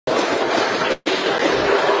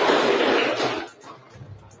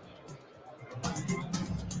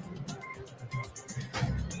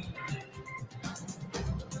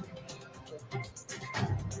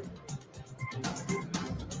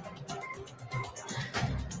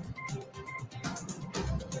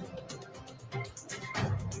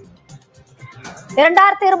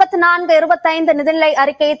2024-25 நிதிநிலை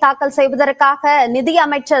அறிக்கையை தாக்கல் செய்வதற்காக நிதி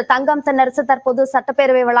அமைச்சர் தங்கம் தென்னரசு தற்போது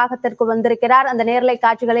சட்டப்பேரவை வளாகத்திற்கு வந்திருக்கிறார். அந்த நேரலை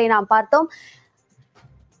காட்சிகளை நாம் பார்த்தோம்.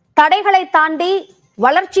 தடைகளை தாண்டி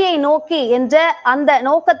வளர்ச்சியை நோக்கி என்ற அந்த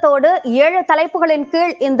நோக்கத்தோடு 7 தலைப்புகளின்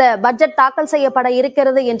கீழ் இந்த பட்ஜெட் தாக்கல் செய்யப்பட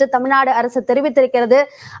இருக்கிறது என்று தமிழ்நாடு அரசு தெரிவித்திருக்கிறது.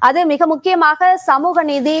 அது மிக முக்கியமாக சமூக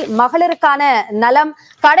நீதி, மகளிருக்கான நலம்,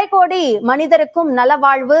 கடைக்கோடி மனிதருக்கும்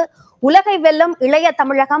நலவாழ்வு, உலகை வெல்லும் இளைய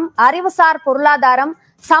தமிழகம், அறிவுசார் பொருளாதாரம்,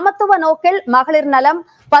 சமத்துவ நோக்கில் மகளிர் நலம்,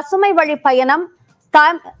 பசுமை வழி பயணம்,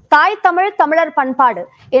 தாய் தமிழ் தமிழர் பண்பாடு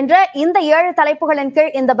என்ற இந்த 7 தலைப்புகளின் கீழ்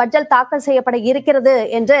இந்த பட்ஜெட் தாக்கல் செய்யப்பட இருக்கிறது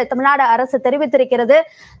என்று தமிழ்நாடு அரசு தெரிவித்திருக்கிறது.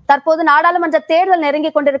 தற்போது நாடாளுமன்ற தேர்தல்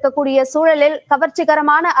நெருங்கிக் கொண்டிருக்கக்கூடிய சூழலில்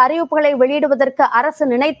கவர்ச்சிகரமான அறிவிப்புகளை வெளியிடுவதற்கு அரசு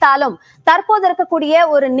நினைத்தாலும் தற்போது இருக்கக்கூடிய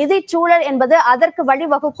ஒரு நிதி சூழல் என்பது அதற்கு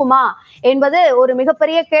வழிவகுக்குமா என்பது ஒரு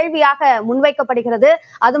மிகப்பெரிய கேள்வியாக முன்வைக்கப்படுகிறது.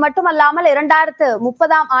 அது மட்டுமல்லாமல்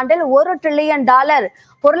 2030ஆம் ஆண்டில் $1 டிரில்லியன்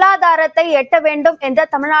பொருளாதாரத்தை எட்ட வேண்டும் என்ற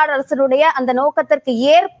தமிழ்நாடு அரசுடைய அந்த நோக்கத்திற்கு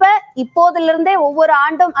ஏற்ப இப்போதிலிருந்தே ஒவ்வொரு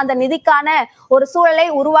ஆண்டும் அந்த நிதிக்கான ஒரு சூழலை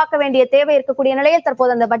உருவாக்க வேண்டிய தேவை இருக்கக்கூடிய நிலையில்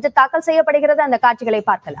தற்போது அந்த பட்ஜெட் தாக்கல் செய்யப்படுகிறது. அந்த காட்சிகளை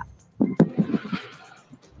பார்க்கலாம்.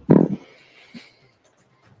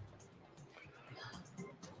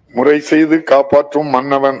 முறை செய்து காப்பாற்றும்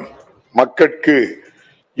மன்னவன் மக்கட்கு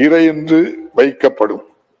இறை என்று வைக்கப்படும்.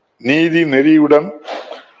 நீதி நெறியுடன்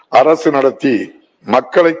அரசு நடத்தி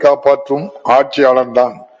மக்களை காப்பாற்றும் ஆட்சியாளன்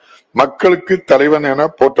தான் மக்களுக்கு தலைவன் என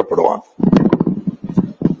போற்றப்படுவான்.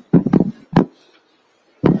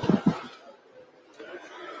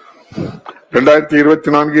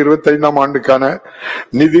 ஆண்டுக்கான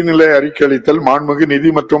நிதிநிலை அறிக்கை அளித்தல் மாண்புமிகு நிதி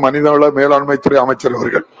மற்றும் மனிதவள மேலாண்மைத்துறை அமைச்சர்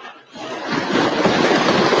அவர்கள்.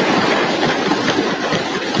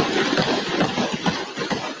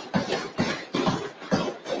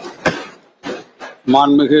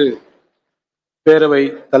 மாண்புமிகு பேரவை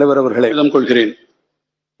தலைவர் அவர்களை கொள்கிறேன்.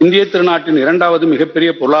 இந்திய திருநாட்டின் 2வது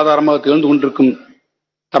மிகப்பெரிய பொருளாதாரமாக திகழ்ந்து கொண்டிருக்கும்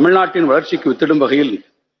தமிழ்நாட்டின் வளர்ச்சிக்கு வித்திடும் வகையில்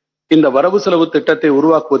இந்த வரவு செலவு திட்டத்தை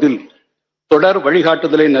உருவாக்குவதில் தொடர்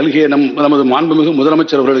வழிகாட்டுதலை நல்கிய நமது மாண்புமிகு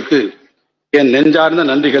முதலமைச்சர் அவர்களுக்கு என் நெஞ்சார்ந்த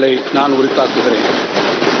நன்றிகளை நான் உரித்தாக்குகிறேன்.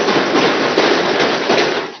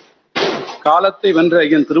 காலத்தை வென்ற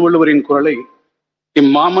என் திருவள்ளுவரின் குரலை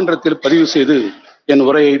இம்மாமன்றத்தில் பதிவு செய்து என்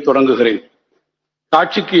உரையை தொடங்குகிறேன்.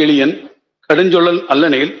 காட்சிக்கு எளியன் கடுஞ்சொல்லல்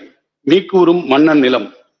அல்லனேல் மீக்கூறும் மன்னன் நிலம்.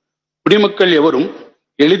 குடிமக்கள் எவரும்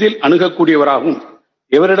எளிதில் அணுகக்கூடியவராகவும்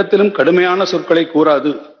எவரிடத்திலும் கடுமையான சொற்களை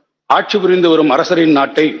கூறாது ஆட்சி புரிந்து வரும் அரசரின்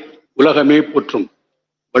நாட்டை உலகமே போற்றும்.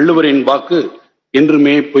 வள்ளுவரின் வாக்கு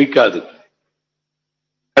என்றுமே பொய்க்காது.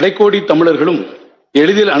 கடைக்கோடி தமிழர்களும்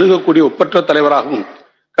எளிதில் அணுகக்கூடிய ஒப்பற்ற தலைவராகவும்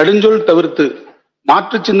கடுஞ்சொல் தவிர்த்து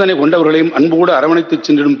மாற்று சிந்தனை கொண்டவர்களையும் அன்போடு அரவணைத்து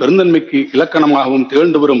சென்றிடும் பெருந்தன்மைக்கு இலக்கணமாகவும்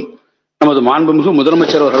திகழ்ந்து வரும் நமது மாண்புமிகு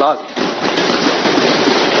முதலமைச்சர் அவர்களால்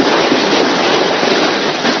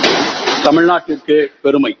தமிழ்நாட்டிற்கு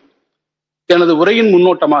பெருமை. எனது உரையின்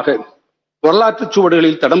முன்னோட்டமாக வரலாற்று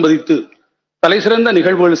சுவடுகளில் தடம் பதித்து தலைசிறந்த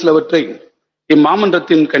நிகழ்வுகள் சிலவற்றை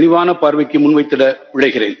இம்மாமன்றத்தின் கனிவான பார்வைக்கு முன்வைத்திட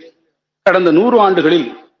விழைகிறேன். கடந்த 100 ஆண்டுகளில்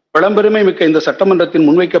பழம்பெருமை மிக்க இந்த சட்டமன்றத்தின்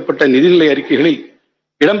முன்வைக்கப்பட்ட நிதிநிலை அறிக்கைகளில்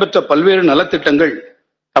இடம்பெற்ற பல்வேறு நலத்திட்டங்கள்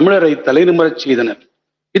தமிழரை தலைநிமிரச் செய்தன.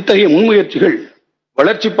 இத்தகைய முன்முயற்சிகள்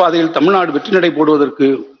வளர்ச்சி பாதையில் தமிழ்நாடு வெற்றி நடை போடுவதற்கு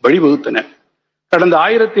வழிவகுத்தன. கடந்த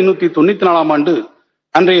 1894ஆம் ஆண்டு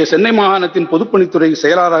அன்றைய சென்னை மாகாணத்தின் பொதுப்பணித்துறை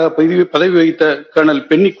செயலாளராக பதவி வகித்த கர்னல்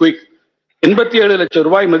பென்னி குயிக் 87 லட்சம்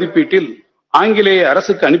ரூபாய் மதிப்பீட்டில் ஆங்கிலேய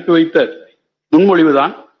அரசுக்கு அனுப்பி வைத்த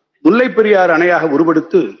முன்மொழிவுதான் முல்லை பெரியாறு அணையாக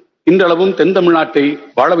உருவெடுத்து இன்றளவும் தென் தமிழ்நாட்டை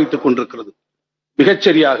வாழ வைத்துக் கொண்டிருக்கிறது.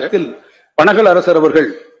 மிகச்சரியாக பனகல் அரசர் அவர்கள்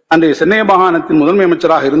அன்றைய சென்னை மாகாணத்தின் முதன்மை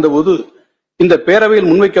அமைச்சராக இருந்தபோது இந்த பேரவையில்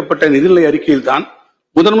முன்வைக்கப்பட்ட நிதிநிலை அறிக்கையில் தான்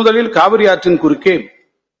முதலில் காவிரி ஆற்றின் குறுக்கே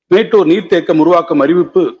மேட்டூர் நீர்த்தேக்கம் உருவாக்கும்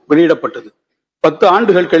அறிவிப்பு வெளியிடப்பட்டது. 10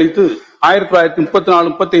 ஆண்டுகள் கழித்து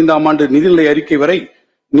 1934-35ஆம் ஆண்டு நிதிநிலை அறிக்கை வரை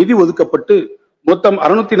நிதி ஒதுக்கப்பட்டு மொத்தம்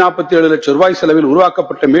 647 லட்சம் ரூபாய் செலவில்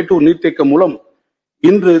உருவாக்கப்பட்ட மேட்டூர் நீர்த்தேக்கம் மூலம்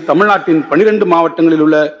இன்று தமிழ்நாட்டின் 12 மாவட்டங்களில்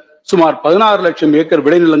உள்ள சுமார் 16 லட்சம் ஏக்கர்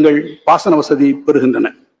விளைநிலங்கள் பாசன வசதி பெறுகின்றன.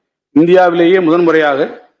 இந்தியாவிலேயே முதன்முறையாக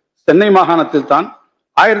சென்னை மாகாணத்தில் தான்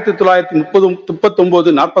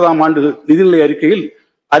 1939-40ஆம் ஆண்டு நிதிநிலை அறிக்கையில்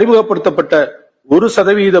அறிமுகப்படுத்தப்பட்ட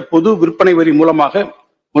 1% பொது விற்பனை வரி மூலமாக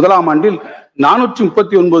முதலாம் ஆண்டில்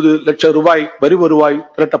 439 லட்சம் ரூபாய் வரி வருவாய்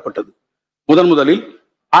திரட்டப்பட்டது. முதலில்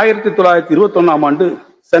 1921ஆம் ஆண்டு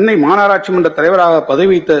சென்னை மாநகராட்சி மன்ற தலைவராக பதவி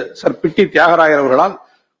வைத்த சர் பிட்டி தியாகராயர் அவர்களால்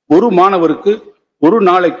ஒரு மாணவருக்கு ஒரு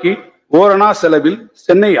நாளைக்கு ஓரணா செலவில்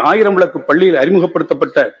சென்னை 1000 விளக்கு பள்ளியில்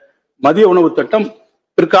அறிமுகப்படுத்தப்பட்ட மதிய உணவு திட்டம்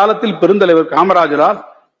பிற்காலத்தில் பெருந்தலைவர் காமராஜரால்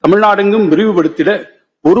தமிழ்நாடெங்கும் விரிவுபடுத்திட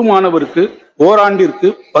ஒரு மாணவருக்கு ஓராண்டிற்கு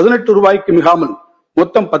 18 ரூபாய்க்கு மிகாமல்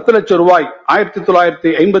மொத்தம் 10 லட்சம் ரூபாய்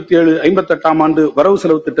 1957-58 ஆண்டு வரவு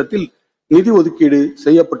செலவு திட்டத்தில் நிதி ஒதுக்கீடு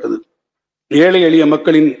செய்யப்பட்டது. ஏழை எளிய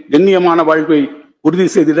மக்களின் கண்ணியமான வாழ்வை உறுதி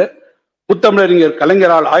செய்திட முத்தமிழறிஞர்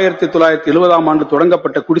கலைஞரால் 1970 ஆண்டு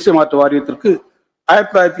தொடங்கப்பட்ட குடிசை மாற்று வாரியத்திற்கு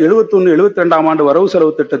 1971-72 ஆண்டு வரவு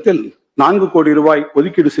செலவு திட்டத்தில் 4 கோடி ரூபாய்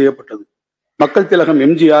ஒதுக்கீடு செய்யப்பட்டது. மக்கள் திலகம்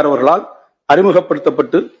எம்ஜிஆர் அவர்களால்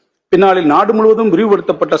அறிமுகப்படுத்தப்பட்டு பின்னாளில் நாடு முழுவதும்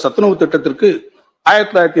விரிவுபடுத்தப்பட்ட சத்துணவு திட்டத்திற்கு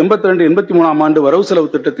 1982-83 ஆண்டு வரவு செலவு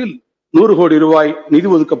திட்டத்தில் 100 கோடி ரூபாய் நிதி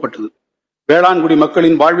ஒதுக்கப்பட்டது. வேளாண்குடி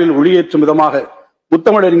மக்களின் வாழ்வில் ஒளியேற்றும் விதமாக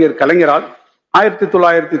முத்தமிழறிஞர் கலைஞரால்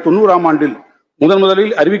 1990 ஆண்டில்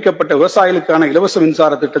முதலில் அறிவிக்கப்பட்ட விவசாயிகளுக்கான இலவச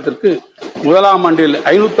மின்சார திட்டத்திற்கு முதலாம் ஆண்டில்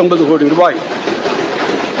 550 கோடி ரூபாய்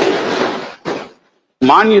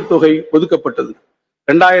மானிய தொகை ஒதுக்கப்பட்டது.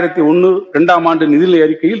 2001-2 ஆண்டு நிதிநிலை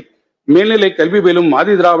அறிக்கையில் மேல்நிலை கல்வி பயிலும்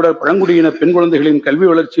ஆதி திராவிடர் பழங்குடியின பெண் குழந்தைகளின் கல்வி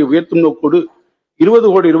வளர்ச்சியை உயர்த்தும் நோக்கோடு 20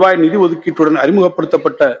 கோடி ரூபாய் நிதி ஒதுக்கீட்டுடன்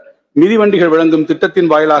அறிமுகப்படுத்தப்பட்ட மிதிவண்டிகள் வழங்கும் திட்டத்தின்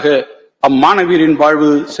வாயிலாக அம்மாணவியரின் வாழ்வு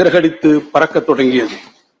சிறகடித்து பறக்க தொடங்கியது.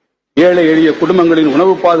 ஏழை எளிய குடும்பங்களின்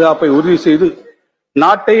உணவு பாதுகாப்பை உறுதி செய்து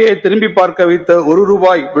நாட்டையே திரும்பி பார்க்க வைத்த 1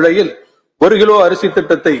 ரூபாய் விலையில் 1 கிலோ அரிசி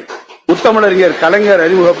திட்டத்தை முத்தமிழறிஞர் கலைஞர்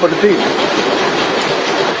அறிமுகப்படுத்தி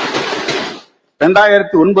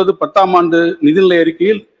 2009-10 ஆண்டு நிதிநிலை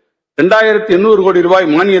அறிக்கையில் 2800 கோடி ரூபாய்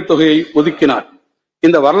மானிய தொகையை ஒதுக்கினார்.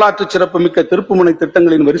 இந்த வரலாற்று சிறப்புமிக்க திருப்புமுனை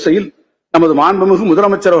திட்டங்களின் வரிசையில் நமது மாண்புமிகு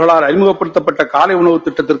முதலமைச்சர்களால் அறிமுகப்படுத்தப்பட்ட காலை உணவு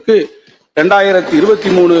திட்டத்திற்கு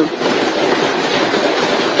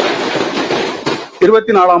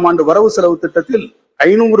 2023-24 ஆண்டு வரவு செலவு திட்டத்தில்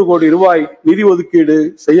 500 கோடி ரூபாய் நிதி ஒதுக்கீடு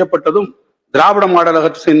செய்யப்பட்டதும் திராவிட மாடல்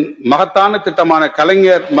அரசின் மகத்தான திட்டமான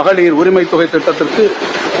கலைஞர் மகளிர் உரிமை தொகை திட்டத்திற்கு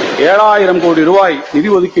 7000 கோடி ரூபாய் நிதி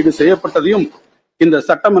ஒதுக்கீடு செய்யப்பட்டதையும் இந்த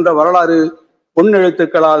சட்டமன்ற வரலாறு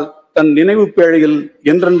பொன்னெழுத்துக்களால் தன் நினைவு பேழையில்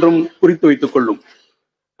என்றென்றும் குறித்து வைத்துக் கொள்ளும்.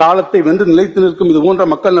 காலத்தை வென்று நிலைத்து நிற்கும் இது போன்ற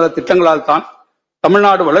மக்கள் நல திட்டங்களால் தான்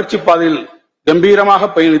தமிழ்நாடு வளர்ச்சி பாதையில் கம்பீரமாக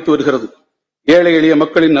பயணித்து வருகிறது. ஏழை எளிய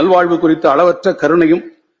மக்களின் நல்வாழ்வு குறித்த அளவற்ற கருணையும்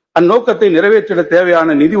அந்நோக்கத்தை நிறைவேற்றிட தேவையான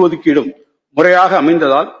நிதி ஒதுக்கீடும் முறையாக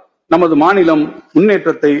அமைந்ததால் நமது மாநிலம்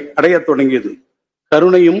முன்னேற்றத்தை அடையத் தொடங்கியது.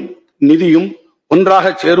 கருணையும் நிதியும் ஒன்றாக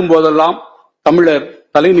சேரும் போதெல்லாம் தமிழர்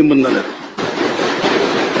தலை நிமிர்ந்தனர்.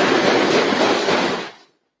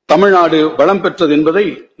 தமிழ்நாடு வளம் பெற்றது என்பதை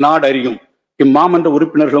நாடு அறியும். இம்மாமன்ற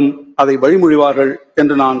உறுப்பினர்களும் அதை வழிமொழிவார்கள்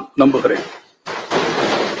என்று நான் நம்புகிறேன்.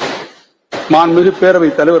 மாண்புமிகு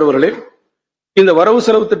பேரவைத் தலைவர் அவர்களே, இந்த வரவு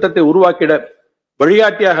செலவு திட்டத்தை உருவாக்கிட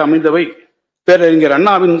வழிகாட்டியாக அமைந்தவை பேரறிஞர்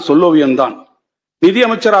அண்ணாவின் சொல்லோவியம்தான்.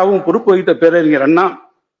 நிதியமைச்சராகவும் பொறுப்பு வகித்த பேரறிஞர் அண்ணா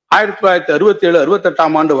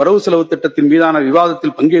 1967-68 ஆண்டு வரவு செலவு திட்டத்தின் மீதான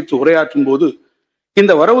விவாதத்தில் பங்கேற்று உரையாற்றும் போது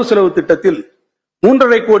இந்த வரவு செலவு திட்டத்தில்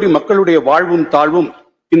 3.5 கோடி மக்களுடைய வாழ்வும் தாழ்வும்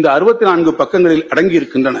இந்த 64 பக்கங்களில் அடங்கி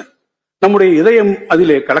இருக்கின்றன. நம்முடைய இதயம்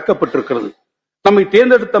அதிலே கலக்கப்பட்டிருக்கிறது. நம்மை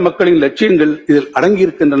தேர்ந்தெடுத்த மக்களின் லட்சியங்கள் இதில்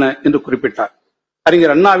அடங்கியிருக்கின்றன என்று குறிப்பிட்டார்.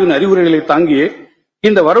 அறிஞர் அண்ணாவின் அறிவுரைகளை தாங்கியே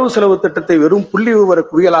இந்த வரவு செலவு திட்டத்தை வெறும் புள்ளி விவர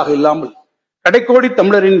குவியலாக இல்லாமல் கடைக்கோடி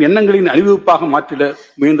தமிழரின் எண்ணங்களின் அணிவகுப்பாக மாற்றிட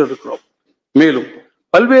முயன்றிருக்கிறோம். மேலும்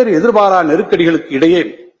பல்வேறு எதிர்பாரா நெருக்கடிகளுக்கு இடையே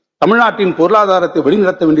தமிழ்நாட்டின் பொருளாதாரத்தை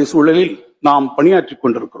வழிநடத்த வேண்டிய சூழலில் நாம் பணியாற்றிக்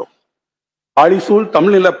கொண்டிருக்கிறோம். ஆழிசூழ்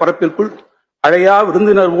தமிழ்நில பரப்பிற்குள் அழையா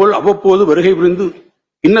விருந்தினர் போல் அவ்வப்போது வருகை புரிந்து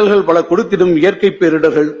இன்னல்கள் பல கொடுத்திடும் இயற்கை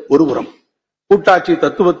பேரிடர்கள் ஒருபுறம், கூட்டாட்சி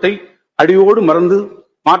தத்துவத்தை அடியோடு மறந்து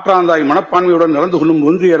மாற்றாந்தாய் மனப்பான்மையுடன் நடந்து கொள்ளும்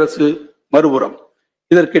ஒன்றிய அரசு மறுபுறம்.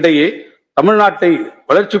 இதற்கிடையே தமிழ்நாட்டை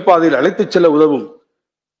வளர்ச்சி பாதையில் அழைத்துச் செல்ல உதவும்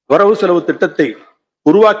வரவு செலவு திட்டத்தை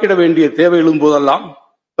உருவாக்கிட வேண்டிய தேவை எழும் போதெல்லாம்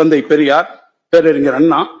தந்தை பெரியார், பேரறிஞர்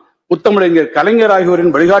அண்ணா, முத்தமிழறிஞர் கலைஞர்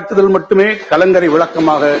ஆகியோரின் வழிகாட்டுதல் மட்டுமே கலங்கரை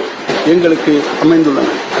விளக்கமாக எங்களுக்கு அமைந்துள்ளன.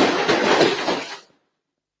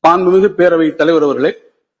 மாண்புமிகு பேரவை தலைவர் அவர்களே,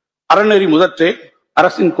 அறநெறி முதற்றே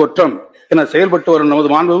அரசின் கொற்றம் என செயல்பட்டு வரும் நமது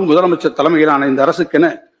மாண்புமிகு முதலமைச்சர் தலைமையிலான இந்த அரசுக்கென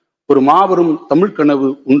ஒரு மாபெரும் தமிழ் கனவு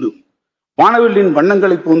உண்டு. வானவில்லின்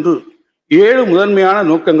வண்ணங்களை போன்று 7 முதன்மையான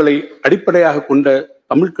நோக்கங்களை அடிப்படையாக கொண்ட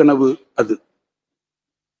தமிழ் கனவு அது.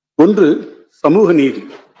 1. சமூக நீதி.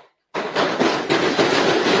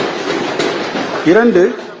 2.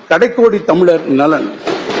 கடைக்கோடி தமிழர் நலன்.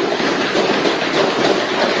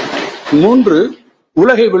 3.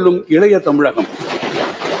 உலகை வெல்லும் இளைய தமிழகம்.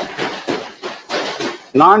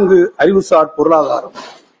 4. அறிவுசார் பொருளாதாரம்.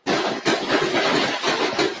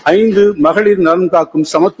 5. மகளிர் நலன் காக்கும்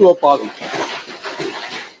சமத்துவ பாதம்.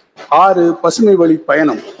 6. பசுமை வழி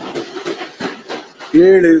பயணம்.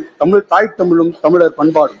 7. தமிழ் தாய் தமிழும் தமிழர்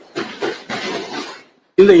பண்பாடும்.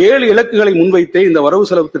 இந்த 7 இலக்குகளை முன்வைத்தே இந்த வரவு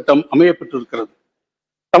செலவு திட்டம் அமையப்பட்டிருக்கிறது.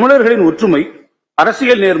 தமிழர்களின் ஒற்றுமை,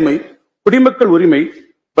 அரசியல் நேர்மை, குடிமக்கள் உரிமை,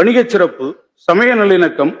 வணிக சிறப்பு, சமய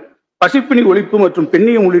நல்லிணக்கம், பசிப்பினி ஒழிப்பு மற்றும்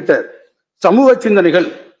பெண்ணியம் உள்ளிட்ட சமூக சிந்தனைகள்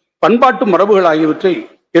பண்பாட்டு மரபுகள் ஆகியவற்றை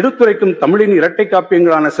எடுத்துரைக்கும் தமிழின் இரட்டை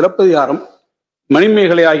காப்பியங்களான சிலப்பதிகாரம்,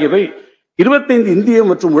 மணிமேகலை ஆகியவை 25 இந்திய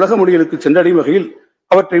மற்றும் உலக மொழிகளுக்கு சென்றடையும் வகையில்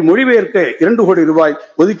அவற்றை மொழிபெயர்க்க 2 கோடி ரூபாய்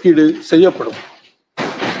ஒதுக்கீடு செய்யப்படும்.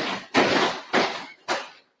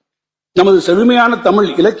 நமது செழுமையான தமிழ்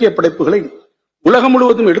இலக்கிய படைப்புகளை உலகம்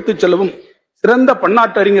முழுவதும் எடுத்துச் செல்லவும், சிறந்த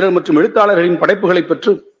பன்னாட்டு அறிஞர்கள் மற்றும் எழுத்தாளர்களின் படைப்புகளை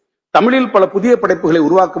பெற்று தமிழில் பல புதிய படைப்புகளை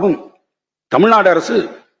உருவாக்கவும் தமிழ்நாடு அரசு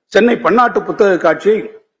சென்னை பன்னாட்டு புத்தக காட்சியை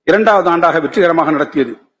 2வது ஆண்டாக வெற்றிகரமாக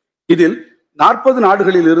நடத்தியது. இதில் 40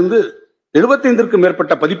 நாடுகளில் இருந்து 75க்கும்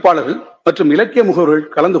மேற்பட்ட பதிப்பாளர்கள் மற்றும் இலக்கிய முகவர்கள்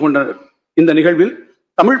கலந்து கொண்டனர். இந்த நிகழ்வில்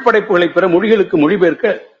தமிழ் படைப்புகளை பிற மொழிகளுக்கு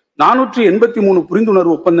மொழிபெயர்க்க 483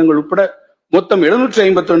 புரிந்துணர்வு ஒப்பந்தங்கள் உட்பட மொத்தம்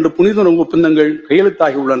 752 புரிந்துணர்வு ஒப்பந்தங்கள்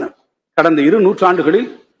கையெழுத்தாகி உள்ளன. கடந்த 2 நூற்றாண்டுகளில்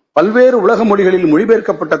பல்வேறு உலக மொழிகளில்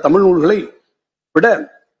மொழிபெயர்க்கப்பட்ட தமிழ் நூல்களை விட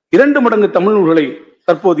 2 மடங்கு தமிழ் நூல்களை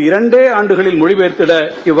தற்போது 2 ஆண்டுகளில் மொழிபெயர்த்திட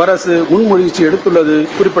இவ்வரசு முன்மொழிச்சி எடுத்துள்ளது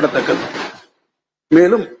குறிப்பிடத்தக்கது.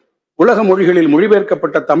 மேலும் உலக மொழிகளில்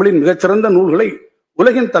மொழிபெயர்க்கப்பட்ட தமிழின் மிகச்சிறந்த நூல்களை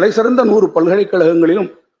உலகின் தலைசிறந்த 100 பல்கலைக்கழகங்களிலும்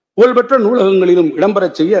புகழ்பெற்ற நூலகங்களிலும்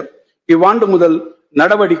இடம்பெறச் செய்ய இவ்வாண்டு முதல்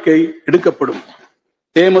நடவடிக்கை எடுக்கப்படும்.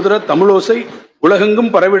 தேமதுர தமிழோசை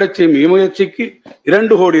உலகெங்கும் பரவிடச் செய்யும் இம்முயற்சிக்கு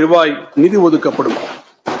 2 கோடி ரூபாய் நிதி ஒதுக்கப்படும்.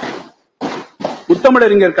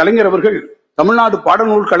 முத்தமிழறிஞர் கலைஞர் அவர்கள் தமிழ்நாடு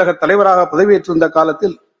பாடநூல் கழக தலைவராக பதவியேற்றிருந்த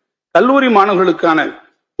காலத்தில் கல்லூரி மாணவர்களுக்கான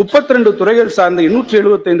 32 துறைகள் சார்ந்த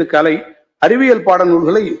 875 கலை அறிவியல்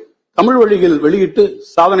பாடநூல்களை தமிழ் வழியில் வெளியிட்டு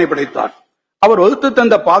சாதனை படைத்தார். அவர் வகுத்து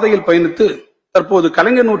தந்த பாதையில் பயணித்து தற்போது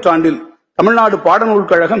கலைஞர் நூற்றாண்டில் தமிழ்நாடு பாடநூல்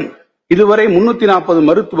கழகம் இதுவரை 340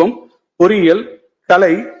 மருத்துவம், பொறியியல்,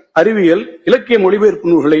 கலை, அறிவியல், இலக்கிய மொழிபெயர்ப்பு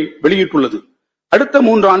நூல்களை வெளியிட்டுள்ளது. அடுத்த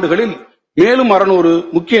 3 ஆண்டுகளில் மேலும் 600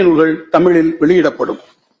 முக்கிய நூல்கள் தமிழில் வெளியிடப்படும்.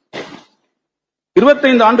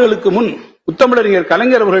 25 ஆண்டுகளுக்கு முன் முத்தமிழறிஞர்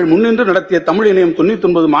கலைஞர் அவர்கள் முன்னின்று நடத்திய தமிழ் இணையம்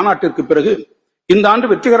 99 மாநாட்டிற்கு பிறகு இந்த ஆண்டு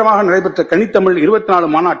வெற்றிகரமாக நடைபெற்ற கனித்தமிழ் 24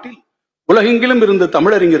 மாநாட்டில் உலகெங்கிலும் இருந்து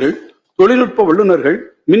தமிழறிஞர்கள், தொழில்நுட்ப வல்லுநர்கள்,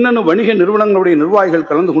 மின்னணு வணிக நிறுவனங்களுடைய நிர்வாகிகள்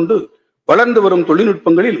கலந்து கொண்டு வளர்ந்து வரும்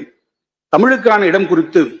தொழில்நுட்பங்களில் தமிழுக்கான இடம்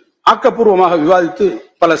குறித்து ஆக்கப்பூர்வமாக விவாதித்து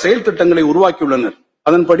பல செயல் திட்டங்களை உருவாக்கியுள்ளனர்.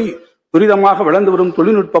 அதன்படி துரிதமாக வளர்ந்து வரும்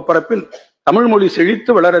தொழில்நுட்ப பரப்பில் தமிழ் மொழி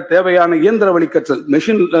செழித்து வளர தேவையான இயந்திர வழி கற்றல்,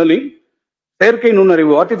 மெஷின் லேர்னிங், செயற்கை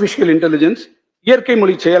நுண்ணறிவு, ஆர்டிபிஷியல் இன்டெலிஜென்ஸ், இயற்கை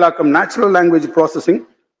மொழி செயலாக்கம், நேச்சுரல் லாங்குவேஜ் ப்ராசஸிங்,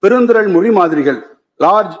 பெருந்திரள் மொழி மாதிரிகள்,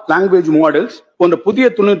 லார்ஜ் லாங்குவேஜ் மாடல்ஸ் போன்ற புதிய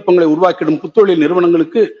தொழில்நுட்பங்களை உருவாக்கிடும் புத்தொழில்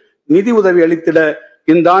நிறுவனங்களுக்கு நிதி உதவி அளித்திட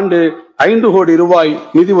இந்த ஆண்டு 5 கோடி ரூபாய்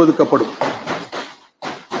நிதி ஒதுக்கப்படும்.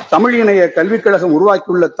 தமிழ் இணைய கல்விக் கழகம்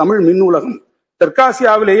உருவாக்கியுள்ள தமிழ் மின் நூலகம்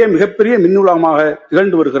தெற்காசியாவிலேயே மிகப்பெரிய மின் நூலகமாக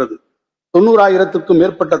திகழ்ந்து வருகிறது. 90,000க்கும்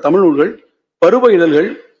மேற்பட்ட தமிழ் நூல்கள், பருவ இதழ்கள்,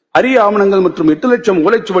 அரிய ஆவணங்கள் மற்றும் 8 லட்சம்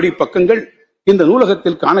ஓலைச்சுவடி பக்கங்கள் இந்த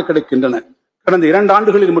நூலகத்தில் காண கிடைக்கின்றன. கடந்த 2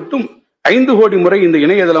 ஆண்டுகளில் மட்டும் 5 கோடி முறை இந்த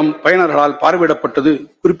இணையதளம் பயனர்களால் பார்வையிடப்பட்டது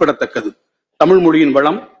குறிப்பிடத்தக்கது. தமிழ் மொழியின்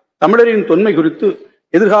வளம், தமிழரின் தொன்மை குறித்து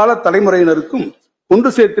எதிர்கால தலைமுறையினருக்கும் கொண்டு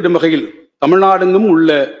சேர்த்திடும் வகையில் தமிழ்நாடெங்கும்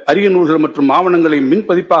உள்ள அரிய நூல்கள் மற்றும் ஆவணங்களை மின்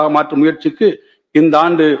பதிப்பாக மாற்றும் முயற்சிக்கு இந்த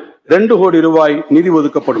ஆண்டு 2 கோடி ரூபாய் நிதி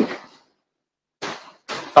ஒதுக்கப்படும்.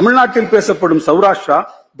 தமிழ்நாட்டில் பேசப்படும் சௌராஷ்டிரா,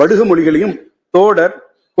 படுகு மொழிகளையும் தோடர்,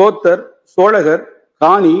 கோத்தர், சோழகர்,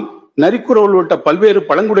 காணி, நரிக்குறவர்கள் உள்ளிட்ட பல்வேறு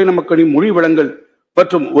பழங்குடியின மக்களின் மொழி வளங்கள்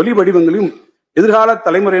மற்றும் ஒலி வடிவங்களையும் எதிர்கால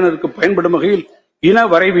தலைமுறையினருக்கு பயன்படும் வகையில் இன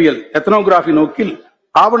வரைவியல் எத்னோகிராபி நோக்கில்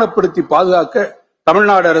ஆவணப்படுத்தி பாதுகாக்க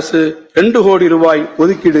தமிழ்நாடு அரசு 2 கோடி ரூபாய்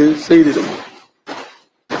ஒதுக்கீடு செய்திடும்.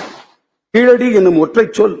 கீழடி என்னும் ஒற்றை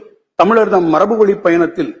சொல் தமிழர் தம் மரபுவழி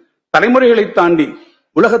பயணத்தில் தலைமுறைகளை தாண்டி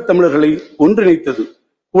உலகத் தமிழர்களை ஒன்றிணைத்தது.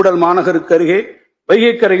 கூடல் மாநகருக்கு அருகே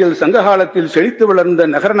வைகைக்கரையில் சங்ககாலத்தில் செழித்து வளர்ந்த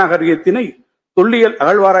நகர நாகரிகத்தினை தொல்லியல்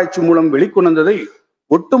அகழ்வாராய்ச்சி மூலம் வெளிக்கொணர்ந்ததை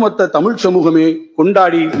ஒட்டுமொத்த தமிழ் சமூகமே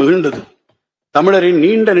கொண்டாடி மகிழ்ந்தது. தமிழரின்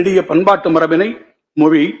நீண்ட நெடிய பண்பாட்டு மரபினை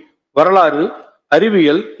மொழி, வரலாறு,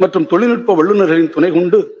 அறிவியல் மற்றும் தொழில்நுட்ப வல்லுநர்களின் துணை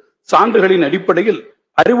கொண்டு சான்றுகளின் அடிப்படையில்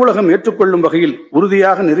அறிவுலகம் ஏற்றுக்கொள்ளும் வகையில்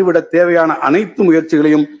உறுதியாக நிறுவிட தேவையான அனைத்து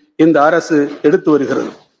முயற்சிகளையும் இந்த அரசு எடுத்து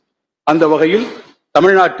வருகிறது. அந்த வகையில்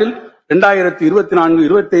தமிழ்நாட்டில்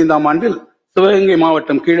 2024-25 ஆண்டில் சிவகங்கை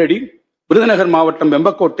மாவட்டம் கீழடி, விருதுநகர் மாவட்டம்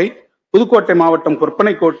வெம்பக்கோட்டை, புதுக்கோட்டை மாவட்டம்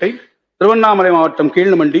கொற்பனைக்கோட்டை, திருவண்ணாமலை மாவட்டம்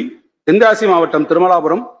கீழ்மண்டி, தென்காசி மாவட்டம்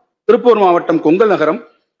திருமலாபுரம், திருப்பூர் மாவட்டம் கொங்கல் நகரம்,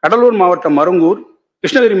 கடலூர் மாவட்டம் மருங்கூர்,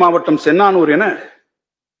 கிருஷ்ணகிரி மாவட்டம் சென்னானூர் என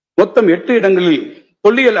மொத்தம் 8 இடங்களில்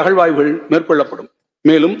தொல்லியல் அகழ்வாய்வுகள் மேற்கொள்ளப்படும்.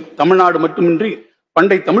 மேலும் தமிழ்நாடு மட்டுமின்றி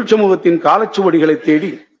பண்டை தமிழ் சமூகத்தின் காலச்சுவடிகளை தேடி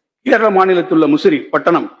கேரள மாநிலத்தில் உள்ள முசிறி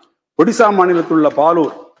பட்டணம், ஒடிசா மாநிலத்தில் உள்ள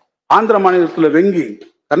பாலூர், ஆந்திர மாநிலத்தில் உள்ள வெங்கி,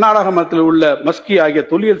 கர்நாடக மாநிலத்தில் உள்ள மஸ்கி ஆகிய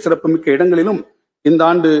தொல்லியல் சிறப்புமிக்க இடங்களிலும் இந்த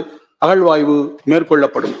ஆண்டு அகழ்வாய்வு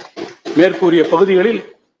மேற்கொள்ளப்படும். மேற்கூறிய பகுதிகளில்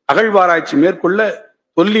அகழ்வாராய்ச்சி மேற்கொள்ள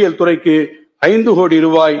தொல்லியல் துறைக்கு 5 கோடி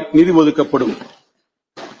ரூபாய் நிதி ஒதுக்கப்படும்.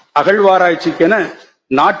 அகழ்வாராய்ச்சிக்கென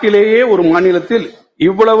நாட்டிலேயே ஒரு மாநிலத்தில்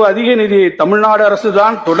இவ்வளவு அதிக நிதியை தமிழ்நாடு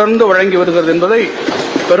அரசுதான் தொடர்ந்து வழங்கி வருகிறது என்பதை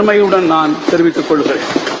பெருமையுடன் நான் தெரிவித்துக் கொள்கிறேன்.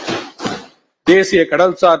 தேசிய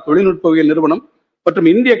கடல்சார் தொழில்நுட்பவியல் நிறுவனம் மற்றும்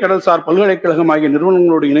இந்திய கடல்சார் பல்கலைக்கழகம் ஆகிய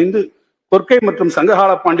நிறுவனங்களோடு இணைந்து கொற்கை மற்றும்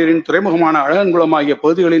சங்ககால பாண்டியரின் துறைமுகமான அழகன்குளம் ஆகிய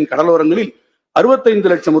பகுதிகளின் கடலோரங்களில்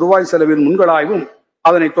 65 லட்சம் ரூபாய் செலவில் முன்களாய்வும்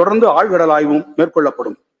அதனைத் தொடர்ந்து ஆழ்கடல் ஆய்வும்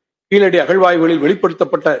மேற்கொள்ளப்படும். கீழடி அகழ்வாய்வுகளில்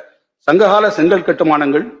வெளிப்படுத்தப்பட்ட சங்ககால செங்கல்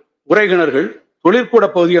கட்டுமானங்கள், உறைகிணறுகள், தொழிற்கூட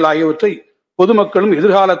பகுதிகள் ஆகியவற்றை பொதுமக்களும்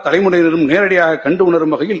எதிர்கால தலைமுறையினரும் நேரடியாக கண்டு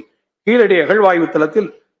உணரும் வகையில் கீழடி அகழ்வாய்வு தளத்தில்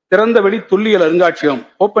திறந்தவெளி தொல்லியல் அருங்காட்சியகம்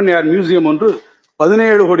ஓப்பன் ஏர் மியூசியம் ஒன்று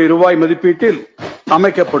 17 கோடி ரூபாய் மதிப்பீட்டில்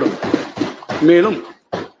அமைக்கப்படும். மேலும்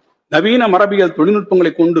நவீன மரபியல்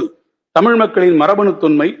தொழில்நுட்பங்களை கொண்டு தமிழ் மக்களின் மரபணு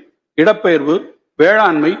தொன்மை, இடப்பெயர்வு,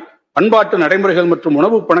 வேளாண்மை, பண்பாட்டு நடைமுறைகள் மற்றும்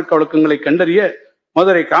உணவு பழக்க வழக்கங்களை கண்டறிய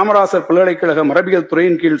மதுரை காமராசர் பல்கலைக்கழக மரபியல்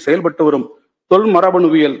துறையின் கீழ் செயல்பட்டு வரும் தொல்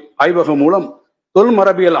மரபணுவியல் ஆய்வகம் மூலம் தொல்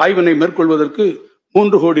மரபியல் ஆய்வினை மேற்கொள்வதற்கு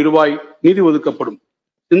 3 கோடி ரூபாய் நிதி ஒதுக்கப்படும்.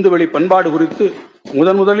 சிந்துவெளி பண்பாடு குறித்து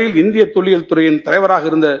முதலில் இந்திய தொல்லியல் துறையின் தலைவராக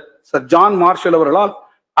இருந்த சர் ஜான் மார்ஷல் அவர்களால்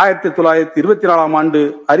 1924ஆம் ஆண்டு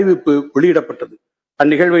அறிவிப்பு வெளியிடப்பட்டது.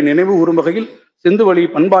 அந்நிகழ்வை நினைவு கூறும் வகையில் சிந்துவெளி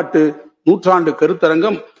பண்பாட்டு நூற்றாண்டு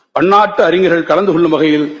கருத்தரங்கம் பன்னாட்டு அறிஞர்கள் கலந்து கொள்ளும்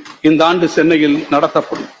வகையில் இந்த ஆண்டு சென்னையில்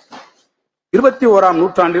நடத்தப்படும். 21ஆம்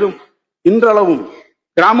நூற்றாண்டிலும் இன்றளவும்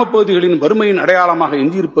கிராம பகுதிகளின் வறுமையின் அடையாளமாக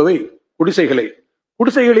எஞ்சியிருப்பவை குடிசைகளே.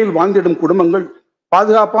 குடிசைகளில் வாழ்ந்திடும் குடும்பங்கள்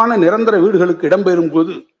பாதுகாப்பான நிரந்தர வீடுகளுக்கு இடம்பெறும்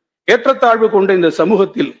போது ஏற்றத்தாழ்வு கொண்ட இந்த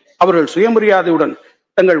சமூகத்தில் அவர்கள் சுயமரியாதையுடன்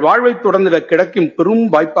தங்கள் வாழ்வை தொடர்ந்திட கிடைக்கும் பெரும்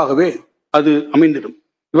வாய்ப்பாகவே அது அமைந்திடும்.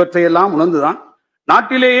 இவற்றையெல்லாம் உணர்ந்துதான்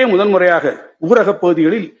நாட்டிலேயே முதன்முறையாக ஊரக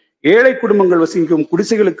பகுதிகளில் ஏழை குடும்பங்கள் வசிக்கும்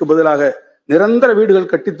குடிசைகளுக்கு பதிலாக நிரந்தர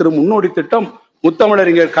வீடுகள் கட்டித்தரும் முன்னோடி திட்டம்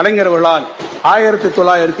முத்தமிழறிஞர் கலைஞர் அவர்களால்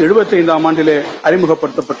 1975ஆம் ஆண்டிலே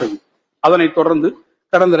அறிமுகப்படுத்தப்பட்டது. அதனைத் தொடர்ந்து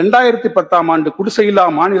கடந்த 2010ஆம் ஆண்டு குடிசையில்லா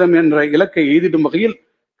மாநிலம் என்ற இலக்கை எய்திடும் வகையில்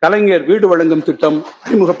கலைஞர் வீடு வழங்கும் திட்டம்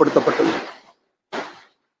அறிமுகப்படுத்தப்பட்டது.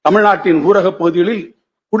 தமிழ்நாட்டின் ஊரக பகுதிகளில்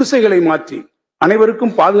குடிசைகளை மாற்றி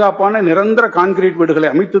அனைவருக்கும் பாதுகாப்பான நிரந்தர கான்கிரீட் வீடுகளை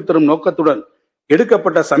அமைத்து தரும் நோக்கத்துடன்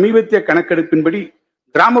எடுக்கப்பட்ட சமீபத்திய கணக்கெடுப்பின்படி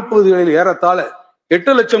கிராம பகுதிகளில் ஏறத்தாழ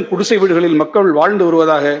 8 லட்சம் குடிசை வீடுகளில் மக்கள் வாழ்ந்து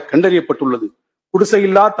வருவதாக கண்டறியப்பட்டுள்ளது.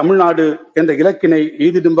 குடிசையில்லா தமிழ்நாடு என்ற இலக்கினை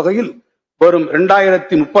எய்திடும் வகையில் வரும்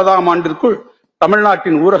 2030ஆம் ஆண்டிற்குள்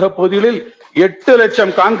தமிழ்நாட்டின் ஊரக பகுதிகளில் 8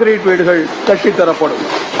 லட்சம் கான்கிரீட் வீடுகள் கட்டித்தரப்படும்.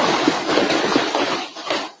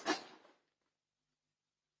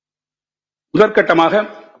 முதற்கட்டமாக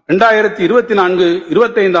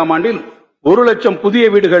 2024-25ஆம் ஆண்டில் 1 லட்சம் புதிய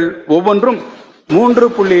வீடுகள் ஒவ்வொன்றும்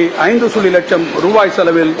 3.5 லட்சம் ரூபாய்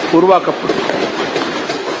செலவில் உருவாக்கப்படும்.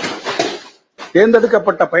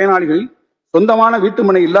 தேர்ந்தெடுக்கப்பட்ட பயனாளிகளில் சொந்தமான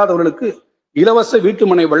வீட்டுமனை இல்லாதவர்களுக்கு இலவச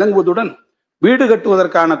வீட்டுமனை வழங்குவதுடன் வீடு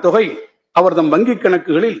கட்டுவதற்கான தொகை அவர்தம் வங்கிக்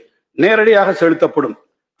கணக்குகளில் நேரடியாக செலுத்தப்படும்.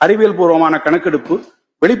 அறிவியல் பூர்வமான கணக்கெடுப்பு,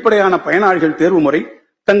 வெளிப்படையான பயனாளிகள் தேர்வு முறை,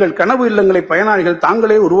 தங்கள் கனவு இல்லங்களை பயனாளிகள்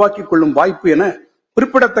தாங்களே உருவாக்கிக் கொள்ளும் வாய்ப்பு என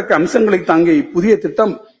குறிப்பிடத்தக்க அம்சங்களை தாங்கிய இப்புதிய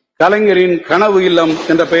திட்டம் கலைஞரின் கனவு இல்லம்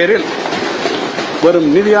என்ற பெயரில் வரும்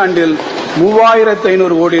நிதியாண்டில்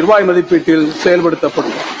 3500 கோடி ரூபாய் மதிப்பீட்டில்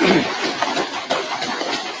செயல்படுத்தப்படும்.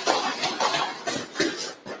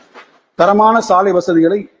 தரமான சாலை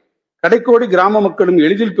வசதிகளை கடைக்கோடி கிராம மக்களும்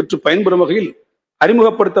எளிதில் பெற்று பயன்பெறும் வகையில்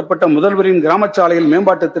அறிமுகப்படுத்தப்பட்ட முதல்வரின் கிராம சாலைகள்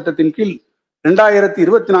மேம்பாட்டு திட்டத்தின் கீழ்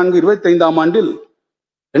 2024-25ஆம் ஆண்டில்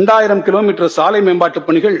 2000 கிலோமீட்டர் சாலை மேம்பாட்டு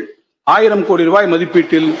பணிகள் 1000 கோடி ரூபாய்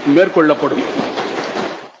மதிப்பீட்டில் மேற்கொள்ளப்படும்.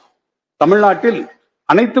 தமிழ்நாட்டில்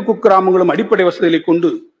அனைத்து குக்கிராமங்களும் அடிப்படை வசதிகளை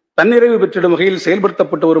கொண்டு தன்னிறைவு பெற்றிடும் வகையில்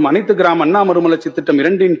செயல்படுத்தப்பட்டு வரும் அனைத்து கிராம அண்ணா மறுமலர்ச்சி திட்டம்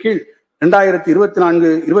 2இன் கீழ்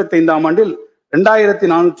 2024-25ஆம் ஆண்டில்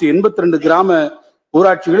 2482 கிராம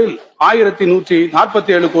ஊராட்சிகளில்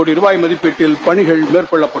 1147 கோடி ரூபாய் மதிப்பீட்டில் பணிகள்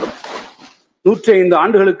மேற்கொள்ளப்படும். 105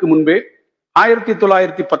 ஆண்டுகளுக்கு முன்பே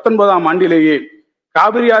 1919ஆம் ஆண்டிலேயே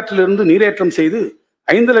காவிரி ஆற்றிலிருந்து நீரேற்றம் செய்து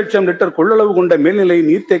 5 லட்சம் லிட்டர் கொள்ளளவு கொண்ட மேல்நிலை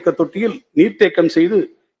நீர்த்தேக்க தொட்டியில் நீர்த்தேக்கம் செய்து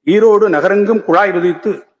ஈரோடு நகரெங்கும் குழாய்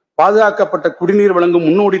விதித்து பாதுகாக்கப்பட்ட குடிநீர் வழங்கும்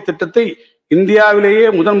முன்னோடி திட்டத்தை இந்தியாவிலேயே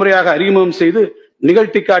முதன்முறையாக அறிமுகம் செய்து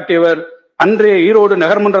நிகழ்த்தி காட்டியவர் அன்றைய ஈரோடு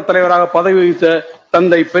நகர்மன்ற தலைவராக பதவி வகித்த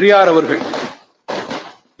தந்தை பெரியார் அவர்கள்.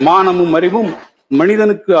 மானமும் அறிவும்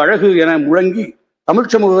மனிதனுக்கு அழகு என முழங்கி தமிழ்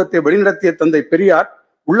சமூகத்தை வழிநடத்திய தந்தை பெரியார்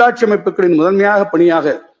உள்ளாட்சி அமைப்புகளின் முதன்மையாக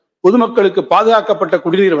பணியாக பொதுமக்களுக்கு பாதுகாக்கப்பட்ட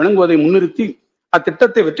குடிநீர் வழங்குவதை முன்னிறுத்தி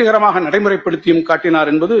அத்திட்டத்தை வெற்றிகரமாக நடைமுறைப்படுத்தியும் காட்டினார்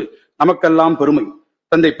என்பது நமக்கெல்லாம் பெருமை.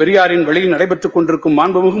 தந்தை பெரியாரின் வழியில் நடைபெற்றுக் கொண்டிருக்கும்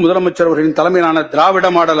மாண்புமிகு முதலமைச்சர் அவர்களின் தலைமையிலான திராவிட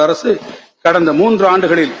மாடல் அரசு கடந்த 3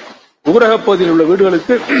 ஆண்டுகளில் ஊரக பகுதியில் உள்ள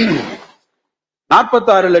வீடுகளுக்கு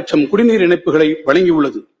 46 லட்சம் குடிநீர் இணைப்புகளை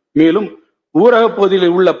வழங்கியுள்ளது. மேலும் ஊரக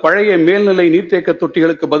பகுதியில் உள்ள பழைய மேல்நிலை நீர்த்தேக்க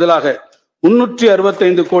தொட்டிகளுக்கு பதிலாக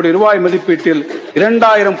 365 கோடி ரூபாய் மதிப்பீட்டில்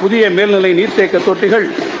 2000 புதிய மேல்நிலை நீர்த்தேக்க தொட்டிகள்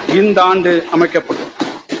இந்த ஆண்டு அமைக்கப்படும்.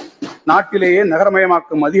 நாட்டிலேயே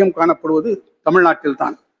நகரமயமாக்கம் அதிகம் காணப்படுவது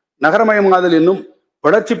தமிழ்நாட்டில்தான். நகரமயமாதல் என்னும்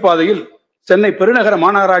வளர்ச்சி பாதையில் சென்னை பெருநகர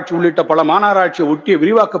மாநகராட்சி உள்ளிட்ட பல மாநகராட்சியை ஒட்டிய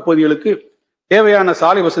விரிவாக்க பகுதிகளுக்கு தேவையான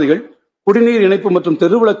சாலை வசதிகள், குடிநீர் இணைப்பு மற்றும்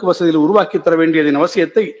தெருவிளக்கு வசதிகள் உருவாக்கி தர வேண்டியதன்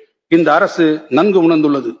அவசியத்தை இந்த அரசு நன்கு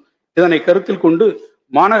உணர்ந்துள்ளது. இதனை கருத்தில் கொண்டு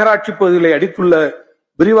மாநகராட்சி பகுதிகளை அடித்துள்ள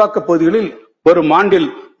விரிவாக்க பகுதிகளில் வரும் ஆண்டில்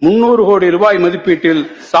 300 கோடி ரூபாய் மதிப்பீட்டில்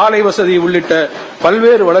சாலை வசதி உள்ளிட்ட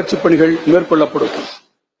பல்வேறு வளர்ச்சிப் பணிகள் மேற்கொள்ளப்படும்.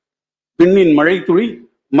 விண்ணின் மழை துளி,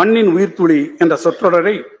 மண்ணின் உயிர் துளி என்ற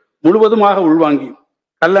சொற்றொடரை முழுவதுமாக உள்வாங்கி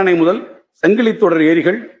கல்லணை முதல் சங்கிலி தொடர்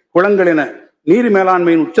ஏரிகள், குளங்கள் என நீர்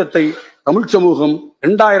மேலாண்மையின் உச்சத்தை தமிழ் சமூகம்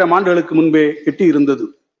 2000 ஆண்டுகளுக்கு முன்பே எட்டியிருந்தது.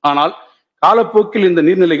 ஆனால் காலப்போக்கில் இந்த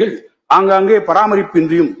நீர்நிலைகள் ஆங்காங்கே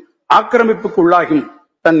பராமரிப்பின்றியும் ஆக்கிரமிப்புக்கு உள்ளாகியும்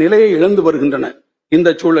தன் நிலையை இழந்து வருகின்றன. இந்த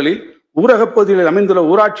சூழலில் ஊரகப் பகுதிகளில் அமைந்துள்ள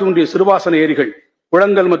ஊராட்சி ஒன்றிய சிறுவாசன ஏரிகள்,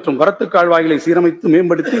 குளங்கள் மற்றும் வரத்து கால்வாய்களை சீரமைத்து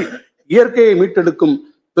மேம்படுத்தி இயற்கையை மீட்டெடுக்கும்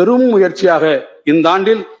பெரும் முயற்சியாக இந்த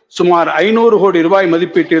ஆண்டில் சுமார் 500 கோடி ரூபாய்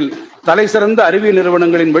மதிப்பீட்டில் தலைசிறந்த அறிவியல்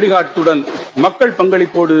நிறுவனங்களின் வழிகாட்டுடன் மக்கள்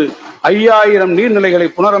பங்களிப்போடு 5000 நீர்நிலைகளை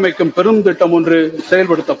புனரமைக்கும் பெரும் திட்டம் ஒன்று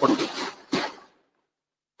செயல்படுத்தப்படும்.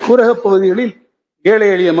 ஊரகப் பகுதிகளில் ஏழை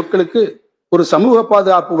எளிய மக்களுக்கு ஒரு சமூக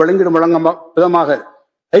பாதுகாப்பு வழங்கும் விதமாக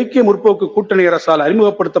ஐக்கிய முற்போக்கு கூட்டணி அரசால்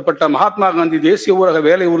அறிமுகப்படுத்தப்பட்ட மகாத்மா காந்தி தேசிய ஊரக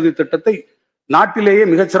வேலை உறுதி திட்டத்தை நாட்டிலேயே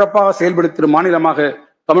மிகச் சிறப்பாக செயல்படுத்தும் மாநிலமாக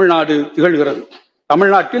தமிழ்நாடு திகழ்கிறது.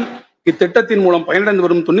 தமிழ்நாட்டில் இத்திட்டத்தின் மூலம் பயனடைந்து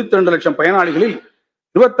வரும் 92 லட்சம் பயனாளிகளில்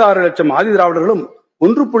 26 லட்சம் ஆதி திராவிடர்களும்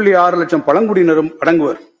 1.6 லட்சம் பழங்குடியினரும்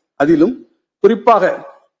அடங்குவர். அதிலும் குறிப்பாக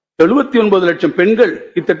 79 லட்சம் பெண்கள்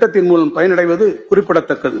இத்திட்டத்தின் மூலம் பயனடைவது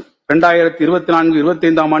குறிப்பிடத்தக்கது.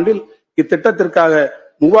 2024-25 ஆண்டில் இத்திட்டத்திற்காக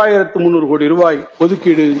 3300 கோடி ரூபாய்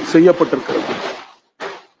ஒதுக்கீடு செய்யப்பட்டிருக்கிறது.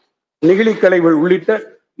 நெகிழி களைகள் உள்ளிட்ட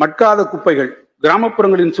மட்காத குப்பைகள்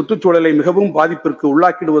கிராமப்புறங்களின் சுற்றுச்சூழலை மிகவும் பாதிப்பிற்கு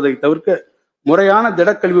உள்ளாக்கிடுவதை தவிர்க்க முறையான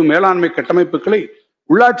திடக்கழிவு மேலாண்மை கட்டமைப்புகளை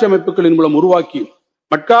உள்ளாட்சி அமைப்புகளின் மூலம் உருவாக்கி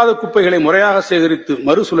மட்காத குப்பைகளை முறையாக சேகரித்து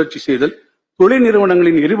மறுசுழற்சி செய்தல், தொழில்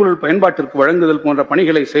நிறுவனங்களின் எரிபொருள் பயன்பாட்டிற்கு வழங்குதல் போன்ற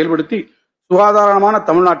பணிகளை செயல்படுத்தி சுகாதாரமான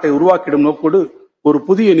தமிழ்நாட்டை உருவாக்கிடும் நோக்கோடு ஒரு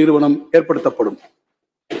புதிய நிறுவனம் ஏற்படுத்தப்படும்.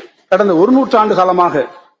 கடந்த 100 ஆண்டு காலமாக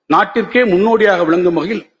நாட்டிற்கே முன்னோடியாக விளங்கும்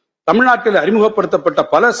வகையில் தமிழ்நாட்டில் அறிமுகப்படுத்தப்பட்ட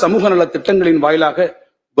பல சமூக நல திட்டங்களின் வாயிலாக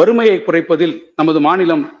வறுமையை குறைப்பதில் நமது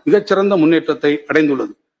மாநிலம் மிகச்சிறந்த முன்னேற்றத்தை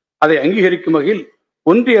அடைந்துள்ளது. அதை அங்கீகரிக்கும் வகையில்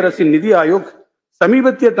ஒன்றிய அரசின் நிதி ஆயோக்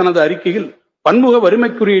சமீபத்திய தனது அறிக்கையில் பன்முக வறுமை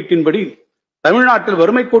குறியீட்டின்படி தமிழ்நாட்டில்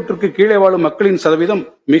வறுமை கோட்டிற்கு கீழே வாழும் மக்களின் சதவீதம்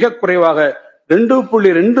மிக குறைவாக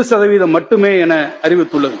 2.2% மட்டுமே என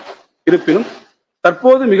அறிவித்துள்ளது. இருப்பினும்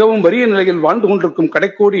தற்போது மிகவும் வறிய நிலையில் வாழ்ந்து கொண்டிருக்கும்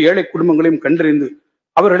கடைக்கோடி ஏழை குடும்பங்களையும் கண்டறிந்து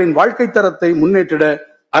அவர்களின் வாழ்க்கை தரத்தை முன்னேற்றிட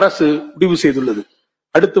அரசு முடிவு செய்துள்ளது.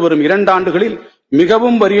 அடுத்து வரும் 2 ஆண்டுகளில்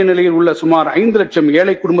மிகவும் வறிய நிலையில் உள்ள சுமார் 5 லட்சம்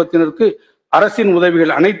ஏழை குடும்பத்தினருக்கு அரசின்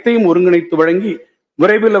உதவிகள் அனைத்தையும் ஒருங்கிணைத்து வழங்கி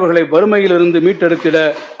விரைவில் அவர்களை வறுமையிலிருந்து மீட்டெடுத்திட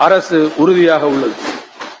அரசு உறுதியாக உள்ளது.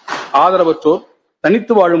 ஆதரவற்றோர்,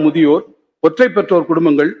 தனித்து வாழும் முதியோர், ஒற்றை பெற்றோர்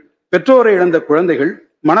குடும்பங்கள், பெற்றோரை இழந்த குழந்தைகள்,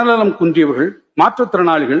 மனநலம் குன்றியவர்கள்,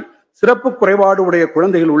 மாற்றுத்திறனாளிகள், சிறப்பு குறைபாடு உடைய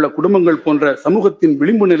குழந்தைகள் உள்ள குடும்பங்கள் போன்ற சமூகத்தின்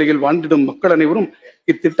விளிம்பு நிலையில் வாழ்ந்திடும் மக்கள் அனைவரும்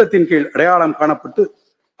இத்திட்டத்தின் கீழ் அடையாளம் காணப்பட்டு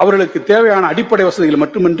அவர்களுக்கு தேவையான அடிப்படை வசதிகள்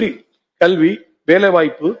மட்டுமின்றி கல்வி,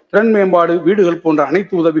 வேலைவாய்ப்பு, திறன் மேம்பாடு, வீடுகள் போன்ற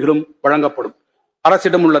அனைத்து உதவிகளும் வழங்கப்படும்.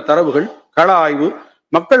 அரசிடம் உள்ள தரவுகள், கள ஆய்வு,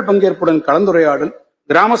 மக்கள் பங்கேற்புடன் கலந்துரையாடல்,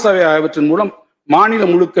 கிராம சபை ஆகியவற்றின் மூலம்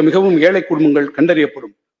மாநிலம் முழுக்க மிகவும் ஏழை குடும்பங்கள்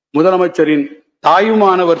கண்டறியப்படும். முதலமைச்சரின்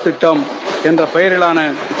தாயுமானவர் திட்டம் என்ற பெயரிலான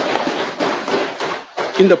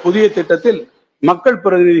இந்த புதிய திட்டத்தில் மக்கள்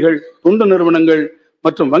பிரதிநிதிகள், தொண்டு நிறுவனங்கள்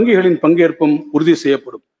மற்றும் வங்கிகளின் பங்கேற்பும் உறுதி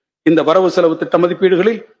செய்யப்படும். இந்த வரவு செலவு திட்ட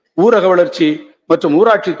மதிப்பீடுகளில் ஊரக வளர்ச்சி மற்றும்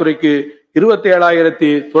ஊராட்சி துறைக்கு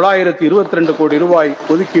 27,922 கோடி ரூபாய்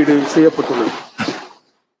ஒதுக்கீடு செய்யப்பட்டுள்ளது.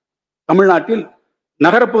 தமிழ்நாட்டில்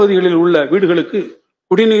நகரப்பகுதிகளில் உள்ள வீடுகளுக்கு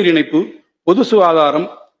குடிநீர் இணைப்பு, பொது சுகாதாரம்,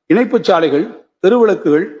 இணைப்பு சாலைகள்,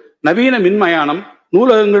 தெருவிளக்குகள், நவீன மின்மயானம்,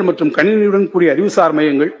 நூலகங்கள் மற்றும் கணினியுடன் கூடிய அறிவுசார்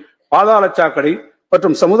மையங்கள், பாதாள சாக்கடை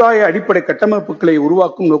மற்றும் சமுதாய அடிப்படை கட்டமைப்புகளை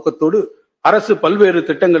உருவாக்கும் நோக்கத்தோடு அரசு பல்வேறு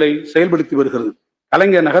திட்டங்களை செயல்படுத்தி வருகிறது.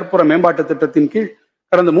 கலைஞர் நகர்ப்புற மேம்பாட்டு திட்டத்தின் கீழ்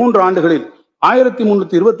கடந்த 3 ஆண்டுகளில்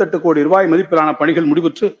 1328 கோடி ரூபாய் மதிப்பிலான பணிகள்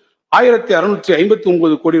முடிவுற்று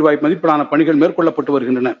 1659 கோடி ரூபாய் மதிப்பிலான பணிகள் மேற்கொள்ளப்பட்டு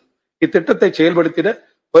வருகின்றன. இத்திட்டத்தை செயல்படுத்திட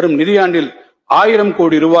வரும் நிதியாண்டில் 1000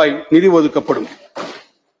 கோடி ரூபாய் நிதி ஒதுக்கப்படும்.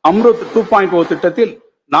 அம்ருத் 2.0 திட்டத்தில்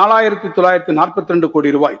 4942 கோடி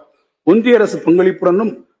ரூபாய் ஒன்றிய அரசு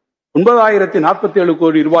பங்களிப்புடனும் 9047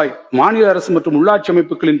 கோடி ரூபாய் மாநில அரசு மற்றும் உள்ளாட்சி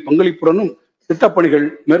அமைப்புகளின் பங்களிப்புடனும் திட்டப்பணிகள்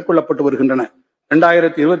மேற்கொள்ளப்பட்டு வருகின்றன.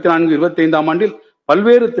 2024-25 ஆண்டில்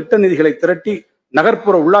பல்வேறு திட்ட நிதிகளை திரட்டி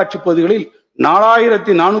நகர்ப்புற உள்ளாட்சி பகுதிகளில்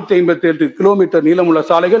 4457 கிலோமீட்டர் நீளமுள்ள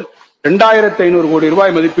சாலைகள் 2500 கோடி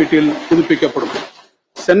ரூபாய் மதிப்பீட்டில் புதுப்பிக்கப்படும்.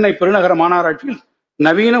 சென்னை பெருநகர மாநகராட்சியில்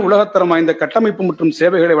நவீன உலகத்தரம் வாய்ந்த கட்டமைப்பு மற்றும்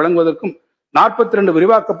சேவைகளை வழங்குவதற்கும் 42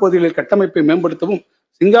 விரிவாக்க பகுதிகளில் கட்டமைப்பை மேம்படுத்தவும்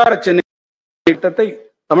சிங்கார சென்னை திட்டத்தை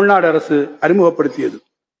தமிழ்நாடு அரசு அறிமுகப்படுத்தியது.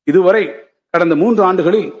 இதுவரை கடந்த 3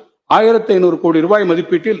 ஆண்டுகளில் 1500 கோடி ரூபாய்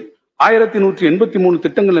மதிப்பீட்டில் 1183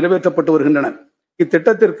 திட்டங்கள் நிறைவேற்றப்பட்டு வருகின்றன.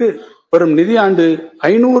 இத்திட்டத்திற்கு வரும் நிதியாண்டு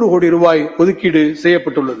 500 கோடி ரூபாய் ஒதுக்கீடு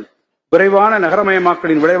செய்யப்பட்டுள்ளது. விரைவான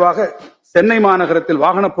நகரமயமாக்கலின் விளைவாக சென்னை மாநகரத்தில்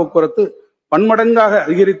வாகன போக்குவரத்து பன்மடங்காக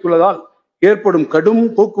அதிகரித்துள்ளதால் ஏற்படும் கடும்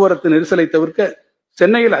போக்குவரத்து நெரிசலை தவிர்க்க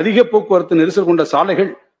சென்னையில் அதிக போக்குவரத்து நெரிசல் கொண்ட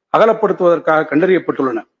சாலைகள் அகலப்படுத்துவதற்காக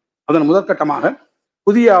கண்டறியப்பட்டுள்ளன. அதன் முதற்கட்டமாக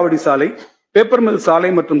புதிய ஆவடி சாலை, பேப்பர் மில் சாலை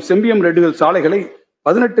மற்றும் செம்பியம் ரெட்டிகள் சாலைகளை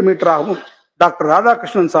 18 மீட்டராகவும், டாக்டர்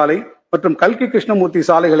ராதாகிருஷ்ணன் சாலை மற்றும் கல்கி கிருஷ்ணமூர்த்தி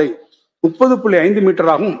சாலைகளை 30.5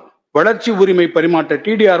 மீட்டராகவும் வளர்ச்சி உரிமை பரிமாற்ற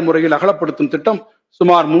TDR முறையில் அகலப்படுத்தும் திட்டம்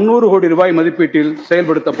சுமார் 300 கோடி ரூபாய் மதிப்பீட்டில்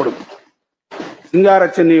செயல்படுத்தப்படும். சிங்கார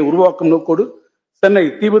சென்னையை உருவாக்கும் நோக்கோடு சென்னை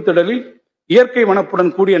தீவுத்திடலில் இயற்கை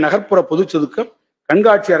வனப்புடன் கூடிய நகர்ப்புற பொதுச்சதுக்கம்,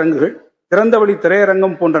 கண்காட்சி அரங்குகள், திறந்தவெளி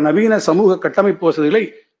திரையரங்கம் போன்ற நவீன சமூக கட்டமைப்பு வசதிகளை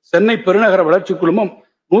சென்னை பெருநகர வளர்ச்சி குழுமம்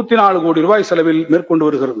 104 கோடி ரூபாய் செலவில் மேற்கொண்டு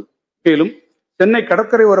வருகிறது. மேலும் சென்னை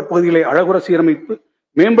கடற்கரை ஓர பகுதிகளை அழகுற சீரமைப்பு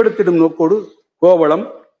மேம்படுத்திடும் நோக்கோடு கோவளம்,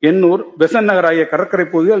 எண்ணூர், பெசன் நகர் ஆகிய கடற்கரை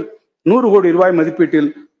பகுதிகள் 100 கோடி ரூபாய் மதிப்பீட்டில்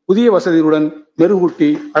புதிய வசதிகளுடன் மெருகூட்டி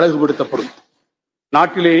அழகுபடுத்தப்படும்.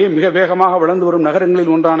 நாட்டிலேயே மிக வேகமாக வளர்ந்து வரும்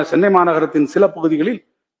நகரங்களில் ஒன்றான சென்னை மாநகரத்தின் சில பகுதிகளில்,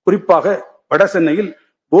 குறிப்பாக வட சென்னையில்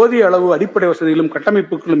போதிய அளவு அடிப்படை வசதிகளும்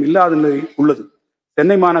கட்டமைப்புகளும் இல்லாத நிலை உள்ளது.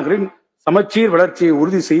 சென்னை மாநகரின் சமச்சீர் வளர்ச்சியை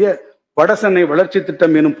உறுதி செய்ய வட சென்னை வளர்ச்சி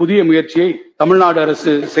திட்டம் எனும் புதிய முயற்சியை தமிழ்நாடு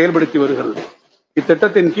அரசு செயல்படுத்தி வருகிறது.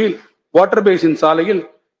 இத்திட்டத்தின் கீழ் வாட்டர் பேசின் சாலையில்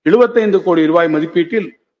 75 கோடி ரூபாய் மதிப்பீட்டில்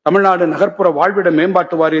தமிழ்நாடு நகர்ப்புற வாழ்விட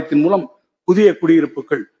மேம்பாட்டு வாரியத்தின் மூலம் புதிய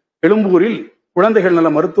குடியிருப்புகள், எழும்பூரில் குழந்தைகள் நல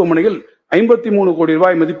மருத்துவமனையில் 53 கோடி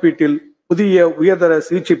ரூபாய் மதிப்பீட்டில் புதிய உயர்தர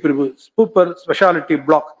சிகிச்சை பிரிவு சூப்பர் ஸ்பெஷாலிட்டி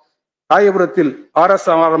பிளாக், ராயபுரத்தில்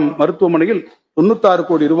RSRM மருத்துவமனையில் 96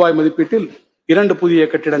 கோடி ரூபாய் மதிப்பீட்டில் 2 புதிய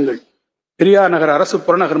கட்டிடங்கள், பெரியார் நகர் அரசு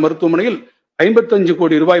புறநகர் மருத்துவமனையில் 55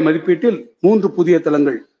 கோடி ரூபாய் மதிப்பீட்டில் 3 புதிய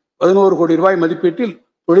தளங்கள், 11 கோடி ரூபாய் மதிப்பீட்டில்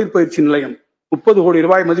தொழிற்பயிற்சி நிலையம், 30 கோடி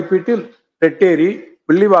ரூபாய் மதிப்பீட்டில் ரெட்டேரி,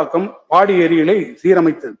 வில்லிவாக்கம், பாடி ஏரிகளை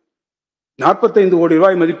சீரமைத்தல், 45 கோடி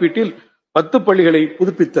ரூபாய் மதிப்பீட்டில் 10 பள்ளிகளை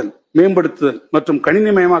புதுப்பித்தல், மேம்படுத்துதல் மற்றும்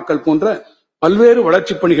கணினிமயமாக்கல் போன்ற பல்வேறு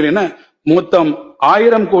வளர்ச்சிப் பணிகள் என மொத்தம்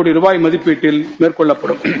 1000 கோடி ரூபாய் மதிப்பீட்டில்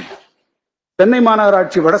மேற்கொள்ளப்படும். சென்னை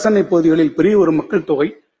மாநகராட்சி வடசென்னை பகுதிகளில் பெரிய ஒரு மக்கள் தொகை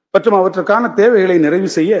மற்றும் அவற்றுக்கான தேவைகளை நிறைவு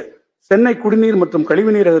செய்ய சென்னை குடிநீர் மற்றும்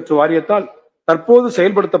கழிவுநீர் அகற்று வாரியத்தால் தற்போது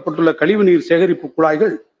செயல்படுத்தப்பட்டுள்ள கழிவுநீர் சேகரிப்பு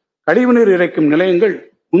குழாய்கள், கழிவுநீர் இறைக்கும் நிலையங்கள்,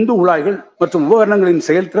 உந்து குழாய்கள் மற்றும் உபகரணங்களின்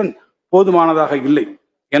செயல்திறன் போதுமானதாக இல்லை.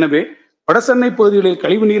 எனவே வடசென்னை பகுதிகளில்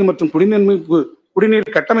கழிவுநீர் மற்றும்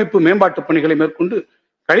குடிநீர் கட்டமைப்பு மேம்பாட்டு பணிகளை மேற்கொண்டு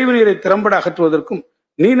கழிவுநீரை திறம்பட அகற்றுவதற்கும்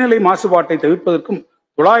நீர்நிலை மாசுபாட்டை தவிர்ப்பதற்கும்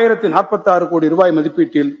 946 கோடி ரூபாய்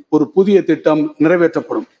மதிப்பீட்டில் ஒரு புதிய திட்டம்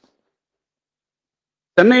நிறைவேற்றப்படும்.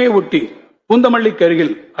 சென்னையை ஒட்டி பூந்தமல்லிக்கு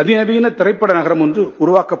அருகில் அதிநவீன திரைப்பட நகரம் ஒன்று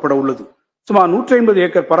உருவாக்கப்பட உள்ளது. சுமார் 150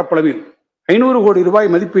 ஏக்கர் பரப்பளவில் 500 கோடி ரூபாய்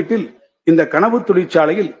மதிப்பீட்டில் இந்த கனவு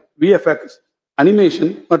தொழிற்சாலையில் VFX,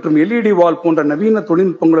 அனிமேஷன் மற்றும் LED வால் போன்ற நவீன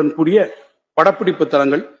தொழில்நுட்பங்களுடன் கூடிய படப்பிடிப்பு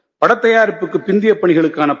தளங்கள், படத்தயாரிப்புக்கு பிந்திய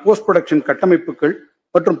பணிகளுக்கான போஸ்ட் ப்ரொடக்ஷன் கட்டமைப்புகள்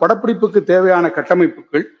மற்றும் படப்பிடிப்புக்கு தேவையான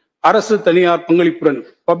கட்டமைப்புகள் அரசு தனியார் பங்களிப்புடன்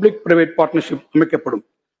பப்ளிக் பிரைவேட் பார்ட்னர்ஷிப் அமைக்கப்படும்.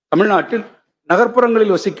 தமிழ்நாட்டில்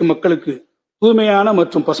நகர்ப்புறங்களில் வசிக்கும் மக்களுக்கு தூய்மையான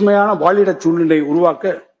மற்றும் பசுமையான வாழிட சூழ்நிலை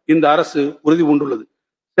உருவாக்க இந்த அரசு உறுதி பூண்டுள்ளது.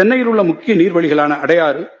 சென்னையில் உள்ள முக்கிய நீர்வழிகளான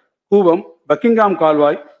அடையாறு, கூவம், பக்கிங்காம்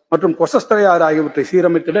கால்வாய் மற்றும் கொசஸ்தலையாறு ஆகியவற்றை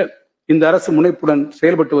சீரமைத்திட இந்த அரசு முனைப்புடன்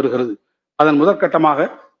செயல்பட்டு வருகிறது. அதன் முதற்கட்டமாக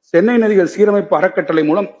சென்னை நதிகள் சீரமைப்பு அறக்கட்டளை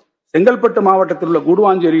மூலம் செங்கல்பட்டு மாவட்டத்தில் உள்ள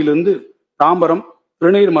கூடுவாஞ்சேரியிலிருந்து தாம்பரம்,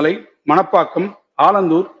 திருநீர்மலை, மணப்பாக்கம்,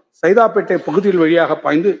 ஆலந்தூர், சைதாப்பேட்டை பகுதிகள் வழியாக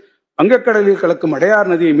பாய்ந்து வங்கக்கடலில் கலக்கும்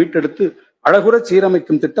அடையார் நதியை மீட்டெடுத்து அழகுற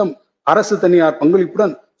சீரமைக்கும் திட்டம் அரசு தனியார்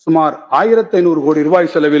பங்களிப்புடன் சுமார் 1500 கோடி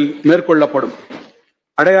ரூபாய் செலவில் மேற்கொள்ளப்படும்.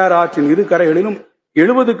 அடையாறு ஆற்றின் இரு கரைகளிலும்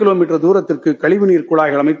 70 கிலோமீட்டர் தூரத்திற்கு கழிவுநீர்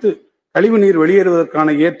குழாய்கள் அமைத்து கழிவுநீர் வெளியேறுவதற்கான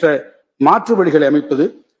ஏற்ற மாற்று வழிகளை அமைப்பது,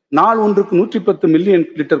 நாள் ஒன்றுக்கு 110 மில்லியன்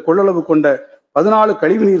லிட்டர் கொள்ளளவு கொண்ட 14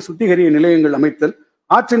 கழிவுநீர் சுத்திகரிய நிலையங்கள் அமைத்தல்,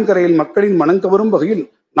 ஆற்றின் கரையில் மக்களின் மனங்கவரும் வகையில்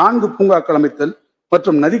 4 பூங்காக்கள் அமைத்தல்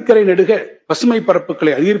மற்றும் நதிக்கரை நெடுக பசுமை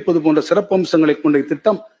பரப்புகளை அதிகரிப்பது போன்ற சிறப்பம்சங்களை கொண்ட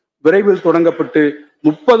இத்திட்டம் விரைவில் தொடங்கப்பட்டு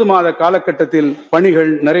 30 மாத காலகட்டத்தில்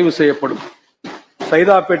பணிகள் நிறைவு செய்யப்படும்.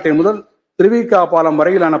 சைதாப்பேட்டை முதல் திருவிக பாலம்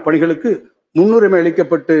வரையிலான பணிகளுக்கு முன்னுரிமை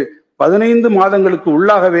அளிக்கப்பட்டு 15 மாதங்களுக்கு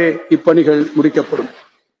உள்ளாகவே இப்பணிகள் முடிக்கப்படும்.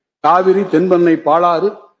 காவிரி, தென்பெண்ணை, பாலாறு,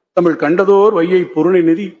 தமிழ் கண்டதோர் வையை பொருணை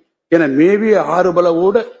நதி என மேவிய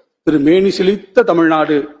ஆறுபலவோட திரு மேனி செழித்த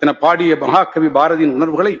தமிழ்நாடு என பாடிய மகாகவி பாரதியின்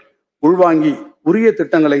உணர்வுகளை உள்வாங்கி உரிய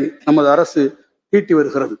திட்டங்களை நமது அரசு தீட்டி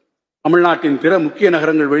வருகிறது. தமிழ்நாட்டின் பிற முக்கிய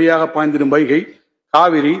நகரங்கள் வழியாக பாய்ந்திடும் வைகை,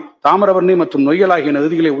 காவிரி, தாமிரபரணி மற்றும் நொய்யல் ஆகிய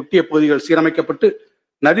நதிகளை ஒட்டிய பகுதிகள் சீரமைக்கப்பட்டு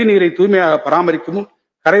நதிநீரை தூய்மையாக பராமரிக்கவும்,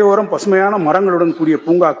 கரையோரம் பசுமையான மரங்களுடன் கூடிய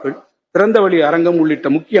பூங்காக்கள், திறந்தவெளி அரங்கம் உள்ளிட்ட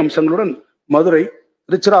முக்கிய அம்சங்களுடன் மதுரை,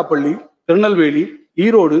 திருச்சிராப்பள்ளி, திருநெல்வேலி,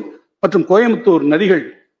 ஈரோடு மற்றும்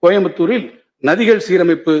கோயம்புத்தூரில் நதிகள்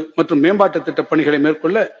சீரமைப்பு மற்றும் மேம்பாட்டு திட்ட பணிகளை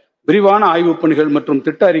மேற்கொள்ள விரிவான ஆய்வுப் பணிகள் மற்றும்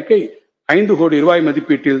திட்ட அறிக்கை 5 கோடி ரூபாய்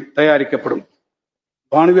மதிப்பீட்டில் தயாரிக்கப்படும்.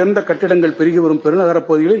 வானுயர்ந்த கட்டிடங்கள் பெருகி வரும் பெருநகர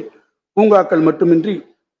பகுதிகளில் பூங்காக்கள் மட்டுமின்றி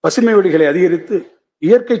பசுமை வெளிகளை அதிகரித்து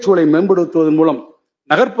இயற்கை சூழலை மேம்படுத்துவதன் மூலம்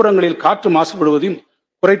நகர்ப்புறங்களில் காற்று மாசுபடுவதையும்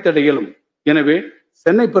குறைத்திட இயலும். எனவே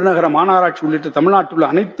சென்னை பெருநகர மாநகராட்சி உள்ளிட்ட தமிழ்நாட்டில் உள்ள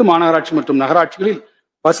அனைத்து மாநகராட்சி மற்றும் நகராட்சிகளில்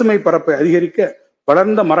பசுமை பரப்பை அதிகரிக்க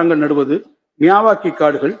வளர்ந்த மரங்கள் நடுவது, மியாவாக்கி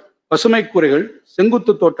காடுகள், பசுமை கூரைகள்,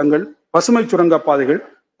 செங்குத்து தோட்டங்கள், பசுமை சுரங்கப்பாதைகள்,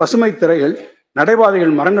 பசுமை திரைகள்,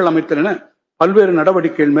 நடைபாதைகள், மரங்கள் அமைத்தல் என பல்வேறு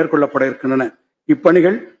நடவடிக்கைகள் மேற்கொள்ளப்பட இருக்கின்றன.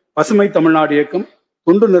 இப்பணிகள் பசுமை தமிழ்நாடு இயக்கம்,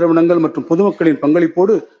 தொண்டு நிறுவனங்கள் மற்றும் பொதுமக்களின்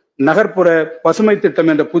பங்களிப்போடு நகர்ப்புற பசுமை திட்டம்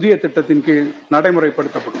என்ற புதிய திட்டத்தின் கீழ்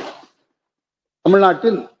நடைமுறைப்படுத்தப்படும்.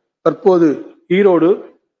 தமிழ்நாட்டில் தற்போது ஈரோடு,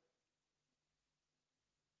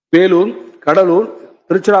 வேலூர், கடலூர்,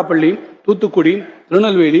 திருச்சிராப்பள்ளி, தூத்துக்குடி,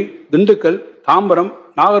 திருநெல்வேலி, திண்டுக்கல், தாம்பரம்,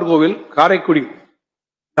 நாகர்கோவில், காரைக்குடி,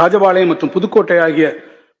 ராஜபாளையம் மற்றும் புதுக்கோட்டை ஆகிய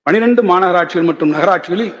 12 மாநகராட்சிகள் மற்றும்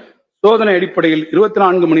நகராட்சிகளில் சோதனை அடிப்படையில்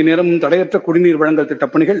 24 மணி நேரமும் தடையற்ற குடிநீர் வழங்கல்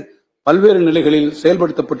திட்டப்பணிகள் பல்வேறு நிலைகளில்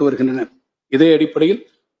செயல்படுத்தப்பட்டு வருகின்றன. இதே அடிப்படையில்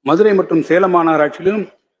மதுரை மற்றும் சேலம் மாநகராட்சியிலும்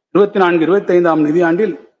 24-25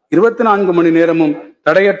 நிதியாண்டில் 24 மணி நேரமும்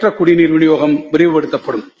தடையற்ற குடிநீர் விநியோகம்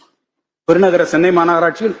விரிவுபடுத்தப்படும். பெருநகர சென்னை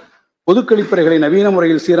மாநகராட்சியில் பொது கழிப்பறைகளை நவீன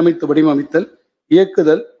முறையில் சீரமைத்து வடிவமைத்தல்,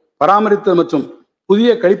 இயக்குதல், பராமரித்தல் மற்றும் புதிய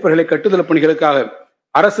கழிப்பறைகளை கட்டுதல் பணிகளுக்காக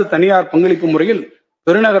அரசு தனியார் பங்களிப்பு முறையில்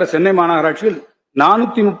பெருநகர சென்னை மாநகராட்சியில்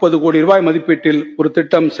 430 கோடி ரூபாய் மதிப்பீட்டில் ஒரு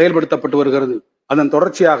திட்டம் செயல்படுத்தப்பட்டு வருகிறது. அதன்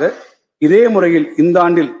தொடர்ச்சியாக இதே முறையில் இந்த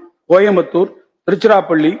ஆண்டில் கோயம்புத்தூர்,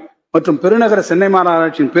 திருச்சிராப்பள்ளி மற்றும் பெருநகர சென்னை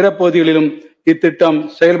மாநகராட்சியின் பிற பகுதிகளிலும் இத்திட்டம்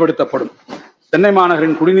செயல்படுத்தப்படும். சென்னை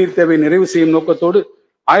மாநகரின் குடிநீர் தேவை நிறைவு செய்யும் நோக்கத்தோடு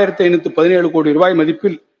 1517 கோடி ரூபாய்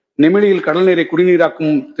மதிப்பில் நெமிலியில் கடல் நீரை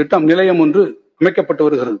குடிநீராக்கும் திட்டம் நிலையம் ஒன்று அமைக்கப்பட்டு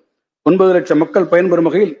வருகிறது. 9 லட்சம் மக்கள் பயன்பெறும்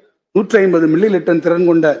வகையில் 150 மில்லி லிட்டர் திறன்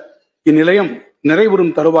கொண்ட இந்நிலையம்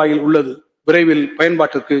நிறைவுறும் தருவாயில் உள்ளது. விரைவில்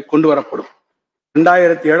பயன்பாட்டிற்கு கொண்டு வரப்படும்.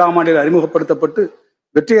 2007 ஆண்டில் அறிமுகப்படுத்தப்பட்டு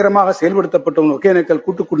வெற்றிகரமாக செயல்படுத்தப்பட்ட ஒகேனக்கல்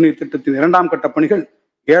கூட்டு குடிநீர் திட்டத்தின் 2ஆம் கட்ட பணிகள்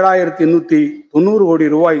 7890 கோடி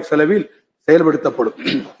ரூபாய் செலவில் செயல்படுத்தப்படும்.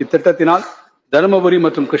 இத்திட்டத்தினால் தருமபுரி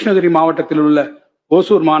மற்றும் கிருஷ்ணகிரி மாவட்டத்தில் உள்ள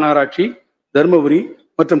ஓசூர் மாநகராட்சி, தருமபுரி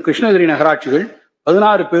மற்றும் கிருஷ்ணகிரி நகராட்சிகள்,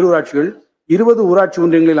 16 பேரூராட்சிகள், 20 ஊராட்சி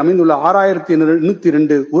ஒன்றியங்களில் அமைந்துள்ள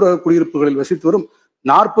 6802 ஊரக குடியிருப்புகளில் வசித்து வரும்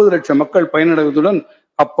 40 லட்சம் மக்கள் பயனடைவதுடன்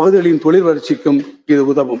அப்பகுதிகளின் தொழில் வளர்ச்சிக்கும் இது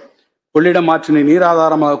உதவும். கொள்ளிடம் ஆற்றினை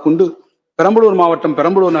நீராதாரமாக கொண்டு பெரம்பலூர் மாவட்டம்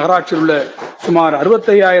பெரம்பலூர் நகராட்சியில் உள்ள சுமார்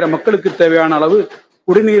 65,000 மக்களுக்கு தேவையான அளவு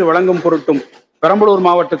குடிநீர் வழங்கும் பொருட்டும், பெரம்பலூர்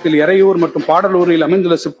மாவட்டத்தில் எறையூர் மற்றும் பாடலூரில்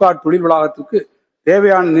அமைந்துள்ள சிப்காட் தொழில் வளாகத்திற்கு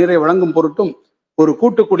தேவையான நீரை வழங்கும் பொருட்டும் ஒரு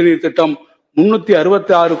கூட்டு குடிநீர் திட்டம்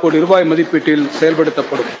 366 கோடி ரூபாய் மதிப்பீட்டில்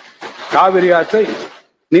செயல்படுத்தப்படும். காவிரி ஆற்றை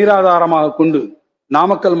நீராதாரமாக கொண்டு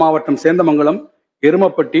நாமக்கல் மாவட்டம் சேந்தமங்கலம்,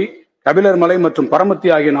 எருமப்பட்டி, கபிலர்மலை மற்றும் பரமத்தி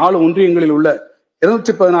ஆகிய 4 ஒன்றியங்களில் உள்ள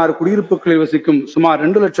 216 குடியிருப்புகளில் வசிக்கும் சுமார்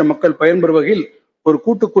 2 லட்சம் மக்கள் பயன்பெறும் வகையில் ஒரு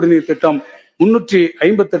கூட்டு குடிநீர் திட்டம்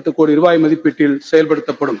 358 கோடி ரூபாய் மதிப்பீட்டில்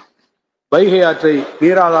செயல்படுத்தப்படும். வைகை ஆற்றை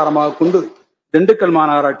நீராதாரமாக கொண்டு திண்டுக்கல்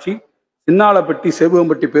மாநகராட்சி, சின்னாலப்பட்டி,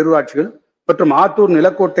 சேபுகம்பட்டி பேரூராட்சிகள் மற்றும் ஆத்தூர்,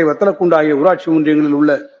 நிலக்கோட்டை, வத்தலக்குண்டு ஆகிய ஊராட்சி ஒன்றியங்களில்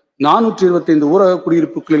உள்ள 425 ஊரக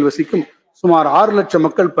குடியிருப்புகளில் வசிக்கும் சுமார் 6 லட்சம்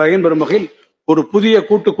மக்கள் பயன்பெறும் வகையில் ஒரு புதிய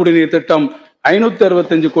கூட்டு குடிநீர் திட்டம்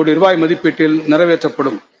 565 கோடி ரூபாய் மதிப்பீட்டில்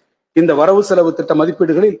நிறைவேற்றப்படும். இந்த வரவு செலவு திட்ட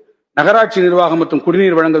மதிப்பீடுகளில் நகராட்சி நிர்வாகம் மற்றும்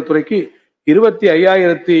குடிநீர் வழங்கல் துறைக்கு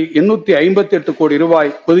 25,858 கோடி ரூபாய்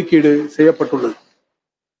ஒதுக்கீடு செய்யப்பட்டுள்ளது.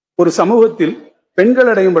 ஒரு சமூகத்தில் பெண்கள்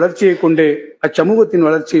அடையும் வளர்ச்சியை கொண்டே அச்சமூகத்தின்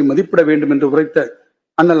வளர்ச்சியை மதிப்பிட வேண்டும் என்று உரைத்த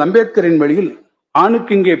அண்ணல் அம்பேத்கரின் வழியில்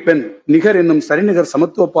ஆணுக்கிங்கே பெண் நிகர் என்னும் சரிநிகர்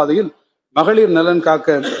சமத்துவ பாதையில் மகளிர் நலன் காக்க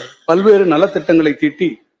பல்வேறு நலத்திட்டங்களை தீட்டி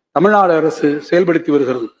தமிழ்நாடு அரசு செயல்படுத்தி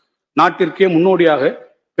வருகிறது. நாட்டிற்கே முன்னோடியாக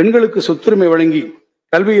பெண்களுக்கு சொத்துரிமை வழங்கி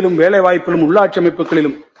கல்வியிலும் வேலை வாய்ப்பிலும் உள்ளாட்சி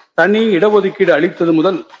அமைப்புகளிலும் தனி இடஒதுக்கீடு அளித்தது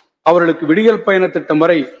முதல் அவர்களுக்கு விடியல் பயண திட்டம்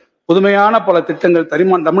வரை புதுமையான பல திட்டங்கள்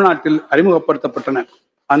தமிழ்நாட்டில் அறிமுகப்படுத்தப்பட்டன.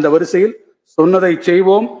 அந்த வரிசையில் சொன்னதை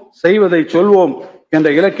செய்வோம், செய்வதை சொல்வோம் என்ற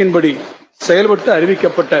இலக்கின்படி செயல்பட்டு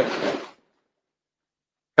அறிவிக்கப்பட்ட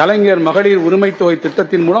கலைஞர் மகளிர் உரிமை தொகை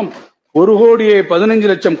திட்டத்தின் மூலம்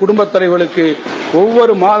 1,15,00,000 குடும்ப தலைவர்களுக்கு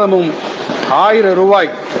ஒவ்வொரு மாதமும் 1000 ரூபாய்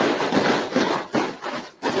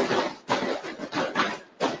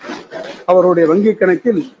அவருடைய வங்கி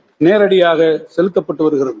கணக்கில் நேரடியாக செலுத்தப்பட்டு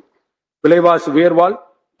வருகிறது. விலைவாசி உயர்வால்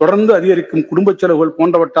தொடர்ந்து அதிகரிக்கும் குடும்ப செலவுகள்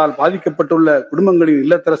போன்றவற்றால் பாதிக்கப்பட்டுள்ள குடும்பங்களின்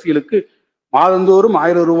இல்லத்தரசிகளுக்கு மாதந்தோறும்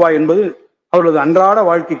 1000 ரூபாய் என்பது அவர்களது அன்றாட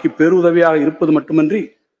வாழ்க்கைக்கு பேருதவியாக இருப்பது மட்டுமன்றி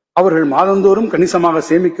அவர்கள் மாதந்தோறும் கணிசமாக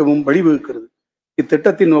சேமிக்கவும் வழிவகுக்கிறது.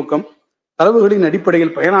 இத்திட்டத்தின் நோக்கம் தரவுகளின்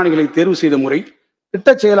அடிப்படையில் பயனாளிகளை தேர்வு செய்த முறை, திட்ட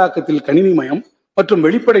செயலாக்கத்தில் கணினிமயம் மற்றும்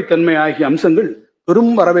வெளிப்படைத்தன்மை ஆகிய அம்சங்கள்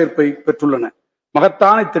பெரும் வரவேற்பை பெற்றுள்ளன.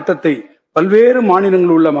 மகத்தான இத்திட்டத்தை பல்வேறு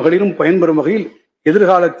மாநிலங்களில் உள்ள மகளிரும் பயன்பெறும் வகையில்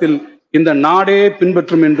எதிர்காலத்தில் இந்த நாடே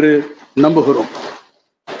பின்பற்றும் என்று நம்புகிறோம்.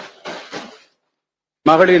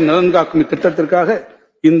 மகளிர் நலன் காக்கும் இத்திட்டத்திற்காக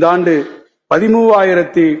இந்த ஆண்டு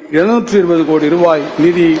 13,720 கோடி ரூபாய்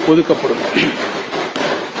நிதி ஒதுக்கப்படும்.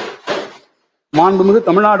 மாண்புமிகு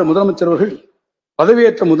தமிழ்நாடு முதலமைச்சர் அவர்கள்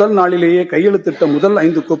பதவியேற்ற முதல் நாளிலேயே கையெழுத்திட்ட முதல்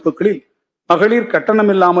 5 கோப்புகளில் மகளிர்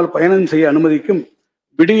கட்டணமில்லாமல் பயணம் செய்ய அனுமதிக்கும்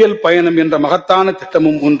விடியல் பயணம் என்ற மகத்தான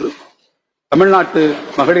திட்டமும் ஒன்று. தமிழ்நாட்டு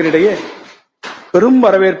மகளிரிடையே பெரும்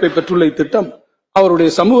வரவேற்பை பெற்றுள்ள இத்திட்டம் அவருடைய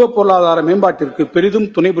சமூக பொருளாதார மேம்பாட்டிற்கு பெரிதும்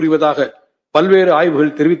துணை புரிவதாக பல்வேறு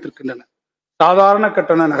ஆய்வுகள் தெரிவித்திருக்கின்றன. சாதாரண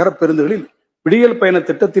கட்டண நகரப் பேருந்துகளில் விடியல் பயண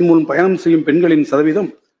திட்டத்தின் மூலம் பயணம் செய்யும் பெண்களின் சதவீதம்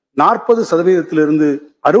 40%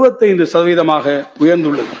 65%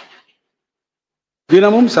 உயர்ந்துள்ளது.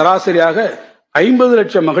 தினமும் சராசரியாக 50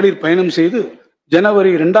 லட்சம் மகளிர் பயணம் செய்து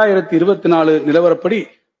ஜனவரி 2024 நிலவரப்படி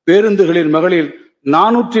பேருந்துகளில் மகளிர்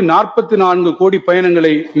 444 கோடி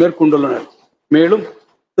பயணங்களை மேற்கொண்டுள்ளனர். மேலும்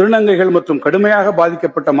திருநங்கைகள் மற்றும் கடுமையாக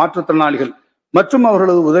பாதிக்கப்பட்ட மாற்றுத்திறனாளிகள் மற்றும்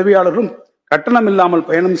அவர்களது உதவியாளர்களும் கட்டணமில்லாமல்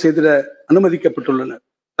பயணம் செய்திட அனுமதிக்கப்பட்டுள்ளனர்.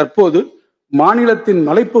 தற்போது மாநிலத்தின்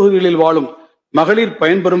மலைப்பகுதிகளில் வாழும் மகளிர்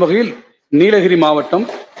பயன்பெறும் வகையில் நீலகிரி மாவட்டம்,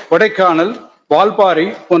 கொடைக்கானல், வால்பாறை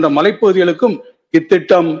போன்ற மலைப்பகுதிகளுக்கும்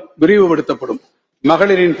இத்திட்டம் விரிவுபடுத்தப்படும்.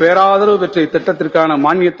 மகளிரின் பேராதரவு பெற்ற இத்திட்டத்திற்கான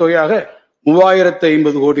மானியத் தொகையாக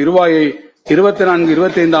 3050 கோடி ரூபாயை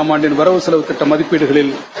 24-25 ஆண்டின் வரவு செலவு திட்ட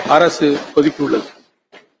மதிப்பீடுகளில் அரசு ஒதுக்கியுள்ளது.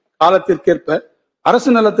 காலத்திற்கேற்ப அரசு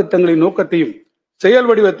நலத்திட்டங்களின் நோக்கத்தையும் செயல்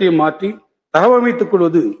வடிவத்தையும் மாற்றி தகவமைத்துக்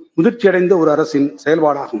கொள்வது முதிர்ச்சியடைந்த ஒரு அரசின்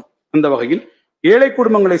செயல்பாடாகும். அந்த வகையில் ஏழை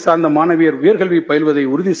குடும்பங்களை சார்ந்த மாணவியர் உயர்கல்வி பயில்வதை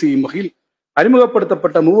உறுதி செய்யும் வகையில்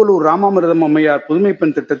அறிமுகப்படுத்தப்பட்ட மூவலூர் ராமாமிர்தம் அம்மையார் புதுமை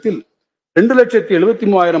பெண் திட்டத்தில்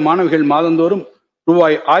 2,73,000 மாணவிகள் மாதந்தோறும்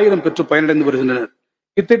ரூபாய் 1000 பெற்று பயனடைந்து வருகின்றனர்.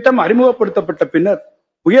 இத்திட்டம் அறிமுகப்படுத்தப்பட்ட பின்னர்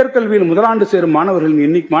உயர்கல்வியில் முதலாண்டு சேரும்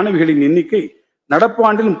மாணவிகளின் எண்ணிக்கை நடப்பு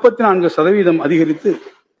ஆண்டில் 34% அதிகரித்து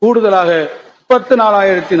கூடுதலாக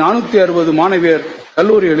 34,460 மாணவியர்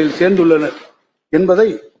கல்லூரிகளில் சேர்ந்துள்ளனர் என்பதை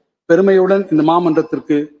பெருமையுடன் இந்த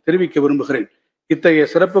மாமன்றத்திற்கு தெரிவிக்க விரும்புகிறேன். இத்தகைய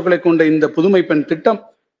சிறப்புகளை கொண்ட இந்த புதுமை பெண் திட்டம்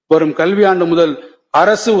வரும் கல்வியாண்டு முதல்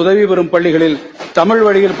அரசு உதவி பெறும் பள்ளிகளில் தமிழ்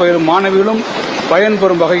வழியில் பயிலும் மாணவிகளும்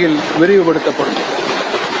பயன்பெறும் வகையில் விரிவுபடுத்தப்படும்.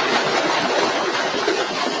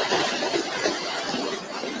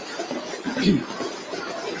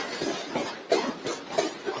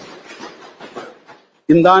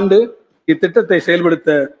 இந்த ஆண்டு இத்திட்டத்தை செயல்படுத்த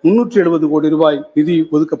 370 கோடி ரூபாய் நிதி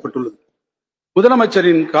ஒதுக்கப்பட்டுள்ளது.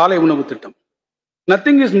 முதலமைச்சரின் காலை உணவு திட்டம்.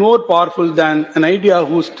 Nothing is more powerful than an idea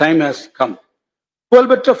whose time has come.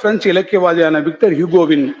 புகழ்பெற்ற பிரெஞ்சு இலக்கியவாதியான விக்டர்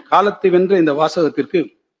ஹியூகோவின் காலத்தை வென்ற இந்த வாசகத்திற்கு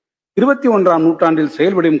 21ஆம் நூற்றாண்டில்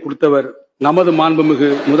செயல்வடிவம் கொடுத்தவர் நமது மாண்புமிகு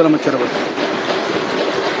முதலமைச்சர் அவர்கள்.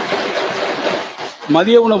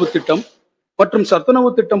 மதிய உணவு திட்டம் மற்றும்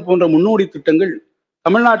சத்துணவு திட்டம் போன்ற முன்னோடி திட்டங்கள்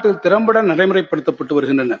தமிழ்நாட்டில் திறம்பட நடைமுறைப்படுத்தப்பட்டு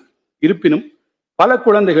வருகின்றன. இருப்பினும் பல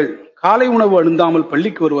குழந்தைகள் காலை உணவு அருந்தாமல்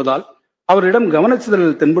பள்ளிக்கு வருவதால் அவரிடம்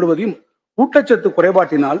கவனச்சிதறல் தென்படுவதையும் ஊட்டச்சத்து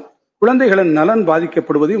குறைபாட்டினால் குழந்தைகளின் நலன்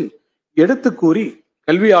பாதிக்கப்படுவதையும் எடுத்து கூறி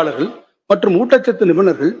கல்வியாளர்கள் மற்றும் ஊட்டச்சத்து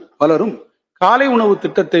நிபுணர்கள் பலரும் காலை உணவு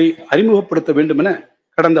திட்டத்தை அறிமுகப்படுத்த வேண்டும் என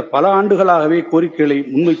கடந்த பல ஆண்டுகளாகவே கோரிக்கைகளை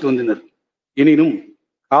முன்வைத்து வந்தனர். எனினும்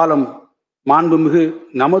காலம் மாண்புமிகு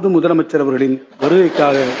நமது முதலமைச்சர் அவர்களின்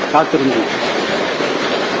வருகைக்காக காத்திருந்தது.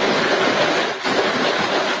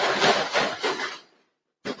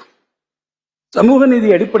 சமூக நீதி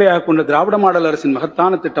அடிப்படையாக கொண்ட திராவிட மாடல் அரசின்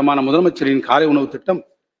மகத்தான திட்டமான முதலமைச்சரின் காலை உணவு திட்டம்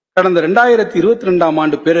கடந்த 2022ஆம்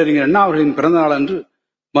ஆண்டு பேரறிஞர் அண்ணா அவர்களின் பிறந்த நாள் அன்று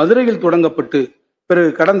மதுரையில் தொடங்கப்பட்டு பிறகு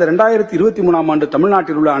கடந்த 2023ஆம் ஆண்டு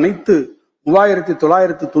தமிழ்நாட்டில் உள்ள அனைத்து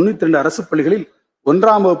 3992 அரசு பள்ளிகளில்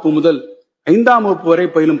 1ஆம் வகுப்பு முதல் 5ஆம் வகுப்பு வரை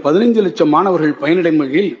பயிலும் 15 லட்சம் மாணவர்கள் பயனடையும்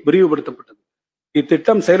வகையில் விரிவுபடுத்தப்பட்டது.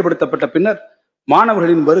 இத்திட்டம் செயல்படுத்தப்பட்ட பின்னர்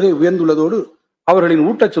மாணவர்களின் வருகை உயர்ந்துள்ளதோடு அவர்களின்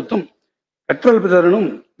ஊட்டச்சத்தும் கற்றல் திறனும்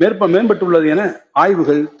மேம்பட்டுள்ளது என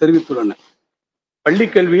ஆய்வுகள் தெரிவித்துள்ளன. பள்ளி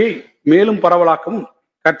கல்வியை மேலும் பரவலாக்கவும்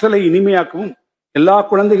கற்றலை இனிமையாக்கவும் எல்லா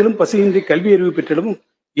குழந்தைகளும் பசியின்றி கல்வி அறிவு பெற்றிடவும்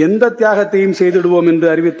எந்த தியாகத்தையும் செய்திடுவோம் என்று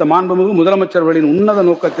அறிவித்த மாண்புமிகு முதலமைச்சர்களின் உன்னத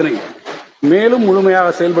நோக்கத்தினை மேலும்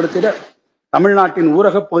முழுமையாக செயல்படுத்திட தமிழ்நாட்டின்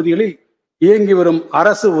ஊரகப் பகுதிகளில் இயங்கி வரும்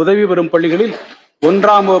அரசு உதவி பெறும் பள்ளிகளில்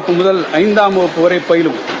 1ஆம் வகுப்பு முதல் 5ஆம் வகுப்பு வரை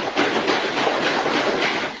பயிலும்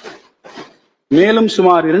மேலும்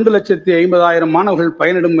சுமார் 2,50,000 மாணவர்கள்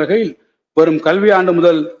பயனிடும் வகையில் வரும் கல்வியாண்டு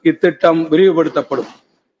முதல் இத்திட்டம் விரிவுபடுத்தப்படும்.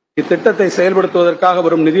 இத்திட்டத்தை செயல்படுத்துவதற்காக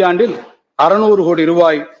வரும் நிதியாண்டில் 600 கோடி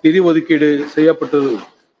ரூபாய் நிதி ஒதுக்கீடு செய்யப்பட்டது.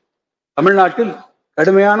 தமிழ்நாட்டில்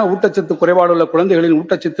கடுமையான ஊட்டச்சத்து குறைபாடுள்ள குழந்தைகளின்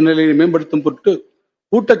ஊட்டச்சத்து நிலையை மேம்படுத்தும் பொருட்டு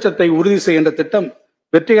ஊட்டச்சத்தை உறுதி செய்கின்ற திட்டம்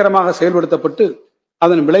வெற்றிகரமாக செயல்படுத்தப்பட்டு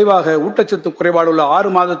அதன் விளைவாக ஊட்டச்சத்து குறைபாடுள்ள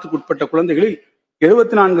 6 மாதத்துக்கு உட்பட்ட குழந்தைகளில்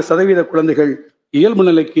 74% குழந்தைகள் இயல்பு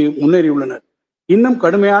நிலைக்கு முன்னேறியுள்ளனர். இன்னும்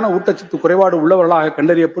கடுமையான ஊட்டச்சத்து குறைபாடு உள்ளவர்களாக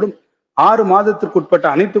கண்டறியப்படும் 6 மாதத்திற்கு உட்பட்ட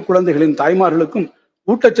அனைத்து குழந்தைகளின் தாய்மார்களுக்கும்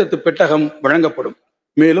ஊட்டச்சத்து பெட்டகம் வழங்கப்படும்.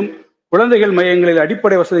 மேலும் குழந்தைகள் மையங்களில்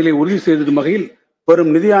அடிப்படை வசதிகளை உறுதி செய்திடும் வகையில்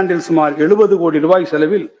வரும் நிதியாண்டில் சுமார் 70 கோடி ரூபாய்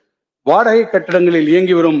செலவில் வாடகை கட்டடங்களில்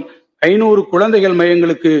இயங்கி வரும் 500 குழந்தைகள்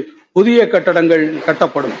மையங்களுக்கு புதிய கட்டடங்கள்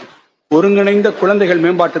கட்டப்படும். ஒருங்கிணைந்த குழந்தைகள்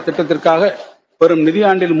மேம்பாட்டு திட்டத்திற்காக வரும்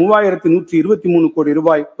நிதியாண்டில் 3,123 கோடி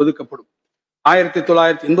ரூபாய் ஒதுக்கப்படும்.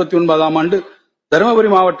 1989ஆம் ஆண்டு தருமபுரி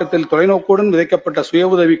மாவட்டத்தில் தொலைநோக்குடன் விதைக்கப்பட்ட சுய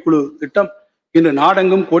உதவிக்குழு திட்டம் இன்று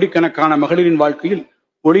நாடெங்கும் கோடிக்கணக்கான மகளிரின் வாழ்க்கையில்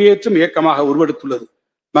ஒளியேற்றும் இயக்கமாக உருவெடுத்துள்ளது.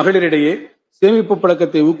 மகளிரிடையே சேமிப்பு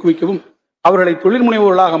பழக்கத்தை ஊக்குவிக்கவும் அவர்களை தொழில்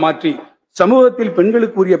முனைவோர்களாக மாற்றி சமூகத்தில்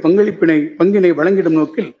பெண்களுக்கு உரிய பங்கினை வழங்கிடும்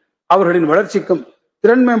நோக்கில் அவர்களின் வளர்ச்சிக்கும்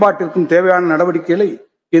திறன் மேம்பாட்டிற்கும் தேவையான நடவடிக்கைகளை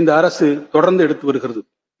இந்த அரசு தொடர்ந்து எடுத்து வருகிறது.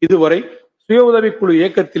 இதுவரை சுய உதவிக்குழு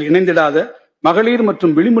இயக்கத்தில் இணைந்திடாத மகளிர்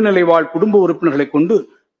மற்றும் விளிம்பு நிலை வாழ் குடும்ப உறுப்பினர்களை கொண்டு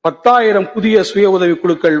 10,000 புதிய சுய உதவி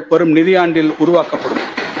குழுக்கள் வரும் நிதியாண்டில் உருவாக்கப்படும்.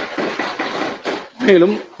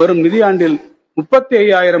 மேலும் வரும் நிதியாண்டில்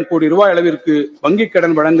 35,000 கோடி ரூபாய் அளவிற்கு வங்கிக்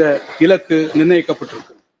கடன் வழங்க இலக்கு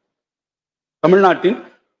நிர்ணயிக்கப்பட்டிருக்கு. தமிழ்நாட்டின்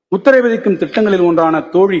உத்தரவிதிக்கும் திட்டங்களில் ஒன்றான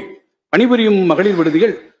தோழி பணிபுரியும் மகளிர்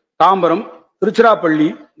விடுதிகள் தாம்பரம், திருச்சிராப்பள்ளி,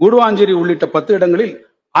 கூடுவாஞ்சேரி உள்ளிட்ட 10 இடங்களில்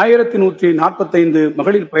 1,145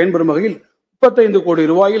 மகளிர் பயன்பெறும் வகையில் 35 கோடி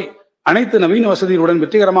ரூபாயில் அனைத்து நவீன வசதிகளுடன்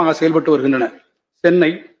வெற்றிகரமாக செயல்பட்டு வருகின்றன.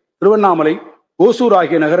 சென்னை, திருவண்ணாமலை, ஓசூர்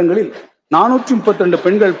ஆகிய நகரங்களில் 432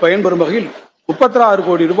 பெண்கள் பயன்பெறும் வகையில் 36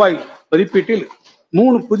 கோடி ரூபாய் மதிப்பீட்டில்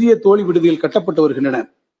 3 புதிய தோழி விடுதிகள் கட்டப்பட்டு வருகின்றன.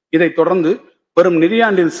 இதைத் தொடர்ந்து வரும்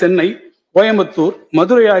நிதியாண்டில் சென்னை, கோயம்புத்தூர்,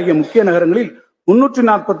 மதுரை ஆகிய முக்கிய நகரங்களில்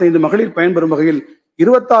 345 மகளிர் பயன்பெறும் வகையில்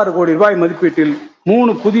 26 கோடி ரூபாய் மதிப்பீட்டில்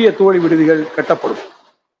 3 புதிய தோழி விடுதிகள் கட்டப்படும்.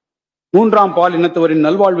 3ஆம் பால் இனத்தவரின்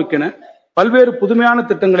நல்வாழ்வுக்கென பல்வேறு புதுமையான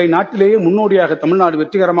திட்டங்களை நாட்டிலேயே முன்னோடியாக தமிழ்நாடு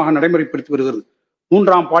வெற்றிகரமாக நடைமுறைப்படுத்தி வருகிறது.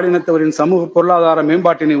 3ஆம் பாலினத்தவரின் சமூக பொருளாதார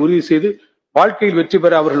மேம்பாட்டினை உறுதி செய்து வாழ்க்கையில் வெற்றி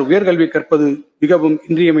பெற அவர்கள் உயர்கல்வி கற்பது மிகவும்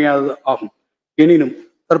இன்றியமையாதது ஆகும். எனினும்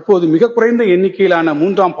தற்போது மிக குறைந்த எண்ணிக்கையிலான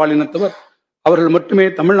 3ஆம் பாலினத்தவர் அவர்கள் மட்டுமே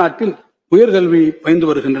தமிழ்நாட்டில் உயர்கல்வி பயின்று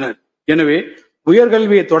வருகின்றனர். எனவே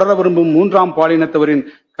உயர்கல்வியை தொடர விரும்பும் 3ஆம் பாலினத்தவரின்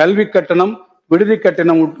கல்வி கட்டணம், விடுதி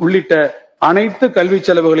கட்டணம் உள்ளிட்ட அனைத்து கல்வி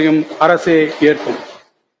செலவுகளையும் அரசே ஏற்கும்.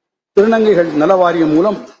 திருநங்கைகள் நல வாரியம்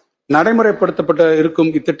மூலம் நடைமுறைப்படுத்தப்பட்ட இருக்கும்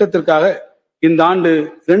இத்திட்டத்திற்காக இந்த ஆண்டு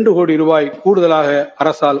 2 கோடி ரூபாய் கூடுதலாக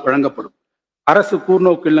அரசால் வழங்கப்படும். அரசு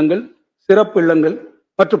கூர்நோக்கு இல்லங்கள், சிறப்பு இல்லங்கள்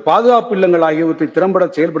மற்றும் பாதுகாப்பு இல்லங்கள் ஆகியவற்றை திறம்பட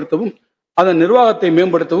செயல்படுத்தவும் அதன் நிர்வாகத்தை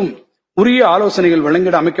மேம்படுத்தவும் உரிய ஆலோசனைகள்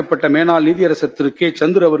வழங்கிட அமைக்கப்பட்ட மேனாள் நீதியரசர் திரு கே.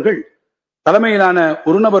 சந்துரு அவர்கள் தலைமையிலான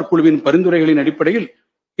ஒருநபர் குழுவின் பரிந்துரைகளின் அடிப்படையில்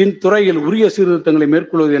இத்துறையில் உரிய சீர்திருத்தங்களை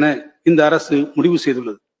மேற்கொள்வது என இந்த அரசு முடிவு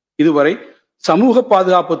செய்துள்ளது. இதுவரை சமூக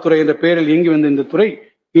பாதுகாப்புத்துறை என்ற பெயரில் இயங்கி வந்த இந்த துறை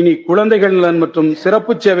இனி குழந்தைகள் நலன் மற்றும்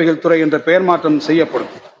சிறப்பு சேவைகள் துறை என்ற பெயர் மாற்றம்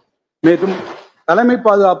செய்யப்படும். மேலும் தலைமை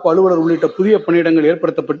பாதுகாப்பு அலுவலர் உள்ளிட்ட புதிய பணியிடங்கள்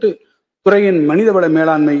ஏற்படுத்தப்பட்டு துறையின் மனிதவள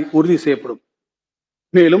மேலாண்மை உறுதி செய்யப்படும்.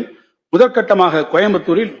 மேலும் முதற்கட்டமாக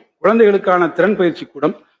கோயம்புத்தூரில் குழந்தைகளுக்கான திறன் பயிற்சி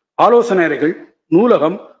கூடம், ஆலோசனை அறைகள்,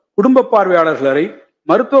 நூலகம், குடும்ப பார்வையாளர்கள் அறை,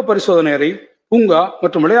 மருத்துவ பரிசோதனை அறை, பூங்கா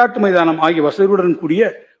மற்றும் விளையாட்டு மைதானம் ஆகிய வசதிகளுடன்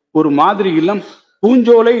கூடிய ஒரு மாதிரி இல்லம்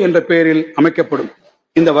பூஞ்சோலை என்ற பெயரில் அமைக்கப்படும்.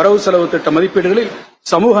 இந்த வரவு செலவு திட்ட மதிப்பீடுகளில்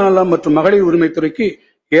சமூக நலம் மற்றும் மகளிர் உரிமைத்துறைக்கு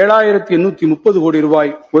 7,830 கோடி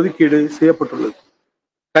ரூபாய் ஒதுக்கீடு செய்யப்பட்டுள்ளது.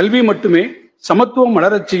 கல்வி மட்டுமே சமத்துவம்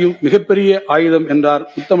வளரச் செய்யும் மிகப்பெரிய ஆயுதம் என்றார்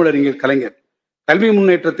முத்தமிழறிஞர் கலைஞர். கல்வி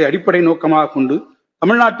முன்னேற்றத்தை அடிப்படை நோக்கமாக கொண்டு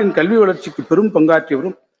தமிழ்நாட்டின் கல்வி வளர்ச்சிக்கு பெரும்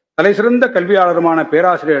பங்காற்றியவரும் தலைசிறந்த கல்வியாளருமான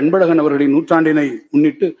பேராசிரியர் அன்பழகன் அவர்களின் நூற்றாண்டினை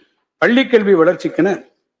முன்னிட்டு பள்ளி கல்வி வளர்ச்சிக்கென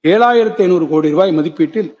 7,500 கோடி ரூபாய்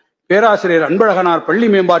மதிப்பீட்டில் பேராசிரியர் அன்பழகனார் பள்ளி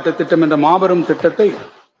மேம்பாட்டு திட்டம் என்ற மாபெரும் திட்டத்தை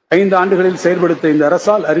 5 ஆண்டுகளில் செயல்படுத்த இந்த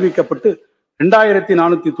அரசால் அறிவிக்கப்பட்டு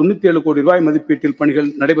 2,497 கோடி ரூபாய் மதிப்பீட்டில் பணிகள்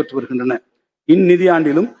நடைபெற்று வருகின்றன.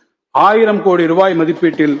 இந்நிதியாண்டிலும் 1000 கோடி ரூபாய்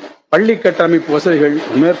மதிப்பீட்டில் பள்ளி கட்டமைப்பு வசதிகள்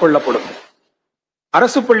மேற்கொள்ளப்படும்.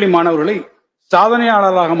 அரசு பள்ளி மாணவர்களை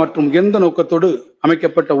சாதனையாளர்களாக மற்றும் உயர்ந்த நோக்கத்தோடு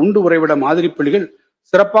அமைக்கப்பட்ட உண்டு உறைவிட மாதிரி பள்ளிகள்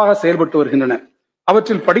சிறப்பாக செயல்பட்டு வருகின்றன.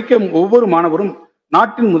 அவற்றில் படிக்கும் ஒவ்வொரு மாணவரும்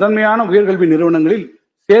நாட்டின் முதன்மையான உயர்கல்வி நிறுவனங்களில்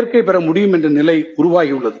சேர்க்கை பெற முடியும் என்ற நிலை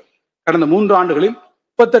உருவாகியுள்ளது. கடந்த 3 ஆண்டுகளில்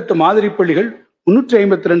 38 மாதிரி பள்ளிகள்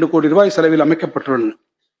 352 கோடி ரூபாய் செலவில் அமைக்கப்பட்டுள்ளன.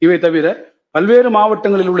 இவை தவிர பல்வேறு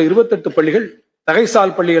மாவட்டங்களில் உள்ள 28 பள்ளிகள்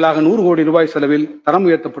தகைசால் பள்ளிகளாக 100 கோடி ரூபாய் செலவில் தரம்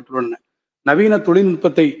உயர்த்தப்பட்டுள்ளன. நவீன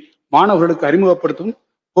தொழில்நுட்பத்தை மாணவர்களுக்கு அறிமுகப்படுத்தவும்,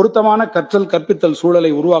 பொருத்தமான கற்றல் கற்பித்தல்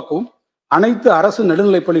சூழலை உருவாக்கவும் அனைத்து அரசு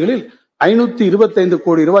நடுநிலைப் பள்ளிகளில் 525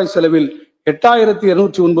 கோடி ரூபாய் செலவில்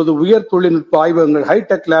 8209 உயர் தொழில்நுட்ப ஆய்வகங்கள்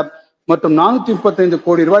ஹைடெக் லேப் மற்றும் 435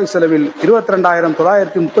 கோடி ரூபாய் செலவில்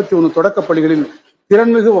 22,931 தொடக்க பள்ளிகளில்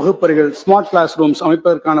திறன்மிகு வகுப்பறைகள் ஸ்மார்ட் கிளாஸ் ரூம்ஸ்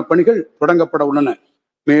அமைப்பதற்கான பணிகள் தொடங்கப்பட உள்ளன.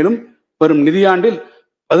 மேலும் வரும் நிதியாண்டில்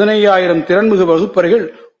 15,000 திறன்மிகு வகுப்பறைகள்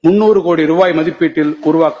 300 கோடி ரூபாய் மதிப்பீட்டில்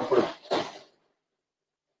உருவாக்கப்படும்.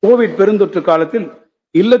 கோவிட் பெருந்தொற்று காலத்தில்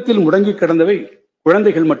இல்லத்தில் முடங்கி கிடந்தவை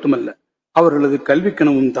குழந்தைகள் மட்டுமல்ல, அவர்களது கல்வி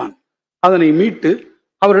கனவும் தான். அதனை மீட்டு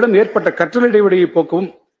அவரிடம் ஏற்பட்ட கற்றல் இடைவெளியை போக்கவும்,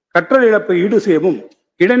 கற்றல் இழப்பை ஈடு செய்யவும்,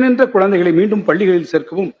 இடைநின்ற குழந்தைகளை மீண்டும் பள்ளிகளில்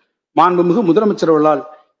சேர்க்கவும் மாண்புமிகு முதலமைச்சர் அவர்களால்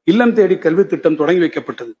இல்லம் தேடி கல்வி திட்டம் தொடங்கி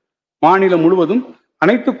வைக்கப்பட்டது. மாநிலம் முழுவதும்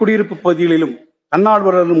அனைத்து குடியிருப்பு பகுதிகளிலும்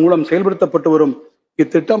தன்னார்வலர்கள் மூலம் செயல்படுத்தப்பட்டு வரும்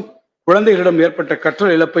இத்திட்டம் குழந்தைகளிடம் ஏற்பட்ட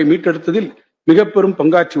கற்றல் இழப்பை மீட்டெடுத்ததில் மிக பெரும்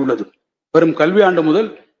பங்காற்றியுள்ளது. வரும் கல்வியாண்டு முதல்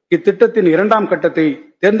இத்திட்டத்தின் 2ஆம் கட்டத்தை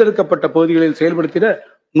தேர்ந்தெடுக்கப்பட்ட பகுதிகளில் செயல்படுத்திட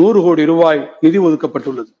 100 கோடி ரூபாய் நிதி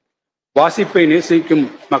ஒதுக்கப்பட்டுள்ளது. வாசிப்பை நேசிக்கும்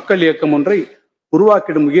மக்கள் இயக்கம் ஒன்றை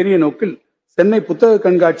உருவாக்கிடும் உயரிய நோக்கில் சென்னை புத்தக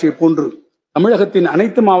கண்காட்சியை போன்று தமிழகத்தின்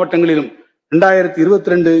அனைத்து மாவட்டங்களிலும்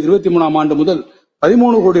 2022-23 ஆண்டு முதல்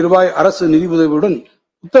 13 கோடி ரூபாய் அரசு நிதி உதவியுடன்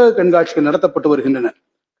புத்தக கண்காட்சிகள் நடத்தப்பட்டு வருகின்றன.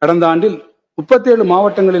 கடந்த ஆண்டில் 37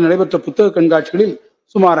 மாவட்டங்களில் நடைபெற்ற புத்தக கண்காட்சிகளில்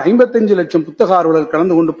சுமார் 55 லட்சம் புத்தக ஆர்வலர்கள்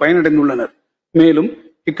கலந்து கொண்டு பயனடைந்துள்ளனர். மேலும்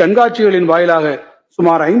இக்கண்காட்சிகளின் வாயிலாக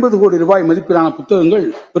சுமார் 50 கோடி ரூபாய் மதிப்பிலான புத்தகங்கள்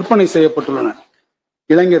விற்பனை செய்யப்பட்டுள்ளன.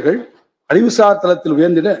 இளைஞர்கள் அறிவுசார் தளத்தில்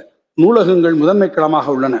உயர்ந்திட நூலகங்கள் முதன்மை களமாக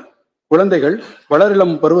உள்ளன. குழந்தைகள்,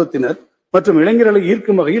 வளரிளம் பருவத்தினர் மற்றும் இளைஞர்களை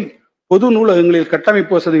ஈர்க்கும் வகையில் பொது நூலகங்களில்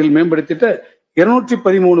கட்டமைப்பு வசதிகள் மேம்படுத்திட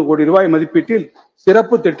 213 கோடி ரூபாய் மதிப்பீட்டில்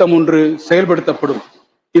சிறப்பு திட்டம் ஒன்று செயல்படுத்தப்படும்.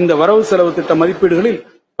 இந்த வரவு செலவு திட்ட மதிப்பீடுகளில்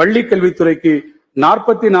பள்ளி கல்வித்துறைக்கு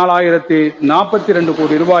 44,042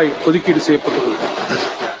 கோடி ரூபாய் ஒதுக்கீடு செய்யப்பட்டுள்ளது.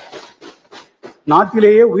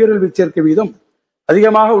 நாட்டிலேயே உயர்கல்வி சேர்க்கை வீதம்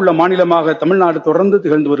அதிகமாக உள்ள மாநிலமாக தமிழ்நாடு தொடர்ந்து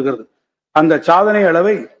திகழ்ந்து வருகிறது. அந்த சாதனை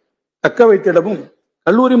அளவை தக்க வைத்திடவும்,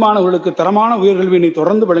 கல்லூரி மாணவர்களுக்கு தரமான உயர்கல்வியினை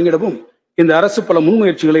தொடர்ந்து வழங்கிடவும் இந்த அரசு பல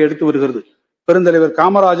முன்முயற்சிகளை எடுத்து வருகிறது. பெருந்தலைவர்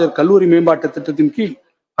காமராஜர் கல்லூரி மேம்பாட்டு திட்டத்தின் கீழ்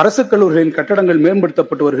அரசு கல்லூரிகளின் கட்டடங்கள்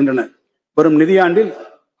மேம்படுத்தப்பட்டு வருகின்றன. வரும் நிதியாண்டில்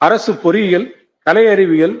அரசு பொறியியல், கலை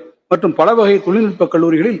அறிவியல் மற்றும் பல வகை தொழில்நுட்ப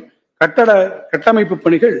கல்லூரிகளில் கட்டமைப்பு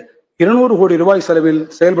பணிகள் 200 கோடி ரூபாய் செலவில்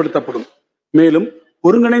செயல்படுத்தப்படும். மேலும்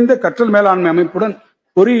ஒருங்கிணைந்த கற்றல் மேலாண்மை அமைப்புடன்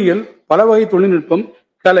பொறியியல், பல வகை தொழில்நுட்பம்,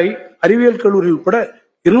 கலை, அறிவியல் கல்லூரி உட்பட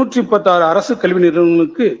 236 அரசு கல்வி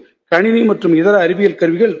நிறுவனங்களுக்கு கணினி மற்றும் இதர அறிவியல்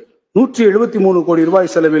கருவிகள் 173 கோடி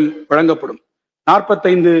ரூபாய் செலவில் வழங்கப்படும்.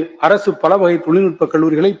 45 அரசு பல வகை தொழில்நுட்ப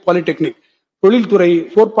கல்லூரிகளை பாலிடெக்னிக் தொழில்துறை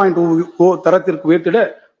 4.0 தரத்திற்கு உயர்த்திட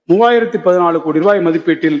 3014 கோடி ரூபாய்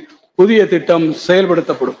மதிப்பீட்டில் புதிய திட்டம்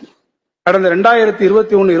செயல்படுத்தப்படும். கடந்த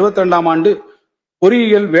 2021-22 ஆண்டு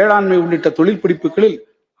பொறியியல், வேளாண்மை உள்ளிட்ட தொழில் படிப்புகளில்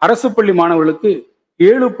அரசு பள்ளி மாணவர்களுக்கு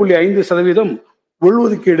 7.5%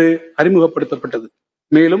 உள்ஒதுக்கீடு அறிமுகப்படுத்தப்பட்டது.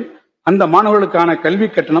 மேலும் அந்த மாணவர்களுக்கான கல்வி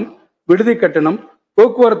கட்டணம், விடுதி கட்டணம்,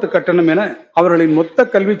 போக்குவரத்து கட்டணம் என அவர்களின் மொத்த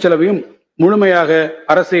கல்வி செலவையும் முழுமையாக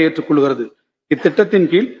அரசே ஏற்றுக்கொள்கிறது. இத்திட்டத்தின்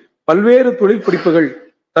கீழ் பல்வேறு தொழில் படிப்புகள்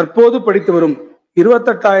தற்போது படித்து வரும்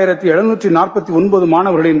 28,749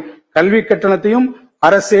 மாணவர்களின் கல்வி கட்டணத்தையும்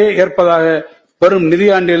அரசே ஏற்பதாக வரும்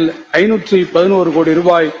நிதியாண்டில் 511 கோடி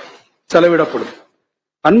ரூபாய் செலவிடப்படும்.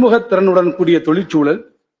 பன்முகத்திறனுடன் கூடிய தொழிற்சூழல்,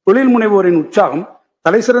 தொழில் முனைவோரின் உற்சாகம்,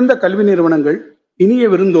 தலைசிறந்த கல்வி நிறுவனங்கள், இனிய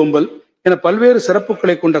விருந்தோம்பல் என பல்வேறு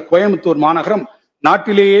சிறப்புகளை கொண்ட கோயம்புத்தூர் மாநகரம்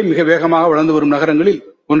நாட்டிலேயே மிக வேகமாக வளர்ந்து வரும் நகரங்களில்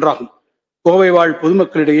ஒன்றாகும். கோவை வாழ்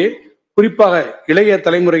பொதுமக்களிடையே, குறிப்பாக இளைய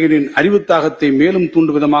தலைமுறையினரின் அறிவுத்தாகத்தை மேலும்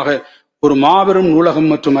தூண்டும் விதமாக ஒரு மாபெரும் நூலகம்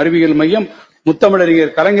மற்றும் அறிவியல் மையம்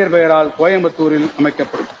முத்தமிழறிஞர் கலைஞர் பெயரால் கோயம்புத்தூரில்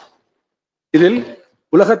அமைக்கப்படும். இதில்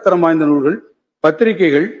உலகத்தரம் வாய்ந்த நூல்கள்,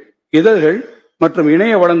 பத்திரிகைகள், இதழ்கள் மற்றும்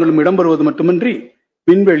இணைய வளங்களும் இடம்பெறுவது மட்டுமின்றி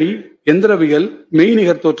விண்வெளி, எந்திரவியல்,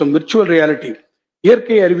 மெய்நிகர் தோற்றம், விர்ச்சுவல் ரியாலிட்டி,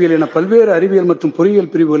 இயற்கை அறிவியல் என பல்வேறு அறிவியல் மற்றும்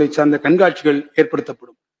பொறியியல் பிரிவுகளை சார்ந்த கண்காட்சிகள்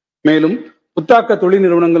ஏற்படுத்தப்படும். மேலும் புத்தாக்க தொழில்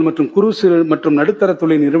நிறுவனங்கள் மற்றும் குறு, சிறு மற்றும் நடுத்தர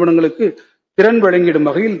தொழில் நிறுவனங்களுக்கு திறன் வழங்கிடும்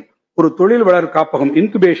வகையில் ஒரு தொழில் வளர் காப்பகம்,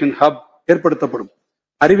 இன்குபேஷன் ஹப் ஏற்படுத்தப்படும்.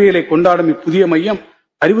 அறிவியலை கொண்டாடும் இப்புதிய மையம்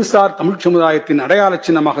அறிவுசார் தமிழ் சமுதாயத்தின் அடையாள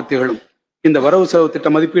சின்னமாக திகழும். இந்த வரவு செலவு திட்ட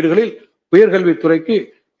மதிப்பீடுகளில் உயர்கல்வித்துறைக்கு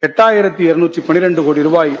 8,212 கோடி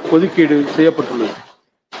ரூபாய் ஒதுக்கீடு செய்யப்பட்டுள்ளது.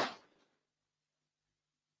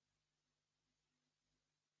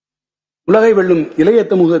 உலகை வெல்லும் இளைய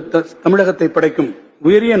தமிழகத்தை படைக்கும்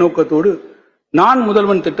உயரிய நோக்கத்தோடு நான்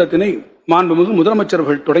முதல்வன் திட்டத்தினை மாண்புமிகு முதலமைச்சர்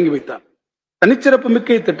அவர்கள் தொடங்கி வைத்தார். தனிச்சிறப்பு மிக்க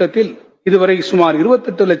இத்திட்டத்தில் இதுவரை சுமார்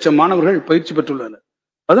 28 லட்சம் மாணவர்கள் பயிற்சி பெற்றுள்ளனர்.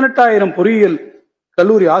 18,000 பொறியியல்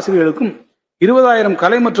கல்லூரி ஆசிரியர்களுக்கும் 20,000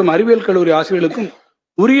 கலை மற்றும் அறிவியல் கல்லூரி ஆசிரியர்களுக்கும்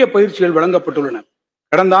உரிய பயிற்சிகள் வழங்கப்பட்டுள்ளன.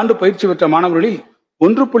 கடந்த ஆண்டு பயிற்சி பெற்ற மாணவர்களில்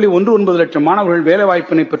 1.19 லட்சம் மாணவர்கள் வேலை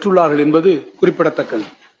வாய்ப்பினை பெற்றுள்ளார்கள் என்பது குறிப்பிடத்தக்கது.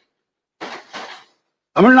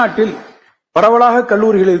 தமிழ்நாட்டில் பரவலாக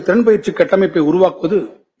கல்லூரிகளில் திறன் பயிற்சி கட்டமைப்பை உருவாக்குவது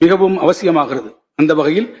மிகவும் அவசியமாகிறது. அந்த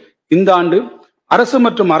வகையில் இந்த ஆண்டு அரசு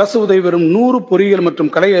மற்றும் அரசு உதவி பெறும் 100 பொறியியல்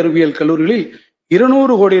மற்றும் கலை அறிவியல் கல்லூரிகளில்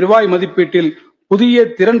 200 கோடி ரூபாய் மதிப்பீட்டில் புதிய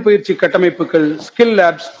திறன் பயிற்சி கட்டமைப்புகள் ஸ்கில்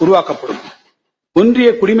லேப்ஸ் உருவாக்கப்படும். ஒன்றிய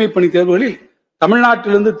குடிமைப்பணி தேர்வுகளில்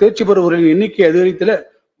தமிழ்நாட்டிலிருந்து தேர்ச்சி பெறுபவர்களின் எண்ணிக்கை அதிகரித்திட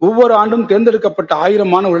ஒவ்வொரு ஆண்டும் தேர்ந்தெடுக்கப்பட்ட 1000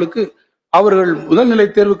 மாணவர்களுக்கு அவர்கள் முதல்நிலை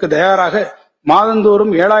தேர்வுக்கு தயாராக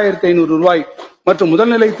மாதந்தோறும் 7,500 ரூபாய் மற்றும்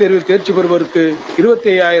முதல்நிலை தேர்வில் தேர்ச்சி பெறுவதற்கு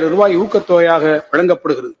 25,000 ரூபாய் ஊக்கத்தொகையாக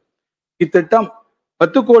வழங்கப்படுகிறது. இத்திட்டம்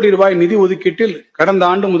 10 கோடி ரூபாய் நிதி ஒதுக்கீட்டில் கடந்த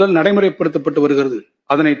ஆண்டு முதல் நடைமுறைப்படுத்தப்பட்டு வருகிறது.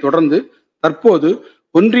 அதனைத் தொடர்ந்து தற்போது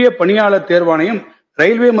ஒன்றிய பணியாளர் தேர்வாணையம்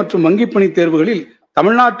ரயில்வே மற்றும் வங்கிப் பணி தேர்வுகளில்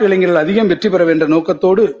தமிழ்நாட்டு இளைஞர்கள் அதிகம் வெற்றி பெற வேண்டிய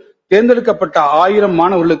நோக்கத்தோடு தேர்ந்தெடுக்கப்பட்ட 1000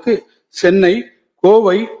 மாணவர்களுக்கு சென்னை,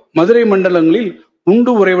 கோவை, மதுரை மண்டலங்களில்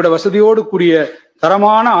உண்டு உறைவிட வசதியோடு கூடிய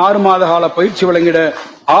தரமான 6 மாத கால பயிற்சி வழங்கிட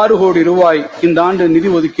 6 கோடி ரூபாய் இந்த ஆண்டு நிதி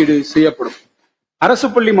ஒதுக்கீடு செய்யப்படும். அரசு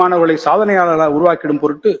பள்ளி மாணவர்களை சாதனையாளர்களாக உருவாக்கிடும்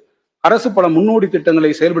பொருட்டு அரசு பல முன்னோடி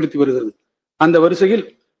திட்டங்களை செயல்படுத்தி வருகிறது. அந்த வரிசையில்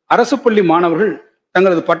அரசு பள்ளி மாணவர்கள்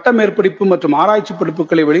தங்களது பட்ட மேற்படிப்பு மற்றும் ஆராய்ச்சி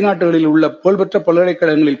படிப்புகளை வெளிநாடுகளில் உள்ள புகழ்பெற்ற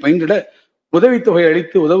பல்கலைக்கழகங்களில் பயின்றிட உதவித்தொகை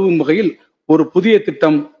அளித்து உதவும் வகையில் ஒரு புதிய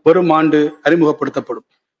திட்டம் வரும் ஆண்டு அறிமுகப்படுத்தப்படும்.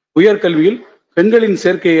 உயர்கல்வியில் பெண்களின்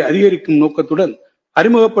சேர்க்கையை அதிகரிக்கும் நோக்கத்துடன்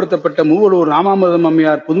அறிமுகப்படுத்தப்பட்ட மூவலூர் ராமாமிர்தம்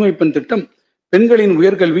அம்மையார் புதுமை பெண் திட்டம் பெண்களின்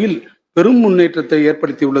உயர்கல்வியில் பெரும் முன்னேற்றத்தை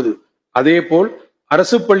ஏற்படுத்தியுள்ளது. அதேபோல்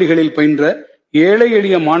அரசு பள்ளிகளில் பயின்ற ஏழை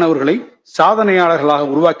எளிய மாணவர்களை சாதனையாளர்களாக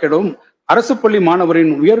உருவாக்கிடவும் அரசு பள்ளி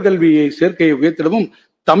மாணவரின் உயர்கல்வியை சேர்க்கையை உயர்த்திடவும்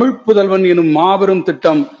தமிழ் புதல்வன் எனும் மாபெரும்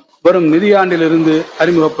திட்டம் வரும் நிதியாண்டிலிருந்து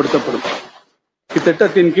அறிமுகப்படுத்தப்படும்.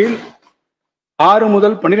 இத்திட்டத்தின் கீழ் 6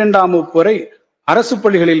 முதல் 12ஆம் வகுப்பு வரை அரசு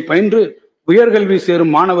பள்ளிகளில் பயின்று உயர்கல்வி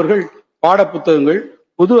சேரும் மாணவர்கள் பாடப்புத்தகங்கள்,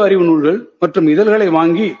 பொது அறிவு நூல்கள் மற்றும் இதழ்களை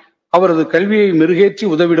வாங்கி அவரது கல்வியை மெருகேற்றி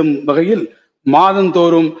உதவிடும் வகையில்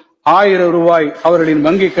மாதந்தோறும் 1000 ரூபாய் அவர்களின்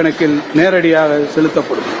வங்கி கணக்கில் நேரடியாக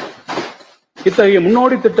செலுத்தப்படும். இத்தகைய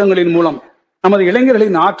முன்னோடி திட்டங்களின் மூலம் நமது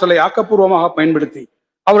இளைஞர்களின் ஆற்றலை ஆக்கப்பூர்வமாக பயன்படுத்தி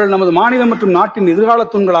அவர்கள் நமது மாநிலம் மற்றும் நாட்டின் எதிர்கால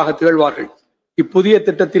தூண்களாக திகழ்வார்கள். இப்புதிய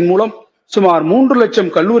திட்டத்தின் மூலம் சுமார் 3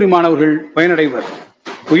 லட்சம் கல்லூரி மாணவர்கள் பயனடைவர்.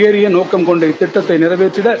 உயரிய நோக்கம் கொண்ட இத்திட்டத்தை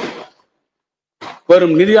நிறைவேற்றிட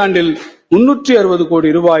வரும் நிதியாண்டில் 360 கோடி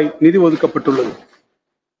ரூபாய் நிதி ஒதுக்கப்பட்டுள்ளது.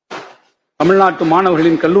 தமிழ்நாட்டு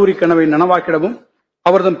மாணவர்களின் கல்லூரி கனவை நனவாக்கிடவும்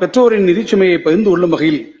அவர்தம் பெற்றோரின் நிதி சுமையை பகிர்ந்து கொள்ளும்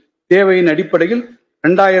வகையில் தேவையின் அடிப்படையில்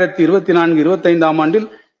 2024-25ஆம் ஆண்டில்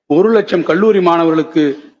 1 லட்சம் கல்லூரி மாணவர்களுக்கு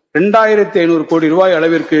 2,500 கோடி ரூபாய்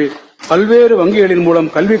அளவிற்கு பல்வேறு வங்கிகளின் மூலம்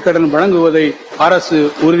கல்வி கடன் வழங்குவதை அரசு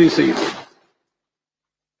உறுதி செய்யும்.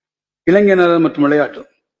 இளைஞர் நலன் மற்றும்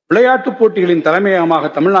விளையாட்டுப் போட்டிகளின் தலைமையகமாக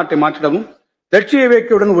தமிழ்நாட்டை மாற்றிடவும் லட்சிய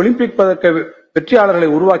வேட்கையுடன் ஒலிம்பிக் பதக்க வெற்றியாளர்களை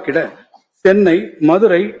உருவாக்கிட சென்னை,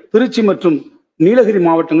 மதுரை, திருச்சி மற்றும் நீலகிரி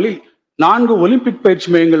மாவட்டங்களில் 4 ஒலிம்பிக் பயிற்சி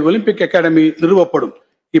மையங்கள் ஒலிம்பிக் அகாடமி நிறுவப்படும்.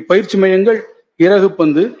 இப்பயிற்சி மையங்கள் இறகு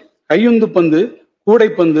பந்து, கையுந்து பந்து,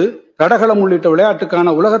 கூடைப்பந்து, தடகளம் உள்ளிட்ட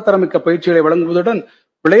விளையாட்டுக்கான உலகத்தரமிக்க பயிற்சிகளை வழங்குவதுடன்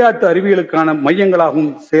விளையாட்டு அறிவியலுக்கான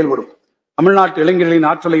மையங்களாகவும் செயல்படும். தமிழ்நாட்டு இளைஞர்களின்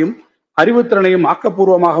ஆற்றலையும் அறிவுத்திறனையும்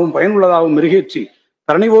ஆக்கப்பூர்வமாகவும் பயனுள்ளதாகவும் மெருகேற்றி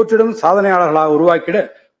தரணி ஓற்றிடும் சாதனையாளர்களாக உருவாக்கிட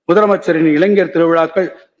முதலமைச்சரின் இளைஞர் திருவிழாக்கள்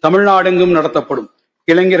தமிழ்நாடெங்கும் நடத்தப்படும்.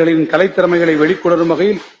 இளைஞர்களின் கலைத்திறமைகளை வெளிக்கொணரும்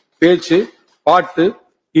வகையில் பேச்சு, பாட்டு,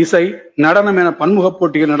 இசை, நடனம் என பன்முக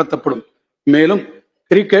போட்டிகள் நடத்தப்படும். மேலும்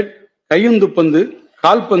கிரிக்கெட், கையுந்து பந்து,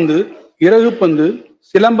 கால்பந்து, இறகு பந்து,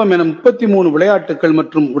 சிலம்பம் என 33 விளையாட்டுகள்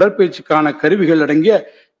மற்றும் உடற்பயிற்சிக்கான கருவிகள் அடங்கிய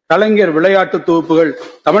கலைஞர் விளையாட்டு தொகுப்புகள்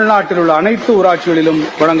தமிழ்நாட்டில் உள்ள அனைத்து ஊராட்சிகளிலும்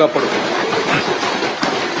வழங்கப்படும்.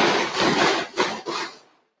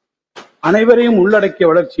 அனைவரையும் உள்ளடக்கிய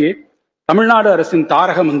வளர்ச்சியே தமிழ்நாடு அரசின்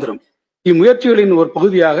தாரக மந்திரம். இம்முயற்சிகளின் ஒரு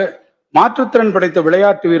பகுதியாக மாற்றுத்திறன் படைத்த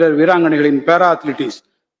விளையாட்டு வீரர் வீராங்கனைகளின் பேரா அத்லெட்டிக்ஸ்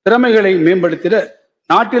திறமைகளை மேம்படுத்திட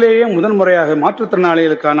நாட்டிலேயே முதன்முறையாக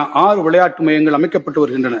மாற்றுத்திறனாளிகளுக்கான 6 விளையாட்டு மையங்கள் அமைக்கப்பட்டு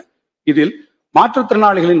வருகின்றன. இதில்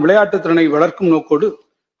மாற்றுத்திறனாளிகளின் விளையாட்டு திறனை வளர்க்கும் நோக்கோடு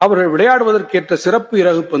அவர்கள் விளையாடுவதற்கேற்ற சிறப்பு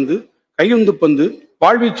இறகு பந்து, கையுந்து பந்து,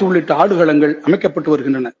 வாழ்வீச்சு உள்ளிட்ட ஆடுகளங்கள் அமைக்கப்பட்டு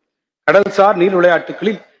வருகின்றன. கடல்சார் நீர்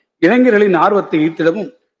விளையாட்டுகளில் இளைஞர்களின் ஆர்வத்தை ஈர்த்திடவும்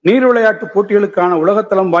நீர் விளையாட்டு போட்டிகளுக்கான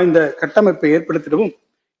உலகத்தளம் வாய்ந்த கட்டமைப்பை ஏற்படுத்திடவும்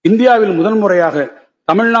இந்தியாவில் முதன்முறையாக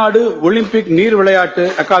தமிழ்நாடு ஒலிம்பிக் நீர் விளையாட்டு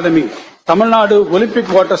academy, Tamil Nadu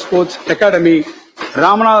Olympic water sports academy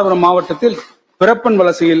Ramanathapuram மாவட்டத்தில் பிறப்பன்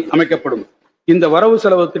வலசையில் அமைக்கப்படும். இந்த வரவு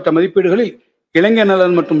செலவு திட்ட மதிப்பீடுகளில் இளைஞர்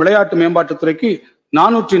நலன் மற்றும் விளையாட்டு மேம்பாட்டுத்துறைக்கு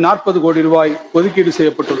 440 கோடி ரூபாய் ஒதுக்கீடு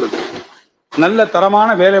செய்யப்பட்டுள்ளது. நல்ல தரமான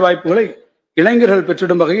வேலை வாய்ப்புகளை இளைஞர்கள்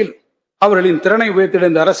பெற்றிடும் வகையில் அவர்களின் திறனை உயர்த்திட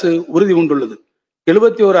இந்த அரசு உறுதி கொண்டுள்ளது.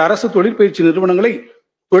 71 அரசு தொழிற்பயிற்சி நிறுவனங்களை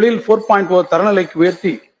தொழில் 4.0 தரநிலைக்கு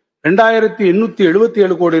உயர்த்தி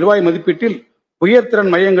 2877 கோடி ரூபாய் மதிப்பீட்டில்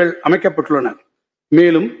உயர்திறன் மையங்கள் அமைக்கப்பட்டுள்ளன.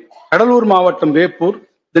 மேலும் கடலூர் மாவட்டம் வேப்பூர்,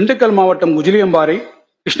 திண்டுக்கல் மாவட்டம் குஜிலியம்பாறை,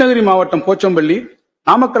 கிருஷ்ணகிரி மாவட்டம் போச்சம்பள்ளி,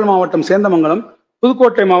 நாமக்கல் மாவட்டம் சேந்தமங்கலம்,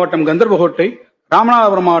 புதுக்கோட்டை மாவட்டம் கந்தர்பகோட்டை,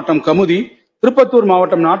 ராமநாதபுரம் மாவட்டம் கமுதி, திருப்பத்தூர்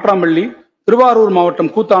மாவட்டம் நாட்ராம்பள்ளி, திருவாரூர்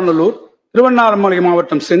மாவட்டம் கூத்தாநல்லூர், திருவண்ணாமலை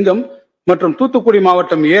மாவட்டம் செங்கம் மற்றும் தூத்துக்குடி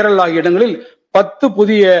மாவட்டம் ஏரல் ஆகிய இடங்களில் 10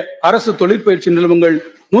 புதிய அரசு தொழிற்பயிற்சி நிறுவனங்கள்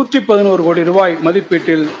 111 கோடி ரூபாய்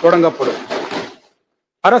மதிப்பீட்டில் தொடங்கப்படும்.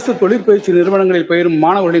 அரசு தொழிற்பயிற்சி நிறுவனங்களில் பயிரும்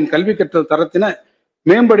மாணவர்களின் கல்வி கற்றல் தரத்தின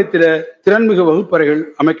மேம்படுத்திட திறன்மிகு வகுப்பறைகள்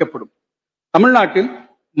அமைக்கப்படும். தமிழ்நாட்டில்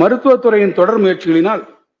மருத்துவத்துறையின் தொடர் முயற்சிகளினால்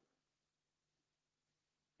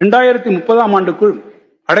 2030ஆம் ஆண்டுக்குள்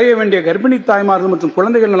அடைய வேண்டிய கர்ப்பிணி தாய்மார்கள் மற்றும்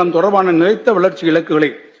குழந்தைகள் நலம் தொடர்பான நிலைத்த வளர்ச்சி இலக்குகளை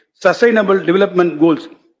சஸ்டைனபிள் டெவலப்மெண்ட் கோல்ஸ்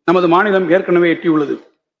நமது மாநிலம் ஏற்கனவே எட்டியுள்ளது.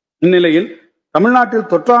 இந்நிலையில் தமிழ்நாட்டில்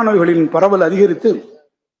தொற்றா நோய்களின் பரவல் அதிகரித்து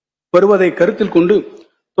வருவதை கருத்தில் கொண்டு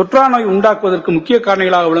தொற்றா நோய் உண்டாக்குவதற்கு முக்கிய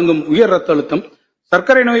காரணிகளாக விளங்கும் உயர் இரத்த அழுத்தம்,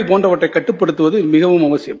 சர்க்கரை நோய் போன்றவற்றை கட்டுப்படுத்துவது மிகவும்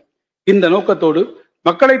அவசியம். இந்த நோக்கத்தோடு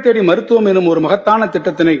மக்களை தேடி மருத்துவம் எனும் ஒரு மகத்தான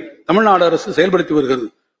திட்டத்தினை தமிழ்நாடு அரசு செயல்படுத்தி வருகிறது.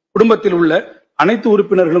 குடும்பத்தில் உள்ள அனைத்து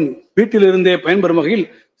உறுப்பினர்களும் வீட்டிலிருந்தே பயன்பெறும் வகையில்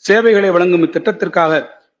சேவைகளை வழங்கும் இத்திட்டத்திற்காக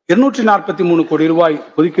 243 கோடி ரூபாய்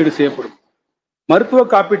ஒதுக்கீடு செய்யப்படும். மருத்துவ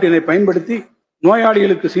காப்பீட்டினை பயன்படுத்தி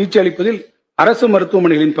நோயாளிகளுக்கு சிகிச்சை அளிப்பதில் அரசு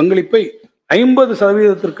மருத்துவமனைகளின் பங்களிப்பை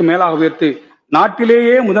 50% மேலாக உயர்த்தி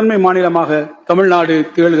நாட்டிலேயே முதன்மை மாநிலமாக தமிழ்நாடு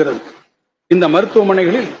திகழ்கிறது. இந்த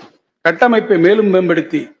மருத்துவமனைகளில் கட்டமைப்பை மேலும்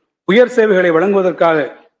மேம்படுத்தி உயர் சேவைகளை வழங்குவதற்காக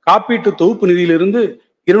காப்பீட்டு தொகுப்பு நிதியிலிருந்து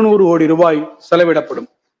 200 கோடி ரூபாய் செலவிடப்படும்.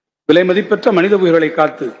 விலை மதிப்பற்ற மனித உயிர்களை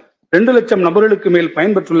காத்து 2 லட்சம் நபர்களுக்கு மேல்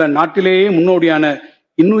பயன்பெற்றுள்ள நாட்டிலேயே முன்னோடியான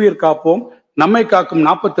இன்னுயிர் காப்போம் நம்மை காக்கும்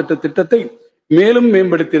 48 திட்டத்தை மேலும்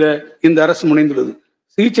மேம்படுத்திட இந்த அரசு முனைந்துள்ளது.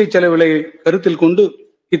 சிகிச்சை செலவுகளை கருத்தில் கொண்டு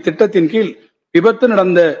இத்திட்டத்தின் கீழ் விபத்து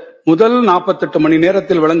நடந்த முதல் 48 மணி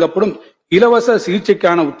நேரத்தில் வழங்கப்படும் இலவச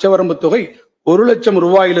சிகிச்சைக்கான உச்சவரம்பு தொகை 1 லட்சம்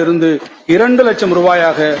ரூபாயிலிருந்து 2 லட்சம்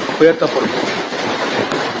ரூபாயாக உயர்த்தப்படும்.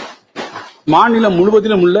 மாநிலம்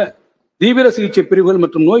முழுவதிலும் உள்ள தீவிர சிகிச்சை பிரிவுகள்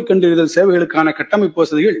மற்றும் நோய் கண்டறிதல் சேவைகளுக்கான கட்டமைப்பு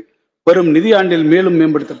வசதிகள் வரும் நிதியாண்டில் மேலும்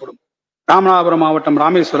மேம்படுத்தப்படும். ராமநாதபுரம் மாவட்டம்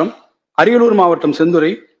ராமேஸ்வரம், அரியலூர் மாவட்டம்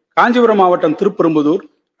செந்துறை, காஞ்சிபுரம் மாவட்டம் திருப்பெரும்புதூர்,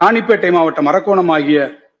 ராணிப்பேட்டை மாவட்டம் அரக்கோணம் ஆகிய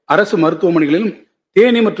அரசு மருத்துவமனைகளிலும்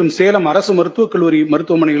தேனி மற்றும் சேலம் அரசு மருத்துவக் கல்லூரி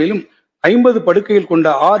மருத்துவமனைகளிலும் 50 படுக்கையில் கொண்ட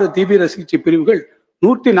 6 தீவிர சிகிச்சை பிரிவுகள்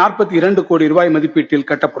 142 கோடி ரூபாய் மதிப்பீட்டில்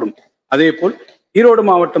கட்டப்படும். அதேபோல் ஈரோடு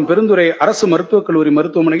மாவட்டம் பெருந்துறை அரசு மருத்துவக் கல்லூரி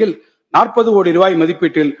மருத்துவமனையில் 40 கோடி ரூபாய்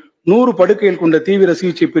மதிப்பீட்டில் 100 படுக்கையில் கொண்ட தீவிர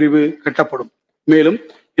சிகிச்சை பிரிவு கட்டப்படும். மேலும்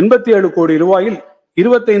 87 கோடி ரூபாயில்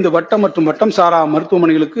 25 வட்டம் மற்றும் வட்டம் சாரா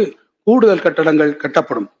மருத்துவமனைகளுக்கு கூடுதல் கட்டடங்கள்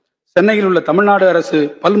கட்டப்படும். சென்னையில் உள்ள தமிழ்நாடு அரசு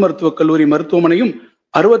பல் மருத்துவக் கல்லூரி மருத்துவமனையும்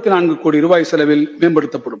 64 கோடி ரூபாய் செலவில்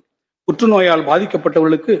மேம்படுத்தப்படும். புற்றுநோயால்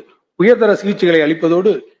பாதிக்கப்பட்டவர்களுக்கு உயர்தர சிகிச்சைகளை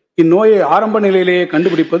அளிப்பதோடு இந்நோயை ஆரம்ப நிலையிலேயே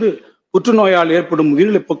கண்டுபிடிப்பது புற்றுநோயால் ஏற்படும்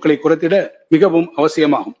உயிரிழப்புகளை குறைத்திட மிகவும்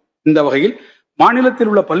அவசியமாகும். இந்த வகையில் மாநிலத்தில்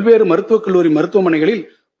உள்ள பல்வேறு மருத்துவக் கல்லூரி மருத்துவமனைகளில்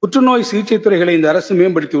புற்றுநோய் சிகிச்சை துறைகளை இந்த அரசு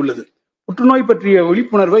மேம்படுத்தியுள்ளது. புற்றுநோய் பற்றிய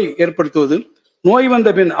விழிப்புணர்வை ஏற்படுத்துவது, நோய் வந்த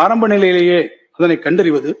பின் ஆரம்ப நிலையிலேயே அதனை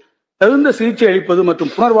கண்டறிவது, தகுந்த சிகிச்சை அளிப்பது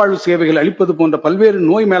மற்றும் புனர்வாழ்வு சேவைகள் அளிப்பது போன்ற பல்வேறு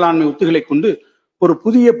நோய் மேலாண்மை உத்திகளை கொண்டு ஒரு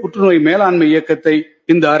புதிய புற்றுநோய் மேலாண்மை இயக்கத்தை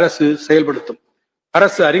இந்த அரசு செயல்படுத்தும்.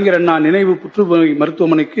 அரசு அறிஞர் அண்ணா நினைவு புற்றுநோய்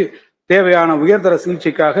மருத்துவமனைக்கு தேவையான உயர்தர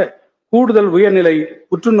சிகிச்சைக்காக கூடுதல் உயர்நிலை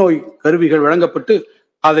புற்றுநோய் கருவிகள் வழங்கப்பட்டு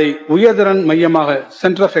அதை உயர்திறன் மையமாக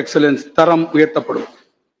சென்டர் ஆஃப் எக்ஸலன்ஸ் தரம் உயர்த்தப்படும்.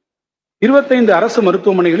 25 அரசு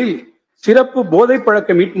மருத்துவமனைகளில் சிறப்பு போதைப்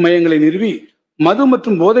பழக்க மீட்பு மையங்களை நிறுவி மது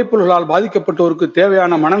மற்றும் போதைப் பொருள்களால் பாதிக்கப்பட்டோருக்கு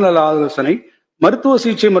தேவையான மனநல ஆலோசனை, மருத்துவ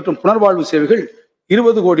சிகிச்சை மற்றும் புனர்வாழ்வு சேவைகள்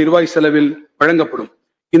 20 கோடி ரூபாய் செலவில் வழங்கப்படும்.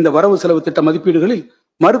 இந்த வரவு செலவு திட்ட மதிப்பீடுகளில்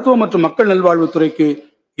மருத்துவ மற்றும் மக்கள் நல்வாழ்வுத்துறைக்கு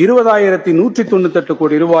 20,198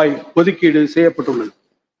 கோடி ரூபாய் ஒதுக்கீடு செய்யப்பட்டுள்ளது.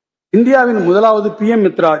 இந்தியாவின் முதலாவது PM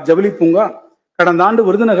மித்ரா ஜவுளி பூங்கா கடந்த ஆண்டு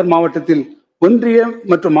விருதுநகர் மாவட்டத்தில் ஒன்றிய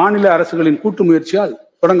மற்றும் மாநில அரசுகளின் கூட்டு முயற்சியால்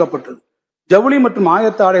தொடங்கப்பட்டது. ஜவுளி மற்றும்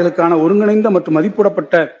ஆயத்த ஆடைகளுக்கான ஒருங்கிணைந்த மற்றும்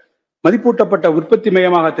மதிப்பூட்டப்பட்ட உற்பத்தி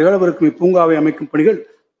மையமாக திகழவிருக்கும் இப்பூங்காவை அமைக்கும் பணிகள்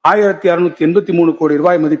 1,683 கோடி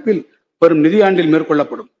ரூபாய் மதிப்பில் வரும் நிதியாண்டில்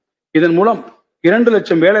மேற்கொள்ளப்படும். இதன் மூலம் 2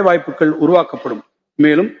 லட்சம் வேலை வாய்ப்புகள் உருவாக்கப்படும்.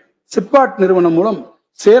 மேலும் சிப்காட் நிறுவனம் மூலம்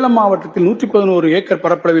சேலம் மாவட்டத்தில் 111 ஏக்கர்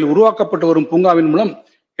பரப்பளவில் உருவாக்கப்பட்டு வரும் பூங்காவின் மூலம்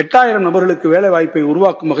 8000 நபர்களுக்கு வேலை வாய்ப்பை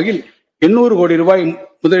உருவாக்கும் வகையில் 800 கோடி ரூபாய்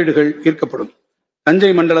முதலீடுகள் ஈர்க்கப்படும்.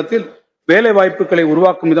 தஞ்சை மண்டலத்தில் வேலை வாய்ப்புகளை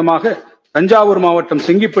உருவாக்கும் விதமாக தஞ்சாவூர் மாவட்டம்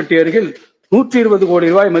செங்கிப்பட்டி அருகில் 120 கோடி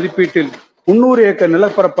ரூபாய் மதிப்பீட்டில் 300 ஏக்கர்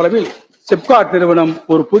நிலப்பரப்பளவில் சிப்காட் நிறுவனம்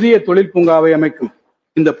ஒரு புதிய தொழில் பூங்காவை அமைக்கும்.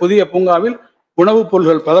 இந்த புதிய பூங்காவில் உணவுப்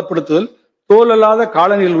பொருள்கள் பதப்படுத்துதல், தோல் அல்லாத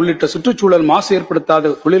காலநிலை உள்ளிட்ட சுற்றுச்சூழல் மாசு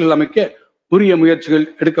ஏற்படுத்தாத தொழில்கள் அமைக்க உரிய முயற்சிகள்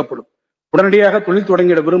எடுக்கப்படும். உடனடியாக தொழில்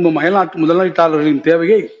தொடங்கிட விரும்பும் அயல்நாட்டு முதலீட்டாளர்களின்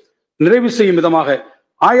தேவையை நிறைவு செய்யும் விதமாக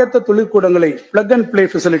ஆயத்த தொழிற்கூடங்களை பிளக் அண்ட் பிளே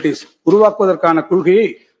ஃபெசிலிட்டிஸ் உருவாக்குவதற்கான கொள்கையை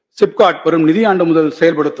சிப்காட் வரும் நிதியாண்டு முதல்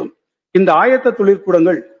செயல்படுத்தும். இந்த ஆயத்த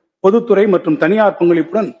தொழிற்கூடங்கள் பொதுத்துறை மற்றும் தனியார்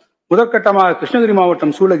பங்களிப்புடன் முதற்கட்டமாக கிருஷ்ணகிரி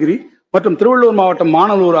மாவட்டம் சூளகிரி மற்றும் திருவள்ளூர் மாவட்டம்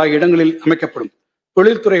மானலூர் ஆகிய இடங்களில் அமைக்கப்படும்.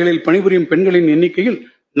 தொழில்துறைகளில் பணிபுரியும் பெண்களின் எண்ணிக்கையில்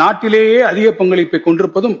நாட்டிலேயே அதிக பங்களிப்பை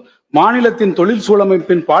கொண்டிருப்பதும் மாநிலத்தின் தொழில்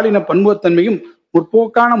சூழமைப்பின் பாலின பன்முகத்தன்மையும்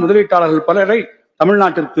முற்போக்கான முதலீட்டாளர்கள் பலரை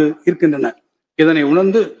தமிழ்நாட்டிற்கு இருக்கின்றனர். இதனை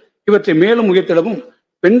உணர்ந்து இவற்றை மேலும் உயர்த்திடவும்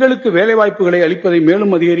பெண்களுக்கு வேலை வாய்ப்புகளை அளிப்பதை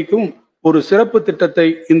மேலும் அதிகரிக்கவும் ஒரு சிறப்பு திட்டத்தை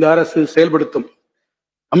இந்த அரசு செயல்படுத்தும்.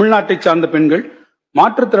 தமிழ்நாட்டை சார்ந்த பெண்கள்,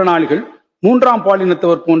 மாற்றுத்திறனாளிகள், மூன்றாம்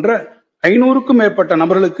பாலினத்தவர் போன்ற 500க்கும் மேற்பட்ட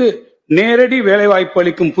நபர்களுக்கு நேரடி வேலைவாய்ப்பு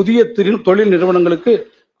அளிக்கும் புதிய தொழில் நிறுவனங்களுக்கு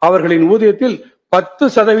அவர்களின் ஊதியத்தில்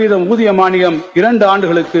 10% ஊதிய மானியம் 2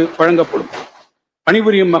 ஆண்டுகளுக்கு வழங்கப்படும்.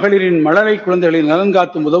 பணிபுரியும் மகளிரின் மழலை குழந்தைகளின் நலன்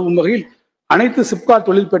காத்தும் உதவும் வகையில் அனைத்து சிப்காட்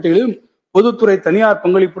தொழில்பேட்டைகளிலும் பொதுத்துறை தனியார்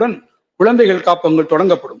பங்களிப்புடன் குழந்தைகள் காப்பகங்கள்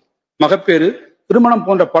தொடங்கப்படும். மகப்பேறு, திருமணம்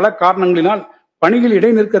போன்ற பல காரணங்களினால் பணியில்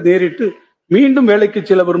இடைநிற்க நேரிட்டு மீண்டும் வேலைக்கு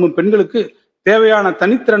செல்ல விரும்பும் பெண்களுக்கு தேவையான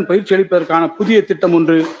தனித்திறன் பயிற்சி அளிப்பதற்கான புதிய திட்டம்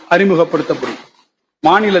ஒன்று அறிமுகப்படுத்தப்படும்.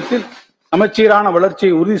 மாநிலத்தில் சமச்சீரான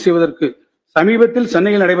வளர்ச்சியை உறுதி செய்வதற்கு சமீபத்தில்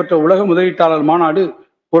சென்னையில் நடைபெற்ற உலக முதலீட்டாளர் மாநாடு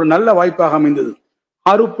ஒரு நல்ல வாய்ப்பாக அமைந்தது.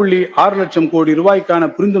 6.6 லட்சம் கோடி ரூபாய்க்கான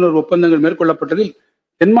புரிந்துணர்வு ஒப்பந்தங்கள் மேற்கொள்ளப்பட்டதில்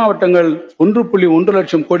தென் மாவட்டங்கள் 1.1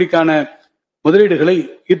 லட்சம் கோடிக்கான முதலீடுகளை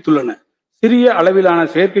ஈர்த்துள்ளன. சிறிய அளவிலான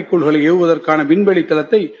செயற்கைக்கோள்களை ஏவுவதற்கான விண்வெளி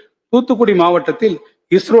தளத்தை தூத்துக்குடி மாவட்டத்தில்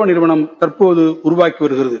இஸ்ரோ நிறுவனம் தற்போது உருவாக்கி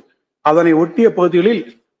வருகிறது. அதனை ஒட்டிய பகுதிகளில்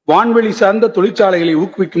வான்வெளி சார்ந்த தொழிற்சாலைகளை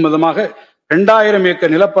ஊக்குவிக்கும் விதமாக 2000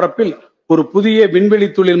 ஏக்கர் நிலப்பரப்பில் ஒரு புதிய விண்வெளி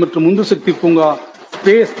தொழில் மற்றும் உந்து சக்தி பூங்கா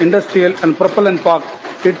space industrial and ப்ரொபல்லன்ட் park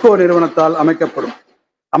TIDCO நிறுவனத்தால் அமைக்கப்படும்.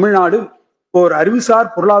 தமிழ்நாடு ஓர்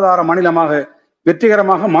அறிவுசார் பொருளாதார மாநிலமாக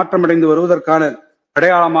வெற்றிகரமாக மாற்றமடைந்து வருவதற்கான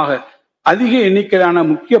அடையாளமாக அதிக எண்ணிக்கையிலான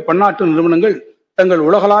முக்கிய பன்னாட்டு நிறுவனங்கள் தங்கள்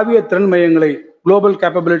உலகளாவிய திறன் மையங்களை குளோபல்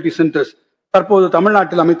கேப்பபிலிட்டி சென்டர்ஸ் தற்போது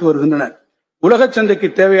தமிழ்நாட்டில் அமைத்து வருகின்றனர். உலக சந்தைக்கு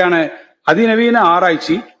தேவையான அதிநவீன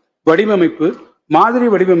ஆராய்ச்சி, வடிவமைப்பு, மாதிரி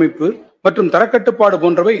வடிவமைப்பு மற்றும் தரக்கட்டுப்பாடு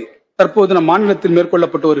போன்றவை தற்போது நம் மாநிலத்தில்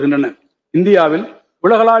மேற்கொள்ளப்பட்டு வருகின்றன. இந்தியாவில்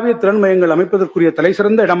உலகளாவிய திறன் மையங்கள் அமைப்பதற்குரிய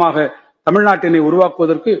தலைசிறந்த இடமாக தமிழ்நாட்டினை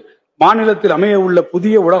உருவாக்குவதற்கு மாநிலத்தில் அமைய உள்ள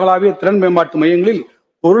புதிய உலகளாவிய திறன் மேம்பாட்டு மையங்களில்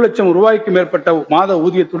 1 லட்சம் ரூபாய்க்கு மேற்பட்ட மாத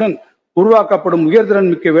ஊதியத்துடன் உருவாக்கப்படும் உயர்திறன்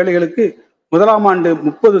மிக்க வேலைகளுக்கு 1ஆம் ஆண்டு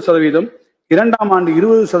 30%, 2ஆம் ஆண்டு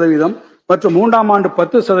 20% மற்றும் 3ஆம் ஆண்டு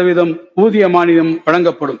 10% ஊதிய மானியம்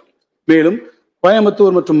வழங்கப்படும். மேலும்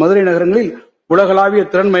கோயம்புத்தூர் மற்றும் மதுரை நகரங்களில் உலகளாவிய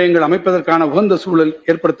திறன் மையங்கள் அமைப்பதற்கான உகந்த சூழல்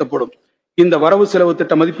ஏற்படுத்தப்படும். இந்த வரவு செலவு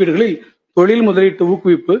திட்ட மதிப்பீடுகளில் தொழில் முதலீட்டு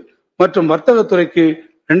ஊக்குவிப்பு மற்றும் வர்த்தகத்துறைக்கு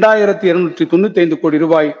 2295 கோடி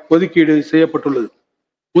ரூபாய் ஒதுக்கீடு செய்யப்பட்டுள்ளது.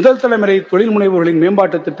 முதல் தலைமுறை தொழில் முனைவோர்களின்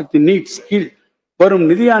மேம்பாட்டு திட்டத்தின் நீட்ஸ் கீழ் வரும்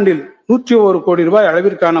நிதியாண்டில் 101 கோடி ரூபாய்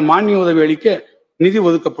அளவிற்கான மானிய உதவி அளிக்க நிதி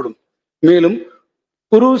ஒதுக்கப்படும். மேலும்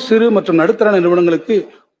குறு, சிறு மற்றும் நடுத்தர நிறுவனங்களுக்கு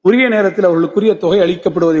உரிய நேரத்தில் அவர்களுக்குரிய தொகை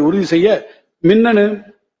அளிக்கப்படுவதை உறுதி செய்ய மின்னணு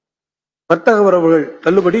வர்த்தக வரவுகள்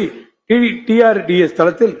தள்ளுபடி TRDS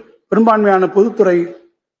தளத்தில் பெரும்பான்மையான பொதுத்துறை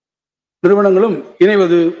நிறுவனங்களும்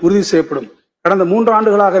இணைவது உறுதி செய்யப்படும். கடந்த 3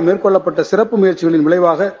 ஆண்டுகளாக மேற்கொள்ளப்பட்ட சிறப்பு முயற்சிகளின்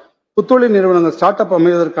விளைவாக புத்தொழில் நிறுவனங்கள் ஸ்டார்ட் அப்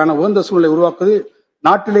அமைவதற்கான உகந்த சூழலை உருவாக்குவது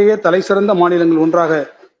நாட்டிலேயே தலைசிறந்த மாநிலங்கள் ஒன்றாக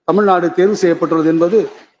தமிழ்நாடு தேர்வு செய்யப்பட்டுள்ளது என்பது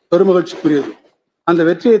பெருமகிழ்ச்சிக்குரியது. அந்த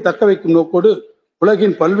வெற்றியை தக்க வைக்கும் நோக்கோடு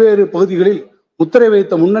உலகின் பல்வேறு பகுதிகளில் முத்திரை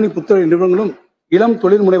வைத்த முன்னணி புத்தொழில் நிறுவனங்களும் இளம்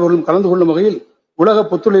தொழில் முனைவோர்களும் கலந்து கொள்ளும் வகையில் உலக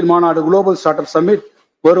புத்தொழில் மாநாடு குளோபல் ஸ்டார்ட் அப் சம்மிட்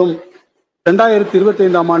வரும்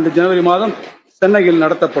 2025ஆம் ஆண்டு ஜனவரி மாதம் சென்னையில்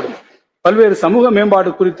நடத்தப்படும். பல்வேறு சமூக மேம்பாடு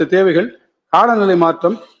குறித்த தேவைகள், காலநிலை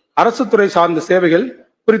மாற்றம், அரசு துறை சார்ந்த சேவைகள்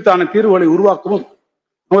குறித்தான தீர்வுகளை உருவாக்கவும்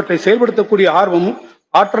அவற்றை செயல்படுத்தக்கூடிய ஆர்வமும்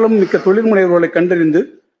ஆற்றலும் மிக்க தொழில் முனைவோர்களை கண்டறிந்து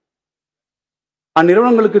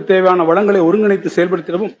அந்நிறுவனங்களுக்கு தேவையான வளங்களை ஒருங்கிணைத்து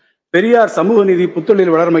செயல்படுத்திடவும் பெரியார் சமூக நீதி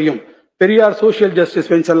புத்தொழில் வளர் மையம், Periyar social justice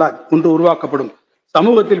venture lab ஒன்று உருவாக்கப்படும்.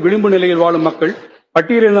 சமூகத்தில் விளிம்பு நிலையில் வாழும் மக்கள்,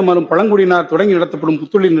 பட்டியலினம் வரும் பழங்குடியினர் தொடங்கி நடத்தப்படும்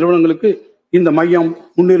புத்தொழில் நிறுவனங்களுக்கு இந்த மையம்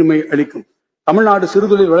முன்னுரிமை அளிக்கும். தமிழ்நாடு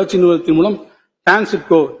சிறுதொழில் வளர்ச்சி நிறுவனத்தின் மூலம்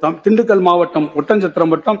டான்சிட்கோ திண்டுக்கல் மாவட்டம்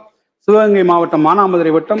ஒட்டஞ்சத்திரம் வட்டம், சிவகங்கை மாவட்டம்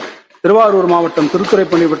மானாமதுரை வட்டம், திருவாரூர் மாவட்டம்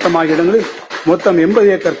திருத்துறைப்பள்ளி வட்டம் ஆகிய இடங்களில் மொத்தம்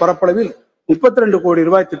 80 ஏக்கர் பரப்பளவில் 32 கோடி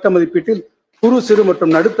ரூபாய் திட்ட மதிப்பீட்டில் குறு, சிறு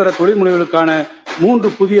மற்றும் நடுத்தர தொழில் முனைவுகளுக்கான 3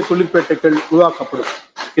 புதிய தொழிற்பேட்டைகள் உருவாக்கப்படும்.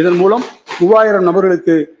 இதன் மூலம் 3000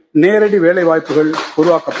 நபர்களுக்கு நேரடி வேலை வாய்ப்புகள்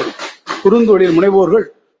உருவாக்கப்படும். குறுந்தொழில் முனைவோர்கள்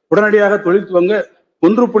உடனடியாக தொழில் துவங்க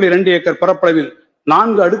 1.2 ஏக்கர் பரப்பளவில்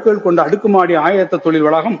 4 அடுக்குகள் கொண்ட அடுக்குமாடி ஆயத்த தொழில்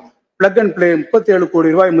வளாகம் பிளக் அண்ட் பிளே 37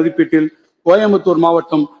 கோடி ரூபாய் மதிப்பீட்டில் கோயம்புத்தூர்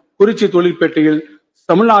மாவட்டம் குறிச்சி தொழிற்பேட்டையில்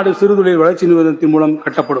தமிழ்நாடு சிறுதொழில் வளர்ச்சி நிறுவனத்தின் மூலம்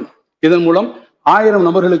கட்டப்படும். இதன் மூலம் 1000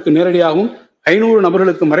 நபர்களுக்கு நேரடியாகவும் 500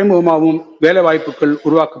 நபர்களுக்கு மறைமுகமாகவும் வேலை வாய்ப்புகள்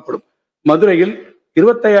உருவாக்கப்படும். மதுரையில்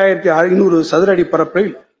 25,500 சதுர அடி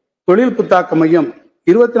பரப்பில் தொழில் புத்தாக்க மையம்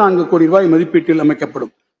 24 கோடி ரூபாய் மதிப்பீட்டில்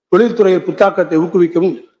அமைக்கப்படும். தொழில்துறையில் புத்தாக்கத்தை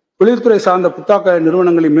ஊக்குவிக்கவும் தொழில்துறை சார்ந்த புத்தாக்க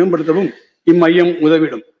நிறுவனங்களை மேம்படுத்தவும் இம்மையம்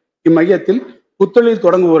உதவிடும். இம்மையத்தில் புத்தொழில்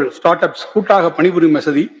தொடங்குவோர் ஸ்டார்ட் அப்ஸ் கூட்டாக பணிபுரியும்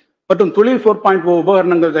வசதி மற்றும் தொழில் 4.0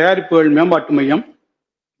 உபகரணங்கள் தயாரிப்புகள் மேம்பாட்டு மையம்,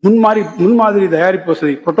 முன்மாதிரி தயாரிப்பு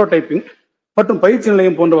வசதி புரோட்டோடைப்பிங் மற்றும் பயிற்சி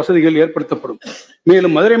நிலையம் போன்ற வசதிகள் ஏற்படுத்தப்படும்.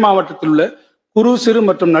 மேலும் மதுரை மாவட்டத்தில் உள்ள குறு சிறு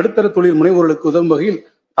மற்றும் நடுத்தர தொழில் முனைவோர்களுக்கு உதவும் வகையில்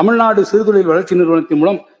தமிழ்நாடு சிறுதொழில் வளர்ச்சி நிறுவனத்தின்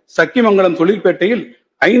மூலம் சக்கிமங்கலம் தொழிற்பேட்டையில்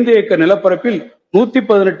 5 ஏக்கர் நிலப்பரப்பில்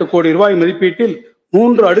 118 கோடி ரூபாய் மதிப்பீட்டில்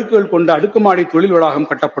 3 அடுக்குகள் கொண்ட அடுக்குமாடி தொழில் வளாகம்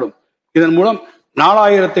கட்டப்படும். இதன் மூலம்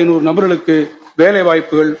 4500 நபர்களுக்கு வேலை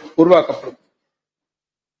வாய்ப்புகள் உருவாக்கப்படும்.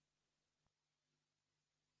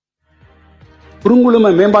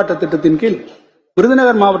 குறுங்குழும மேம்பாட்டு திட்டத்தின் கீழ்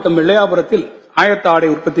விருதுநகர் மாவட்டம் வெள்ளையாபுரத்தில் ஆயத்த ஆடை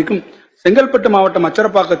உற்பத்திக்கும், செங்கல்பட்டு மாவட்டம்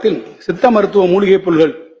அச்சரப்பாக்கத்தில் சித்த மருத்துவ மூலிகை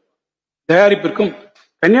பொருட்கள் தயாரிப்பிற்கும்,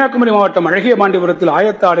 கன்னியாகுமரி மாவட்டம் அழகியபாண்டிபுரத்தில்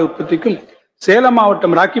ஆயத்த ஆடை உற்பத்திக்கும், சேலம்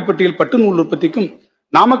மாவட்டம் ராக்கிப்பட்டியில் பட்டு நூல் உற்பத்திக்கும்,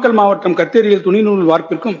 நாமக்கல் மாவட்டம் கத்தேரியில் துணிநூல்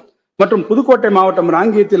வார்ப்பிற்கும் மற்றும் புதுக்கோட்டை மாவட்டம்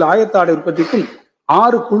ராங்கியத்தில் ஆயத்த ஆடை உற்பத்திக்கும்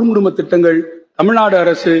 6 குழுங்குடும்ப திட்டங்கள் தமிழ்நாடு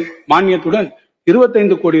அரசு மானியத்துடன்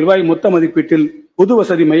 25 கோடி ரூபாய் மொத்த மதிப்பீட்டில் பொது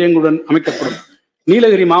வசதி மையங்களுடன் அமைக்கப்படும்.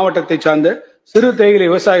 நீலகிரி மாவட்டத்தை சார்ந்த சிறு தேயிலை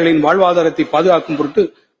விவசாயிகளின் வாழ்வாதாரத்தை பாதுகாக்கும் பொருட்டு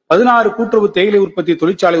 16 கூட்டுறவு தேயிலை உற்பத்தி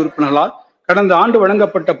தொழிற்சாலை உறுப்பினர்களால் கடந்த ஆண்டு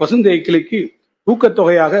வழங்கப்பட்ட பசுந்தேயிலை கிளைக்கு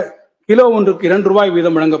ஊக்கத்தொகையாக கிலோ ஒன்றுக்கு 2 ரூபாய்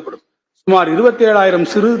வீதம் வழங்கப்படும். சுமார் 27,000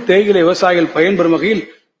 சிறு தேயிலை விவசாயிகள் பயன்பெறும் வகையில்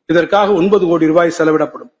இதற்காக 9 கோடி ரூபாய்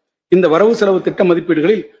செலவிடப்படும். இந்த வரவு செலவு திட்ட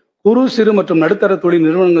மதிப்பீடுகளில் குறு சிறு மற்றும் நடுத்தர தொழில்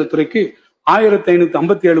நிறுவனங்கள் துறைக்கு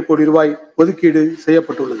 1557 கோடி ரூபாய் ஒதுக்கீடு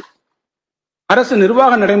செய்யப்பட்டுள்ளது. அரசு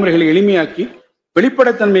நிர்வாக நடைமுறைகளை எளிமையாக்கி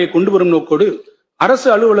வெளிப்படைத்தன்மையை கொண்டு வரும் நோக்கோடு அரசு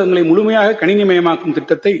அலுவலகங்களை முழுமையாக கணினிமயமாக்கும்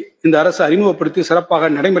திட்டத்தை இந்த அரசு அறிமுகப்படுத்தி சிறப்பாக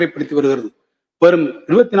நடைமுறைப்படுத்தி வருகிறது. வரும்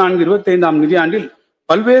 24-25ஆம் நிதியாண்டில்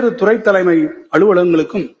பல்வேறு துறை தலைமை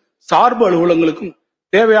அலுவலகங்களுக்கும் சார்பு அலுவலகங்களுக்கும்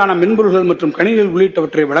தேவையான மென்பொருள்கள் மற்றும் கணினிகள்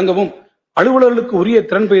உள்ளிட்டவற்றை வழங்கவும், அலுவலர்களுக்கு உரிய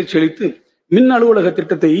திறன் பயிற்சி அளித்து மின் அலுவலக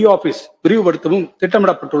திட்டத்தை ஆபீஸ் விரிவுபடுத்தவும்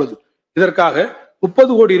திட்டமிடப்பட்டுள்ளது. இதற்காக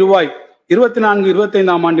 30 கோடி ரூபாய்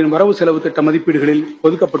 24-25ஆம் ஆண்டின் வரவு செலவு திட்ட மதிப்பீடுகளில்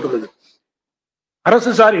ஒதுக்கப்பட்டுள்ளது.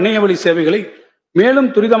 அரசு சார் இணையவழி சேவைகளை மேலும்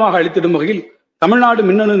துரிதமாக அளித்திடும் வகையில் தமிழ்நாடு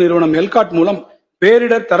மின்னணு நிறுவனம் எல்காட் மூலம்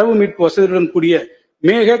பேரிடர் தரவு மீட்பு வசதியுடன் கூடிய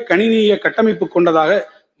மேக கணினிய கட்டமைப்பு கொண்டதாக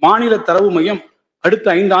மாநில தரவு மையம் அடுத்த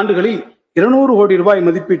 5 ஆண்டுகளில் 200 கோடி ரூபாய்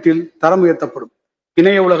மதிப்பீட்டில் தரம் உயர்த்தப்படும்.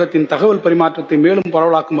 இணைய உலகத்தின் தகவல் பரிமாற்றத்தை மேலும்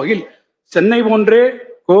பரவலாக்கும் வகையில் சென்னை போன்றே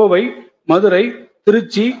கோவை, மதுரை,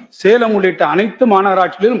 திருச்சி, சேலம் உள்ளிட்ட அனைத்து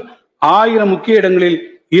மாநகராட்சிகளிலும் 1000 முக்கிய இடங்களில்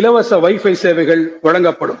இலவச வைஃபை சேவைகள்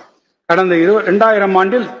வழங்கப்படும். கடந்த 2000ஆம்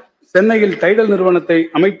ஆண்டில் சென்னையில் டைடல் நிறுவனத்தை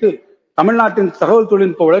அமைத்து தமிழ்நாட்டின் தகவல்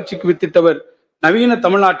தொழில்நுட்ப வளர்ச்சிக்கு வித்திட்டவர் நவீன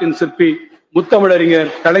தமிழ்நாட்டின் சிற்பி முத்தமிழறிஞர்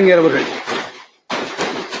கலைஞர் அவர்கள்.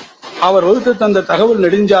 அவர் வகுத்து தந்த தகவல்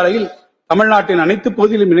நெடுஞ்சாலையில் தமிழ்நாட்டின் அனைத்து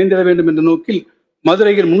பகுதியிலும் இணைந்திட வேண்டும் என்ற நோக்கில்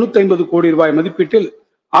மதுரையில் 350 கோடி ரூபாய் மதிப்பீட்டில்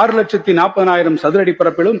 6,40,000 சதுர அடி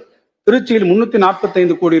பரப்பிலும், திருச்சியில்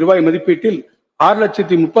 345 கோடி ரூபாய் மதிப்பீட்டில்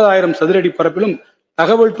 6,30,000 சதுர அடி பரப்பிலும்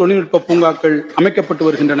தகவல் தொழில்நுட்ப பூங்காக்கள் அமைக்கப்பட்டு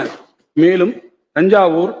வருகின்றன. மேலும்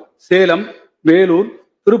தஞ்சாவூர், சேலம், வேலூர்,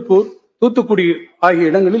 திருப்பூர், தூத்துக்குடி ஆகிய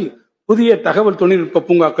இடங்களில் புதிய தகவல் தொழில்நுட்ப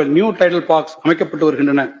பூங்காக்கள் நியூ டைடல் பார்க்ஸ் அமைக்கப்பட்டு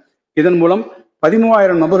வருகின்றன. இதன் மூலம்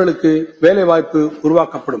 13,000 நபர்களுக்கு வேலை வாய்ப்பு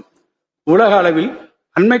உருவாக்கப்படும். உலக அளவில்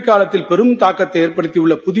அண்மை காலத்தில் பெரும் தாக்கத்தை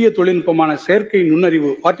ஏற்படுத்தியுள்ள புதிய தொழில்நுட்பமான செயற்கை நுண்ணறிவு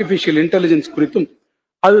ஆர்டிபிஷியல் இன்டெலிஜென்ஸ் குறித்தும்,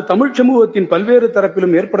 அது தமிழ் சமூகத்தின் பல்வேறு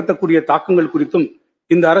தரப்பிலும் ஏற்படுத்தக்கூடிய தாக்கங்கள் குறித்தும்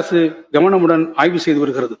இந்த அரசு கவனமுடன் ஆய்வு செய்து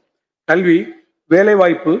வருகிறது. கல்வி,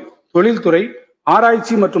 வேலைவாய்ப்பு, தொழில்துறை,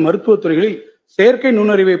 ஆராய்ச்சி மற்றும் மருத்துவத்துறைகளில் செயற்கை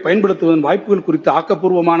நுண்ணறிவை பயன்படுத்துவதன் வாய்ப்புகள் குறித்த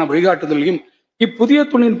ஆக்கப்பூர்வமான வழிகாட்டுதலையும், இப்புதிய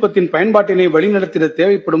தொழில்நுட்பத்தின் பயன்பாட்டினை வழிநடத்திட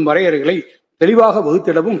தேவைப்படும் வரையறைகளை தெளிவாக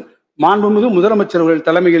வகுத்திடவும் மாண்புமிகு முதலமைச்சர்கள்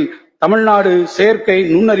தலைமையில் தமிழ்நாடு செயற்கை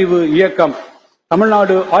நுண்ணறிவு இயக்கம்,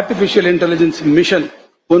 தமிழ்நாடு ஆர்டிபிஷியல் இன்டெலிஜென்ஸ் மிஷன்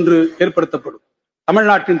ஒன்று ஏற்படுத்தப்படும்.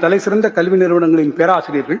 தமிழ்நாட்டின் தலைசிறந்த கல்வி நிறுவனங்களின்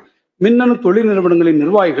பேராசிரியர்கள், மின்னணு தொழில் நிறுவனங்களின்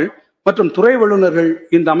நிர்வாகிகள் மற்றும் துறை வல்லுநர்கள்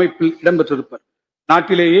இந்த அமைப்பில் இடம்பெற்றிருப்பர்.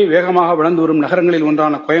 நாட்டிலேயே வேகமாக வளர்ந்து வரும் நகரங்களில்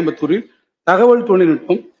ஒன்றான கோயம்புத்தூரில் தகவல்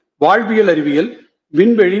தொழில்நுட்பம், வாழ்வியல் அறிவியல்,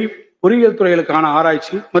 விண்வெளி, பொறியியல் துறைகளுக்கான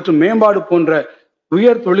ஆராய்ச்சி மற்றும் மேம்பாடு போன்ற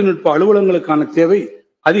உயர் தொழில்நுட்ப அலுவலகங்களுக்கான தேவை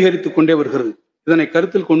அதிகரித்துக் கொண்டே வருகிறது. இதனை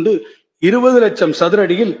கருத்தில் கொண்டு 20 லட்சம் சதுர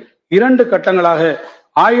அடியில் 2 கட்டங்களாக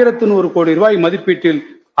 1,100 கோடி ரூபாய் மதிப்பீட்டில்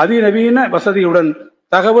அதிநவீன வசதியுடன்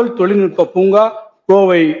தகவல் தொழில்நுட்ப பூங்கா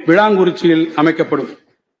கோவை விளாங்குறிச்சியில் அமைக்கப்படும்.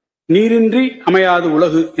 நீரின்றி அமையாது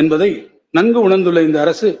உலகு என்பதை நன்கு உணர்ந்துள்ள இந்த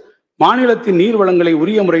அரசு மாநிலத்தின் நீர் வளங்களை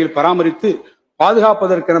உரிய முறையில் பராமரித்து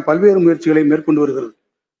பாதுகாப்பதற்கென பல்வேறு முயற்சிகளை மேற்கொண்டு வருகிறது.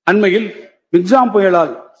 அண்மையில் மிக்ஜாம்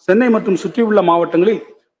புயலால் சென்னை மற்றும் சுற்றியுள்ள மாவட்டங்களில்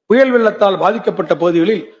புயல் வெள்ளத்தால் பாதிக்கப்பட்ட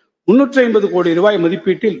பகுதிகளில் 350 கோடி ரூபாய்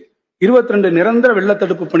மதிப்பீட்டில் 22 நிரந்தர வெள்ள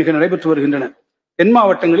தடுப்பு பணிகள் நடைபெற்று வருகின்றன. தென்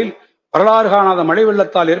மாவட்டங்களில் வரலாறு காணாத மழை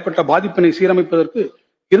வெள்ளத்தால் ஏற்பட்ட பாதிப்பினை சீரமைப்பதற்கு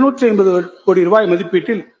 250 கோடி ரூபாய்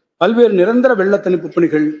மதிப்பீட்டில் பல்வேறு நிரந்தர வெள்ள தணிப்பு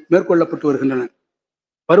பணிகள் மேற்கொள்ளப்பட்டு வருகின்றன.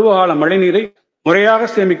 பருவகால மழை நீரை முறையாக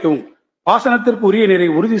சேமிக்கவும் பாசனத்திற்கு உரிய நீரை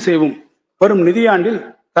உறுதி செய்யவும் வரும் நிதியாண்டில்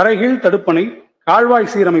தரைகீழ் தடுப்பணை,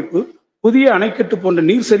 கால்வாய் சீரமைப்பு, புதிய அணைக்கட்டு போன்ற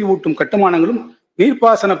நீர் செறிவூட்டும் கட்டுமானங்களும்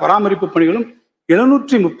நீர்ப்பாசன பராமரிப்பு பணிகளும்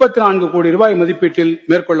 734 கோடி ரூபாய் மதிப்பீட்டில்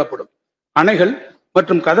மேற்கொள்ளப்படும். அணைகள்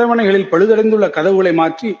மற்றும் கதவணைகளில் பழுதடைந்துள்ள கதவுகளை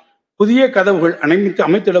மாற்றி புதிய கதவுகள்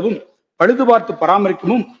அமைத்திடவும் பழுது பார்த்து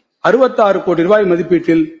பராமரிக்கவும் 66 கோடி ரூபாய்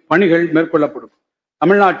மதிப்பீட்டில் பணிகள் மேற்கொள்ளப்படும்.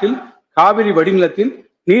 தமிழ்நாட்டில் காவிரி வடிநிலத்தில்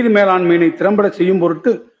நீர் மேலாண்மையினை திறம்பட செய்யும்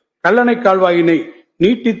பொருட்டு கல்லணை கால்வாயினை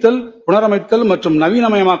நீட்டித்தல், புனரமைத்தல் மற்றும்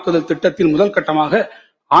நவீனமயமாக்குதல் திட்டத்தின் முதல் கட்டமாக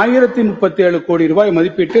 1037 கோடி ரூபாய்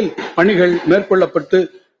மதிப்பீட்டில் பணிகள் மேற்கொள்ளப்பட்டு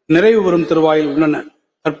நிறைவு பெறும் தருவாயில் உள்ளன.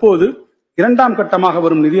 தற்போது இரண்டாம் கட்டமாக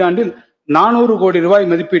வரும் நிதியாண்டில் 400 கோடி ரூபாய்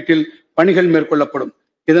மதிப்பீட்டில் பணிகள் மேற்கொள்ளப்படும்.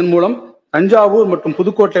 இதன் மூலம் தஞ்சாவூர் மற்றும்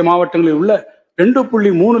புதுக்கோட்டை மாவட்டங்களில் உள்ள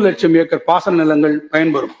 2.3 லட்சம் ஏக்கர் பாசன நிலங்கள்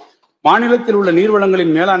பயன்பெறும். மாநிலத்தில் உள்ள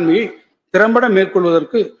நீர்வளங்களின் மேலாண்மையை திறம்பட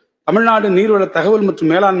மேற்கொள்வதற்கு தமிழ்நாடு நீர்வள தகவல்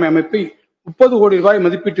மற்றும் மேலாண்மை அமைப்பை 30 கோடி ரூபாய்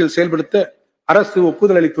மதிப்பீட்டில் செயல்படுத்த அரசு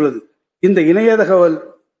ஒப்புதல் அளித்துள்ளது. இந்த இணைய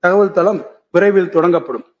தகவல் தளம் விரைவில்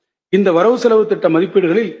தொடங்கப்படும். இந்த வரவு செலவு திட்ட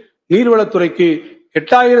மதிப்பீடுகளில் நீர்வளத்துறைக்கு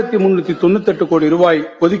 8398 கோடி ரூபாய்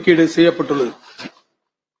ஒதுக்கீடு செய்யப்பட்டுள்ளது.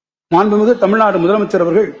 மாண்புமிகு தமிழ்நாடு முதலமைச்சர்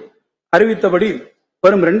அவர்கள் அறிவித்தபடி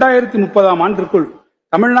வரும் 2030ஆம் ஆண்டிற்குள்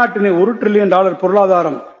தமிழ்நாட்டினை $1 டிரில்லியன்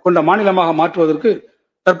பொருளாதாரம் கொண்ட மாநிலமாக மாற்றுவதற்கு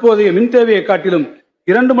தற்போதைய மின் தேவையை காட்டிலும்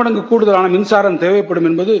 2 மடங்கு கூடுதலான மின்சாரம் தேவைப்படும்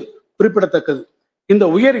என்பது குறிப்பிடத்தக்கது. இந்த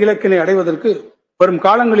உயர் இலக்கினை அடைவதற்கு வரும்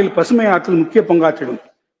காலங்களில் பசுமை ஆற்றல் முக்கிய பங்காற்றிடும்.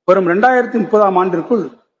 வரும் 2030ஆம் ஆண்டிற்குள்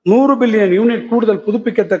 100 பில்லியன் யூனிட் கூடுதல்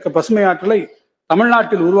புதுப்பிக்கத்தக்க பசுமை ஆற்றலை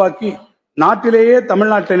தமிழ்நாட்டில் உருவாக்கி நாட்டிலேயே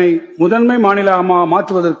தமிழ்நாட்டினை முதன்மை மாநிலமாக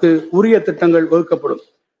மாற்றுவதற்கு உரிய திட்டங்கள் வகுக்கப்படும்.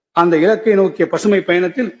 அந்த இலக்கை நோக்கிய பசுமை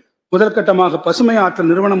பயணத்தில் முதல் கட்டமாக பசுமை ஆற்றல்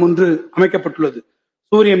நிறுவனம் ஒன்று அமைக்கப்பட்டுள்ளது.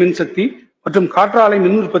 சூரிய மின்சக்தி மற்றும் காற்றாலை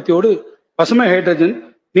மின் உற்பத்தியோடு பசுமை ஹைட்ரஜன்,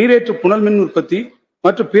 நீரேற்று புனல் மின் உற்பத்தி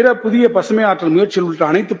மற்றும் பிற புதிய பசுமை ஆற்றல் முயற்சிகள் உள்ளிட்ட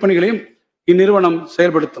அனைத்து பணிகளையும் இந்நிறுவனம்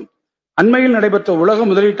செயல்படுத்தும். அண்மையில் நடைபெற்ற உலக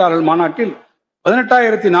முதலீட்டாளர் மாநாட்டில்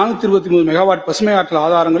 18,423 மெகாவாட் பசுமை ஆற்றல்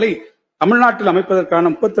ஆதாரங்களை தமிழ்நாட்டில் அமைப்பதற்கான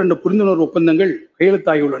 32 புரிந்துணர்வு ஒப்பந்தங்கள்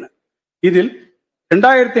கையெழுத்தாகியுள்ளன. இதில்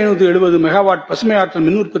 2570 மெகாவாட் பசுமை ஆற்றல்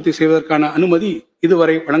மின் உற்பத்தி செய்வதற்கான அனுமதி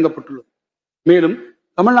இதுவரை வழங்கப்பட்டுள்ளது. மேலும்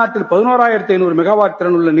தமிழ்நாட்டில் 11,500 மெகாவாட்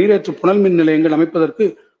திறனுள்ள நீரேற்று புனல் மின் நிலையங்கள் அமைப்பதற்கு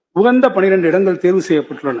உகந்த 12 இடங்கள் தேர்வு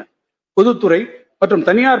செய்யப்பட்டுள்ளன. பொதுத்துறை மற்றும்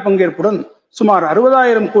தனியார் பங்கேற்புடன் சுமார்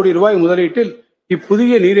 60,000 கோடி ரூபாய் முதலீட்டில்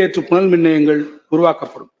இப்புதிய நீரேற்று புனல் மின் நிலையங்கள்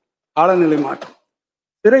உருவாக்கப்படும். காலநிலை மாற்றம்.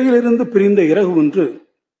 சிறையிலிருந்து பிரிந்த இறகு ஒன்று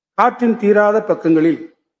காற்றின் தீராத பக்கங்களில்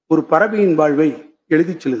ஒரு பறவையின் வாழ்வை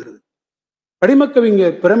எழுதிச் செல்கிறது.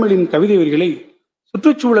 படிமக்கவிஞர் பிரமிழின் கவிதை வரிகளை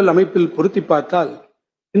சுற்றுச்சூழல் அமைப்பில் பொருத்தி பார்த்தால்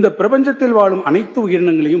இந்த பிரபஞ்சத்தில் வாழும் அனைத்து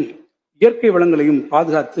உயிரினங்களையும் இயற்கை வளங்களையும்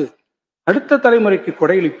பாதுகாத்து அடுத்த தலைமுறைக்கு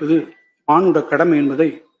கொடையளிப்பது மானுட கடமை என்பதை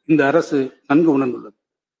இந்த அரசு நன்கு உணர்ந்துள்ளது.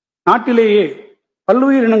 நாட்டிலேயே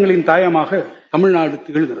பல்லுயிரினங்களின் தாயமாக தமிழ்நாடு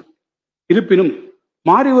திகழ்கிறது. இருப்பினும்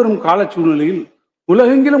மாறிவரும் கால சூழ்நிலையில்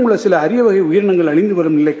உலகெங்கிலும் உள்ள சில அரிய வகை உயிரினங்கள் அழிந்து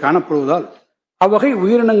வரும் நிலை காணப்படுவதால் அவ்வகை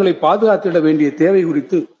உயிரினங்களை பாதுகாத்திட வேண்டிய தேவை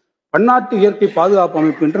குறித்து பன்னாட்டு இயற்கை பாதுகாப்பு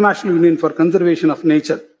அமைப்பு international union for conservation of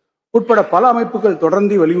nature உட்பட பல அமைப்புகள்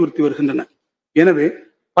தொடர்ந்து வலியுறுத்தி வருகின்றன. எனவே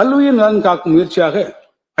பல்லுயிர் நலன் காக்கும் முயற்சியாக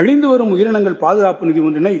அழிந்து வரும் உயிரினங்கள் பாதுகாப்பு நிதி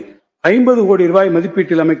ஒன்றினை 50 கோடி ரூபாய்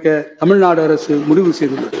மதிப்பீட்டில் அமைக்க தமிழ்நாடு அரசு முடிவு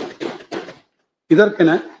செய்துள்ளது.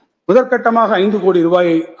 இதற்கென முதற்கட்டமாக 5 கோடி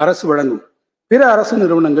ரூபாயை அரசு வழங்கும். பிற அரசு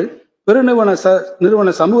நிறுவனங்கள்,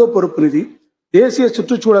 பெருநிறுவன சமூக பொறுப்பு நிதி, தேசிய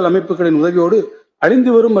சுற்றுச்சூழல் அமைப்புகளின் உதவியோடு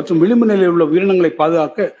அழிந்து வரும் மற்றும் விளிம்பு நிலையில் உள்ள உயிரினங்களை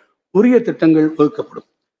பாதுகாக்க உரிய திட்டங்கள் வகுக்கப்படும்.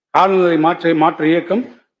 காலநிலை மாற்ற இயக்கம்,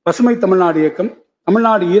 பசுமை தமிழ்நாடு இயக்கம்,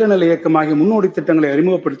 தமிழ்நாடு ஈரநில இயக்கம் ஆகிய முன்னோடி திட்டங்களை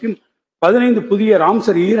அறிமுகப்படுத்தி 15 புதிய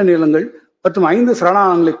ராம்சர் ஈரநிலங்கள் மற்றும் 5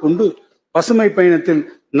 சரணாலயங்களை கொண்டு பசுமை பயணத்தில்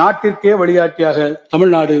நாட்டிற்கே வழிகாட்டியாக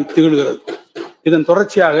தமிழ்நாடு திகழ்கிறது. இதன்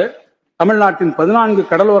தொடர்ச்சியாக தமிழ்நாட்டின் 14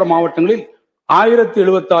 கடலோர மாவட்டங்களில்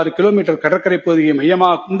 1076 கிலோமீட்டர் கடற்கரை பகுதியை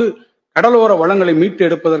மையமாக கொண்டு கடலோர வளங்களை மீட்டு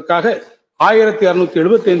எடுப்பதற்காக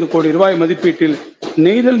 1675 கோடி ரூபாய் மதிப்பீட்டில்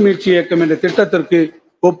நெய்தல் மீட்சி இயக்கம் என்ற திட்டத்திற்கு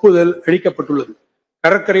ஒப்புதல் அளிக்கப்பட்டுள்ளது.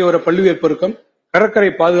 கடற்கரையோர பல்லுயிர் பெருக்கம், கடற்கரை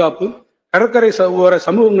பாதுகாப்பு, கடற்கரை ஓர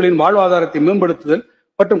சமூகங்களின் வாழ்வாதாரத்தை மேம்படுத்துதல்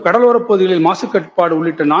மற்றும் கடலோர பகுதிகளில் மாசு கட்டுப்பாடு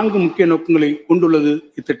உள்ளிட்ட 4 முக்கிய நோக்கங்களை கொண்டுள்ளது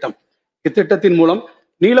இத்திட்டம். இத்திட்டத்தின் மூலம்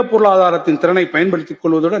நீல பொருளாதாரத்தின் திறனை பயன்படுத்திக்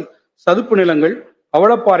கொள்வதுடன் சதுப்பு நிலங்கள்,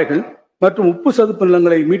 பவளப்பாறைகள் மற்றும் உப்பு சதுப்பு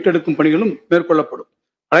நிலங்களை மீட்டெடுக்கும் பணிகளும் மேற்கொள்ளப்படும்.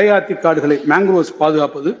 அலையாத்தி காடுகளை மேங்க்ரோவ்ஸ்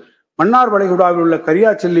பாதுகாப்பது, மன்னார் வளைகுடாவில் உள்ள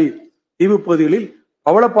கரியாச்செல்லி தீவு பகுதிகளில்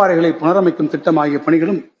பவளப்பாறைகளை புனரமைக்கும் திட்டம் ஆகிய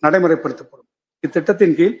பணிகளும் நடைமுறைப்படுத்தப்படும்.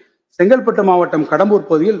 இத்திட்டத்தின் கீழ் செங்கல்பட்டு மாவட்டம் கடம்பூர்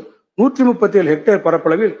பகுதியில் 137 ஹெக்டேர்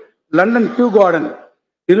பரப்பளவில் லண்டன் கியூ கார்டன்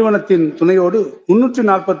நிறுவனத்தின் துணையோடு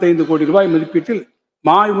 345 கோடி ரூபாய் மதிப்பீட்டில்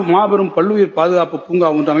மாபெரும் பல்லுயிர் பாதுகாப்பு பூங்கா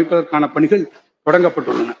ஒன்று அமைப்பதற்கான பணிகள்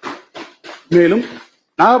தொடங்கப்பட்டுள்ளன. மேலும்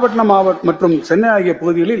நாகப்பட்டினம் மாவட்டம் மற்றும் சென்னை ஆகிய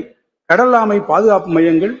பகுதிகளில் கடல் ஆமை பாதுகாப்பு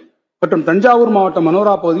மையங்கள் மற்றும் தஞ்சாவூர் மாவட்டம்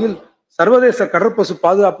மனோரா பகுதியில் சர்வதேச கடற்பசு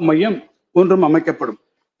பாதுகாப்பு மையம் ஒன்றும் அமைக்கப்படும்.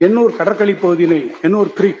 எண்ணூர் கடற்கழி பகுதியினை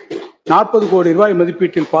எண்ணூர் கிரீக் 40 கோடி ரூபாய்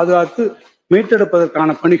மதிப்பீட்டில் பாதுகாத்து மீட்டெடுப்பதற்கான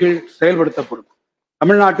பணிகள் செயல்படுத்தப்படும்.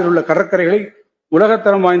 தமிழ்நாட்டில் உள்ள கடற்கரைகளை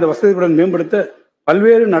உலகத்தரம் வாய்ந்த வசதிகளுடன் மேம்படுத்த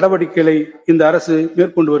பல்வேறு நடவடிக்கைகளை இந்த அரசு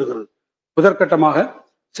மேற்கொண்டு வருகிறது. முதற்கட்டமாக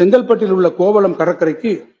செங்கல்பட்டில் உள்ள கோவளம்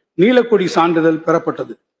கடற்கரைக்கு நீலக்கொடி சான்றிதழ்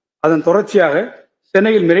பெறப்பட்டது. அதன் தொடர்ச்சியாக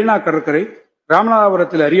சென்னையில் மெரினா கடற்கரை,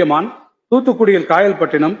 ராமநாதபுரத்தில் அரியமான், தூத்துக்குடியில்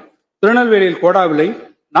காயல்பட்டினம், திருநெல்வேலியில் கோடாவிளை,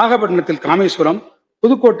 நாகப்பட்டினத்தில் காமேஸ்வரம்,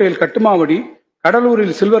 புதுக்கோட்டையில் கட்டுமாவடி,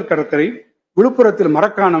 கடலூரில் சில்வர் கடற்கரை, விழுப்புரத்தில்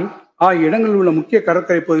மரக்காணம் ஆகிய இடங்களில் உள்ள முக்கிய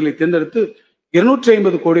கடற்கரை பகுதிகளை தேர்ந்தெடுத்து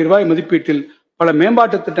 250 கோடி ரூபாய் மதிப்பீட்டில் பல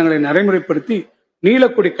மேம்பாட்டு திட்டங்களை நடைமுறைப்படுத்தி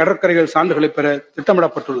நீலக்குடி கடற்கரைகள் சான்றுகளை பெற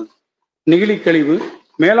திட்டமிடப்பட்டுள்ளது. நெகிழி கழிவு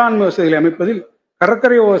மேலாண்மை வசதிகளை அமைப்பதில்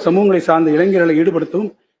கடற்கரை சமூகங்களை சார்ந்த இளைஞர்களை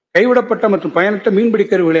ஈடுபடுத்தவும், கைவிடப்பட்ட மற்றும் பயனற்ற மீன்பிடி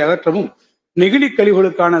கருவிகளை அகற்றவும், நெகிழி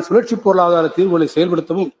கழிவுகளுக்கான சுழற்சி பொருளாதார தீர்வுகளை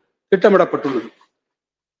செயல்படுத்தவும் திட்டமிடப்பட்டுள்ளது.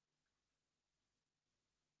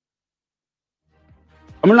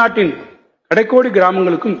 தமிழ்நாட்டின் கடைக்கோடி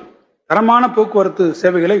கிராமங்களுக்கும் தரமான போக்குவரத்து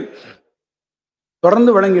சேவைகளை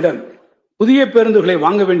தொடர்ந்து வழங்கிட புதிய பேருந்துகளை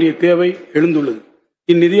வாங்க வேண்டிய தேவை எழுந்துள்ளது.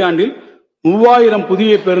 இந்நிதியாண்டில் 3000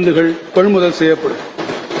 புதிய பேருந்துகள் கொள்முதல் செய்யப்படும்.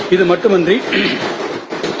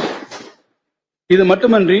 இது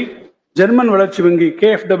மட்டுமன்றி ஜெர்மன் வளர்ச்சி வங்கி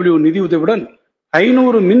KfW நிதியுதவியுடன்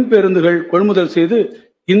 500 மின் பேருந்துகள் கொள்முதல் செய்து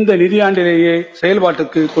இந்த நிதியாண்டிலேயே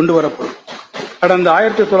செயல்பாட்டுக்கு கொண்டு வரப்படும். கடந்த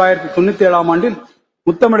 1997ஆம் ஆண்டில்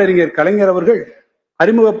முத்தமிழறிஞர் கலைஞர் அவர்கள்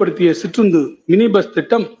அறிமுகப்படுத்திய சிற்றுந்து மினி பஸ்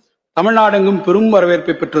திட்டம் தமிழ்நாடெங்கும் பெரும்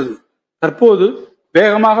வரவேற்பை பெற்றது. தற்போது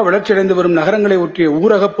வேகமாக வளர்ச்சியடைந்து வரும் நகரங்களை ஒட்டிய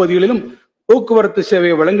ஊரக பகுதிகளிலும் போக்குவரத்து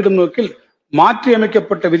சேவையை வழங்கிடும் நோக்கில் மாற்றி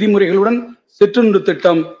அமைக்கப்பட்ட விதிமுறைகளுடன் சிற்றுந்து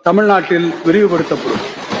திட்டம் தமிழ்நாட்டில் விரிவுபடுத்தப்படும்.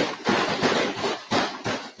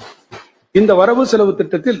 இந்த வரவு செலவு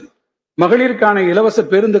திட்டத்தில் மகளிருக்கான இலவச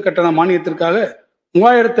பேருந்து கட்டண மானியத்திற்காக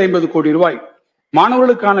 3050 கோடி ரூபாய்,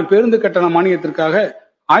 மாணவர்களுக்கான பேருந்து கட்டண மானியத்திற்காக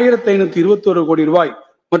 1521 கோடி ரூபாய்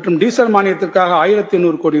மற்றும் டீசல் மானியத்திற்காக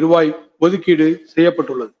 1800 கோடி ரூபாய் ஒதுக்கீடு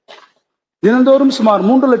செய்யப்பட்டுள்ளது. தினந்தோறும் சுமார்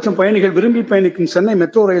 3 லட்சம் பயணிகள் விரும்பி பயணிக்கும் சென்னை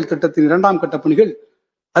மெட்ரோ ரயில் திட்டத்தின் 2ஆம் கட்ட பணிகள்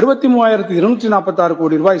 63,246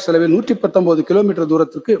 கோடி ரூபாய் செலவில் 119 கிலோமீட்டர்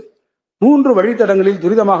தூரத்திற்கு 3 வழித்தடங்களில்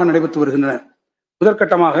துரிதமாக நடைபெற்று வருகின்றன.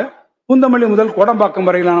 முதற்கட்டமாக பூந்தமல்லி முதல் கோடம்பாக்கம்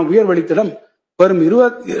வரையிலான உயர் வழித்தடம் வரும்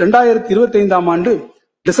 2025ஆம் ஆண்டு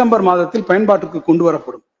டிசம்பர் மாதத்தில் பயன்பாட்டுக்கு கொண்டு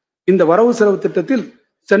வரப்படும். இந்த வரவு செலவு திட்டத்தில்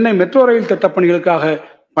சென்னை மெட்ரோ ரயில் திட்டப் பணிகளுக்காக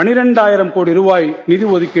 12,000 கோடி ரூபாய் நிதி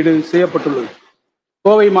ஒதுக்கீடு செய்யப்பட்டுள்ளது.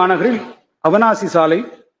 கோவை மாநகரில் அவனாசி சாலை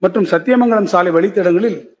மற்றும் சத்தியமங்கலம் சாலை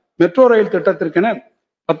வழித்தடங்களில் மெட்ரோ ரயில் திட்டத்திற்கென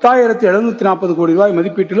 10,740 கோடி ரூபாய்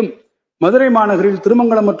மதிப்பீட்டிலும், மதுரை மாநகரில்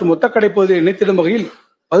திருமங்கலம் மற்றும் ஒத்தக்கடை பகுதியை இணைத்திடும் வகையில்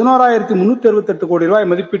 11,368 கோடி ரூபாய்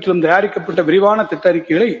மதிப்பீட்டிலும் தயாரிக்கப்பட்ட விரிவான திட்ட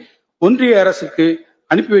அறிக்கைகளை ஒன்றிய அரசுக்கு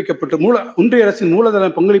அனுப்பி வைக்கப்பட்டு ஒன்றிய அரசின் மூலதன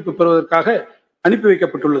பங்களிப்பு பெறுவதற்காக அனுப்பி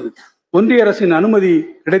வைக்கப்பட்டுள்ளது. ஒன்றிய அரசின் அனுமதி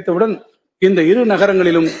கிடைத்தவுடன் இந்த இரு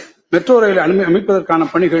நகரங்களிலும் மெட்ரோ ரயில் அமைப்பதற்கான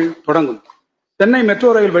பணிகள் தொடங்கும். சென்னை மெட்ரோ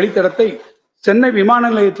ரயில் வழித்தடத்தை சென்னை விமான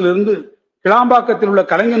நிலையத்திலிருந்து கிளாம்பாக்கத்தில் உள்ள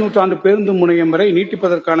கலைஞர் நூற்றாண்டு பேருந்து முனையம் வரை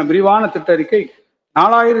நீட்டிப்பதற்கான விரிவான திட்ட அறிக்கை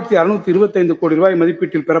 4,625 கோடி ரூபாய்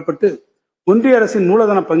மதிப்பீட்டில் பெறப்பட்டு ஒன்றிய அரசின்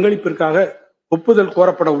மூலதன பங்களிப்பிற்காக ஒப்புதல்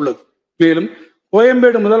கோரப்பட உள்ளது. மேலும்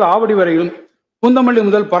கோயம்பேடு முதல் ஆவடி வரையிலும் பூந்தமல்லி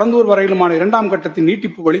முதல் பரந்தூர் வரையிலுமான 2ஆம் கட்டத்தின்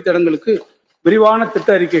நீட்டிப்பு வழித்தடங்களுக்கு விரிவான திட்ட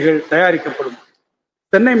அறிக்கைகள் தயாரிக்கப்படும்.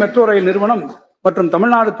 சென்னை மெட்ரோ ரயில் நிறுவனம் மற்றும்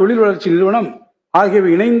தமிழ்நாடு தொழில் வளர்ச்சி நிறுவனம் ஆகியவை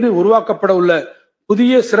இணைந்து உருவாக்கப்பட உள்ள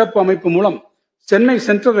புதிய சிறப்பு அமைப்பு மூலம் சென்னை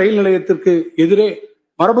சென்ட்ரல் ரயில் நிலையத்திற்கு எதிரே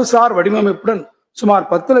மரபுசார் வடிவமைப்புடன் சுமார்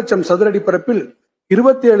 10 லட்சம் சதுரடி பரப்பில்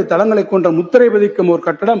 27 தளங்களை கொண்ட முத்திரை பதிக்கும் ஒரு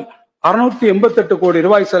கட்டடம் 688 கோடி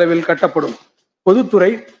ரூபாய் செலவில் கட்டப்படும்.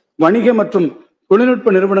 பொதுத்துறை, வணிக மற்றும்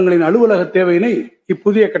தொழில்நுட்ப நிறுவனங்களின் அலுவலக தேவையினை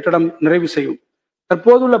இப்புதிய கட்டடம் நிறைவு செய்யும்.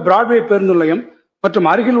 தற்போதுள்ள பிராட்வே பேருந்து நிலையம் மற்றும்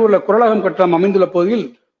அருகில் உள்ள குரலகம் கட்டடம் அமைந்துள்ள பகுதியில்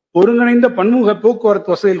ஒருங்கிணைந்த பன்முக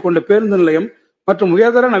போக்குவரத்து வசதியில் கொண்ட பேருந்து நிலையம் மற்றும்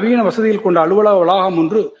உயர்தர நவீன வசதியில் கொண்ட அலுவலக வளாகம்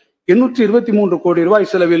ஒன்று 823 கோடி ரூபாய்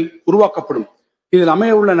செலவில் உருவாக்கப்படும். இதில்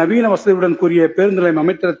அமைய உள்ள நவீன வசதியுடன் கூடிய பேருந்து நிலையம்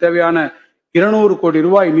அமைத்திட தேவையான 200 கோடி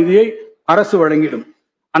ரூபாய் நிதியை அரசு வழங்கிடும்.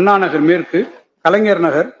 அண்ணா நகர் மேற்கு, கலைஞர்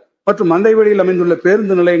நகர் மற்றும் மந்தைவெளியில் அமைந்துள்ள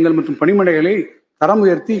பேருந்து நிலையங்கள் மற்றும் பணிமனைகளை தரம்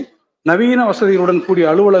உயர்த்தி நவீன வசதிகளுடன் கூடிய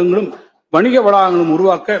அலுவலகங்களும் வணிக வளாகங்களும்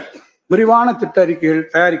உருவாக்க விரிவான திட்ட அறிக்கைகள்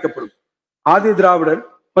தயாரிக்கப்படும். ஆதி திராவிடர்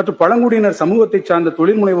மற்றும் பழங்குடியினர் சமூகத்தை சார்ந்த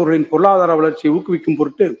தொழில் முனைவோர்களின் பொருளாதார வளர்ச்சியை ஊக்குவிக்கும்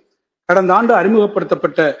பொருட்டு கடந்த ஆண்டு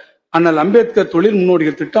அறிமுகப்படுத்தப்பட்ட அண்ணல் அம்பேத்கர் தொழில்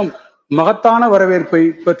முன்னோடிகள் திட்டம் மகத்தான வரவேற்பை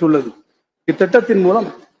பெற்றுள்ளது. இத்திட்டத்தின் மூலம்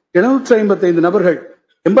 755 நபர்கள்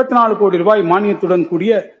 84 கோடி ரூபாய் மானியத்துடன்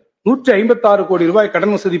கூடிய 156 கோடி ரூபாய்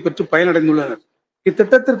கடன் வசதி பெற்று பயனடைந்துள்ளனர்.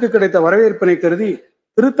 இத்திட்டத்திற்கு கிடைத்த வரவேற்பினை கருதி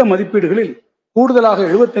திருத்த மதிப்பீடுகளில் கூடுதலாக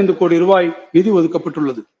 75 கோடி ரூபாய் நிதி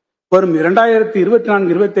ஒதுக்கப்பட்டுள்ளது. வரும்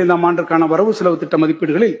 2024-25 ஆண்டிற்கான வரவு செலவு திட்ட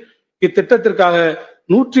மதிப்பீடுகளில் இத்திட்டத்திற்காக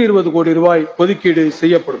 120 கோடி ரூபாய் ஒதுக்கீடு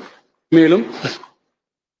செய்யப்படும். மேலும்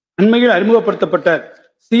அண்மையில் அறிமுகப்படுத்தப்பட்ட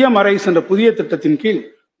சிஎம் அரைஸ் என்ற புதிய திட்டத்தின் கீழ்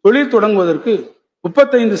தொழில் தொடங்குவதற்கு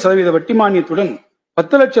 35% வட்டி மானியத்துடன்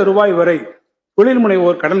 10 லட்சம் ரூபாய் வரை தொழில்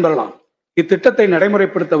முனைவோர் கடன் பெறலாம். இத்திட்டத்தை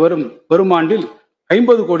நடைமுறைப்படுத்த வரும் ஆண்டில்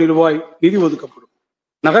 50 கோடி ரூபாய் நிதி ஒதுக்கப்படும்.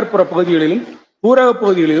 நகர்ப்புற பகுதிகளிலும் ஊரக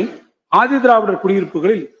பகுதிகளிலும் ஆதி திராவிடர்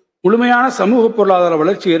குடியிருப்புகளில் முழுமையான சமூக பொருளாதார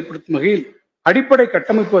வளர்ச்சி ஏற்படுத்தும் வகையில் அடிப்படை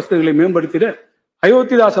கட்டமைப்பு வசதிகளை மேம்படுத்திட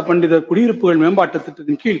அயோத்திதாச பண்டிதர் குடியிருப்புகள் மேம்பாட்டு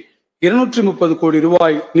திட்டத்தின் கீழ் 230 கோடி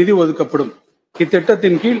ரூபாய் நிதி ஒதுக்கப்படும்.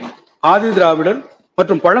 இத்திட்டத்தின் கீழ் ஆதி திராவிடர்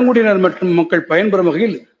மற்றும் பழங்குடியினர் மற்றும் மக்கள் பயன்பெறும்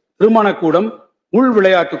வகையில் திருமணக்கூடம், உள்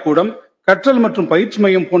விளையாட்டு கூடம், கற்றல் மற்றும் பயிற்சி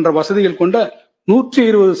மையம் போன்ற வசதிகள் கொண்ட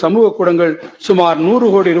 120 சமூக கூடங்கள் சுமார்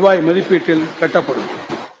 100 கோடி ரூபாய் மதிப்பீட்டில் கட்டப்படும்.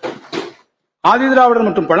 ஆதி திராவிடர்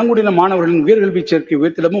மற்றும் பழங்குடியின மாணவர்களின் உயர்கல்வி சேர்க்கை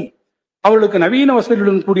உயர்த்திடமும் அவர்களுக்கு நவீன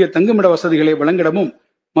வசதிகளுடன் கூடிய தங்குமிட வசதிகளை வழங்கிடமும்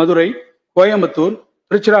மதுரை, கோயம்புத்தூர்,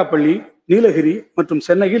 திருச்சிராப்பள்ளி, நீலகிரி மற்றும்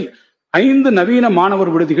சென்னையில் 5 நவீன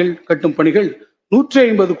மாணவர் விடுதிகள் கட்டும் பணிகள்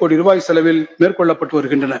 150 கோடி ரூபாய் செலவில் மேற்கொள்ளப்பட்டு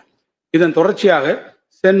வருகின்றன. இதன் தொடர்ச்சியாக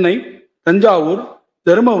சென்னை, தஞ்சாவூர்,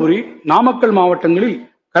 தருமபுரி, நாமக்கல் மாவட்டங்களில்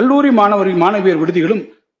கல்லூரி மாணவியர் விடுதிகளும்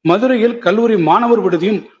மதுரையில் கல்லூரி மாணவர்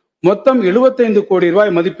விடுதியும் மொத்தம் 75 கோடி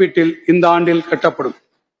ரூபாய் மதிப்பீட்டில் இந்த ஆண்டில் கட்டப்படும்.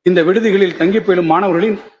 இந்த விடுதிகளில் தங்கி பயிலும்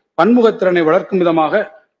மாணவர்களின் பன்முகத்திறனை வளர்க்கும் விதமாக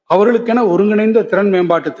அவர்களுக்கென ஒருங்கிணைந்த திறன்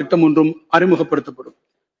மேம்பாட்டு திட்டம் ஒன்றும் அறிமுகப்படுத்தப்படும்.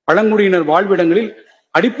 பழங்குடியினர் வாழ்விடங்களில்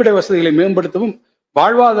அடிப்படை வசதிகளை மேம்படுத்தவும்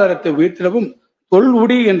வாழ்வாதாரத்தை உயர்த்திடவும்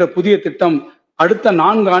தொல்குடி என்ற புதிய திட்டம் அடுத்த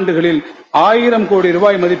 4 ஆண்டுகளில் 1000 கோடி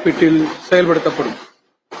ரூபாய் மதிப்பீட்டில் செயல்படுத்தப்படும்.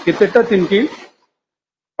 இத்திட்டத்தின் கீழ்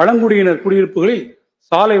பழங்குடியினர் குடியிருப்புகளில்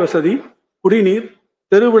சாலை வசதி, குடிநீர்,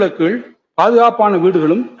 தெருவிளக்குகள், பாதுகாப்பான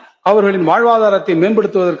வீடுகளும் அவர்களின் வாழ்வாதாரத்தை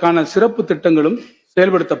மேம்படுத்துவதற்கான சிறப்பு திட்டங்களும்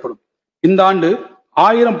செயல்படுத்தப்படும். இந்த ஆண்டு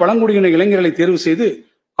 1000 பழங்குடியின இளைஞர்களை தேர்வு செய்து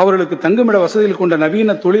அவர்களுக்கு தங்குமிட வசதிகள் கொண்ட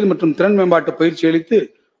நவீன தொழில் மற்றும் திறன் மேம்பாட்டு பயிற்சி அளித்து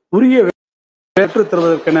உரிய பெற்றுத்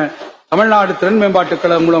தருவதற்கென தமிழ்நாடு திறன் மேம்பாட்டுக்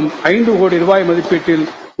கழகம் மூலம் 5 கோடி ரூபாய் மதிப்பீட்டில்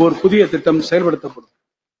ஒரு புதிய திட்டம் செயல்படுத்தப்படும்.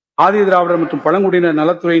 ஆதி திராவிடர் மற்றும் பழங்குடியினர்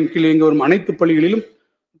நலத்துறையின் கீழ் இயங்கி வரும் அனைத்து பள்ளிகளிலும்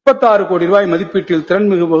 36 கோடி ரூபாய் மதிப்பீட்டில்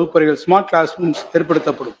திறன்மிகு வகுப்பறைகள் ஸ்மார்ட் கிளாஸ் ரூம்ஸ்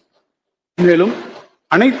ஏற்படுத்தப்படும். மேலும்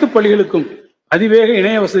அனைத்து பள்ளிகளுக்கும் அதிவேக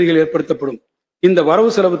இணைய வசதிகள் ஏற்படுத்தப்படும். இந்த வரவு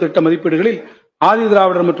செலவு திட்ட மதிப்பீடுகளில் ஆதி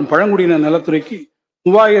திராவிடர் மற்றும் பழங்குடியினர் நலத்துறைக்கு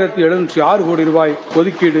 3706 கோடி ரூபாய்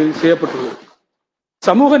ஒதுக்கீடு செய்யப்பட்டுள்ளது.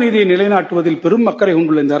 சமூக நீதியை நிலைநாட்டுவதில் பெரும் அக்கறை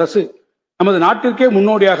கொண்டுள்ள இந்த அரசு நமது நாட்டிற்கே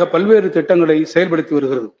முன்னோடியாக பல்வேறு திட்டங்களை செயல்படுத்தி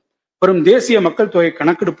வருகிறது. வரும் தேசிய மக்கள் தொகை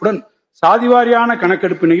கணக்கெடுப்புடன் சாதிவாரியான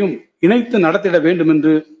கணக்கெடுப்பினையும் இணைத்து நடத்திட வேண்டும்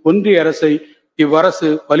என்று ஒன்றிய அரசை இவ்வரசு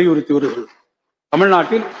வலியுறுத்தி வருகிறது.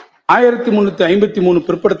 தமிழ்நாட்டில் 1353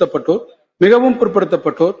 பிற்படுத்தப்பட்டோர், மிகவும்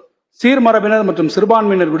பிற்படுத்தப்பட்டோர், சீர்மரபினர் மற்றும்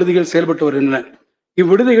சிறுபான்மையினர் விடுதிகள் செயல்பட்டு வருகின்றன.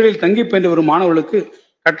 இவ்விடுதிகளில் தங்கி பயின்று வரும் மாணவர்களுக்கு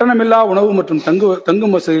கட்டணமில்லா உணவு மற்றும்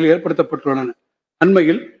தங்கும் வசதிகள் ஏற்படுத்தப்பட்டுள்ளன.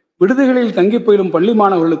 அண்மையில் விடுதிகளில் தங்கி பயிலும் பள்ளி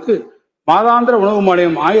மாணவர்களுக்கு மாதாந்திர உணவு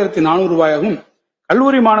மானியம் 1400 ரூபாயாகவும்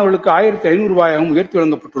கல்லூரி மாணவர்களுக்கு 1500 ரூபாயாகவும் உயர்த்தி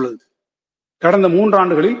வழங்கப்பட்டுள்ளது. கடந்த 3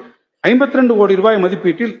 ஆண்டுகளில் 52 கோடி ரூபாய்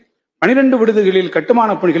மதிப்பீட்டில் 12 விடுதிகளில்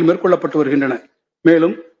கட்டுமான பணிகள் மேற்கொள்ளப்பட்டு வருகின்றன.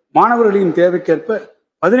 மேலும் மாணவர்களின் தேவைக்கேற்ப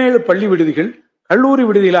 17 பள்ளி விடுதிகள் கல்லூரி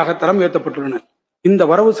விடுதிகளாக தரம் உயர்த்தப்பட்டுள்ளன. இந்த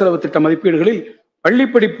வரவு செலவு திட்ட மதிப்பீடுகளில் பள்ளி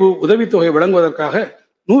படிப்பு உதவித்தொகை வழங்குவதற்காக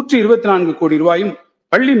 124 கோடி ரூபாயும்,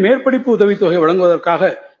 பள்ளி மேற்படிப்பு உதவித்தொகை வழங்குவதற்காக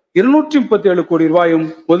 237 கோடி ரூபாயும்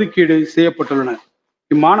ஒதுக்கீடு செய்யப்பட்டுள்ளன.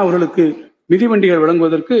 இம்மாணவர்களுக்கு மிதிவண்டிகள்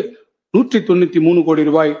வழங்குவதற்கு 193 கோடி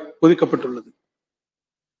ரூபாய் ஒதுக்கப்பட்டுள்ளது.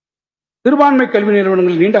 சிறுபான்மை கல்வி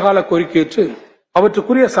நிறுவனங்கள் நீண்டகால கோரிக்கையேற்று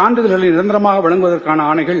அவற்றுக்குரிய சான்றிதழ்களை நிரந்தரமாக வழங்குவதற்கான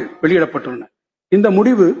ஆணைகள் வெளியிடப்பட்டுள்ளன. இந்த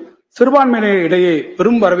முடிவு சிறுபான்மையினர் இடையே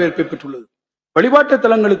பெரும் வரவேற்பை பெற்றுள்ளது. வழிபாட்டு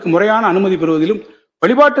தலங்களுக்கு முறையான அனுமதி பெறுவதிலும்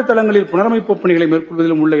வழிபாட்டு தலங்களில் புனரமைப்பு பணிகளை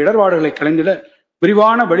மேற்கொள்வதிலும் உள்ள இடர்பாடுகளை களைந்திட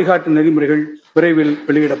விரிவான வழிகாட்டு நெறிமுறைகள் விரைவில்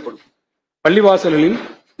வெளியிடப்படும். பள்ளிவாசல்களில்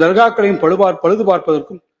தர்காக்களையும் பழுது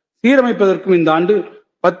பார்ப்பதற்கும் சீரமைப்பதற்கும் இந்த ஆண்டு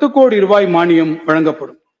 10 கோடி ரூபாய் மானியம்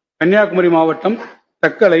வழங்கப்படும். கன்னியாகுமரி மாவட்டம்,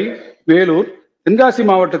 தக்கலை, வேலூர், தென்காசி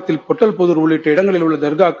மாவட்டத்தில் பொட்டல்புதூர் உள்ளிட்ட இடங்களில் உள்ள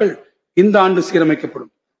தர்காக்கள் இந்த ஆண்டு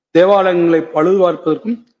சீரமைக்கப்படும். தேவாலயங்களை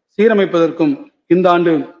பழுதுபார்ப்பதற்கும் சீரமைப்பதற்கும் இந்த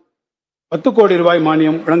ஆண்டு 10 கோடி ரூபாய்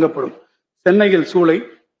மானியம் வழங்கப்படும். சென்னையில் சூளை,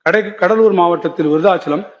 கடலூர் மாவட்டத்தில்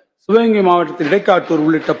விருதாச்சலம், சிவகங்கை மாவட்டத்தில் இடைக்காட்டூர்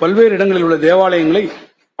உள்ளிட்ட பல்வேறு இடங்களில் உள்ள தேவாலயங்களை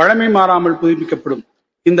பழமை மாறாமல் புதுப்பிக்கப்படும்.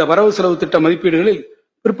 இந்த வரவு செலவு திட்ட மதிப்பீடுகளில்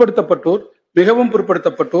பிற்படுத்தப்பட்டோர், மிகவும்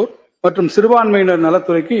பிற்படுத்தப்பட்டோர் மற்றும் சிறுபான்மையினர்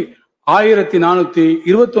நலத்துறைக்கு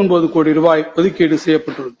 1429 கோடி ரூபாய் ஒதுக்கீடு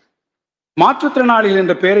செய்யப்பட்டுள்ளது. மாற்றுத்திறனாளிகள்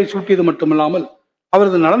என்ற பெயரை சூட்டியது மட்டுமல்லாமல்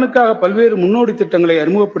அவரது நலனுக்காக பல்வேறு முன்னோடி திட்டங்களை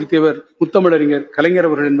அறிமுகப்படுத்தியவர் முத்தமிழறிஞர் கலைஞர்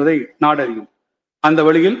அவர்கள் என்பதை நாடறியும். அந்த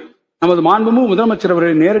வழியில் நமது மாண்புமிகு முதலமைச்சர்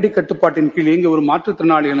அவர்களின் நேரடி கட்டுப்பாட்டின் கீழ் இயங்கி ஒரு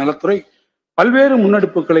மாற்றுத்திறனாளிகள் நலத்துறை பல்வேறு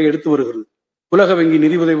முன்னெடுப்புகளை எடுத்து வருகிறது. உலக வங்கி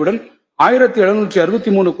நிதியுதவியுடன்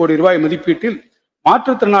 1763 கோடி ரூபாய் மதிப்பீட்டில்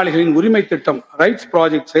மாற்றுத்திறனாளிகளின் உரிமை திட்டம் ரைட்ஸ்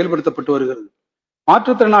ப்ராஜெக்ட் செயல்படுத்தப்பட்டு வருகிறது.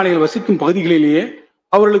 மாற்றுத்திறனாளிகள் வசிக்கும் பகுதிகளிலேயே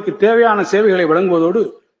அவர்களுக்கு தேவையான சேவைகளை வழங்குவதோடு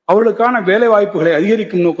அவர்களுக்கான வேலை வாய்ப்புகளை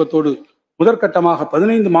அதிகரிக்கும் நோக்கத்தோடு முதற்கட்டமாக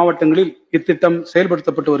 15 மாவட்டங்களில் இத்திட்டம்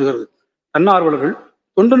செயல்படுத்தப்பட்டு வருகிறது. தன்னார்வலர்கள்,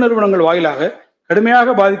 தொண்டு நிறுவனங்கள் வாயிலாக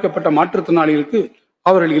கடுமையாக பாதிக்கப்பட்ட மாற்றுத்திறனாளிகளுக்கு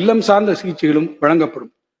அவர்கள் இல்லம் சார்ந்த சிகிச்சைகளும்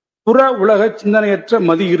வழங்கப்படும். புற உலக சிந்தனையற்ற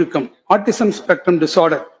மதி இறுக்கம் ஆட்டிசம் ஸ்பெக்ட்ரம்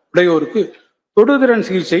டிசார்டர் உடையோருக்கு தொடுதிறன்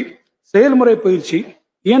சிகிச்சை, செயல்முறை பயிற்சி,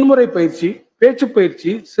 இயன்முறை பயிற்சி, பேச்சு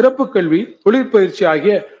பயிற்சி, சிறப்பு கல்வி, தொழிற்பயிற்சி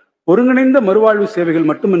ஆகிய ஒருங்கிணைந்த மறுவாழ்வு சேவைகள்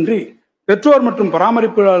மட்டுமின்றி பெற்றோர் மற்றும்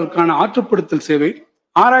பராமரிப்பாளர்களுக்கான ஆற்றுப்படுத்தல் சேவை,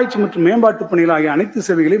 ஆராய்ச்சி மற்றும் மேம்பாட்டு பணிகள் ஆகிய அனைத்து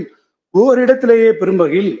சேவைகளையும் ஓரிடத்திலேயே பெறும்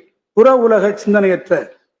வகையில் புற உலக சிந்தனையற்ற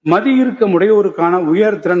மதி இறுக்கம் உடையோருக்கான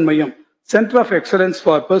உயர் திறன் மையம் centre of excellence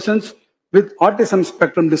for persons with autism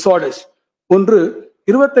spectrum disorders ஒன்று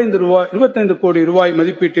 25 கோடி ரூபாய்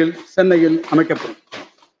மதிப்பீட்டில் சென்னையில் அமைக்கப்படும்.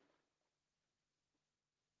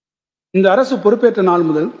 இந்த அரசு பொறுப்பேற்ற நாள்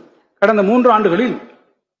முதல் கடந்த 3 ஆண்டுகளில்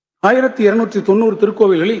 1290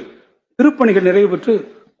 திருக்கோவில்களில் திருப்பணிகள் நிறைவு பெற்று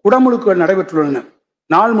குடமுழுக்குகள் நடைபெற்றுள்ளன.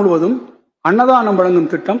 நாள் முழுவதும் அன்னதானம் வழங்கும்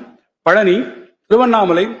திட்டம் பழனி,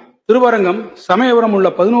 திருவண்ணாமலை, திருவரங்கம், சமயபுரம் உள்ள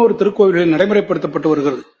 11 திருக்கோவில்களில் நடைமுறைப்படுத்தப்பட்டு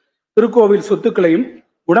வருகிறது. திருக்கோவில் சொத்துக்களையும்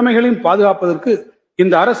உடைமைகளையும் பாதுகாப்பதற்கு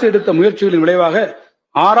இந்த அரசு எடுத்த முயற்சிகளின் விளைவாக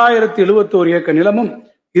 6071 ஏக்கர் நிலமும்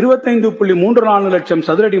 25.34 லட்சம்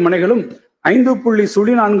சதுரடி மனைகளும்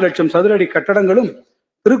 5.04 லட்சம் சதுரடி கட்டடங்களும்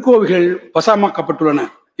திருக்கோவில்கள் வசமாக்கப்பட்டுள்ளன.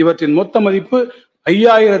 இவற்றின் மொத்த மதிப்பு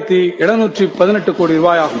 5718 கோடி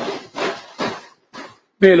ரூபாய் ஆகும்.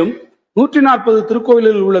 மேலும் 140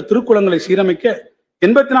 திருக்கோவில்களில் உள்ள திருக்குளங்களை சீரமைக்க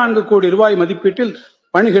 84 கோடி ரூபாய் மதிப்பீட்டில்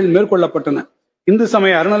பணிகள் மேற்கொள்ளப்பட்டன. இந்து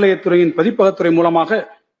சமய அறநிலையத்துறையின் பதிப்பகத்துறை மூலமாக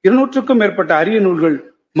 200க்கும் மேற்பட்ட அரிய நூல்கள்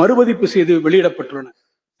மறுபதிப்பு செய்து வெளியிடப்பட்டுள்ளன.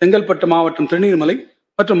 செங்கல்பட்டு மாவட்டம் திருநீர்மலை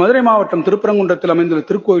மற்றும் மதுரை மாவட்டம் திருப்பரங்குன்றத்தில் அமைந்துள்ள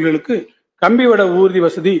திருக்கோயில்களுக்கு கம்பிவட ஊர்தி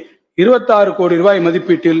வசதி 26 கோடி ரூபாய்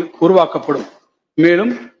மதிப்பீட்டில் உருவாக்கப்படும்.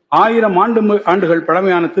 மேலும் 1000 ஆண்டுகள்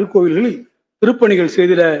பழமையான திருக்கோவில்களில் திருப்பணிகள்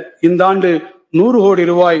செய்திட இந்த ஆண்டு 100 கோடி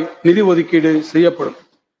ரூபாய் நிதி ஒதுக்கீடு செய்யப்படும்.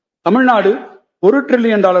 தமிழ்நாடு $1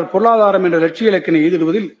 டிரில்லியன் பொருளாதாரம் என்ற லட்சிய இலக்கினை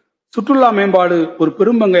எய்திடுவதில் சுற்றுலா மேம்பாடு ஒரு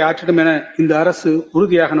பெரும்பங்கை ஆற்றிடும் என இந்த அரசு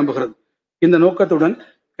உறுதியாக நம்புகிறது. இந்த நோக்கத்துடன்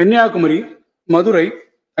கன்னியாகுமரி, மதுரை,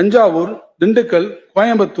 தஞ்சாவூர், திண்டுக்கல்,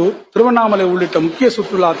 கோயம்புத்தூர், திருவண்ணாமலை உள்ளிட்ட முக்கிய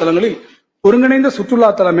சுற்றுலா தலங்களில் ஒருங்கிணைந்த சுற்றுலா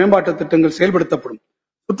தல மேம்பாட்டு திட்டங்கள் செயல்படுத்தப்படும்.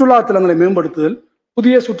 சுற்றுலா தலங்களை மேம்படுத்துதல்,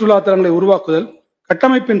 புதிய சுற்றுலா தலங்களை உருவாக்குதல்,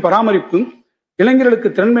 கட்டமைப்பின் பராமரிப்பு, இளைஞர்களுக்கு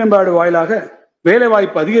திறன் மேம்பாடு வாயிலாக வேலை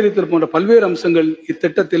வாய்ப்பு அதிகரித்தல் போன்ற பல்வேறு அம்சங்கள்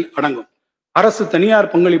இத்திட்டத்தில் அடங்கும். அரசு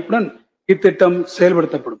தனியார் பங்களிப்புடன் இத்திட்டம்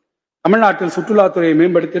செயல்படுத்தப்படும். தமிழ்நாட்டில் சுற்றுலாத்துறையை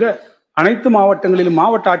மேம்படுத்திட அனைத்து மாவட்டங்களிலும்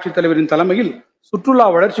மாவட்ட ஆட்சித்தலைவரின் தலைமையில் சுற்றுலா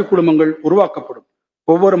வளர்ச்சி குழுமங்கள் உருவாக்கப்படும்.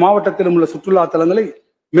 ஒவ்வொரு மாவட்டத்திலும் உள்ள சுற்றுலா தலங்களை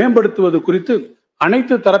மேம்படுத்துவது குறித்து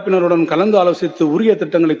அனைத்து தரப்பினருடன் கலந்து ஆலோசித்து உரிய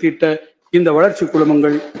திட்டங்களை தீட்ட இந்த வளர்ச்சி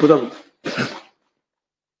குழுமங்கள் உதவும்.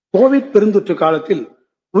 கோவிட் பெருந்தொற்று காலத்தில்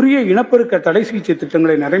உரிய இனப்பெருக்க தடை சிகிச்சை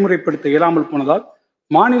திட்டங்களை நடைமுறைப்படுத்த இயலாமல் போனதால்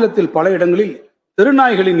மாநிலத்தில் பல இடங்களில்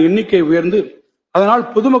தெருநாய்களின் எண்ணிக்கை உயர்ந்து அதனால்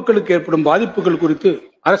பொதுமக்களுக்கு ஏற்படும் பாதிப்புகள் குறித்து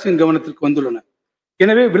அரசின் கவனத்திற்கு வந்துள்ளன.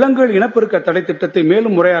 எனவே விலங்குகள் இனப்பெருக்க தடை திட்டத்தை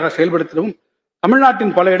மேலும் முறையாக செயல்படுத்திடவும்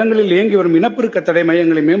தமிழ்நாட்டின் பல இடங்களில் இயங்கி வரும் இனப்பெருக்க தடை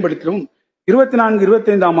மையங்களை மேம்படுத்திடவும்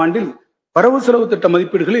 24-25ஆம் ஆண்டில் வரவு செலவு திட்ட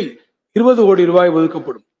மதிப்பீடுகளில் 20 கோடி ரூபாய்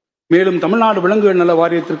ஒதுக்கப்படும். மேலும் தமிழ்நாடு விலங்குகள் நல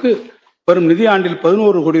வாரியத்திற்கு வரும் நிதியாண்டில்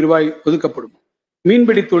 11 கோடி ரூபாய் ஒதுக்கப்படும்.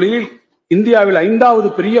 மீன்பிடி தொழிலில் இந்தியாவில் 5வது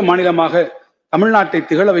பெரிய மாநிலமாக தமிழ்நாட்டை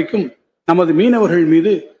திகழ வைக்கும் நமது மீனவர்கள்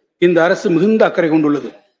மீது இந்த அரசு மிகுந்த அக்கறை கொண்டுள்ளது.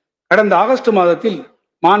 கடந்த ஆகஸ்ட் மாதத்தில்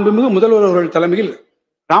மாண்புமிகு முதல்வர் அவர்கள் தலைமையில்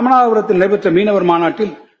ராமநாதபுரத்தில் நடைபெற்ற மீனவர்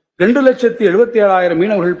மாநாட்டில் 2,77,000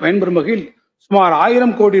 மீனவர்கள் பயன்பெறும் வகையில் சுமார்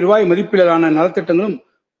 1000 கோடி ரூபாய் மதிப்பிலான நலத்திட்டங்களும்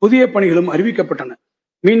புதிய பணிகளும் அறிவிக்கப்பட்டன.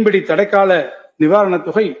 மீன்பிடி தடைக்கால நிவாரணத்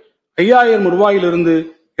தொகை 5000 ரூபாயிலிருந்து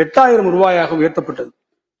 8000 ரூபாயாக உயர்த்தப்பட்டது.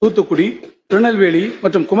 தூத்துக்குடி, திருநெல்வேலி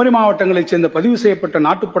மற்றும் குமரி மாவட்டங்களைச் சேர்ந்த பதிவு செய்யப்பட்ட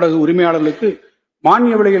நாட்டுப்படகு உரிமையாளர்களுக்கு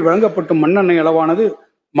மானிய விலையில் வழங்கப்படும் மண்ணெண்ணெய் அளவானது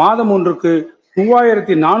மாதம் ஒன்றுக்கு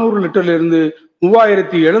 3400 லிட்டரிலிருந்து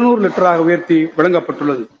 3700 லிட்டராக உயர்த்தி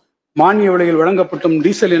வழங்கப்பட்டுள்ளது. மானிய விலையில் வழங்கப்படும்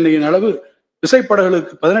டீசல் எண்ணெயின் அளவு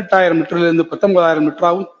விசைப்படகுகளுக்கு 18000 லிட்டரிலிருந்து 19000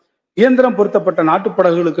 லிட்டராகவும், இயந்திரம் பொருத்தப்பட்ட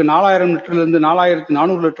நாட்டுப்படகுகளுக்கு 4000 லிட்டரிலிருந்து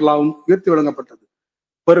 4400 லிட்டராகவும் உயர்த்தி வழங்கப்பட்டது.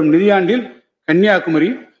 வரும் நிதியாண்டில் கன்னியாகுமரி,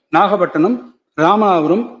 நாகப்பட்டினம்,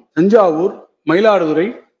 ராமநாதபுரம், தஞ்சாவூர், மயிலாடுதுறை,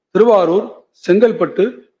 திருவாரூர், செங்கல்பட்டு,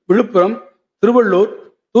 விழுப்புரம், திருவள்ளூர்,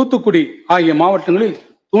 தூத்துக்குடி ஆகிய மாவட்டங்களில்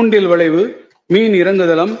தூண்டில் விளைவு, மீன்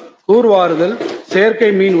இறங்குதளம், தூர்வாறுதல், செயற்கை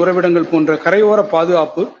மீன் உறைவிடங்கள் போன்ற கரையோர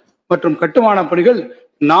பாதுகாப்பு மற்றும் கட்டுமான பணிகள்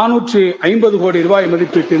 450 கோடி ரூபாய்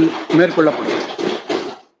மதிப்பீட்டில் மேற்கொள்ளப்படும்.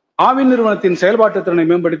 ஆவின் நிறுவனத்தின் செயல்பாட்டு திறனை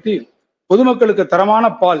மேம்படுத்தி பொதுமக்களுக்கு தரமான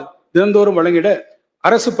பால் தினந்தோறும் வழங்கிட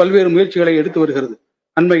அரசு பல்வேறு முயற்சிகளை எடுத்து வருகிறது.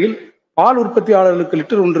 அண்மையில் பால் உற்பத்தியாளர்களுக்கு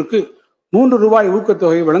லிட்டர் ஒன்றுக்கு 3 ரூபாய்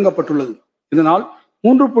ஊக்கத்தொகை வழங்கப்பட்டுள்ளது. இதனால்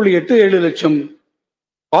 3.87 லட்சம்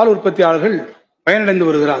பால் உற்பத்தியாளர்கள் பயனடைந்து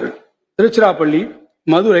வருகிறார்கள். திருச்சிராப்பள்ளி,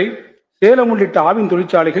 மதுரை, சேலம் உள்ளிட்ட ஆவின்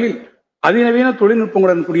தொழிற்சாலைகளில் அதிநவீன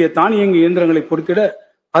தொழில்நுட்பங்களுடன் கூடிய தானியங்கி இயந்திரங்களை பொருத்திட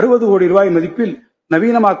 60 கோடி ரூபாய் மதிப்பில்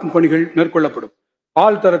நவீனமாக்கும் பணிகள் மேற்கொள்ளப்படும்.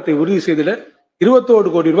 பால் தரத்தை உறுதி செய்திட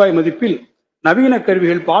 21 கோடி ரூபாய் மதிப்பில் நவீன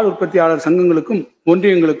கருவிகள் பால் உற்பத்தியாளர் சங்கங்களுக்கும்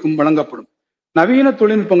ஒன்றியங்களுக்கும் வழங்கப்படும். நவீன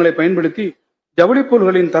தொழில்நுட்பங்களை பயன்படுத்தி ஜவுளி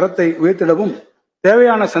பொருள்களின் தரத்தை உயர்த்திடவும்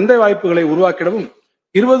தேவையான சந்தை வாய்ப்புகளை உருவாக்கிடவும்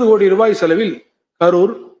 20 கோடி ரூபாய் செலவில்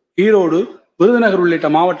கரூர், ஈரோடு, விருதுநகர் உள்ளிட்ட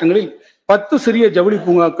மாவட்டங்களில் 10 சிறிய ஜவுளி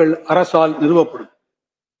பூங்காக்கள் அரசால் நிறுவப்படும்.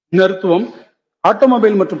 மருத்துவம்,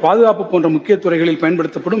 ஆட்டோமொபைல் மற்றும் பாதுகாப்பு போன்ற முக்கிய துறைகளில்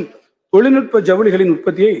பயன்படுத்தப்படும் தொழில்நுட்ப ஜவுளிகளின்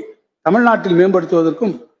உற்பத்தியை தமிழ்நாட்டில்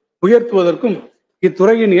மேம்படுத்துவதற்கும் உயர்த்துவதற்கும்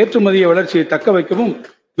இத்துறையின் ஏற்றுமதிய வளர்ச்சியை தக்க வைக்கவும்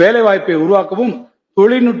வேலைவாய்ப்பை உருவாக்கவும்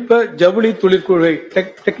தொழில்நுட்ப ஜவுளி தொழிற்கொள்கை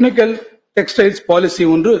டெக்னிக்கல் டெக்ஸ்டைல்ஸ் பாலிசி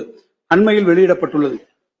ஒன்று அண்மையில் வெளியிடப்பட்டுள்ளது.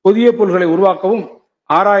 புதிய பொருட்களை உருவாக்கவும்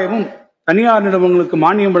ஆராயவும் தனியார் நிறுவனங்களுக்கு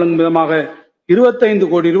மானியம் வழங்கும் விதமாக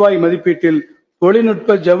 25 கோடி ரூபாய் மதிப்பீட்டில்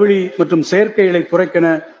தொழில்நுட்ப ஜவுளி மற்றும் செயற்கை இழை துறைக்கென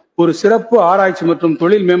ஒரு சிறப்பு ஆராய்ச்சி மற்றும்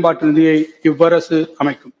தொழில் மேம்பாட்டு நிதியை இவ்வரசு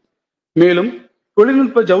அமைக்கும். மேலும்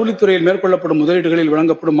தொழில்நுட்ப ஜவுளித்துறையில் மேற்கொள்ளப்படும் முதலீடுகளில்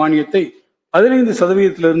வழங்கப்படும் மானியத்தை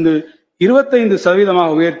 15%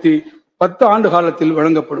 25% உயர்த்தி 10 ஆண்டு காலத்தில்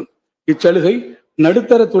வழங்கப்படும். இச்சலுகை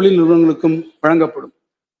நடுத்தர தொழில் நிறுவனங்களுக்கும் வழங்கப்படும்.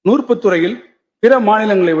 நூற்புத்துறையில் பிற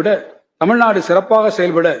மாநிலங்களை விட தமிழ்நாடு சிறப்பாக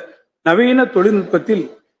செயல்பட நவீன தொழில்நுட்பத்தில்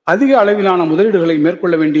அதிக அளவிலான முதலீடுகளை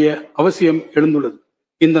மேற்கொள்ள வேண்டிய அவசியம் எழுந்துள்ளது.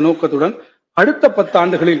 இந்த நோக்கத்துடன் அடுத்த 10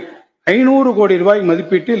 ஆண்டுகளில் 500 கோடி ரூபாய்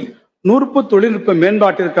மதிப்பீட்டில் நூற்பு தொழில்நுட்ப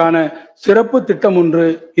மேம்பாட்டிற்கான சிறப்பு திட்டம் ஒன்று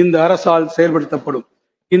இந்த அரசால் செயல்படுத்தப்படும்.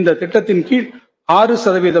 இந்த திட்டத்தின் கீழ்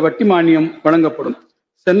 6% வட்டி மானியம் வழங்கப்படும்.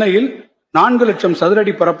 சென்னையில் 4 லட்சம்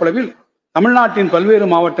சதுரடி பரப்பளவில் தமிழ்நாட்டின் பல்வேறு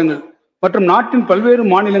மாவட்டங்கள் மற்றும் நாட்டின் பல்வேறு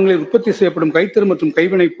மாநிலங்களில் உற்பத்தி செய்யப்படும் கைத்தறி மற்றும்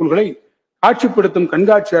கைவினைப் பொருட்களை காட்சிப்படுத்தும்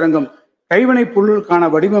கண்காட்சி அரங்கம், கைவினைப் பொருளுக்கான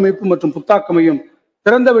வடிவமைப்பு மற்றும் புத்தாக்க மையம்,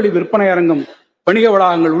 திறந்தவெளி விற்பனை அரங்கம், வணிக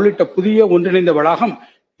வளாகங்கள் உள்ளிட்ட புதிய ஒன்றிணைந்த வளாகம்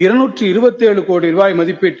 227 கோடி ரூபாய்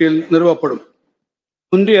மதிப்பீட்டில் நிறுவப்படும்.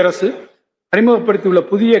 ஒன்றிய அரசு அறிமுகப்படுத்தியுள்ள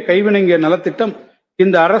புதிய கைவினைஞர் நலத்திட்டம்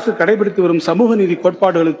இந்த அரசு கடைபிடித்து வரும் சமூக நீதி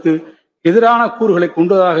கோட்பாடுகளுக்கு எதிரான கூறுகளை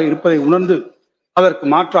கொண்டதாக இருப்பதை உணர்ந்து அதற்கு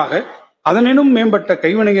மாற்றாக அதனினும் மேம்பட்ட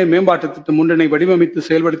கைவினைஞர் மேம்பாட்டு திட்டம் ஒன்றினை வடிவமைத்து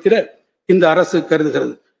செயல்படுத்திட இந்த அரசு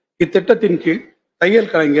கருதுகிறது. இத்திட்டத்தின் கீழ் தையல்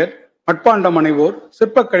கலைஞர், மட்பாண்ட முனைவோர்,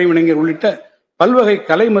 சிற்ப கைவினைஞர் உள்ளிட்ட பல்வகை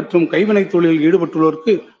கலை மற்றும் கைவினை தொழிலில்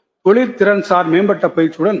ஈடுபட்டுள்ளோருக்கு தொழில் திறன் சார் மேம்பட்ட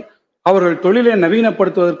பயிற்சியுடன் அவர்கள் தொழிலை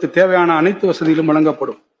நவீனப்படுத்துவதற்கு தேவையான அனைத்து வசதிகளும்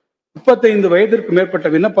வழங்கப்படும். 35 வயதிற்கு மேற்பட்ட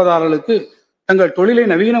விண்ணப்பதாரர்களுக்கு தங்கள் தொழிலை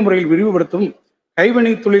நவீன முறையில் விரிவுபடுத்தவும்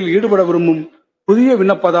கைவினை தொழிலில் ஈடுபட விரும்பும் புதிய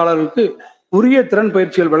விண்ணப்பதாரர்களுக்கு உரிய திறன்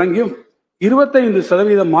பயிற்சிகள் வழங்கியும்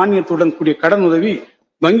 25% மானியத்துடன் கூடிய கடன் உதவி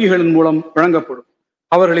வங்கிகளின் மூலம் வழங்கப்படும்.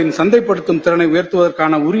 அவர்களின் சந்தைப்படுத்தும் திறனை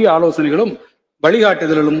உயர்த்துவதற்கான உரிய ஆலோசனைகளும்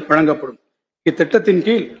வழிகாட்டுதல்களும் வழங்கப்படும். இத்திட்டத்தின்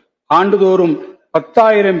கீழ் ஆண்டுதோறும்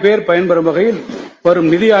 10,000 பேர் பயன்பெறும் வகையில் வரும்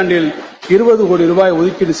நிதியாண்டில் 20 கோடி ரூபாய்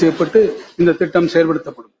ஒதுக்கீடு செய்யப்பட்டு இந்த திட்டம்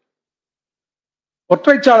செயல்படுத்தப்படும்.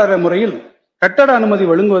 ஒற்றைச்சாளர முறையில் கட்டட அனுமதி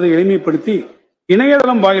வழங்குவதை எளிமைப்படுத்தி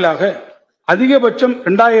இணையதளம் வாயிலாக அதிகபட்சம்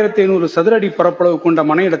 2500 சதுரடி பரப்பளவு கொண்ட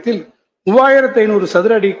மனையிடத்தில் 3500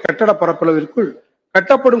 சதுரடி கட்டட பரப்பளவிற்குள்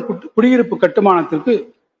கட்டப்படும் குடியிருப்பு கட்டுமானத்திற்கு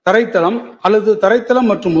தரைத்தளம் அல்லது தரைத்தளம்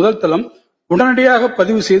மற்றும் முதல் தளம் உடனடியாக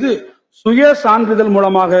பதிவு செய்து சுய சான்றிதழ்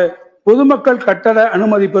மூலமாக பொதுமக்கள் கட்டட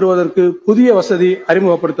அனுமதி பெறுவதற்கு புதிய வசதி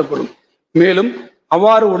அறிமுகப்படுத்தப்படும். மேலும்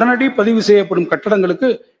அவ்வாறு உடனடி பதிவு செய்யப்படும் கட்டடங்களுக்கு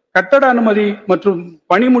கட்டட அனுமதி மற்றும்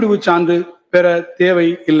பணி முடிவு சான்று பெற தேவை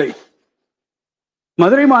இல்லை.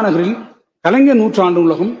 மதுரை மாநகரில் கலைஞர் நூற்றாண்டு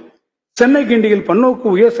நூலகம், சென்னை கிண்டியில் பன்னோக்கு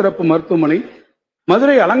உயர் சிறப்பு மருத்துவமனை,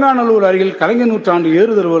 மதுரை அலங்காநல்லூர் அருகில் கலைஞர் நூற்றாண்டு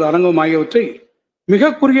ஏறுதழுவல் அரங்கம் ஆகியவற்றை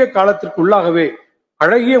மிக குறுகிய காலத்திற்கு உள்ளாகவே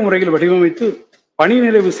அழகிய முறையில் வடிவமைத்து பணி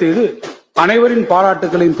நிறைவு செய்து அனைவரின்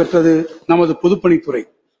பாராட்டுகளையும் பெற்றது நமது பொதுப்பணித்துறை.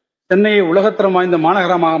 சென்னையை உலகத்தரம் வாய்ந்த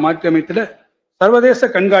மாநகரமாக மாற்றியமைத்திட சர்வதேச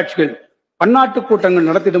கண்காட்சிகள், பன்னாட்டு கூட்டங்கள்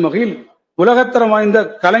நடத்திடும் வகையில் உலகத்தரம் வாய்ந்த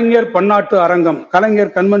கலைஞர் பன்னாட்டு அரங்கம்,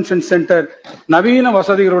 கலைஞர் கன்வென்ஷன் சென்டர் நவீன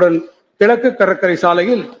வசதிகளுடன் கிழக்கு கடற்கரை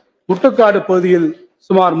சாலையில் முட்டுக்காடு பகுதியில்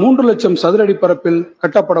சுமார் 3 லட்சம் சதுரடி பரப்பில்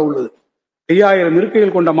கட்டப்பட உள்ளது. 5000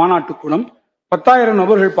 இருக்கைகள் கொண்ட மாநாட்டு கூடம், 10,000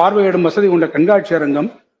 நபர்கள் பார்வையிடும் வசதி கொண்ட கண்காட்சி அரங்கம்,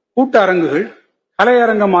 கூட்ட அரங்குகள்,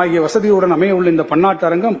 கலையரங்கம் ஆகிய வசதியுடன் அமைய உள்ள இந்த பன்னாட்டு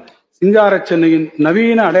அரங்கம் சிங்கார சென்னையின்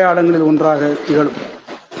நவீன அடையாளங்களில் ஒன்றாக திகழும்.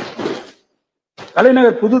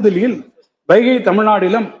 தலைநகர் புதுதில்லியில் வைகை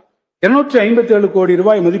தமிழ்நாடிலும் 257 கோடி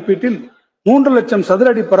ரூபாய் மதிப்பீட்டில் 3 லட்சம்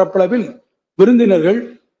சதுரடி பரப்பளவில் விருந்தினர்கள்,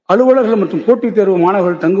 அலுவலர்கள் மற்றும் போட்டித் தேர்வு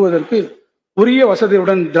மாணவர்கள் தங்குவதற்கு உரிய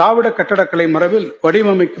வசதியுடன் திராவிட கட்டடக்கலை மரபில்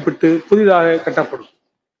வடிவமைக்கப்பட்டு புதிதாக கட்டப்படும்.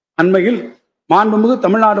 அண்மையில் மாண்புமிகு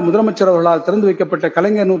தமிழ்நாடு முதலமைச்சர் அவர்களால் திறந்து வைக்கப்பட்ட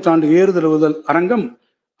கலைஞர் நூற்றாண்டு ஏறுதழுவுதல் அரங்கம்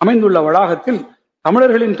அமைந்துள்ள வளாகத்தில்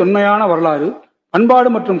தமிழர்களின் தொன்மையான வரலாறு, பண்பாடு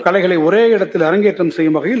மற்றும் கலைகளை ஒரே இடத்தில் அரங்கேற்றம்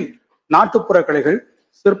செய்யும் வகையில் நாட்டுப்புற கலைகள்,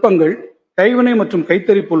 சிற்பங்கள், கைவினை மற்றும்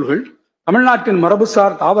கைத்தறி பொருள்கள், தமிழ்நாட்டின்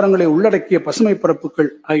மரபுசார் தாவரங்களை உள்ளடக்கிய பசுமை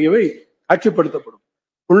பரப்புகள் ஆகியவை காட்சிப்படுத்தப்படும்.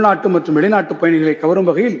 உள்நாட்டு மற்றும் வெளிநாட்டு பயணிகளை கவரும்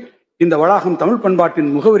வகையில் இந்த வளாகம் தமிழ்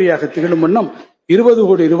பண்பாட்டின் முகவரியாக திகழும் வண்ணம் 20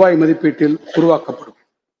 கோடி ரூபாய் மதிப்பீட்டில் உருவாக்கப்படும்.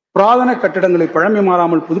 புராதன கட்டிடங்களை பழமை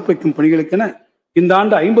மாறாமல் புதுப்பிக்கும் பணிகளுக்கென இந்த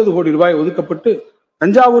ஆண்டு 50 கோடி ரூபாய் ஒதுக்கப்பட்டு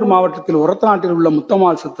தஞ்சாவூர் மாவட்டத்தில் ஒரத்தநாட்டில் உள்ள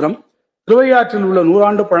முத்தம்மாள் சத்திரம், திருவையாற்றில் உள்ள 100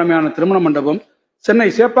 ஆண்டு பழமையான திருமண மண்டபம், சென்னை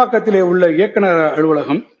சேப்பாக்கத்திலே உள்ள இயக்குநர்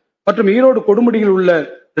அலுவலகம் மற்றும் ஈரோடு கொடுமுடியில் உள்ள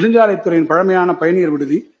நெடுஞ்சாலைத்துறையின் பழமையான பயணியர்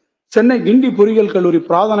விடுதி, சென்னை கிண்டி பொறியியல் கல்லூரி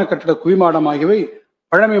புராதன கட்டட குவிமாடம் ஆகியவை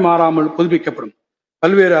பழமை மாறாமல் புதுப்பிக்கப்படும்.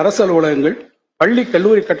 பல்வேறு அரசு அலுவலகங்கள், பள்ளி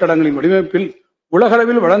கல்லூரி கட்டடங்களின் வடிவமைப்பில்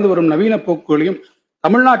உலகளவில் வளர்ந்து வரும் நவீன போக்குகளையும்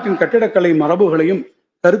தமிழ்நாட்டின் கட்டிடக்கலை மரபுகளையும்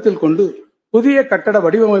கருத்தில் கொண்டு புதிய கட்டட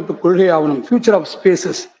வடிவமைப்பு கொள்கை ஆவணம் ஃபியூச்சர் ஆஃப்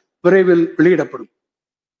ஸ்பேசஸ் விரைவில் வெளியிடப்படும்.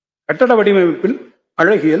 கட்டட வடிவமைப்பில்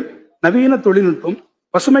அழகியல், நவீன தொழில்நுட்பம்,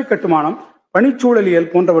 பசுமை கட்டுமானம்,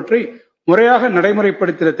 பணிச்சூழலியல் போன்றவற்றை முறையாக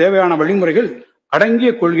நடைமுறைப்படுத்திட தேவையான வழிமுறைகள்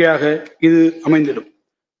அடங்கிய கொள்கையாக இது அமைந்திடும்.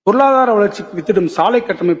 பொருளாதார வளர்ச்சிக்கு வித்திடும் சாலை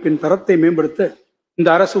கட்டமைப்பின் தரத்தை மேம்படுத்த இந்த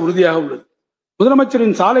அரசு உறுதியாக உள்ளது.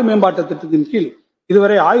 முதலமைச்சரின் சாலை மேம்பாட்டு திட்டத்தின் கீழ்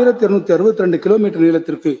இதுவரை 1262 கிலோமீட்டர்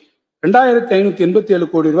நீளத்திற்கு 2587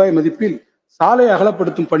 கோடி ரூபாய் மதிப்பில் சாலை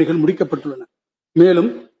அகலப்படுத்தும் பணிகள் முடிக்கப்பட்டுள்ளன. மேலும்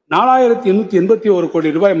 4881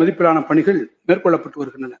 கோடி ரூபாய் மதிப்பிலான பணிகள் மேற்கொள்ளப்பட்டு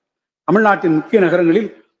வருகின்றன. தமிழ்நாட்டின் முக்கிய நகரங்களில்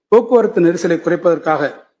போக்குவரத்து நெரிசலை குறைப்பதற்காக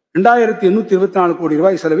 2824 கோடி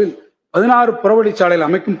ரூபாய் செலவில் 16 புறவழிச்சாலைகள்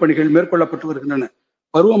அமைக்கும் பணிகள் மேற்கொள்ளப்பட்டு வருகின்றன.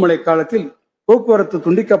 பருவமழை காலத்தில் போக்குவரத்து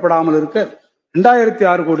துண்டிக்கப்படாமல் இருக்க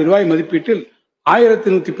 2006 கோடி ரூபாய் மதிப்பீட்டில்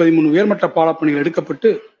 1113 உயர்மட்ட பாலப்பணிகள் எடுக்கப்பட்டு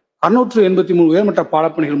 683 உயர்மட்ட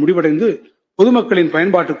பாலப்பணிகள் முடிவடைந்து பொதுமக்களின்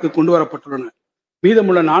பயன்பாட்டுக்கு கொண்டு வரப்பட்டுள்ளன.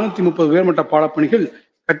 மீதமுள்ள 430 உயர்மட்ட பாலப்பணிகள்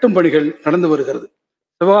கட்டும் பணிகள் நடந்து வருகிறது.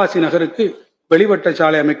 சிவகாசி நகருக்கு வெளிவட்ட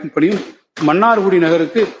சாலை அமைக்கும் பணியும், மன்னார்குடி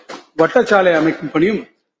நகருக்கு வட்டச்சாலை அமைக்கும் பணியும்,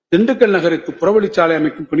 திண்டுக்கல் நகருக்கு புறவழிச்சாலை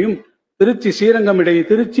அமைக்கும் பணியும், திருச்சி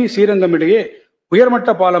ஸ்ரீரங்கம் இடையே உயர்மட்ட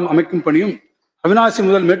பாலம் அமைக்கும் பணியும், அவிநாசி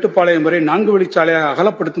முதல் மேட்டுப்பாளையம் வரை 4 வழிச்சாலையாக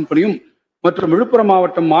அகலப்படுத்தும் பணியும் மற்றும் விழுப்புரம்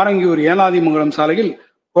மாவட்டம் மாரங்கியூர் ஏனாதிமங்கலம் சாலையில்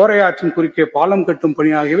கோரையாற்றின் குறுக்கே பாலம் கட்டும்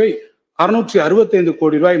பணி ஆகியவை 665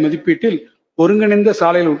 கோடி ரூபாய் மதிப்பீட்டில் ஒருங்கிணைந்த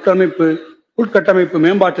சாலையில் உள்கட்டமைப்பு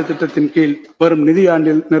மேம்பாட்டு திட்டத்தின் கீழ் வரும்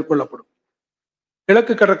நிதியாண்டில் மேற்கொள்ளப்படும்.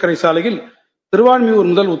 கிழக்கு கடற்கரை சாலையில்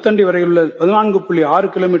திருவான்மியூர் முதல் உத்தண்டி வரையுள்ள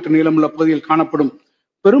 14.6 கிலோமீட்டர் நீளமுள்ள பகுதியில் காணப்படும்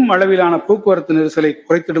பெரும் அளவிலான போக்குவரத்து நெரிசலை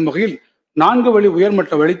குறைத்திடும் வகையில் 4 வழி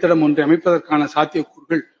உயர்மட்ட வழித்தடம் ஒன்றை அமைப்பதற்கான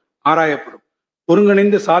சாத்தியக்கூறுகள் ஆராயப்படும்.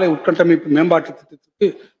 ஒருங்கிணைந்த சாலை உட்கட்டமைப்பு மேம்பாட்டு திட்டத்திற்கு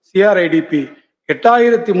CRIDP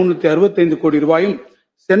 8365 கோடி ரூபாயும்,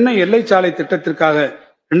 சென்னை எல்லை சாலை திட்டத்திற்காக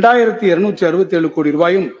 2267 கோடி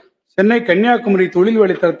ரூபாயும், சென்னை கன்னியாகுமரி தொழில்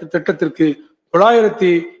வழித்தட திட்டத்திற்கு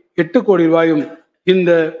 908 கோடி ரூபாயும்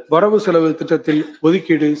இந்த வரவு செலவு திட்டத்தில்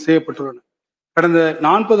ஒதுக்கீடு செய்யப்பட்டுள்ளன. கடந்த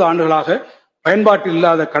 40 ஆண்டுகளாக பயன்பாட்டில்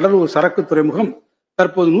இல்லாத கடலூர் சரக்கு துறைமுகம்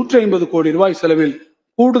தற்போது 150 கோடி ரூபாய் செலவில்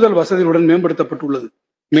கூடுதல் வசதிகளுடன் மேம்படுத்தப்பட்டுள்ளது.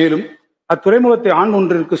 மேலும் அத்துறைமுகத்தை ஆண்டு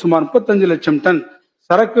ஒன்றிற்கு சுமார் 35 லட்சம் டன்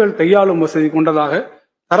சரக்குகள் கையாளும் வசதி கொண்டதாக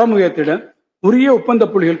தரம் உயர்த்திட உரிய ஒப்பந்த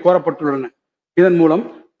புள்ளிகள் கோரப்பட்டுள்ளன. இதன் மூலம்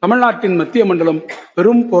தமிழ்நாட்டின் மத்திய மண்டலம்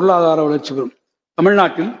பெரும் பொருளாதார வளர்ச்சி பெறும்.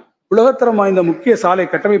 தமிழ்நாட்டில் உலகத்தரம் வாய்ந்த முக்கிய சாலை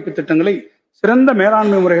கட்டமைப்பு திட்டங்களை சிறந்த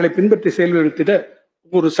மேலாண்மை முறைகளை பின்பற்றி செயல்படுத்திட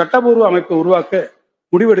ஒரு சட்டபூர்வ அமைப்பை உருவாக்க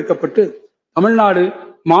முடிவெடுக்கப்பட்டு தமிழ்நாடு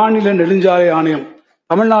மாநில நெடுஞ்சாலை ஆணையம்,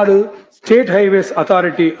 தமிழ்நாடு ஸ்டேட் ஹைவேஸ்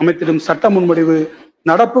அத்தாரிட்டி அமைத்திடும் சட்ட முன்வடிவு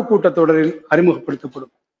நடப்பு கூட்டத்தொடரில்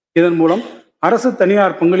அறிமுகப்படுத்தப்படும். இதன் மூலம் அரசு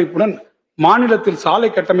தனியார் பங்களிப்புடன் மாநிலத்தில் சாலை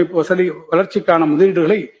கட்டமைப்பு வசதி வளர்ச்சிக்கான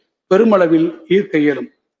முதலீடுகளை பெருமளவில் ஈர்க்க இயலும்.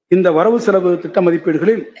 இந்த வரவு செலவு திட்ட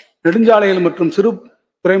மதிப்பீடுகளில் நெடுஞ்சாலைகள் மற்றும் சிறு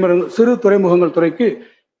துறைமுகங்கள் துறைக்கு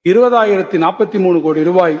 20,043 கோடி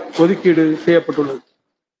ரூபாய் ஒதுக்கீடு செய்யப்பட்டுள்ளது.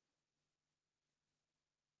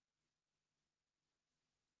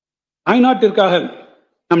 தாய்நாட்டிற்காக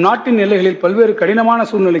நம் நாட்டின் எல்லைகளில் பல்வேறு கடினமான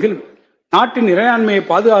சூழ்நிலைகள் நாட்டின் இறையாண்மையை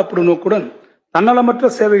பாதுகாப்பு நோக்குடன் தன்னலமற்ற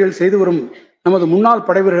சேவைகள் செய்து வரும் நமது முன்னாள்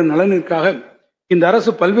படைவீரர்கள் நலனிற்காக இந்த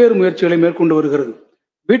அரசு பல்வேறு முயற்சிகளை மேற்கொண்டு வருகிறது.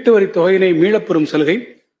 வீட்டு வரி தொகையினை மீளப்பெறும் சலுகை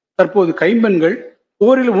தற்போது கைம்பெண்கள்,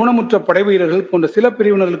 போரில் ஊனமுற்ற படைவீரர்கள் போன்ற சில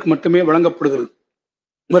பிரிவினர்களுக்கு மட்டுமே வழங்கப்படுகிறது.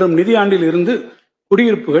 வரும் நிதியாண்டில் இருந்து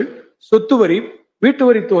குடியிருப்புகள், சொத்து வரி, வீட்டு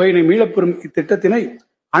வரி தொகையினை மீளப்பெறும் இத்திட்டத்தினை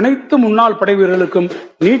அனைத்து முன்னாள் படைவீரர்களுக்கும்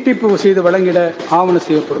நீட்டிப்பு செய்து வழங்கிட ஆவண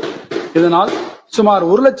செய்யப்படும். இதனால் சுமார்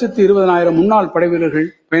 1,20,000 முன்னாள் படைவீரர்கள்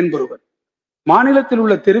பயன்பெறுவர். மாநிலத்தில்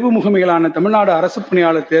உள்ள தெரிவு முகமைகளான தமிழ்நாடு அரசு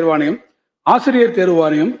பணியாளர் தேர்வாணையம், ஆசிரியர் தேர்வு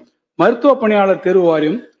வாரியம், மருத்துவ பணியாளர் தேர்வு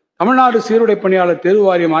வாரியம், தமிழ்நாடு சீருடை பணியாளர் தேர்வு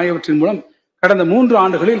வாரியம் ஆகியவற்றின் மூலம் கடந்த 3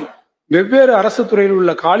 ஆண்டுகளில் வெவ்வேறு அரசு துறையில்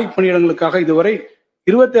உள்ள காலி பணியிடங்களுக்காக இதுவரை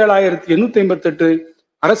 27,858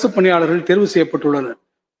 அரசு பணியாளர்கள் தேர்வு செய்யப்பட்டுள்ளனர்.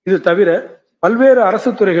 இது தவிர பல்வேறு அரசு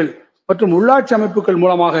துறைகள் மற்றும் உள்ளாட்சி அமைப்புகள்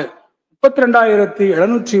மூலமாக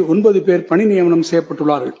 32,709 பேர் பணி நியமனம்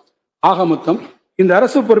செய்யப்பட்டுள்ளார்கள். ஆக மொத்தம் இந்த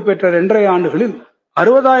அரசு பொறுப்பேற்ற 2.5 ஆண்டுகளில்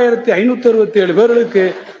 60,567 பேர்களுக்கு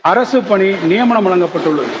அரசு பணி நியமனம்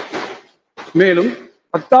வழங்கப்பட்டுள்ளது. மேலும்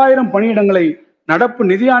 10,000 பணியிடங்களை நடப்பு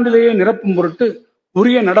நிதியாண்டிலேயே நிரப்பும் பொருட்டு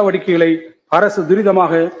உரிய நடவடிக்கைகளை அரசு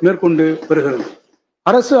துரிதமாக மேற்கொண்டு வருகிறது.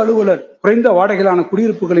 அரசு அலுவலர் குறைந்த வாடகையிலான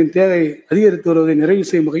குடியிருப்புகளின் தேவையை அதிகரித்து வருவதை நிறைவு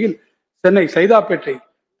செய்யும் வகையில் சென்னை சைதாப்பேட்டை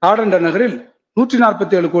காடண்டர் நகரில்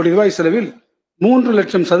 147 கோடி ரூபாய் செலவில் 3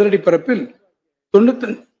 லட்சம் சதுரடி பரப்பில்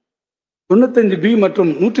 95B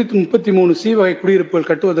மற்றும் 133C வகை குடியிருப்புகள்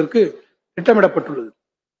கட்டுவதற்கு திட்டமிடப்பட்டுள்ளது.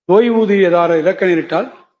 ஓய்வூதியதாரர் இலக்கணிட்டால்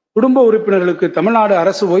குடும்ப உறுப்பினர்களுக்கு தமிழ்நாடு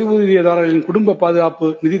அரசு ஓய்வூதியதாரர்களின் குடும்ப பாதுகாப்பு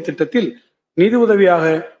நிதி திட்டத்தில் நிதி உதவியாக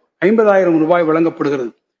 50,000 ரூபாய்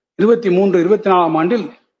வழங்கப்படுகிறது. 23-24 ஆண்டில்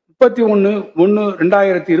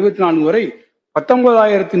 31/1/2024 வரை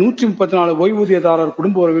 19,134 ஓய்வூதியதாரர்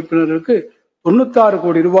குடும்ப உறுப்பினர்களுக்கு 96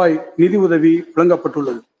 கோடி ரூபாய் நிதி உதவி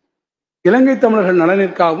வழங்கப்பட்டுள்ளது. இலங்கை தமிழர்கள்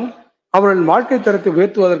நலனிற்காகவும் அவர்களின் வாழ்க்கை தரத்தை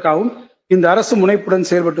உயர்த்துவதற்காகவும் இந்த அரசு முனைப்புடன்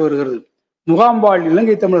செயல்பட்டு வருகிறது. முகாம்வாழ்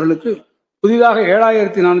இலங்கை தமிழர்களுக்கு புதிதாக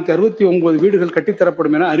 7,469 வீடுகள்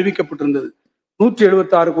கட்டித்தரப்படும் என அறிவிக்கப்பட்டிருந்தது.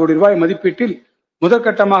 176 கோடி ரூபாய் மதிப்பீட்டில்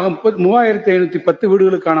முதற்கட்டமாக 3,510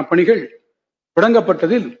 வீடுகளுக்கான பணிகள்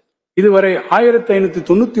தொடங்கப்பட்டதில் இதுவரை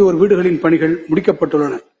 1,591 வீடுகளின் பணிகள்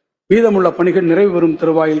முடிக்கப்பட்டுள்ளன. மீதமுள்ள பணிகள் நிறைவு பெறும்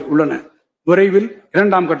தருவாயில் உள்ளன. விரைவில்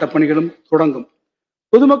 2ஆம் கட்ட பணிகளும் தொடங்கும்.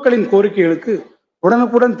 பொதுமக்களின் கோரிக்கைகளுக்கு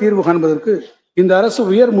உடனுக்குடன் தீர்வு காண்பதற்கு இந்த அரசு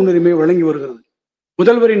உயர் முன்னுரிமை வழங்கி வருகிறது.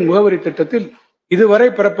 முதல்வரின் முகவரி திட்டத்தில் இதுவரை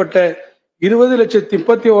பெறப்பட்ட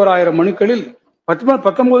 20,31,000 மனுக்களில்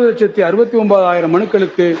 19,69,000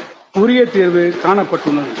 மனுக்களுக்கு உரிய தீர்வு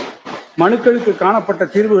காணப்பட்டுள்ளது. மனுக்களுக்கு காணப்பட்ட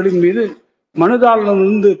தீர்வுகளின் மீது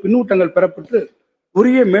மனுதாரரிடமிருந்து பின்னூட்டங்கள் பெறப்பட்டு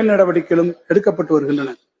உரிய மேல் நடவடிக்கைகளும் எடுக்கப்பட்டு வருகின்றன.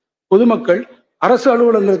 பொதுமக்கள் அரசு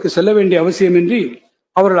அலுவலகங்களுக்கு செல்ல வேண்டிய அவசியமின்றி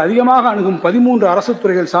அவர்கள் அதிகமாக அணுகும் 13 அரசு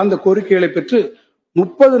துறைகள் சார்ந்த கோரிக்கைகளை பெற்று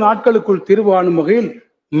 30 நாட்களுக்குள் தீர்வு காணும் வகையில்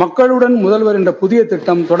மக்களுடன் முதல்வர் என்ற புதிய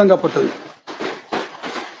திட்டம் தொடங்கப்பட்டது.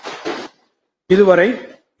 இதுவரை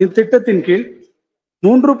இத்திட்டத்தின் கீழ்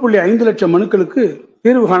 3.5 லட்சம் மனுக்களுக்கு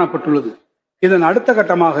தீர்வு காணப்பட்டுள்ளது. இதன் அடுத்த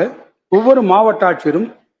கட்டமாக ஒவ்வொரு மாவட்ட ஆட்சியரும்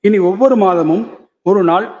இனி ஒவ்வொரு மாதமும் ஒரு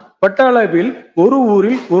நாள் வட்ட அளவில் ஒரு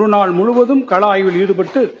ஊரில் ஒரு நாள் முழுவதும் கள ஆய்வில்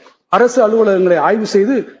ஈடுபட்டு அரசு அலுவலகங்களை ஆய்வு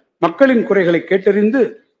செய்து மக்களின் குறைகளை கேட்டறிந்து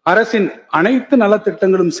அரசின் அனைத்து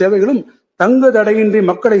நலத்திட்டங்களும் சேவைகளும் தங்கு தடையின்றி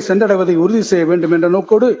மக்களை சென்றடைவதை உறுதி செய்ய வேண்டும் என்ற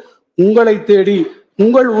நோக்கோடு உங்களை தேடி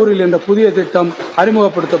உங்கள் ஊரில் என்ற புதிய திட்டம்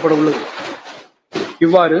அறிமுகப்படுத்தப்பட உள்ளது.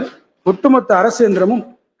 இவ்வாறு ஒட்டுமொத்த அரசு இயந்திரமும்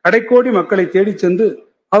கடைக்கோடி மக்களை தேடி சென்று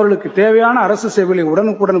அவர்களுக்கு தேவையான அரசு சேவைகளை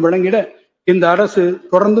உடனுக்குடன் வழங்கிட இந்த அரசு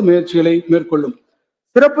தொடர்ந்து முயற்சிகளை மேற்கொள்ளும்.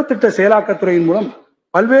 சிறப்பு திட்ட செயலாக்கத்துறையின் மூலம்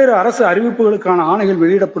பல்வேறு அரசு அறிவிப்புகளுக்கான ஆணைகள்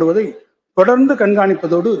வெளியிடப்படுவதை தொடர்ந்து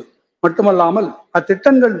கண்காணிப்பதோடு மட்டுமல்லாமல்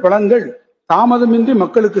அத்திட்டங்கள் பலன்கள் தாமதமின்றி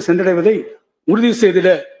மக்களுக்கு சென்றடைவதை உறுதி செய்திட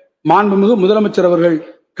மாண்புமிகு முதலமைச்சர் அவர்கள்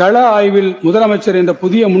கள ஆய்வில் முதலமைச்சர் என்ற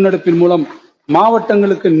புதிய முன்னெடுப்பின் மூலம்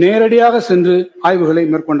மாவட்டங்களுக்கு நேரடியாக சென்று ஆய்வுகளை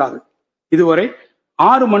மேற்கொண்டார்கள். இதுவரை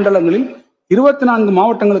 6 மண்டலங்களில் 24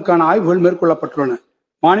 மாவட்டங்களுக்கான ஆய்வுகள் மேற்கொள்ளப்பட்டுள்ளன.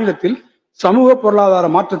 மாநிலத்தில் சமூக பொருளாதார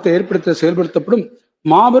மாற்றத்தை ஏற்படுத்த செயல்படுத்தப்படும்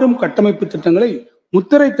மாபெரும் கட்டமைப்பு திட்டங்களை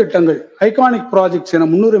முத்திரை திட்டங்கள், ஐகானிக் ப்ராஜெக்ட்ஸ் என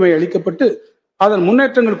முன்னுரிமை அளிக்கப்பட்டு அதன்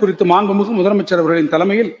முன்னேற்றங்கள் குறித்து மாண்புமிகு முதலமைச்சர் அவர்களின்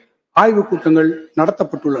தலைமையில் ஆய்வுக் கூட்டங்கள்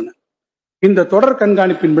நடத்தப்பட்டுள்ளன. இந்த தொடர்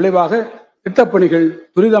கண்காணிப்பின் விளைவாக திட்டப்பணிகள்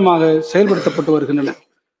துரிதமாக செயல்படுத்தப்பட்டு வருகின்றன.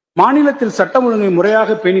 மாநிலத்தில் சட்டம் ஒழுங்கை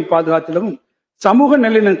முறையாக பேணி பாதுகாத்திடவும் சமூக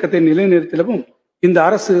நல்லிணக்கத்தை நிலைநிறுத்திடவும் இந்த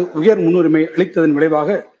அரசு உயர் முன்னுரிமை அளித்ததன் விளைவாக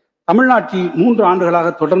தமிழ்நாட்டில் 3 ஆண்டுகளாக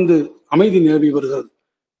தொடர்ந்து அமைதி நிலவி வருகிறது.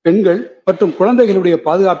 பெண்கள் மற்றும் குழந்தைகளுடைய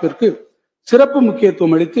பாதுகாப்பிற்கு சிறப்பு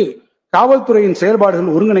முக்கியத்துவம் அளித்து காவல்துறையின்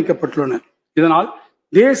செயல்பாடுகள் ஒருங்கிணைக்கப்பட்டுள்ளன. இதனால்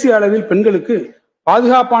தேசிய அளவில் பெண்களுக்கு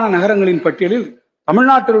பாதுகாப்பான நகரங்களின் பட்டியலில்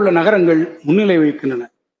தமிழ்நாட்டில் உள்ள நகரங்கள் முன்னிலை வகிக்கின்றன.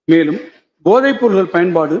 மேலும் போதைப் பொருட்கள்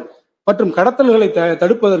பயன்பாடு மற்றும் கடத்தல்களை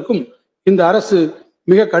தடுப்பதற்கும் இந்த அரசு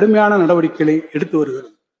மிக கடுமையான நடவடிக்கைகளை எடுத்து வருகிறது.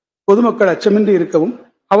 பொதுமக்கள் அச்சமின்றி இருக்கவும்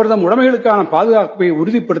அவர்தம் உடைமைகளுக்கான பாதுகாப்பை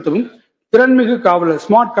உறுதிப்படுத்தவும் திறன்மிகு காவலர்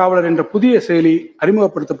ஸ்மார்ட் காவலர் என்ற புதிய செயலி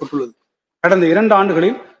அறிமுகப்படுத்தப்பட்டுள்ளது. கடந்த 2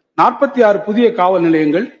 ஆண்டுகளில் 46 புதிய காவல்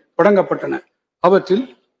நிலையங்கள் தொடங்கப்பட்டன. அவற்றில்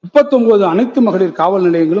 39 அனைத்து மகளிர் காவல்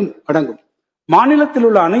நிலையங்களும் அடங்கும். மாநிலத்தில்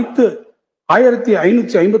உள்ள அனைத்து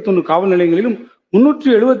 1551 காவல் நிலையங்களிலும்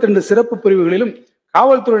 372 சிறப்பு பிரிவுகளிலும்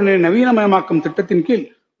காவல்துறையினரை நவீனமயமாக்கும் திட்டத்தின் கீழ்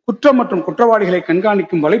குற்றம் மற்றும் குற்றவாளிகளை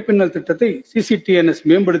கண்காணிக்கும் வலைப்பின்னல் திட்டத்தை CCTNS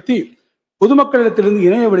மேம்படுத்தி பொதுமக்களிடத்திலிருந்து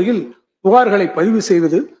இணைய வழியில் புகார்களை பதிவு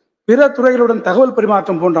செய்வது, பிற துறைகளுடன் தகவல்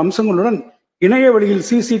பரிமாற்றம் போன்ற அம்சங்களுடன் இணைய வழியில்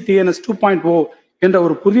CCTNS 2.0 என்ற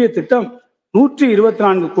ஒரு புதிய திட்டம்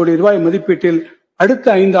 124 கோடி ரூபாய் மதிப்பீட்டில் அடுத்த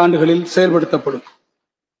 5 ஆண்டுகளில் செயல்படுத்தப்படும்.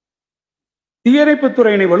 தீயணைப்புத்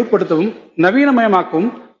துறையினை வலுப்படுத்தவும்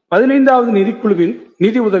நவீனமயமாக்கவும் 15வது நிதிக்குழுவின்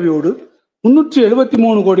நிதி உதவியோடு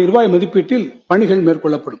 373 கோடி ரூபாய் மதிப்பீட்டில் பணிகள்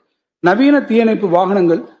மேற்கொள்ளப்படும். நவீன தீயணைப்பு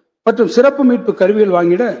வாகனங்கள் மற்றும் சிறப்பு மீட்பு கருவிகள்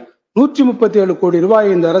வாங்கிட 137 கோடி ரூபாயை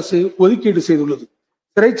இந்த அரசு ஒதுக்கீடு செய்துள்ளது.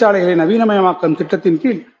 சிறைச்சாலைகளை நவீனமயமாக்கும் திட்டத்தின்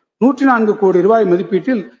கீழ் 104 கோடி ரூபாய்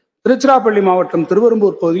மதிப்பீட்டில் திருச்சிராப்பள்ளி மாவட்டம்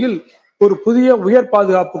திருவெரும்பூர் பகுதியில் ஒரு புதிய உயர்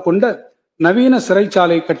பாதுகாப்பு கொண்ட நவீன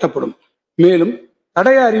சிறைச்சாலை கட்டப்படும். மேலும்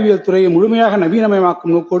தடய அறிவியல் துறையை முழுமையாக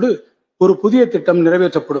நவீனமயமாக்கும் நோக்கோடு ஒரு புதிய திட்டம்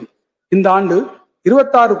நிறைவேற்றப்படும். இந்த ஆண்டு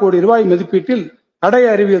 26 கோடி ரூபாய் மதிப்பீட்டில்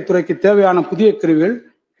தடய அறிவியல் துறைக்கு தேவையான புதிய கருவிகள்,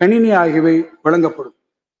 கணினி ஆகியவை வழங்கப்படும்.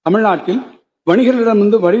 தமிழ்நாட்டில்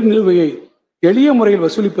வணிகர்களிடமிருந்து வரி நிலுவையை எளிய முறையில்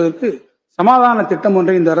வசூலிப்பதற்கு சமாதான திட்டம்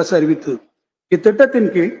ஒன்றை இந்த அரசு அறிவித்தது. இத்திட்டத்தின்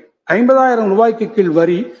கீழ் 50,000 ரூபாய்க்கு கீழ்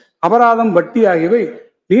வரி, அபராதம், வட்டி ஆகியவை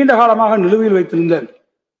நீண்ட காலமாக நிலுவையில் வைத்திருந்த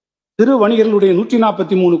சிறு வணிகர்களுடைய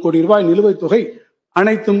 143 கோடி ரூபாய் நிலுவைத் தொகை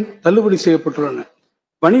அனைத்தும் தள்ளுபடி செய்யப்பட்டுள்ளன.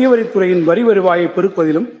 வணிக வரித்துறையின் வரி வருவாயை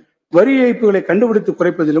பெருக்குவதிலும் வரி ஏய்ப்புகளை கண்டுபிடித்து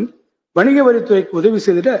குறைப்பதிலும் வணிக வரித்துறைக்கு உதவி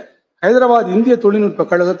செய்திட ஹைதராபாத் இந்திய தொழில்நுட்ப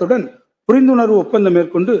கழகத்துடன் புரிந்துணர்வு ஒப்பந்தம்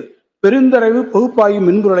மேற்கொண்டு பெருந்தரவு பகுப்பாய்வு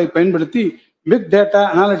மென்பொருளை பயன்படுத்தி பிக் டேட்டா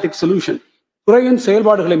அனாலிட்டிக்ஸ் சொல்யூஷன் துறையின்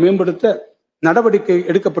செயல்பாடுகளை மேம்படுத்த நடவடிக்கை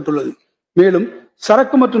எடுக்கப்பட்டுள்ளது. மேலும்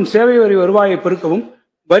சரக்கு மற்றும் சேவை வரி வருவாயை பெருக்கவும்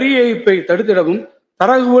வரி ஏய்ப்பை தடுத்திடவும்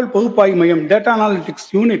தரவுகள் பகுப்பாய்வு மையம் டேட்டா அனாலிட்டிக்ஸ்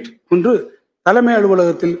யூனிட் ஒன்று தலைமை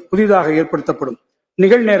அலுவலகத்தில் புதிதாக ஏற்படுத்தப்படும்.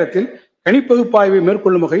 நிகழ்நேரத்தில் கணிப்பகுப்பாய்வை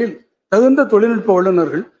மேற்கொள்ளும் வகையில் தகுந்த தொழில்நுட்ப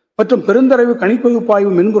வல்லுநர்கள் மற்றும் பெருந்தரவு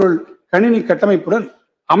கணிப்பகுப்பாய்வு மென்பொருள் கணினி கட்டமைப்புடன்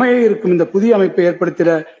அமைய இருக்கும் இந்த புதிய அமைப்பை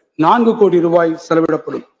ஏற்படுத்திட 4 கோடி ரூபாய்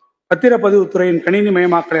செலவிடப்படும். பத்திரப்பதிவு துறையின் கணினி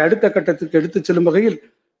மயமாக்கலை அடுத்த கட்டத்திற்கு எடுத்துச் செல்லும் வகையில்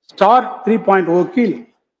ஸ்டார் 3.0 கீழ்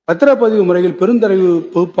பத்திரப்பதிவு முறையில் பெருந்தரவு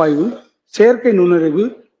பகுப்பாய்வு, செயற்கை நுண்ணறிவு,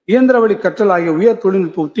 இயந்திர வழி கற்றல் ஆகிய உயர்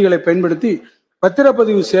தொழில்நுட்ப உத்திகளை பயன்படுத்தி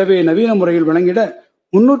பத்திரப்பதிவு சேவையை நவீன முறையில் வழங்கிட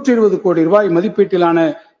 320 கோடி ரூபாய் மதிப்பீட்டிலான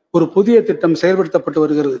ஒரு புதிய திட்டம் செயல்படுத்தப்பட்டு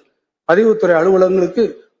வருகிறது. பதிவுத்துறை அலுவலகங்களுக்கு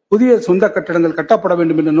புதிய சொந்த கட்டடங்கள் கட்டப்பட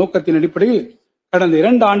வேண்டும் என்ற நோக்கத்தின் அடிப்படையில் கடந்த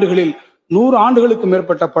 2 ஆண்டுகளில் 100 ஆண்டுகளுக்கு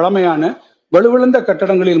மேற்பட்ட பழமையான வலுவிழந்த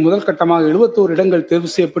கட்டடங்களில் முதல் கட்டமாக 71 இடங்கள் தேர்வு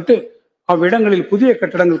செய்யப்பட்டு அவ்விடங்களில் புதிய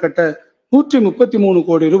கட்டடங்கள் கட்ட 133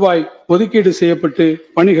 கோடி ரூபாய் ஒதுக்கீடு செய்யப்பட்டு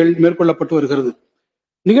பணிகள் மேற்கொள்ளப்பட்டு வருகிறது.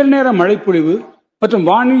 நிகழ்நேர மழைப்பொழிவு மற்றும்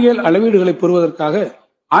வானியல் அளவீடுகளை பெறுவதற்காக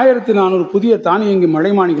 1400 புதிய தானியங்கி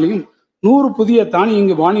மழைமானிகளையும் 100 புதிய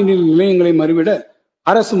தானியங்கி வானிலை நிலையங்களையும் அறிவிட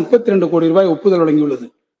அரசு 32 கோடி ரூபாய் ஒப்புதல் வழங்கியுள்ளது.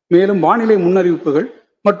 மேலும் வானிலை முன்னறிவிப்புகள்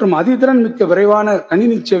மற்றும் அதிதிறன் மிக்க விரைவான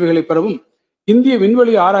கணினி சேவைகளை பெறவும் இந்திய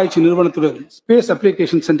விண்வெளி ஆராய்ச்சி நிறுவனத்துடன் ஸ்பேஸ்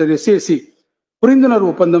அப்ளிகேஷன் சென்டர் SAC புரிந்துணர்வு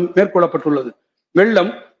ஒப்பந்தம் மேற்கொள்ளப்பட்டுள்ளது.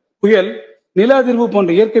 வெள்ளம், புயல், நில அதிர்வு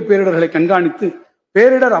போன்ற இயற்கை பேரிடர்களை கண்காணித்து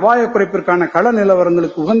பேரிடர் அபாய குறைப்பிற்கான கள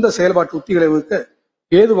நிலவரங்களுக்கு உகந்த செயல்பாட்டு உத்திகளை வகுக்க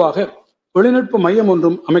ஏதுவாக தொழில்நுட்ப மையம்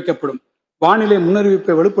ஒன்றும் அமைக்கப்படும். வானிலை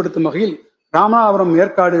முன்னறிவிப்பை வலுப்படுத்தும் வகையில் ராமநாதபுரம்,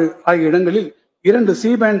 ஏற்காடு ஆகிய இடங்களில் 2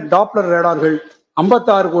 C-பேண்ட் டாப்ளர் ரேடார்கள்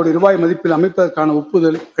 56 கோடி ரூபாய் மதிப்பில் அமைப்பதற்கான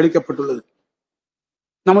ஒப்புதல் அளிக்கப்பட்டுள்ளது.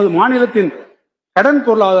 நமது மாநிலத்தின் கடன்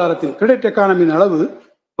பொருளாதாரத்தின் கிரெடிட் எக்கானமியின் அளவு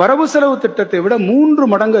வரவு செலவு திட்டத்தை விட 3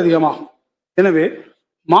 மடங்கு அதிகமாகும். எனவே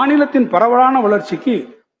மாநிலத்தின் பரவலான வளர்ச்சிக்கு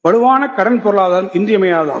வலுவான கடன் பொருளாதாரம்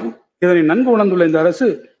இன்றியமையாததாகும். இதனை நன்கு உணர்ந்துள்ள இந்த அரசு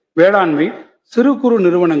வேளாண்மை, சிறு குறு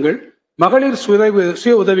நிறுவனங்கள், மகளிர்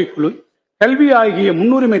சுய உதவிக்குழு, கல்வி ஆகிய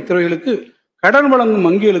முன்னுரிமை துறைகளுக்கு கடன் வழங்கும்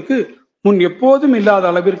வங்கிகளுக்கு முன் எப்போதும் இல்லாத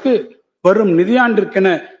அளவிற்கு வரும் நிதியாண்டிற்கென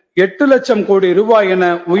 8 லட்சம் கோடி ரூபாய் என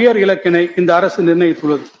உயர் இலக்கினை இந்த அரசு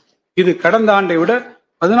நிர்ணயித்துள்ளது. இது கடந்த ஆண்டை விட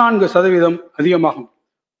 14% அதிகமாகும்.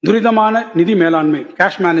 துரிதமான நிதி மேலாண்மை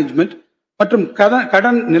கேஷ் மேனேஜ்மெண்ட் மற்றும்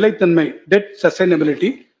கடன் நிலைத்தன்மை டெட் சஸ்டைனபிலிட்டி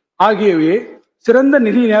ஆகியவையே சிறந்த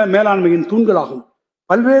நிதி மேலாண்மையின் தூண்களாகும்.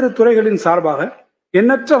 பல்வேறு துறைகளின் சார்பாக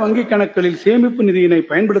எண்ணற்ற வங்கி கணக்குகளில் சேமிப்பு நிதியினை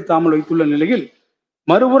பயன்படுத்தாமல் வைத்துள்ள நிலையில்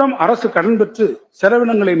மறுபுறம் அரசு கடன் பெற்று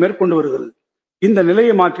செலவினங்களை மேற்கொண்டு வருகிறது. இந்த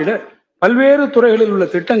நிலையை மாற்றிட பல்வேறு துறைகளில் உள்ள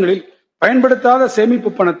திட்டங்களில் பயன்படுத்தாத சேமிப்பு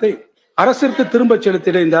பணத்தை அரசிற்கு திரும்ப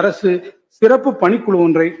செலுத்திட இந்த அரசு சிறப்பு பணிக்குழு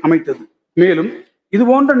ஒன்றை அமைத்தது. மேலும்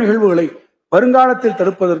இதுபோன்ற நிகழ்வுகளை வருங்காலத்தில்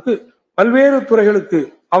தடுப்பதற்கு பல்வேறு துறைகளுக்கு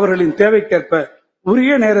அவர்களின் தேவைக்கேற்ப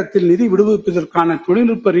உரிய நேரத்தில் நிதி விடுவிப்பதற்கான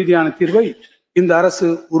தொழில்நுட்ப ரீதியான தீர்வை இந்த அரசு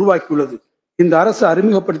உருவாக்கியுள்ளது. இந்த அரசு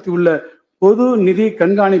அறிமுகப்படுத்தியுள்ள பொது நிதி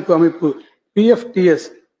கண்காணிப்பு அமைப்பு PFTS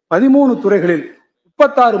 13 துறைகளில்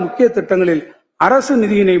 36 முக்கிய திட்டங்களில் அரசு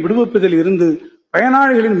நிதியினை விடுவிப்பதில் இருந்து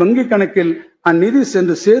பயனாளிகளின் வங்கி கணக்கில் அந்நிதி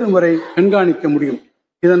சென்று சேரும் வரை கண்காணிக்க முடியும்.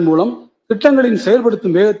 இதன் மூலம் திட்டங்களின்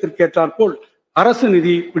செயல்படுத்தும் வேகத்திற்கேற்றாற்போல் அரசு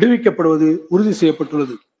நிதி விடுவிக்கப்படுவது உறுதி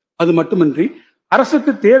செய்யப்பட்டுள்ளது. அது மட்டுமின்றி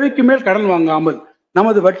அரசுக்கு தேவைக்கு மேல் கடன் வாங்காமல்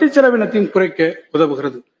நமது வட்டி செலவினத்தையும் குறைக்க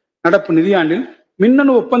உதவுகிறது. நடப்பு நிதியாண்டில்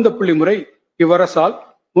மின்னணு ஒப்பந்த புள்ளி முறை இவ்வரசால்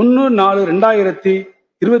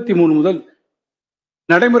 1/4/2023 முதல்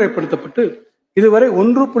நடைமுறைப்படுத்தப்பட்டு இதுவரை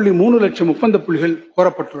 1.3 லட்சம் ஒப்பந்த புள்ளிகள்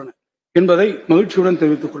கோரப்பட்டுள்ளன என்பதை மகிழ்ச்சியுடன்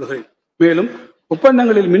தெரிவித்துக் கொள்கிறேன். மேலும்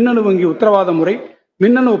ஒப்பந்தங்களில் மின்னணு வங்கி உத்தரவாத முறை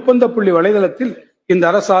மின்னணு ஒப்பந்த புள்ளி வலைதளத்தில் இந்த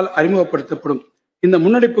அரசால் அறிமுகப்படுத்தப்படும். இந்த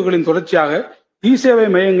முன்னெடுப்புகளின் தொடர்ச்சியாக இ-சேவை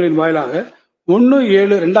மையங்களின் வாயிலாக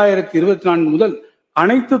 1/7/2024 முதல்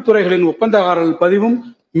அனைத்து துறைகளின் ஒப்பந்தக்காரர்கள் பதிவும்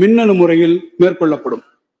மின்னணு முறையில் மேற்கொள்ளப்படும்.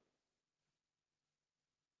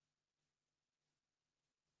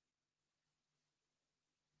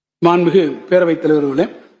 மாண்புமிகு பேரவைத் தலைவர்களே,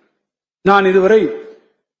 நான் இதுவரை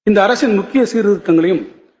இந்த அரசின் முக்கிய சீர்திருத்தங்களையும்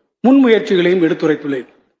முன்முயற்சிகளையும் எடுத்துரைத்துள்ளேன்.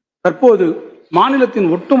 தற்போது மாநிலத்தின்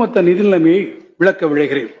ஒட்டுமொத்த நிதி நிலைமையை விளக்க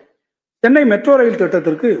விழைகிறேன். சென்னை மெட்ரோ ரயில்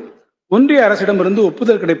திட்டத்திற்கு ஒன்றிய அரசிடமிருந்து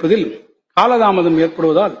ஒப்புதல் கிடைப்பதில் காலதாமதம்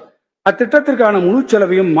ஏற்படுவதால் அத்திட்டத்திற்கான முழு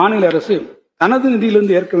செலவையும் மாநில அரசு தனது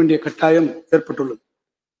நிதியிலிருந்து ஏற்க வேண்டிய கட்டாயம் ஏற்பட்டுள்ளது.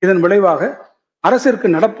 இதன் விளைவாக அரசிற்கு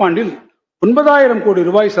நடப்பாண்டில் 9,000 கோடி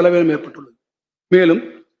ரூபாய் செலவினம் ஏற்பட்டுள்ளது. மேலும்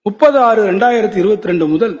 30/6/2022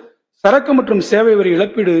 முதல் சரக்கு மற்றும் சேவை வரி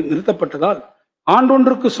இழப்பீடு நிறுத்தப்பட்டதால்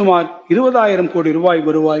ஆண்டொன்றுக்கு சுமார் 20,000 கோடி ரூபாய்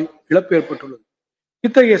வருவாய் இழப்பு ஏற்பட்டுள்ளது.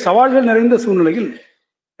 இத்தகைய சவால்கள் நிறைந்த சூழ்நிலையில்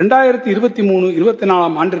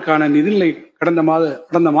 2023-24 ஆண்டிற்கான நிதிநிலை கடந்த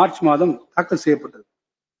மார்ச் மாதம் தாக்கல் செய்யப்பட்டது.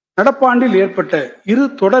 நடப்பாண்டில் ஏற்பட்ட 2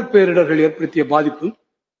 தொடர் பேரிடர்கள் ஏற்படுத்திய பாதிப்பு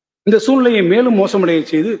இந்த சூழ்நிலையை மேலும் மோசமடைய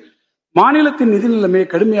செய்து மாநிலத்தின் நிதி நிலைமையை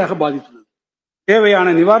கடுமையாக பாதித்துள்ளது. தேவையான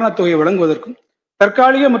நிவாரணத் தொகையை வழங்குவதற்கும்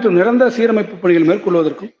தற்காலிக மற்றும் நிரந்தர சீரமைப்பு பணிகள்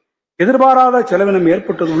மேற்கொள்வதற்கும் எதிர்பாராத செலவினம்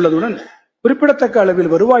ஏற்பட்டுள்ளதுடன் குறிப்பிடத்தக்க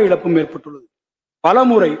அளவில் வருவாய் இழப்பும் ஏற்பட்டுள்ளது.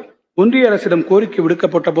 பலமுறை ஒன்றிய அரசிடம் கோரிக்கை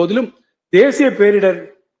விடுக்கப்பட்ட போதிலும் தேசிய பேரிடர்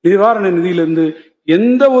நிவாரண நிதியிலிருந்து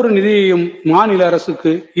எந்த ஒரு நிதியையும் மாநில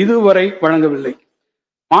அரசுக்கு இதுவரை வழங்கவில்லை.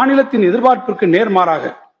 மாநிலத்தின் எதிர்பார்ப்பிற்கு நேர்மாறாக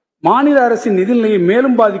மாநில அரசின் நிதிநிலையை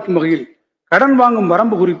மேலும் பாதிக்கும் வகையில் கடன் வாங்கும்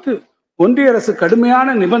வரம்பு குறித்து ஒன்றிய அரசு கடுமையான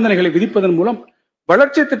நிபந்தனைகளை விதிப்பதன் மூலம்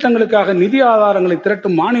வளர்ச்சி திட்டங்களுக்காக நிதி ஆதாரங்களை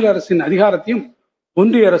திரட்டும் மாநில அரசின் அதிகாரத்தையும்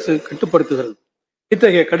ஒன்றிய அரசு கட்டுப்படுத்துகிறது.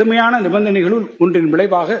 இத்தகைய கடுமையான நிபந்தனைகளுள் ஒன்றின்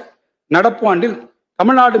விளைவாக நடப்பு ஆண்டில்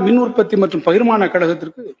தமிழ்நாடு மின் உற்பத்தி மற்றும் பகிர்மான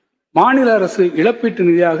கழகத்திற்கு மாநில அரசு இழப்பீட்டு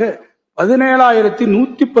நிதியாக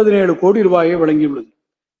 17,117 கோடி ரூபாயை வழங்கியுள்ளது.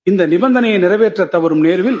 இந்த நிபந்தனையை நிறைவேற்ற தவறும்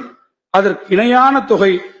நேர்வில் அதற்கு இணையான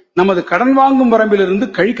தொகை நமது கடன் வாங்கும் வரம்பிலிருந்து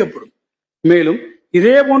கழிக்கப்படும். மேலும்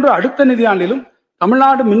இதேபோன்று அடுத்த நிதியாண்டிலும்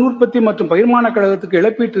தமிழ்நாடு மின் உற்பத்தி மற்றும் பகிர்மான கழகத்துக்கு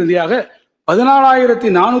இழப்பீட்டு நிதியாக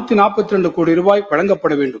 14,442 கோடி ரூபாய்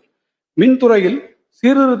வழங்கப்பட வேண்டும். மின்துறையில்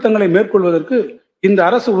சீர்திருத்தங்களை மேற்கொள்வதற்கு இந்த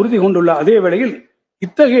அரசு உறுதி கொண்டுள்ள அதே வேளையில்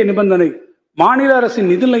இத்தகைய நிபந்தனை மாநில அரசின்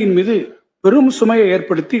நிதிநிலையின் மீது பெரும் சுமையை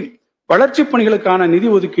ஏற்படுத்தி வளர்ச்சி பணிகளுக்கான நிதி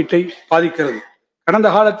ஒதுக்கீட்டை பாதிக்கிறது. கடந்த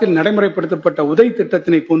காலத்தில் நடைமுறைப்படுத்தப்பட்ட உதவி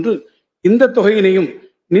திட்டத்தினை போன்று இந்த தொகையினையும்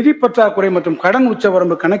நிதி பற்றாக்குறை மற்றும் கடன்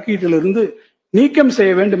உச்சவரம்பு கணக்கீட்டிலிருந்து நீக்கம்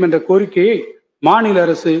செய்ய வேண்டும் என்ற கோரிக்கையை மாநில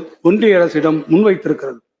அரசு ஒன்றிய அரசிடம்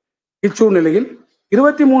முன்வைத்திருக்கிறது. இச்சூழ்நிலையில்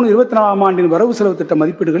 23-24 ஆண்டின் வரவு செலவு திட்ட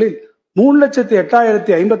மதிப்பீடுகளில்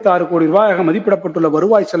 3,08,056 கோடி ரூபாயாக மதிப்பிடப்பட்டுள்ள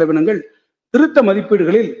வருவாய் செலவினங்கள் திருத்த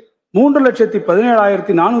மதிப்பீடுகளில்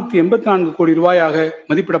 3,17,484 கோடி ரூபாயாக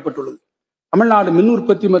மதிப்பிடப்பட்டுள்ளது. தமிழ்நாடு மின்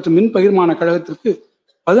உற்பத்தி மற்றும் மின் பகிர்மான கழகத்திற்கு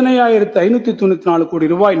 15,594 கோடி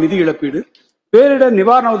ரூபாய் நிதி இழப்பீடு, பேரிடர்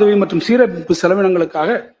நிவாரண உதவி மற்றும் சீரமைப்பு செலவினங்களுக்காக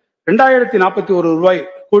 2,041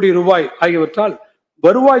 கோடி ரூபாய் ஆகியவற்றால்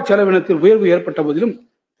வருவாய் செலவினத்தில் உயர்வு ஏற்பட்ட போதிலும்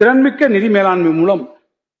திறன்மிக்க நிதி மேலாண்மை மூலம்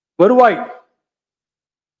வருவாய்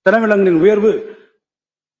செலவினங்களின் உயர்வு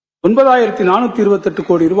 9,428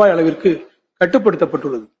 கோடி ரூபாய் அளவிற்கு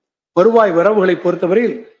கட்டுப்படுத்தப்பட்டுள்ளது. வருவாய் வரவுகளை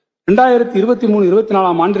பொறுத்தவரையில்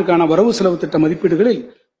 2023-24 ஆண்டிற்கான வரவு செலவு திட்ட மதிப்பீடுகளில்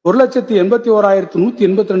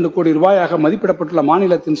 1,81,182 கோடி ரூபாயாக மதிப்பிடப்பட்டுள்ள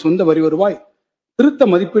மாநிலத்தின் சொந்த வரி வருவாய் திருத்த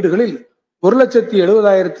மதிப்பீடுகளில்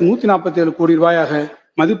 1,70,147 கோடி ரூபாயாக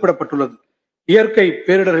மதிப்பிடப்பட்டுள்ளது. இயற்கை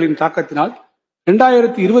பேரிடர்களின் தாக்கத்தினால்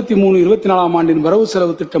 2023-24 ஆண்டின் வரவு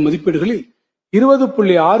செலவு திட்ட மதிப்பீடுகளில்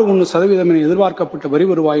 20.61% என எதிர்பார்க்கப்பட்ட வரி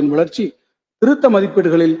வருவாயின் வளர்ச்சி திருத்த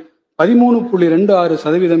மதிப்பீடுகளில்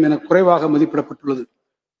 13.26% என குறைவாக மதிப்பிடப்பட்டுள்ளது.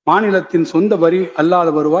 மாநிலத்தின் சொந்த வரி அல்லாத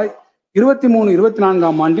வருவாய்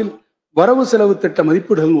 23-24 ஆண்டில் வரவு செலவு திட்ட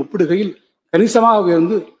மதிப்பீடுகளுடன் ஒப்பிடுகையில் கணிசமாக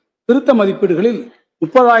உயர்ந்து திருத்த மதிப்பீடுகளில்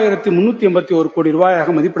 30,381 கோடி ரூபாயாக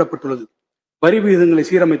மதிப்பிடப்பட்டுள்ளது. வரி விகிதங்களை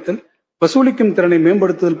சீரமைத்தல், வசூலிக்கும் திறனை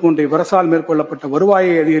மேம்படுத்துதல் போன்ற அரசால் மேற்கொள்ளப்பட்ட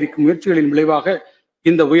வருவாயை அதிகரிக்கும் முயற்சிகளின் விளைவாக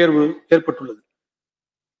இந்த உயர்வு ஏற்பட்டுள்ளது.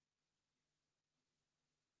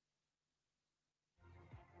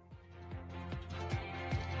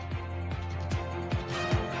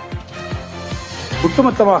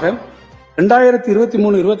 ஒட்டுமொத்தமாக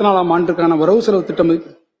 2023-24 ஆண்டுக்கான வரவு செலவு திட்டம்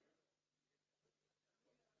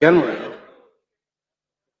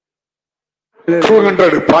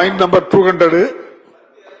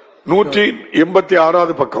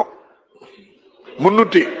 186வது பக்கம்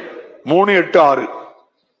 386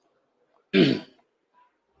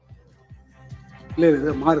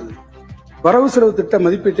 மாறுது. வரவு செலவு திட்ட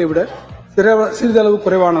மதிப்பீட்டை விட சிறிதளவு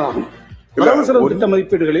குறைவானதாகும். வரவு செலவு திட்ட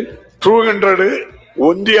மதிப்பீடுகளில் 200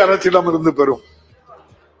 ஒன்றிய அரசிடமிருந்து பெறும்,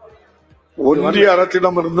 ஒன்றிய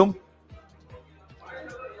அரசிடமிருந்தும்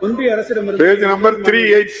பேஜ் நம்பர்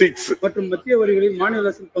 386 மற்றும் மத்திய வரிகளில் மாநில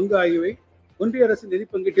அரசின் பங்கு ஆகியவை ஒன்றிய அரசின் நிதி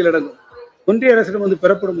பங்கீட்டில் அடங்கும். ஒன்றிய அரசிடமிருந்து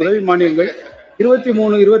பெறப்படும் உதவி மானியங்கள்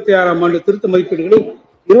 23-26 ஆண்டு திருத்த மதிப்பீடுகளில்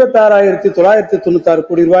 26,996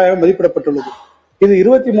 கோடி ரூபாயாக மதிப்பிடப்பட்டுள்ளது. இது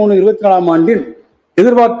 23-24 ஆண்டின்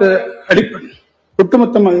எதிர்பார்த்த அடிப்படை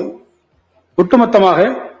ஒட்டுமொத்தமாக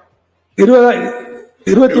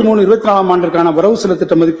 23-24 ஆண்டிற்கான வரவு செலவு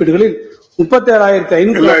திட்ட மதிப்பீடுகளில்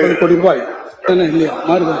 37,540 கோடி ரூபாய் இல்லையா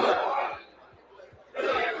மாறுதான்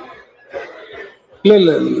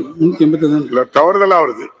தவறுதலா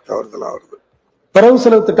வருது. வரவு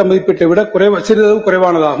செலவு திட்ட மதிப்பீட்டை விட சிறிதளவு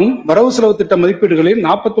குறைவானதாகும். வரவு செலவு திட்ட மதிப்பீடுகளில்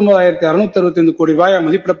 49,665 கோடி ரூபாய்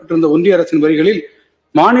மதிப்பிடப்பட்டிருந்த ஒன்றிய அரசின் வரிகளில்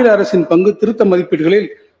மாநில அரசின் பங்கு திருத்த மதிப்பீடுகளில்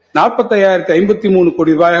 45,053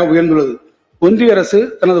 கோடி ரூபாயாக உயர்ந்துள்ளது. ஒன்றிய அரசு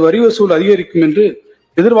தனது வரி வசூல் அதிகரிக்கும் என்று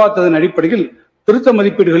எதிர்பார்த்ததன் அடிப்படையில் திருத்த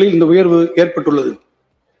மதிப்பீடுகளில் இந்த உயர்வு ஏற்பட்டுள்ளது.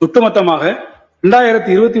 ஒட்டுமொத்தமாக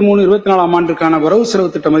 2023-24 ஆண்டிற்கான வரவு செலவு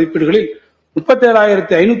திட்ட மதிப்பீடுகளில்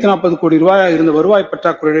 37,540 கோடி ரூபாயாக இருந்த வருவாய்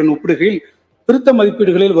பற்றாக்குறையுடன் ஒப்பிடுகையில் திருத்த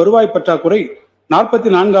மதிப்பீடுகளில் வருவாய் பற்றாக்குறை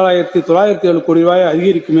 44,907 கோடி ரூபாய்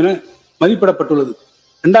அதிகரிக்கும் என மதிப்பிடப்பட்டுள்ளது.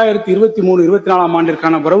 2023-24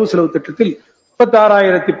 ஆண்டிற்கான வரவு செலவு திட்டத்தில்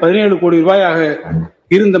 36,017 கோடி ரூபாயாக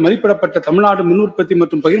இருந்த மதிப்பிடப்பட்ட தமிழ்நாடு மின் உற்பத்தி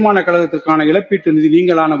மற்றும் பகிர்மான கழகத்திற்கான இழப்பீட்டு நிதி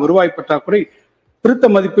நீங்கலான வருவாய் பற்றாக்குறை திருத்த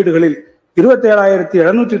மதிப்பீடுகளில்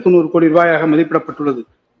 27,790 கோடி ரூபாயாக மதிப்பிடப்பட்டுள்ளது.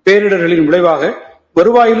 பேரிடர்களின் விளைவாக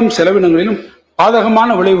வருவாயிலும் செலவினங்களிலும் பாதகமான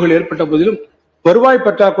விளைவுகள் ஏற்பட்ட போதிலும் வருவாய்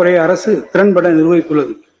பற்றாக்குறையை அரசு திறன்பட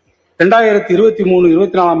நிர்வகித்துள்ளது.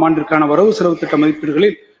 2023-24 ஆண்டிற்கான வரவு செலவு திட்ட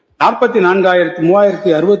மதிப்பீடுகளில்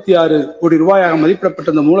 44,366 கோடி ரூபாயாக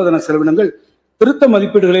மதிப்பிடப்பட்டிருந்த மூலதன செலவினங்கள் திருத்த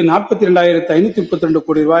மதிப்பீடுகளில் 42,532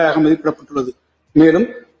 கோடி ரூபாயாக மதிப்பிடப்பட்டுள்ளது. மேலும்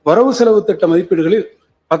வரவு செலவு திட்ட மதிப்பீடுகளில்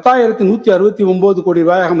 10,169 கோடி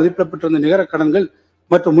ரூபாயாக மதிப்பிடப்பட்டிருந்த நிகர கடன்கள்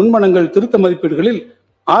மற்றும் முன்பணங்கள் திருத்த மதிப்பீடுகளில்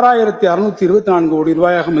 6,624 கோடி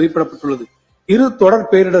ரூபாயாக மதிப்பிடப்பட்டுள்ளது. இரு தொடர்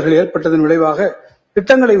பேரிடர்கள் ஏற்பட்டதன் விளைவாக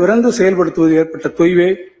திட்டங்களை விரைந்து செயல்படுத்துவது ஏற்பட்ட தொய்வே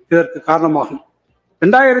இதற்கு காரணமாகும்.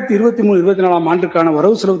 2023-24 ஆண்டுக்கான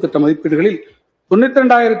வரவு செலவு திட்ட மதிப்பீடுகளில்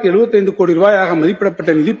 92,075 கோடி ரூபாயாக மதிப்பிடப்பட்ட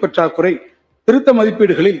நிதி பற்றாக்குறை திருத்த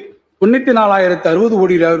மதிப்பீடுகளில் 94,060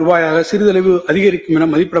 கோடி ரூபாயாக சிறிதளவு அதிகரிக்கும் என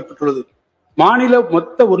மதிப்பிடப்பட்டுள்ளது. மாநில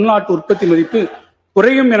மொத்த உள்நாட்டு உற்பத்தி மதிப்பு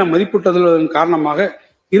குறையும் என மதிப்பிட்டுள்ளதன் காரணமாக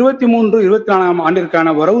 23-24 ஆண்டிற்கான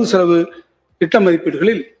வரவு செலவு திட்ட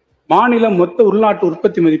மதிப்பீடுகளில் மாநில மொத்த உள்நாட்டு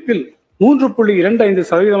உற்பத்தி மதிப்பில்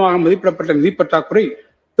 3.25% மதிப்பிடப்பட்ட நிதி பற்றாக்குறை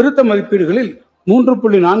திருத்த மதிப்பீடுகளில்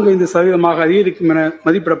 3.45% அதிகரிக்கும் என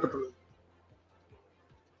மதிப்பிடப்பட்டுள்ளது.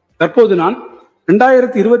 தற்போது நான்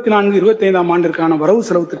 2024-25 ஆண்டிற்கான வரவு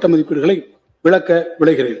செலவு திட்ட மதிப்பீடுகளை விளக்க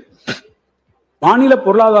விளைகிறேன். மாநில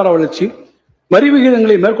பொருளாதார வளர்ச்சி, வரி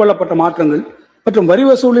விகிதங்களில் மேற்கொள்ளப்பட்ட மாற்றங்கள் மற்றும் வரி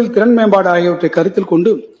வசூலில் திறன் மேம்பாடு ஆகியவற்றை கருத்தில்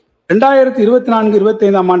கொண்டு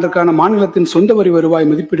 2024-25 ஆண்டிற்கான மாநிலத்தின் சொந்த வரி வருவாய்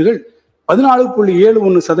மதிப்பீடுகள்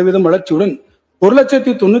 14.71% வளர்ச்சியுடன்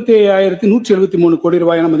 1,95,173 கோடி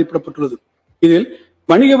ரூபாய் என மதிப்பிடப்பட்டுள்ளது. இதில்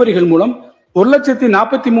வணிக வரிகள் மூலம்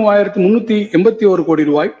 1,43,381 கோடி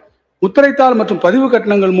ரூபாய், முத்திரைத்தாள் மற்றும் பதிவு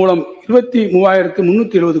கட்டணங்கள் மூலம்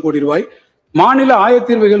 23,370 கோடி ரூபாய், மாநில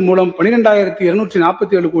ஆயத்தீர்வைகள் மூலம்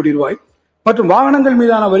 12,247 கோடி ரூபாய் மற்றும் வாகனங்கள்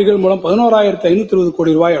மீதான வரிகள் மூலம் 11,520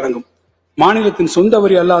 கோடி ரூபாய் அடங்கும். மாநிலத்தின் சொந்த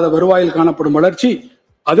வரி அல்லாத வருவாயில் காணப்படும் வளர்ச்சி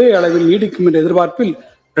அதே அளவில் நீடிக்கும் என்ற எதிர்பார்ப்பில்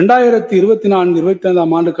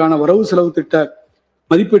 2024-25 ஆண்டுக்கான வரவு செலவு திட்ட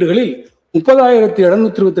மதிப்பீடுகளில்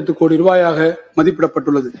 30,728 கோடி ரூபாயாக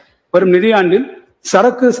மதிப்பிடப்பட்டுள்ளது. வரும் நிதியாண்டில்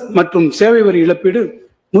சரக்கு மற்றும் சேவை வரி இழப்பீடு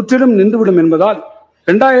முற்றிலும் நின்றுவிடும் என்பதால்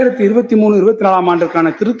 2023-24 ஆண்டிற்கான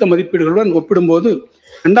திருத்த மதிப்பீடுகளுடன் ஒப்பிடும்போது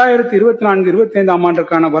 2024-25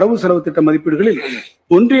 ஆண்டிற்கான வரவு செலவு திட்ட மதிப்பீடுகளில்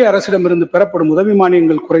ஒன்றிய அரசிடமிருந்து பெறப்படும் உதவி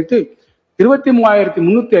மானியங்கள் குறைத்து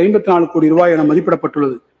 23,354 கோடி ரூபாய் என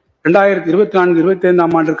மதிப்பிடப்பட்டுள்ளது.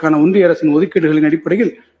 2024-25 ஆண்டிற்கான ஒன்றிய அரசின் ஒதுக்கீடுகளின்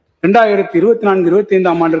அடிப்படையில்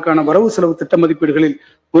 2024-25 ஆண்டிற்கான வரவு செலவு திட்ட மதிப்பீடுகளில்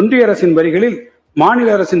ஒன்றிய அரசின் வரிகளில் மாநில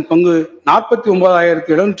அரசின் பங்கு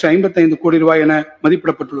 49,755 கோடி ரூபாய் என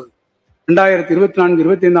மதிப்பிடப்பட்டுள்ளது.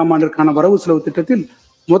 2024-25 ஆண்டிற்கான வரவு செலவு திட்டத்தில்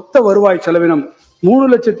மொத்த வருவாய் செலவினம்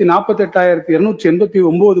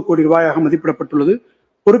 3,48,289 கோடி ரூபாயாக மதிப்பிடப்பட்டுள்ளது.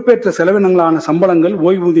 பொறுப்பேற்ற செலவினங்களான சம்பளங்கள்,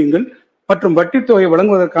 ஓய்வூதியங்கள் மற்றும் வட்டித்தொகை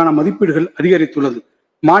வழங்குவதற்கான மதிப்பீடுகள் அதிகரித்துள்ளது.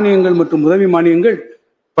 மானியங்கள் மற்றும் உதவி மானியங்கள்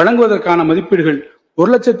வழங்குவதற்கான மதிப்பீடுகள்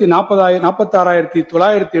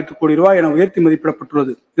 1,46,908 கோடி ரூபாய் என உயர்த்தி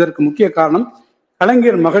மதிப்பிடப்பட்டுள்ளது. இதற்கு முக்கிய காரணம்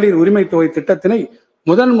கலைஞர் மகளிர் உரிமை தொகை திட்டத்தினை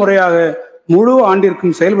முதல் முறையாக முழு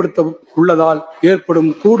ஆண்டிற்கும் செயல்படுத்த உள்ளதால் ஏற்படும்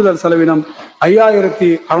கூடுதல் செலவினம்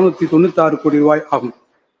 5,696 கோடி ரூபாய் ஆகும்.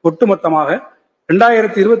 ஒட்டுமொத்தமாக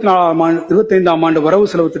 2024-25 ஆண்டு வரவு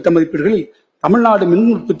செலவு திட்ட மதிப்பீடுகளில் தமிழ்நாடு மின்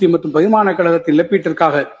உற்பத்தி மற்றும் பகிர்மான கழகத்தின்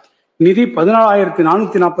இழப்பீட்டிற்காக நிதி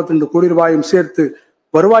 14,442 கோடி ரூபாயும் சேர்த்து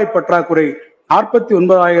வருவாய் பற்றாக்குறை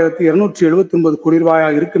 49,279 கோடி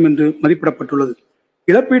ரூபாயாக இருக்கும் என்று மதிப்பிடப்பட்டுள்ளது.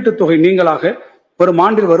 இழப்பீட்டுத் தொகை நீங்களாக வரும்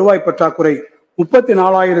ஆண்டில் வருவாய் பற்றாக்குறை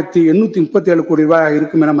 34,837 கோடி ரூபாயாக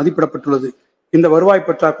இருக்கும் என மதிப்பிடப்பட்டுள்ளது. இந்த வருவாய்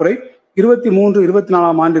பற்றாக்குறை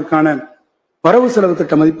 23-24 ஆண்டிற்கான வரவு செலவு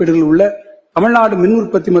திட்ட மதிப்பீடுகளில் உள்ள தமிழ்நாடு மின்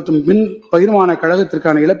உற்பத்தி மற்றும் மின் பகிர்மான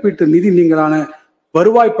கழகத்திற்கான இழப்பீட்டு நிதி நீங்களான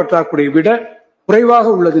வருவாய் பற்றாக்குறை விட குறைவாக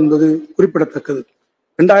உள்ளது என்பது குறிப்பிடத்தக்கது.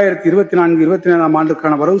 2024-25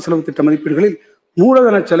 ஆண்டுக்கான வரவு செலவு திட்ட மதிப்பீடுகளில்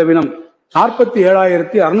மூலதன செலவினம்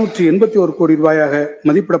 47,681 கோடி ரூபாயாக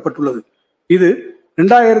மதிப்பிடப்பட்டுள்ளது. இது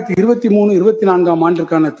 2023-24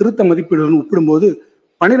 ஆண்டிற்கான திருத்த மதிப்பீடுடன் ஒப்பிடும்போது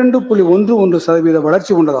 12.11%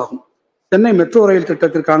 வளர்ச்சி கொண்டதாகும். சென்னை மெட்ரோ ரயில்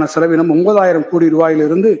திட்டத்திற்கான செலவினம் 9,000 கோடி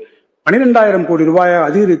ரூபாயிலிருந்து 12,000 கோடி ரூபாயாக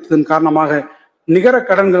அதிகரித்ததன் காரணமாக நிகர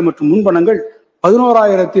கடன்கள் மற்றும் முன்பணங்கள்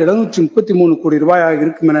 11,733 கோடி ரூபாயாக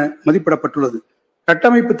இருக்கும் என மதிப்பிடப்பட்டுள்ளது.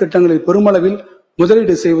 கட்டமைப்பு திட்டங்களில் பெருமளவில்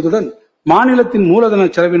முதலீடு செய்வதுடன் மாநிலத்தின் மூலதன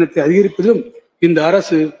செலவினத்தை அதிகரிப்பதிலும் இந்த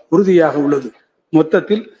அரசு உறுதியாக உள்ளது.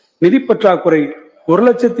 மொத்தத்தில் நிதி பற்றாக்குறை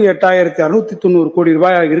 1,08,690 கோடி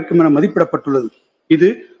ரூபாயாக இருக்கும் என மதிப்பிடப்பட்டுள்ளது. இது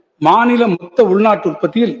மாநில மொத்த உள்நாட்டு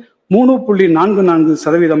உற்பத்தியில்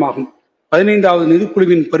 3.44% ஆகும். 15வது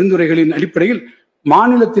நிதிக்குழுவின் பரிந்துரைகளின் அடிப்படையில்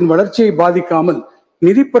மாநிலத்தின் வளர்ச்சியை பாதிக்காமல்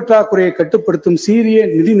நிதி பற்றாக்குறையை கட்டுப்படுத்தும் சீரிய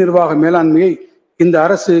நிதி நிர்வாக மேலாண்மையை இந்த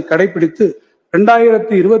அரசு கடைபிடித்து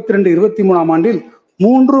 2022-23 ஆண்டில்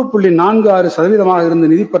 3.46% இருந்த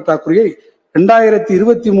நிதி பற்றாக்குறையை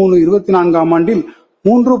 2023-24 ஆண்டில்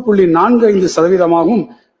 3.45%ஆகவும்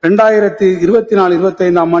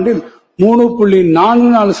 2024-25 ஆண்டில்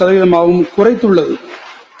 3.44%ஆகவும் குறைத்துள்ளது.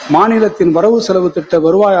 மாநிலத்தின் வரவு செலவு திட்ட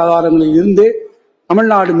வருவாய் ஆதாரங்களில் இருந்தே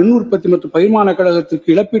தமிழ்நாடு மின் உற்பத்தி மற்றும் பகிர்மான கழகத்திற்கு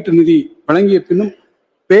இழப்பீட்டு நிதி வழங்கிய பின்னும்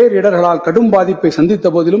பேரிடர்களால் கடும் பாதிப்பை சந்தித்த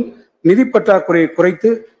போதிலும் நிதி பற்றாக்குறையை குறைத்து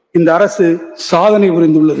இந்த அரசு சாதனை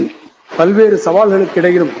புரிந்துள்ளது. பல்வேறு சவால்களுக்கு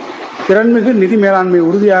இடையிலும் திறன்மிகு நிதி மேலாண்மை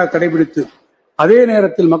உறுதியாக கடைபிடித்து அதே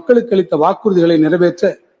நேரத்தில் மக்களுக்கு அளித்த வாக்குறுதிகளை நிறைவேற்ற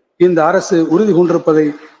இந்த அரசு உறுதி கொண்டிருப்பதை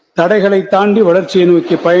தடைகளை தாண்டி வளர்ச்சியை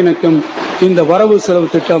நோக்கி பயணிக்கும் இந்த வரவு செலவு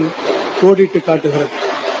திட்டம் கோடிட்டு காட்டுகிறது.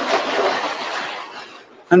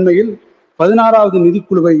 அண்மையில் 16வது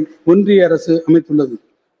நிதிக்குழுவை ஒன்றிய அரசு அமைத்துள்ளது.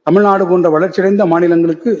 தமிழ்நாடு போன்ற வளர்ச்சியடைந்த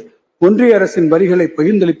மாநிலங்களுக்கு ஒன்றிய அரசின் வரிகளை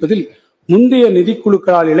பகிர்ந்தளிப்பதில் முந்தைய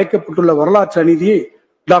நிதிக்குழுக்களால் இழைக்கப்பட்டுள்ள வரலாற்று அநீதியை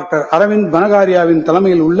டாக்டர் அரவிந்த் பனகாரியாவின்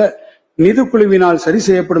தலைமையில் உள்ள நிதிக்குழுவினால் சரி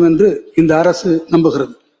செய்யப்படும் என்று இந்த அரசு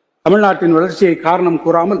நம்புகிறது. தமிழ்நாட்டின் வளர்ச்சியை காரணம்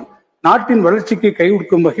கூறாமல் நாட்டின் வளர்ச்சிக்கு கை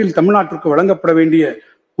கொடுக்கும் வகையில் தமிழ்நாட்டிற்கு வழங்கப்பட வேண்டிய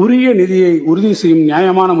உரிய நிதியை உறுதி செய்யும்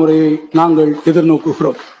நியாயமான முறையை நாங்கள்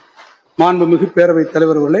எதிர்நோக்குகிறோம். மாண்புமிகு பேரவைத்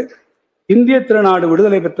தலைவர்களே, இந்திய திருநாடு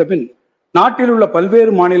விடுதலை பெற்ற பின் நாட்டில் உள்ள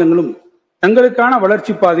பல்வேறு மாநிலங்களும் தங்களுக்கான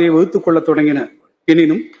வளர்ச்சி பாதையை வகுத்துக் கொள்ள தொடங்கின.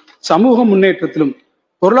 எனினும் சமூக முன்னேற்றத்திலும்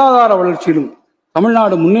பொருளாதார வளர்ச்சியிலும்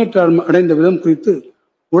தமிழ்நாடு முன்னேற்றம் அடைந்த விதம் குறித்து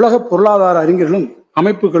உலக பொருளாதார அறிஞர்களும்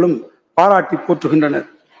அமைப்புகளும் பாராட்டி போற்றுகின்றனர்.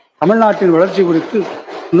 தமிழ்நாட்டின் வளர்ச்சி குறித்து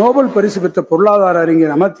நோபல் பரிசு பெற்ற பொருளாதார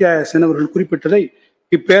அறிஞர் அமர்த்தியா சென் அவர்கள் குறிப்பிட்டதை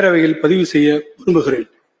இப்பேரவையில் பதிவு செய்ய விரும்புகிறேன்.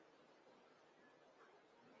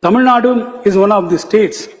 Tamil Nadu is one of the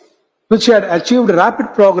states which had achieved rapid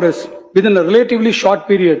progress within a relatively short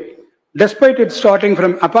period, despite it starting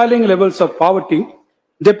from appalling levels of poverty,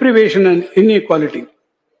 deprivation, and inequality.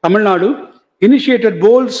 Tamil Nadu initiated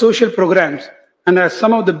bold social programs and has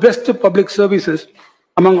some of the best public services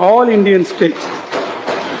among all Indian states,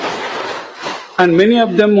 and many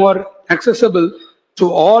of them are accessible to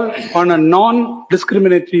all on a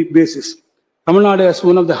non-discriminatory basis. Tamil Nadu has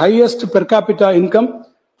one of the highest per capita income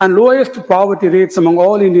and lowest poverty rates among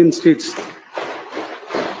all Indian states.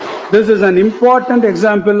 This is an important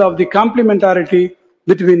example of the complementarity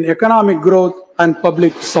between economic growth and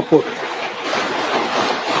public support.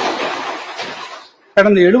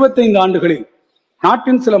 கடந்த 75 ஆண்டுகளில்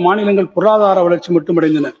நாட்டின் சில மாநிலங்கள் பொருளாதார வளர்ச்சி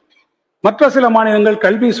மட்டுமடைந்தன. மற்ற சில மாநிலங்கள்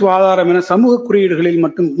கல்வி, சுகாதாரம் என சமூக குறியீடுகளில்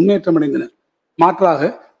மட்டும் முன்னேற்றம் அடைந்தன. மாற்றாக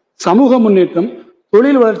சமூக முன்னேற்றம்,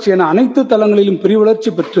 தொழில் வளர்ச்சி என அனைத்து தளங்களிலும் பெரிய வளர்ச்சி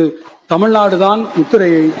பெற்று தமிழ்நாடுதான்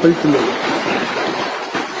முத்திரையை பதித்துள்ளது.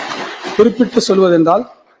 குறிப்பிட்டு சொல்வதென்றால்,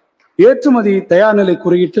 ஏற்றுமதி தயார்நிலை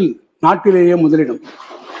குறியீட்டில் நாட்டிலேயே முதலிடம்.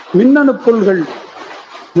 மின்னணு பொருள்கள்,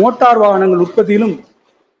 மோட்டார் வாகனங்கள் உற்பத்தியிலும்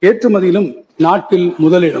ஏற்றுமதியிலும் நாட்டில்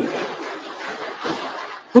முதலிடம்.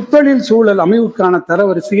 புத்தொழில் சூழல் அமைவுக்கான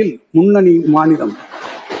தரவரிசையில் முன்னணி மாநிலம்.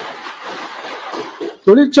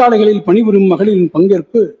 தொழிற்சாலைகளில் பணிபுரியும் மகளிரின்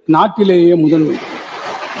பங்கேற்பு நாட்டிலேயே முதன்மை.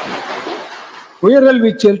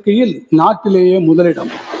 உயர்கல்வி சேர்க்கையில் நாட்டிலேயே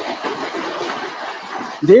முதலிடம்.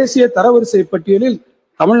 தேசிய தரவரிசை பட்டியலில்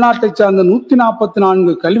தமிழ்நாட்டை சார்ந்த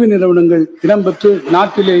 144 கல்வி நிறுவனங்கள் இடம்பெற்று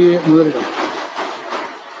நாட்டிலேயே முதலிடம்.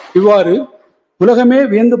 இவ்வாறு உலகமே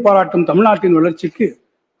வியந்து பாராட்டும் தமிழ்நாட்டின் வளர்ச்சிக்கு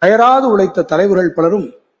அயராது உழைத்த தலைவர்கள் பலரும்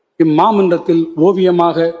இம்மாமன்றத்தில்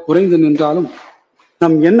ஓவியமாக உறைந்து நின்றாலும்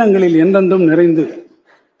நம் எண்ணங்களில் என்றென்றும் நிறைந்து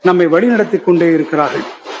நம்மை வழிநடத்தி கொண்டே இருக்கிறார்கள்.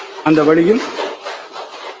 அந்த வழியில்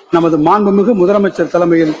நமது மாண்புமிகு முதலமைச்சர்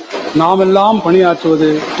தலைமையில் நாமெல்லாம் பணியாற்றுவது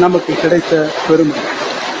நமக்கு கிடைத்த பெருமை.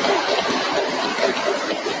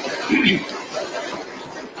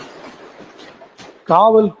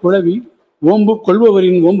 காவல் குழவி ஓம்பு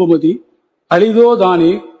கொள்பவரின் ஓம்புமதி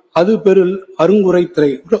அளிதோதானே அது பெருள்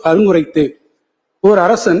அருங்குரைத்தே. ஓர்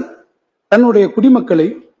அரசன் தன்னுடைய குடிமக்களை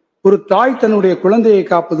ஒரு தாய் தன்னுடைய குழந்தையை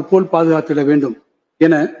காப்பது போல் பாதுகாத்திட வேண்டும்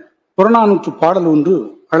என புறநானூற்று பாடல் ஒன்று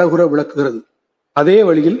அழகுற விளக்குகிறது. அதே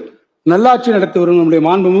வழியில் நல்லாட்சி நடத்தி வரும் நம்முடைய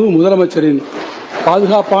மாண்புமிகு முதலமைச்சரின்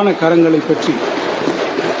பாதுகாப்பான கரங்களை பற்றி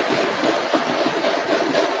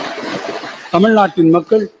தமிழ்நாட்டின்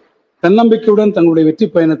மக்கள் தன்னம்பிக்கையுடன் தங்களுடைய வெற்றி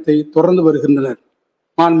பயணத்தை தொடர்ந்து வருகின்றனர்.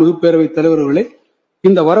 மாண்புமிகு பேரவைத் தலைவர்களே,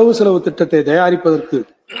 இந்த வரவு செலவு திட்டத்தை தயாரிப்பதற்கு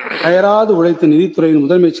அயராது உழைத்த நிதித்துறையின்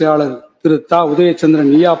முதன்மை செயலாளர் திரு தா.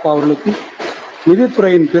 உதயச்சந்திரன் ஈயாப்பா அவர்களுக்கும்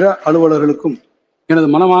நிதித்துறையின் பிற அலுவலர்களுக்கும் எனது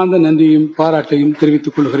மனமார்ந்த நன்றியையும் பாராட்டையும்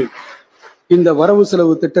தெரிவித்துக் கொள்கிறேன். இந்த வரவு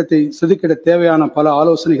செலவு திட்டத்தை செதுக்கிட தேவையான பல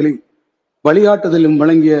ஆலோசனைகளையும் வழிகாட்டுதலும்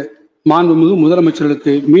வழங்கிய மாண்புமிகு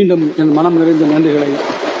முதலமைச்சர்களுக்கு மீண்டும் என் மனம் நிறைந்த நன்றிகளை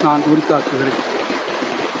நான் உரித்தாக்குகிறேன்.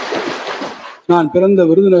 நான் பிறந்த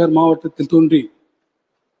விருதுநகர் மாவட்டத்தில் தோன்றி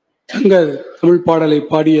சங்க தமிழ் பாடலை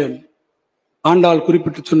பாடிய ஆண்டாள்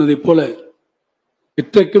குறிப்பிட்டு சொன்னதைப் போல,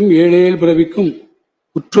 இற்றைக்கும் ஏழேல் பிறவிக்கும்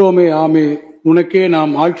உற்றோமே ஆமே உனக்கே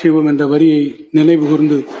நாம் ஆட்சிவோம் என்ற வரியை நினைவு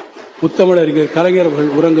கூர்ந்து முத்தமிழறிஞர் கலைஞர்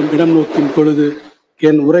அவர்கள் உறங்கும் இடம் நோக்கும் பொழுது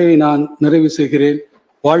என் உரையை நான் நிறைவு செய்கிறேன்.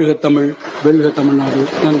 வாழ்க தமிழ், வெல்க தமிழ்நாடு.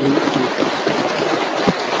 நன்றி.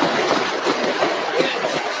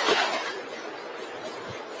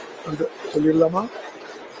 சொல்லிடலாமா?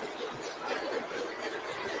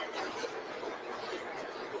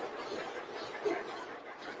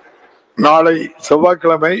 நாளை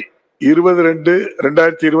செவ்வாய்க்கிழமை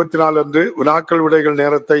 20/2/2024 அன்று வினாக்கள் விடைகள்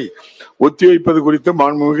நேரத்தை ஒத்திவைப்பது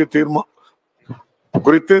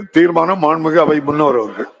குறித்து தீர்மானம் மாண்புமிகு அவை முன்னோர்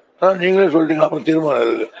அவர்கள். நீங்களே சொல்லிட்டீங்க, அப்புறம் தீர்மானம்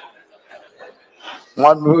இருக்கு.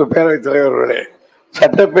 மாண்புமிகு பேரவைத் தலைவர்களே,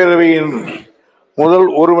 சட்டப்பேரவையின் முதல்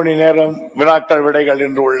 1 மணி நேரம் வினாக்கள் விடைகள்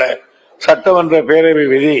என்று உள்ள சட்டமன்ற பேரவை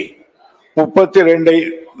விதி 32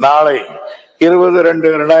 நாளை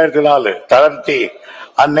 20/2/2024 தளர்த்தி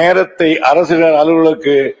அந்நேரத்தை அரசினர்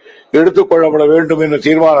அலுவலருக்கு எடுத்துக் கொள்ளப்பட வேண்டும் என்ற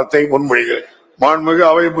தீர்மானத்தை முன்மொழிகிறேன். மாண்புமிகு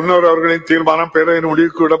அவை முன்னோர் அவர்களின் தீர்மானம் பேரவையின்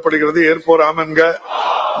முடிவுக்கு விடப்படுகிறது. ஏற்போர் ஆம் என்க,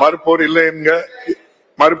 மறுப்போர் இல்லை என்க.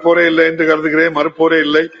 மறுப்போரே இல்லை என்று கருதுகிறேன். மறுப்போரே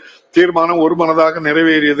இல்லை. தீர்மானம் ஒருமனதாக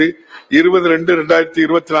நிறைவேறியது.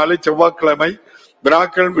 20/2/2024 செவ்வாய்க்கிழமை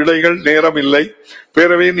வினாக்கள் விடைகள் நேரம் இல்லை.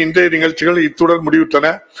 பேரவையின் இன்றைய நிகழ்ச்சிகள் இத்துடன் முடிவுற்றன.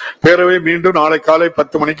 பேரவை மீண்டும் நாளை காலை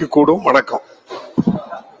 10 மணிக்கு கூடும். வணக்கம்.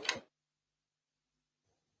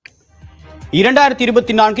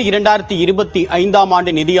 2024-2025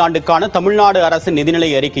 ஆண்டு நிதியாண்டுக்கான தமிழ்நாடு அரசின் நிதிநிலை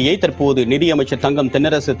அறிக்கையை தற்போது நிதியமைச்சர் தங்கம்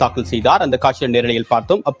தென்னரசு தாக்கல் செய்தார். அந்த காட்சியை நேரலையில்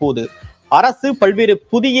பார்த்தோம். அப்போது அரசு பல்வேறு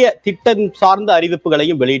புதிய திட்டம் சார்ந்த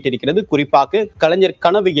அறிவிப்புகளையும் வெளியிட்டிருக்கிறது. குறிப்பாக கலைஞர்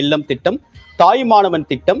கனவு இல்லம் திட்டம், தாய் மாணவன்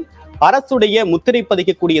திட்டம், அரசுடைய முத்திரை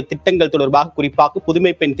பதிக்கக்கூடிய திட்டங்கள் தொடர்பாக குறிப்பாக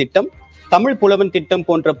புதுமை பெண் திட்டம், தமிழ் புலவன் திட்டம்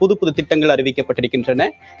போன்ற புது புது திட்டங்கள் அறிவிக்கப்பட்டிருக்கின்றன.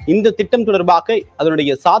 இந்த திட்டம் தொடர்பாக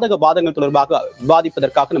அதனுடைய சாதக பாதங்கள் தொடர்பாக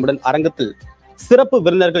விவாதிப்பதற்காக நம்முடன் அரங்கத்தில் சிறப்பு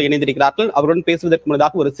விருந்தினர்கள் இணைந்திருக்கிறார்கள். அவருடன் பேசுவதற்கு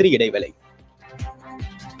முன்னதாக ஒரு சிறிய இடைவேளை.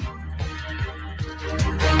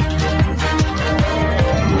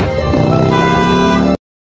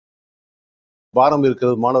 பாரம்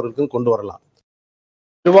இருக்கிறது, மாணவர்களுக்கும் கொண்டு வரலாம்.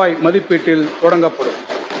 ரூபாய் மதிப்பீட்டில் தொடங்கப்படும்.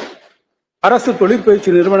 அரசு தொழிற்பயிற்சி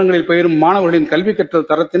நிறுவனங்களில் பயிரும் மாணவர்களின் கல்வி கற்றல்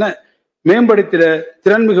தரத்தின மேம்படுத்திட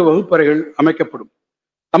திறன்மிகு வகுப்பறைகள் அமைக்கப்படும்.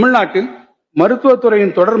 தமிழ்நாட்டில்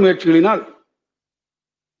மருத்துவத்துறையின் தொடர் முயற்சிகளினால்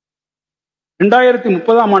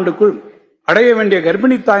 2030ஆம் ஆண்டுக்குள் அடைய வேண்டிய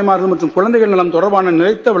கர்ப்பிணி தாய்மார்கள் மற்றும் குழந்தைகள் நலம் தொடர்பான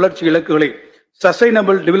நிலைத்த வளர்ச்சி இலக்குகளை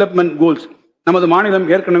சஸ்டைனபிள் டெவலப்மெண்ட் கோல்ஸ் நமது மாநிலம்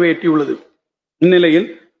ஏற்கனவே எட்டியுள்ளது. இந்நிலையில்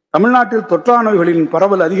தமிழ்நாட்டில் தொற்றா நோய்களின்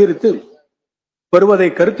பரவல் அதிகரித்து வருவதை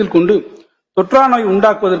கருத்தில் கொண்டு தொற்றா நோய்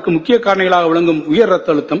உண்டாக்குவதற்கு முக்கிய காரணிகளாக விளங்கும் உயர் ரத்த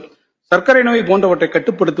அழுத்தம், சர்க்கரை நோய் போன்றவற்றை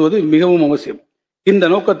கட்டுப்படுத்துவது மிகவும் அவசியம். இந்த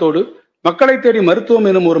நோக்கத்தோடு மக்களை தேடி மருத்துவம்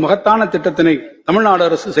எனும் ஒரு மகத்தான திட்டத்தினை தமிழ்நாடு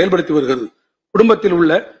அரசு செயல்படுத்தி வருகிறது. குடும்பத்தில்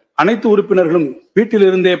உள்ள அனைத்து உறுப்பினர்களும்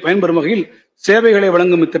வீட்டிலிருந்தே பயன்பெறும் வகையில் சேவைகளை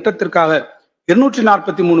வழங்கும் இத்திட்டத்திற்காக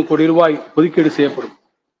 243 கோடி ரூபாய் ஒதுக்கீடு செய்யப்படும்.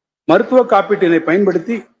 மருத்துவ காப்பீட்டினை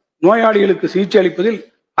பயன்படுத்தி நோயாளிகளுக்கு சிகிச்சை அளிப்பதில்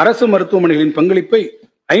அரசு மருத்துவமனைகளின் பங்களிப்பை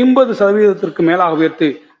 50% மேலாக உயர்த்தி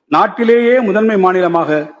நாட்டிலேயே முதன்மை மாநிலமாக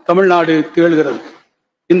தமிழ்நாடு திகழ்கிறது.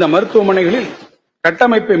 இந்த மருத்துவமனைகளில்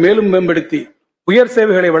கட்டமைப்பை மேலும் மேம்படுத்தி உயர்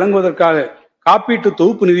சேவைகளை வழங்குவதற்காக காப்பீட்டு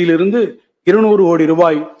தொகுப்பு நிதியிலிருந்து 200 கோடி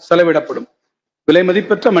ரூபாய் செலவிடப்படும். விலை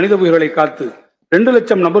மதிப்பற்ற மனித உயிர்களை காத்து 2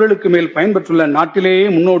 லட்சம் நபர்களுக்கு மேல் பயன்பெற்றுள்ள நாட்டிலேயே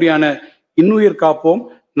முன்னோடியான இன்னுயிர் காப்போம்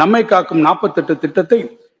நம்மை காக்கும் 48 திட்டத்தை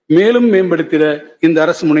மேலும் மேம்படுத்திட இந்த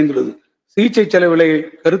அரசு முனைந்துள்ளது. சிகிச்சை செலவுகளை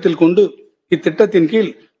கருத்தில் கொண்டு இத்திட்டத்தின்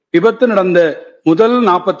கீழ் விபத்து நடந்த முதல்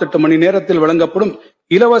 48 மணி நேரத்தில் வழங்கப்படும்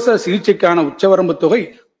இலவச சிகிச்சைக்கான உச்சவரம்பு தொகை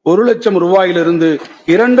 1 லட்சம் ரூபாயிலிருந்து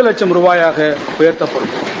 2 லட்சம் ரூபாயாக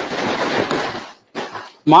உயர்த்தப்படும்.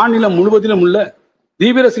 மாநிலம் முழுவதிலும் உள்ள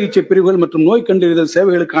தீவிர சிகிச்சை பிரிவுகள் மற்றும் நோய் கண்டறிதல்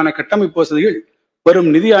சேவைகளுக்கான கட்டமைப்பு வசதிகள் வரும்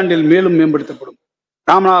நிதியாண்டில் மேலும் மேம்படுத்தப்படும்.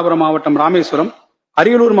 ராமநாதபுரம் மாவட்டம் ராமேஸ்வரம்,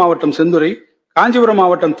 அரியலூர் மாவட்டம் செந்துறை, காஞ்சிபுரம்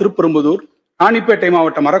மாவட்டம் திருப்பெரும்புதூர், ராணிப்பேட்டை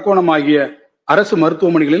மாவட்டம் அரக்கோணம் ஆகிய அரசு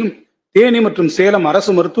மருத்துவமனைகளிலும் தேனி மற்றும் சேலம்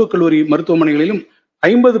அரசு மருத்துவக் கல்லூரி மருத்துவமனைகளிலும்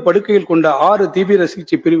 50 படுக்கைகள் கொண்ட 6 தீவிர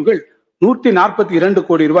சிகிச்சை பிரிவுகள் 142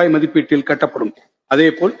 கோடி ரூபாய் மதிப்பீட்டில் கட்டப்படும்.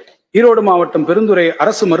 அதேபோல் ஈரோடு மாவட்டம் பெருந்துறை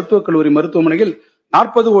அரசு மருத்துவக் கல்லூரி மருத்துவமனையில்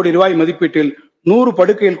 40 கோடி ரூபாய் மதிப்பீட்டில் 100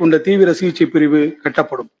 படுக்கைகள் கொண்ட தீவிர சிகிச்சை பிரிவு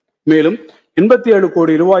கட்டப்படும். மேலும் 87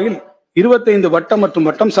 கோடி ரூபாயில் 25 வட்டம் மற்றும்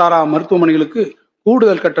வட்டம் சாரா மருத்துவமனைகளுக்கு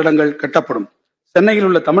கூடுதல் கட்டடங்கள் கட்டப்படும். சென்னையில்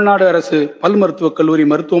உள்ள தமிழ்நாடு அரசு பல் மருத்துவக் கல்லூரி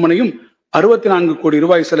மருத்துவமனையும் 64 கோடி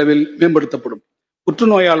ரூபாய் செலவில் மேம்படுத்தப்படும்.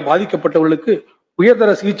 புற்றுநோயால் பாதிக்கப்பட்டவர்களுக்கு உயர்தர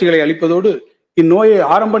சிகிச்சைகளை அளிப்பதோடு இந்நோயை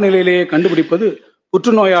ஆரம்ப நிலையிலேயே கண்டுபிடிப்பது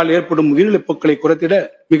புற்றுநோயால் ஏற்படும் உயிரிழப்புகளை குறைத்திட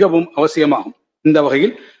மிகவும் அவசியமாகும். இந்த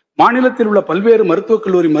வகையில் மாநிலத்தில் உள்ள பல்வேறு மருத்துவக்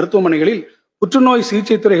கல்லூரி மருத்துவமனைகளில் புற்றுநோய்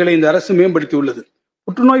சிகிச்சை துறைகளை இந்த அரசு மேம்படுத்தியுள்ளது.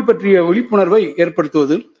 புற்றுநோய் பற்றிய விழிப்புணர்வை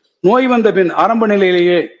ஏற்படுத்துவது, நோய் வந்த பின் ஆரம்ப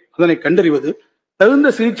நிலையிலேயே அதனை கண்டறிவது, தகுந்த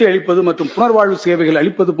சிகிச்சை அளிப்பது மற்றும் புனர்வாழ்வு சேவைகள்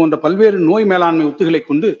அளிப்பது போன்ற பல்வேறு நோய் மேலாண்மை உத்திகளை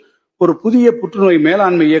கொண்டு ஒரு புதிய புற்றுநோய்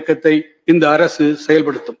மேலாண்மை இயக்கத்தை இந்த அரசு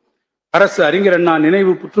செயல்படுத்தும். அரசு அறிஞர் அண்ணா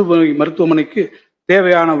நினைவு புற்றுநோய் மருத்துவமனைக்கு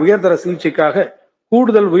தேவையான உயர்தர சிகிச்சைக்காக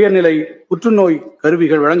கூடுதல் உயர்நிலை புற்றுநோய்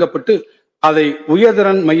கருவிகள் வழங்கப்பட்டு அதை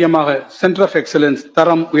உயர்திறன் மையமாக சென்டர் ஆஃப் எக்ஸலன்ஸ்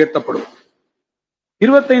தரம் உயர்த்தப்படும்.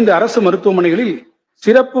 25 அரசு மருத்துவமனைகளில்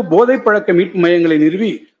சிறப்பு போதைப் பழக்க மீட்பு மையங்களை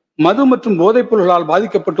நிறுவி மது மற்றும் போதைப் பொருள்களால்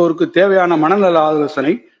பாதிக்கப்பட்டோருக்கு தேவையான மனநல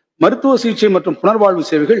ஆலோசனை, மருத்துவ சிகிச்சை மற்றும் புனர்வாழ்வு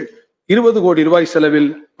சேவைகள் 20 கோடி ரூபாய் செலவில்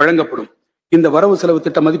வழங்கப்படும். இந்த வரவு செலவு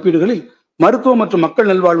திட்ட மதிப்பீடுகளில் மருத்துவ மற்றும் மக்கள்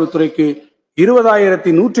நல்வாழ்வுத்துறைக்கு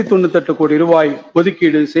 20,198 கோடி ரூபாய்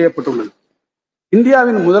ஒதுக்கீடு செய்யப்பட்டுள்ளது.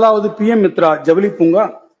 இந்தியாவின் முதலாவது PM மித்ரா ஜவுளி பூங்கா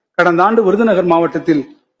கடந்த ஆண்டு விருதுநகர் மாவட்டத்தில்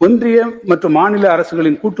ஒன்றிய மற்றும் மாநில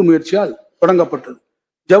அரசுகளின் கூட்டு முயற்சியால் தொடங்கப்பட்டது.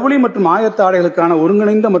 ஜவுளி மற்றும் ஆயத்த ஆடைகளுக்கான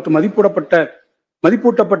ஒருங்கிணைந்த மற்றும்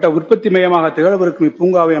மதிப்பூட்டப்பட்ட உற்பத்தி மையமாக திகழவிருக்கும்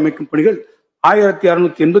இப்பூங்காவை அமைக்கும் பணிகள்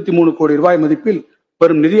 1,683 கோடி ரூபாய் மதிப்பில்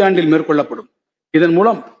வரும் நிதியாண்டில் மேற்கொள்ளப்படும். இதன்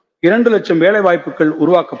மூலம் 2 லட்சம் வேலை வாய்ப்புகள்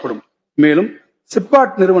உருவாக்கப்படும். மேலும்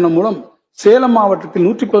சிப்காட் நிறுவனம் மூலம் சேலம் மாவட்டத்தில்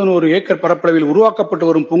 111 ஏக்கர் பரப்பளவில் உருவாக்கப்பட்டு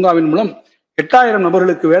வரும் பூங்காவின் மூலம் 8000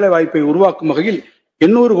 நபர்களுக்கு வேலை வாய்ப்பை உருவாக்கும் வகையில்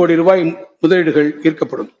 800 கோடி ரூபாய் முதலீடுகள்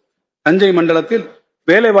ஈர்க்கப்படும். தஞ்சை மண்டலத்தில்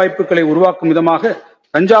வேலை வாய்ப்புகளை உருவாக்கும் விதமாக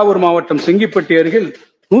தஞ்சாவூர் மாவட்டம் செங்கிப்பட்டி அருகில்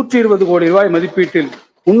 120 கோடி ரூபாய் மதிப்பீட்டில்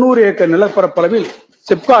 300 ஏக்கர் நிலப்பரப்பளவில்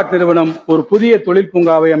சிப்காட் நிறுவனம் ஒரு புதிய தொழில்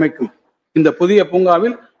பூங்காவை அமைக்கும். இந்த புதிய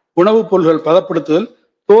பூங்காவில் உணவுப் பொருள்கள் பதப்படுத்துதல்,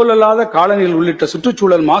 தோல் அல்லாத காலநிலை உள்ளிட்ட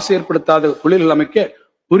சுற்றுச்சூழல் மாசு ஏற்படுத்தாத தொழில்கள் அமைக்க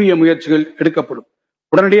உரிய முயற்சிகள் எடுக்கப்படும்.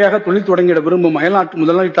 உடனடியாக தொழில் தொடங்கிட விரும்பும் அயல்நாட்டு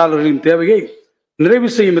முதலீட்டாளர்களின் தேவையை நிறைவு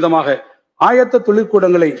செய்யும் விதமாக ஆயத்த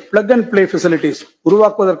தொழிற்கூடங்களை பிளக் அண்ட் பிளே ஃபெசிலிட்டிஸ்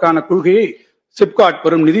உருவாக்குவதற்கான கொள்கையை சிப்காட்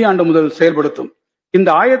வரும் நிதியாண்டு முதல் செயல்படுத்தும். இந்த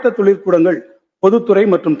ஆயத்த தொழிற்கூடங்கள் பொதுத்துறை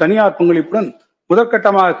மற்றும் தனியார் பங்களிப்புடன்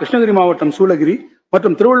முதற்கட்டமாக கிருஷ்ணகிரி மாவட்டம் சூளகிரி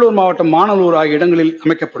மற்றும் திருவள்ளூர் மாவட்டம் மானலூர் ஆகிய இடங்களில்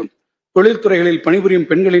அமைக்கப்படும். தொழில்துறைகளில் பணிபுரியும்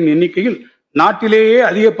பெண்களின் எண்ணிக்கையில் நாட்டிலேயே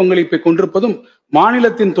அதிக பங்களிப்பை கொண்டிருப்பதும்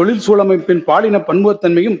மாநிலத்தின் தொழில் சூழமைப்பின் பாலின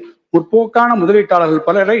பன்முகத்தன்மையும் முற்போக்கான முதலீட்டாளர்கள்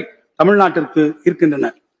பலரை தமிழ்நாட்டிற்கு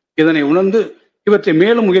இருக்கின்றனர். இதனை உணர்ந்து இவற்றை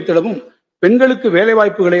மேலும் உயர்த்திடவும் பெண்களுக்கு வேலை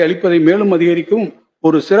வாய்ப்புகளை அளிப்பதை மேலும் அதிகரிக்கவும்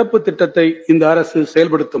ஒரு சிறப்பு திட்டத்தை இந்த அரசு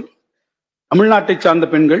செயல்படுத்தும். தமிழ்நாட்டை சார்ந்த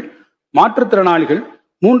பெண்கள், மாற்றுத்திறனாளிகள்,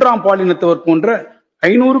 மூன்றாம் பாலினத்தவர் போன்ற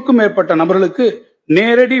 500க்கும் மேற்பட்ட நபர்களுக்கு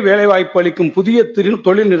நேரடி வேலை வாய்ப்பு அளிக்கும் புதிய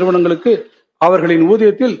தொழில் நிறுவனங்களுக்கு அவர்களின்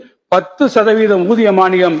ஊதியத்தில் 10% ஊதிய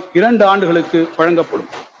மானியம் 2 ஆண்டுகளுக்கு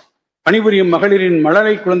வழங்கப்படும். பணிபுரியும் மகளிரின்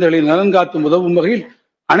மழலை குழந்தைகளின் நலன் காத்தும் உதவும் வகையில்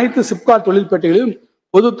அனைத்து சிப்காட் தொழில்பேட்டைகளிலும்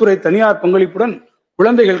பொதுத்துறை தனியார் பங்களிப்புடன்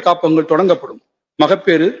குழந்தைகள் காப்பகங்கள் தொடங்கப்படும்.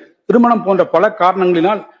 மகப்பேறு, திருமணம் போன்ற பல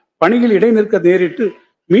காரணங்களினால் பணியில் இடைநிற்க நேரிட்டு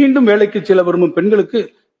மீண்டும் வேலைக்கு செல்ல விரும்பும் பெண்களுக்கு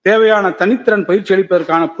தேவையான தனித்திறன் பயிற்சி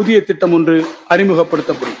அளிப்பதற்கான புதிய திட்டம் ஒன்று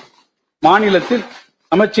அறிமுகப்படுத்தப்படும். மாநிலத்தில்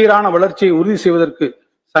சமச்சீரான வளர்ச்சியை உறுதி செய்வதற்கு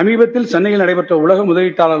சமீபத்தில் சென்னையில் நடைபெற்ற உலக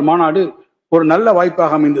முதலீட்டாளர் மாநாடு ஒரு நல்ல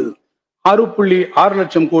வாய்ப்பாக அமைந்தது. 6.6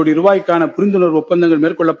 லட்சம் கோடி ரூபாய்க்கான புரிந்துணர்வு ஒப்பந்தங்கள்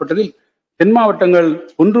மேற்கொள்ளப்பட்டதில் தென் மாவட்டங்கள்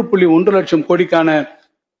 1.1 லட்சம் கோடிக்கான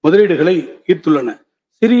முதலீடுகளை ஈர்த்துள்ளன.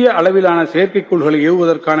 சிறிய அளவிலான செயற்கைக்கோள்களை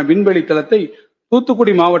ஏவுவதற்கான விண்வெளி தளத்தை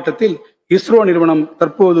தூத்துக்குடி மாவட்டத்தில் இஸ்ரோ நிறுவனம்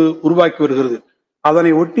தற்போது உருவாக்கி வருகிறது.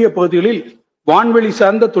 அதனை ஒட்டிய பகுதிகளில் வான்வெளி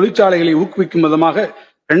சார்ந்த தொழிற்சாலைகளை ஊக்குவிக்கும் விதமாக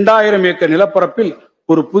 2000 ஏக்கர் நிலப்பரப்பில்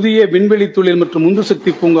ஒரு புதிய விண்வெளி தொழில் மற்றும்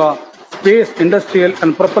உந்துசக்தி பூங்கா ஸ்பேஸ் இண்டஸ்ட்ரியல்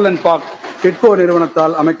அண்ட் ப்ரொபல்லன்ட் பார்க் டெட்கோ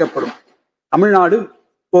நிறுவனத்தால் அமைக்கப்படும். தமிழ்நாடு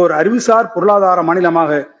ஓர் அறிவுசார் பொருளாதார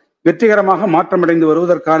மாநிலமாக வெற்றிகரமாக மாற்றமடைந்து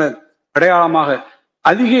வருவதற்கான அடையாளமாக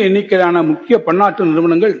அதிக எண்ணிக்கையிலான முக்கிய பன்னாட்டு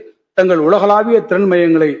நிறுவனங்கள் தங்கள் உலகளாவிய திறன்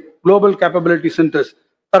மையங்களை குளோபல் கேப்பபிலிட்டி சென்டர்ஸ்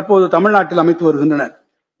தற்போது தமிழ்நாட்டில் அமைத்து வருகின்றனர்.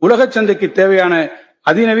 உலக சந்தைக்கு தேவையான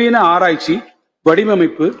அதிநவீன ஆராய்ச்சி,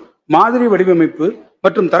 வடிவமைப்பு, மாதிரி வடிவமைப்பு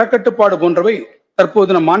மற்றும் தரக்கட்டுப்பாடு போன்றவை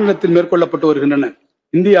தற்போது நம் மாநிலத்தில் மேற்கொள்ளப்பட்டு வருகின்றன.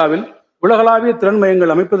 இந்தியாவில் உலகளாவிய திறன்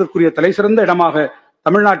மையங்கள் அமைப்பதற்குரிய தலைசிறந்த இடமாக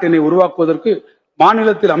தமிழ்நாட்டினை உருவாக்குவதற்கு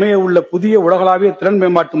மாநிலத்தில் அமைய உள்ள புதிய உலகளாவிய திறன்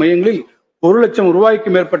மேம்பாட்டு மையங்களில் 1 லட்சம் ரூபாய்க்கு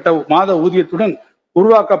மேற்பட்ட மாத ஊதியத்துடன்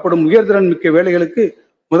உருவாக்கப்படும் உயர்திறன் மிக்க வேலைகளுக்கு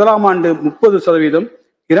 1ஆம் ஆண்டு 30%,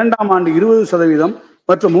 2ஆம் ஆண்டு 20%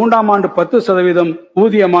 மற்றும் 3ஆம் ஆண்டு 10%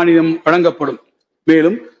 ஊதிய மானியம் வழங்கப்படும்.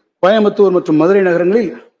 மேலும் கோயம்புத்தூர் மற்றும் மதுரை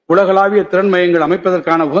நகரங்களில் உலகளாவிய திறன் மையங்கள்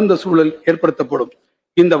அமைப்பதற்கான உகந்த சூழல் ஏற்படுத்தப்படும்.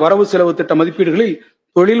 இந்த வரவு செலவு திட்ட மதிப்பீடுகளில்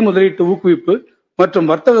தொழில் முதலீட்டு ஊக்குவிப்பு மற்றும்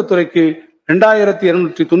வர்த்தகத்துறைக்கு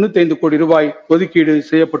 2295 கோடி ரூபாய் ஒதுக்கீடு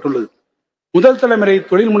செய்யப்பட்டுள்ளது. முதல் தலைமுறை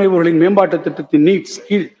தொழில் முனைவோர்களின் மேம்பாட்டு திட்டத்தின் நீட்ஸ்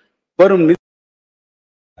கீழ் வரும்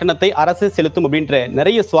கட்டணத்தை அரசு செலுத்தும் அப்படின்ற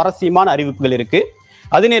நிறைய சுவாரஸ்யமான அறிவிப்புகள் இருக்கு.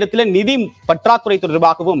 அதே நேரத்தில் நிதி பற்றாக்குறை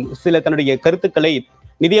தொடர்பாகவும் சில தன்னுடைய கருத்துக்களை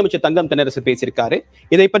நிதியமைச்சர் தங்கம் தென்னரசு பேசியிருக்காரு.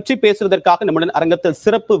 இதை பற்றி பேசுவதற்காக நம்முடன் அரங்கத்தில்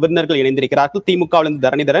சிறப்பு விருந்தினர்கள் இணைந்திருக்கிறார்கள். திமுகவிலிருந்து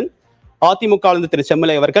தரணிதரன், அதிமுகவிலிருந்து திரு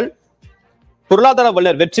செம்மலை அவர்கள், பொருளாதார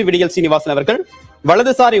வல்லுநர் வெற்றி விடியல் சீனிவாசன் அவர்கள்,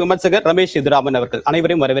 வலதுசாரி விமர்சகர் ரமேஷ் எதிராமன் அவர்கள்.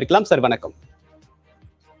 அனைவரையும் வரவேற்கலாம். சார் வணக்கம்.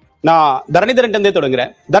 நான் தரணிதரன்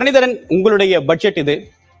தொடங்குறேன். தரணிதரன், உங்களுடைய பட்ஜெட் இது,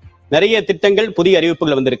 நிறைய திட்டங்கள், புதிய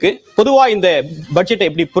அறிவிப்புகள் வந்திருக்கு. பொதுவா இந்த பட்ஜெட்டை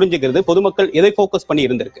எப்படி புரிஞ்சுக்கிறது? பொதுமக்கள் எதை போக்கஸ் பண்ணி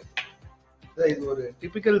இருந்திருக்கு? இது ஒரு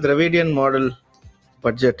டிபிக்கல் திராவிடியன் மாடல்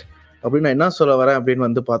பட்ஜெட் அப்படின்னு நான் என்ன சொல்ல வரேன்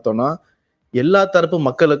அப்படின்னு பார்த்தோம்னா, எல்லா தரப்பு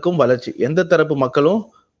மக்களுக்கும் வளர்ச்சி, எந்த தரப்பு மக்களும்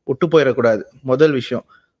ஒட்டு போயிடக்கூடாது, முதல் விஷயம்.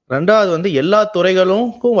 ரெண்டாவது எல்லா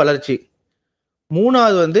துறைகளுக்கும் வளர்ச்சி.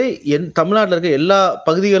 மூணாவது தமிழ்நாட்டில் இருக்க எல்லா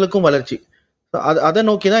பகுதிகளுக்கும் வளர்ச்சி. அதை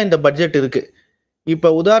நோக்கி தான் இந்த பட்ஜெட் இருக்கு.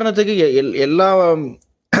 இப்ப உதாரணத்துக்கு எல்லா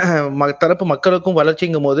தரப்பு மக்களுக்கும்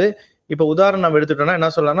வளர்ச்சிங்கும் போது இப்ப உதாரணம் எடுத்துட்டோம்னா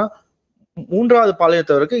என்ன சொல்லலாம்னா, 3வது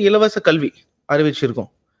பாலினத்தவருக்கு இலவச கல்வி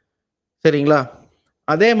அறிவிச்சிருக்கோம், சரிங்களா?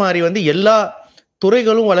 அதே மாதிரி எல்லா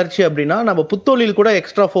துறைகளும் வளர்ச்சி அப்படின்னா நம்ம புத்தொழில் கூட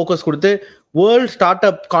எக்ஸ்ட்ரா ஃபோக்கஸ் கொடுத்து வேர்ல்டு ஸ்டார்ட்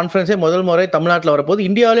அப் கான்ஃபரன்ஸே முதல் முறை தமிழ்நாட்டில் வரப்போது.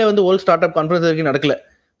 இந்தியாவிலே வேர்ல்டு ஸ்டார்ட் அப் கான்ஃபரன்ஸ் வரைக்கும் நடக்கல.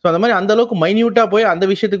 ஸோ அந்த மாதிரி அந்த அளவுக்கு மைன்யூட்டா போய் அந்த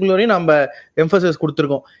விஷயத்துக்குள்ளேயும் நம்ம எம்பசஸ்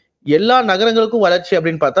கொடுத்துருக்கோம். எல்லா நகரங்களுக்கும் வளர்ச்சி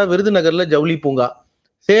அப்படின்னு பார்த்தா விருதுநகர்ல ஜவுளி பூங்கா,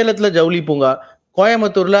 சேலத்துல ஜவுளி பூங்கா,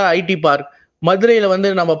 கோயம்புத்தூர்ல ஐடி பார்க்,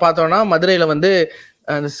 மதுரையில நம்ம பார்த்தோம்னா மதுரையில அந்த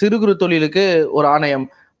சிறு குறு தொழிலுக்கு ஒரு ஆணையம்,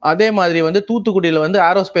 அதே மாதிரி தூத்துக்குடியில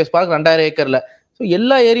ஏரோஸ்பேஸ் பார்க் 2000 ஏக்கர்ல. ஸோ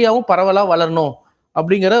எல்லா ஏரியாவும் பரவலா வளரணும்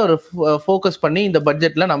அப்படிங்கிற ஒரு ஃபோக்கஸ் பண்ணி இந்த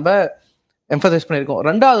பட்ஜெட்ல நம்ம எம்பசைஸ் பண்ணியிருக்கோம்.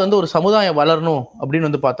 ரெண்டாவது ஒரு சமுதாயம் வளரணும்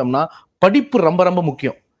அப்படின்னு பார்த்தோம்னா படிப்பு ரொம்ப ரொம்ப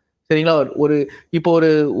முக்கியம், சரிங்களா? இப்போ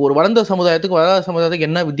ஒரு வளர்ந்த சமுதாயத்துக்கு வளராத சமுதாயத்துக்கு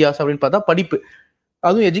என்ன வித்தியாசம் அப்படின்னு பார்த்தா படிப்பு.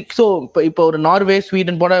 அதுவும் ஸோ இப்போ ஒரு நார்வே,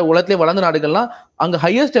 ஸ்வீடன் போன உலகத்திலே வளர்ந்த நாடுகள்லாம் அங்க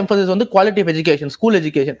ஹையஸ்ட் எம்பசிஸ் வந்து quality of education, school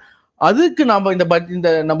education. அதுக்கு நம்ம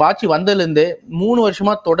நம்ம ஆட்சி வந்ததுலேருந்து 3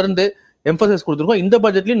 வருஷமா தொடர்ந்து எம்பசிஸ் கொடுத்துருக்கோம். இந்த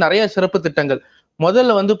பட்ஜெட்லயும் நிறைய சிறப்பு திட்டங்கள்.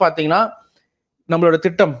 முதல்ல வந்து பாத்தீங்கன்னா நம்மளோட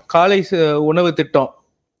திட்டம் காலை உணவு திட்டம்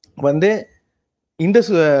வந்து இந்த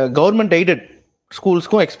கவர்மெண்ட் எய்டட்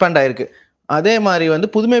ஸ்கூல்ஸ்க்கும் எக்ஸ்பேண்ட் ஆயிருக்கு. அதே மாதிரி வந்து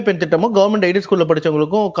புதுமை பெண் திட்டமும் கவர்மெண்ட் எய்டட் ஸ்கூல்ல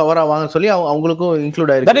படிச்சவங்களுக்கும் கவர் ஆவாங்க சொல்லி அவங்களுக்கும்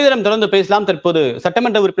இன்க்ளூட் ஆயிருக்கு. தனிதரம் தொடர்ந்து பேசலாம். தற்போது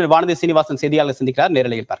சட்டமன்ற உறுப்பினர் வானதி சீனிவாசன் செய்தியாளர் சந்திக்கிறார்.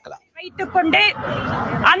 நேரலையில் பார்க்கலாம். வைத்துக் கொண்டு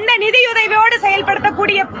அந்த நிதியுதவியோடு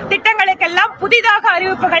செயல்படுத்தக்கூடிய திட்டங்களுக்கெல்லாம் புதிதாக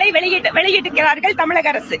அறிவிப்புகளை வெளியிட்டிருக்கிறார்கள் தமிழக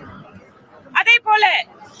அரசு. அதே போல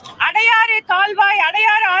அடையாறு கால்வாய்,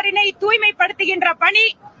 அடையாறு ஆறினை தூய்மைப்படுத்துகின்ற பணி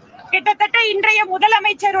கிட்டத்தட்ட இன்றைய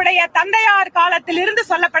முதலமைச்சருடைய தந்தையார் காலத்திலிருந்து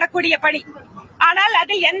சொல்லப்படக்கூடிய பணி. ஆனால்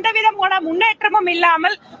அதில் எந்த விதமான முன்னேற்றமும்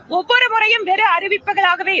இல்லாமல் ஒவ்வொரு முறையும் வெறும்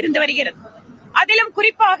அறிவிப்புகளாகவே இருந்து வருகிறது. அதிலும்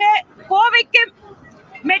குறிப்பாக கோவைக்கு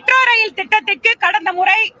மெட்ரோ ரயில் திட்டத்திற்கு கடந்த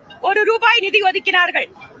முறை ₹1 நிதி ஒதுக்கினார்கள்.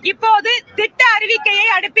 இப்போது திட்ட அறிவிக்கையை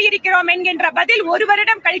அனுப்பி இருக்கிறோம் என்கின்ற பதில் 1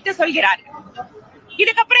 வருடம் கழித்து சொல்கிறார்.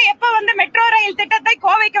 இதுக்கப்புறம் எப்ப வந்து மெட்ரோ ரயில் திட்டத்தை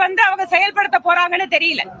கோவைக்கு வந்து அவங்க செயல்படுத்த போறாங்கன்னு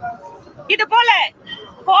தெரியல. இது போல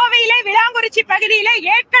கோவையிலே விளாங்குறிச்சி பகுதியில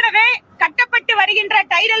ஏற்கனவே கட்டப்பட்டு வருகின்ற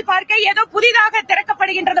டைடல் பார்க்கை ஏதோ புதிதாக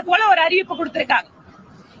திறக்கப்படுகின்றது போல ஒரு அறிவிப்பு கொடுத்திருக்காங்க.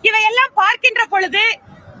 இவையெல்லாம் பார்க்கின்ற பொழுது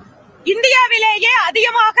இந்தியாவிலேயே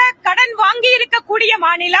அதிகமாக கடன் வாங்கி இருக்கக்கூடிய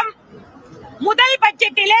மாநிலம், முதல்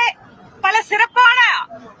பட்ஜெட்டிலே பல சிறப்பான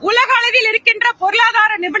உலக அளவில் இருக்கின்ற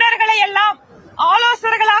பொருளாதார நிபுணர்களை எல்லாம்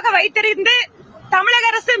ஆலோசகர்களாக வைத்திருந்து தமிழக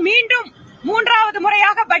அரசு மீண்டும் 3வது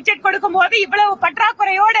முறையாக பட்ஜெட் கொடுக்கும் போது இவ்வளவு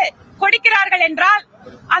பற்றாக்குறையோடு கொடுக்கிறார்கள் என்றால்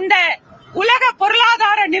அந்த உலக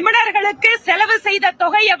பொருளாதார நிபுணர்களுக்கு செலவு செய்த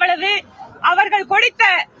தொகை எவ்வளவு, அவர்கள் கொடுத்த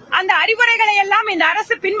அந்த அறிவுரைகளை எல்லாம் இந்த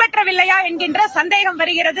அரசு பின்பற்றவில்லையா என்கின்ற சந்தேகம்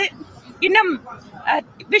வருகிறது. இன்னும்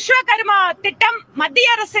விஸ்வகர்மா திட்டம்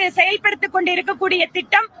மத்திய அரசு செயல்படுத்திக் கொண்டிருக்கக்கூடிய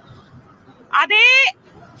திட்டம். அதே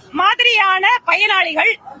மாதிரியான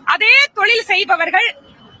பயனாளிகள், அதே தொழில் செய்பவர்கள்,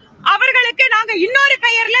 அவர்களுக்கு நாங்க இன்னொரு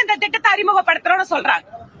பெயர்ல இந்த திட்டத்தை அறிமுகப்படுத்துறோம்னு சொல்றாங்க.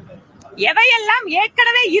 எவையெல்லாம்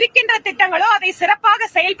ஏற்கனவே இருக்கின்ற திட்டங்களோ அதை சிறப்பாக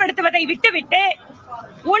செயல்படுத்துவதை விட்டுவிட்டு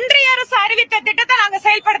ஒன்றிய அரசு அறிவித்த திட்டத்தை நாங்க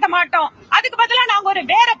செயல்படுத்த மாட்டோம், அதுக்கு பதிலா நாங்க ஒரு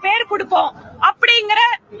வேற பேர் கொடுப்போம் அப்படிங்கிற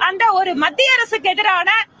அந்த ஒரு மத்திய அரசுக்கு எதிரான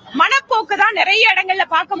மனப்போக்கு தான் நிறைய இடங்கள்ல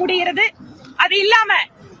பார்க்க முடிகிறது. அது இல்லாம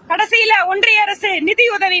கடைசியில ஒன்றிய அரசு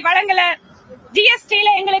நிதியுதவி வழங்கல, ஜிஎஸ்டில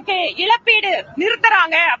எங்களுக்கு இழப்பீடு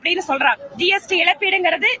நிறுத்துறாங்க அப்படின்னு சொல்றாங்க. ஜிஎஸ்டி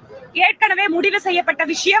இழப்பீடுங்கிறது ஏற்கனவே முடிவு செய்யப்பட்ட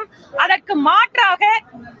விஷயம். அதற்கு மாற்றாக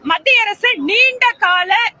மத்திய அரசு நீண்ட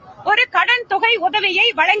கால ஒரு கடன் தொகை உதவியை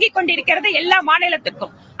வழங்கி கொண்டிருக்கிறது எல்லா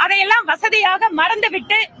மாநிலத்துக்கும். அதையெல்லாம் வசதியாக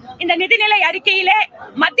மறந்துவிட்டு இந்த நிதிநிலை அறிக்கையிலே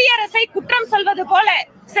மத்திய அரசை குற்றம் சொல்வது போல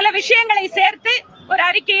சில விஷயங்களை சேர்த்து ஒரு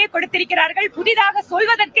அறிக்கையை கொடுத்திருக்கிறார்கள். புதிதாக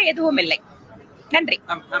சொல்வதற்கு எதுவும் இல்லை. நன்றி.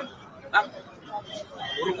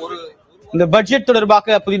 இந்த பட்ஜெட்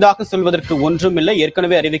தொடர்பாக புதிதாக சொல்வதற்கு ஒன்றும் இல்லை.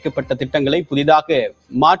 ஏற்கனவே அறிவிக்கப்பட்ட திட்டங்களை புதிதாக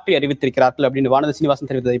மாற்றி அறிவித்திருக்கிறார்கள் அப்படின்னு வானதி சீனிவாசன்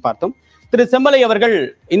தெரிவித்ததை பார்த்தோம். திரு செம்மலை அவர்கள்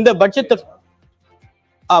இந்த பட்ஜெட்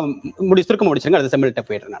முடிச்சிருங்க. அது செம்மல்கிட்ட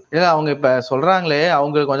போயிடுறேன். இல்ல அவங்க இப்ப சொல்றாங்களே,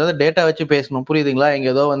 அவங்க கொஞ்சம் டேட்டா வச்சு பேசணும், புரியுதுங்களா? இங்க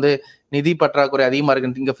ஏதோ வந்து நிதி பற்றாக்குறை அதிகமா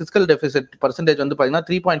இருக்கு. இங்க பிஸ்கல் டெபிசிட் பர்சன்டேஜ் வந்து பாத்தீங்கன்னா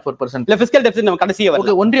 3.4%. இல்ல பிஸ்கல் டெபிசிட் நம்ம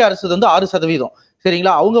கடைசியா ஒன்றிய அரசு வந்து 6%.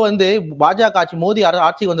 சரிங்களா? அவங்க வந்து பாஜக ஆட்சி, மோடி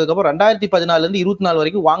ஆட்சி வந்ததுக்கு அப்புறம் 2014 இருந்து 24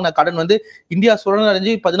 வரைக்கும் வாங்கின கடன் வந்து இந்தியா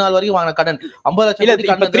சுழலடைஞ்சு 14 வரைக்கும் வாங்கின கடன் 50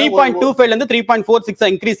 லட்சம். 3.25 இருந்து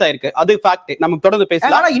 3.46 இன்க்ரீஸ் ஆயிருக்கு. அது ஃபேக்ட். நமக்கு தொடர்ந்து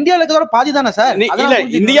பேசலாம். ஆனா இந்தியால இருக்கிற பாதி தானே சார். இல்ல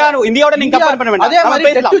இந்தியாவோட நீங்க கம்பேர் பண்ண வேண்டாம். அதே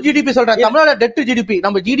மாதிரி டெட் டு ஜிடிபி சொல்றாங்க. தமிழ்நாடு டெட் டு ஜிடிபி,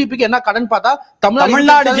 நம்ம ஜிடிபிக்கு என்ன கடன் பார்த்தா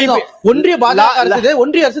தமிழ்நாடு ஜிடிபி ஒன்றிய பாஜக அரசு,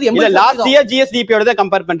 ஒன்றிய அரசு 80. லாஸ்ட் இயர் ஜிஎஸ்டிபியோட தான்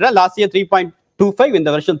கம்பேர் பண்றேன். லாஸ்ட் இயர் 3.25, இந்த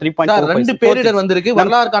வருஷம் 3.45. ரெண்டு பேரிடர் வந்திருக்கு,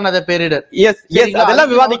 வரலாறு காணாத பேரிடர். எஸ் எஸ், அதெல்லாம்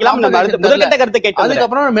விவாதிக்கலாம். நம்ம அடுத்து முதற்கட்ட கருத்து கேட்டோம். அதுக்கு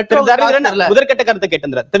அப்புறம் மெட்ரோ முதற்கட்ட கருத்து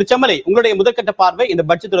கேட்டேன். திரு செம்மலை, உங்களுடைய முதற்கட்ட பார்வை இந்த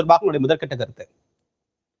பட்ஜெட் தொடர்பாக உங்களுடைய முதற்கட்ட கருத்து.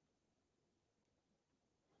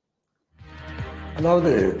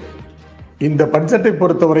 அதாவது இந்த பட்ஜெட்டை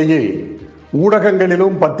பொறுத்தவரையே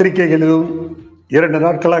ஊடகங்களிலும் பத்திரிகைகளிலும் 2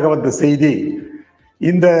 நாட்களாக வந்த செய்தி,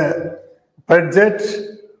 இந்த பட்ஜெட்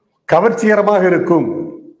கவர்ச்சிகரமாக இருக்கும்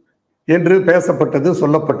என்று பேசப்பட்டது,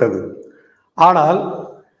 சொல்லப்பட்டது. ஆனால்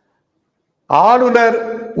ஆளுநர்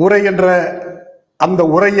உரை என்ற அந்த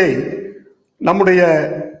உரையை நம்முடைய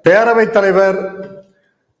பேரவைத் தலைவர்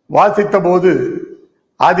வாசித்த போது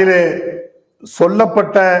அதிலே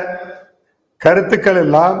சொல்லப்பட்ட கருத்துக்கள்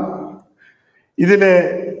எல்லாம் இதிலே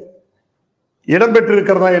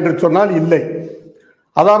இடம்பெற்றிருக்கிறதா என்று சொன்னால் இல்லை.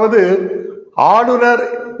 அதாவது ஆளுநர்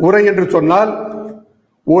உரை என்று சொன்னால்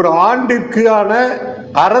ஒரு ஆண்டிற்கான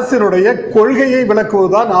அரசினுடைய கொள்கையை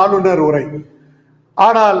விளக்குவதுதான் ஆளுநர் உரை.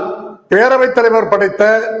 ஆனால் பேரவைத் தலைவர்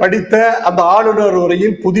படித்த அந்த ஆளுநர்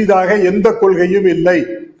உரையில் புதிதாக எந்த கொள்கையும் இல்லை.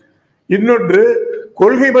 இன்னொன்று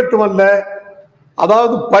கொள்கை மட்டுமல்ல,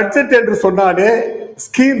 அதாவது பட்ஜெட் என்று சொன்னாலே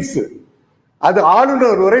ஸ்கீம்ஸ், அது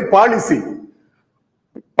ஆளுநர் வரை பாலிசி.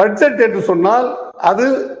 பட்ஜெட் என்று சொன்னால் அது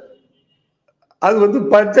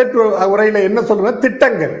பட்ஜெட் உரையில என்ன சொல்ற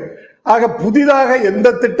திட்டங்கள். ஆக புதிதாக எந்த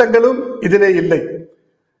திட்டங்களும் இதிலே இல்லை.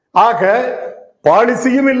 ஆக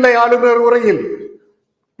பாலிசியும் இல்லை ஆளுநர் உரையில்,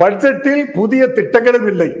 பட்ஜெட்டில் புதிய திட்டங்களும்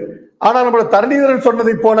இல்லை. ஆனால் நம்ம தரணிதரன்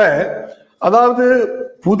சொன்னதை போல, அதாவது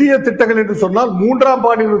புதிய திட்டங்கள் என்று சொன்னால் 3ஆம்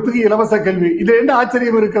பாலினத்துக்கு இலவச கல்வி. இது என்ன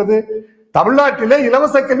ஆச்சரியம் இருக்கிறது? தமிழ்நாட்டிலே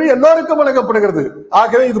இலவச கல்வி எல்லாருக்கும் வழங்கப்படுகிறது.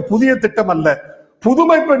 ஆகவே இது புதிய திட்டம் அல்ல.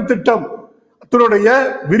 புதுமை பெண் திட்டம்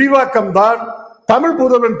விரிவாக்கம் தான் தமிழ்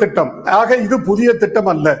புதல்வன் திட்டம். ஆக இது புதிய திட்டம்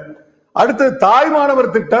அல்ல. அடுத்து தாய்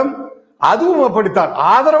மாணவர் திட்டம், அதுவும் அப்படித்தான்.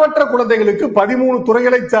 ஆதரவற்ற குழந்தைகளுக்கு 13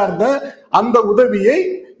 துறைகளை சார்ந்த அந்த உதவியை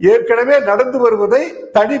ஏற்கனவே நடந்து வருவதை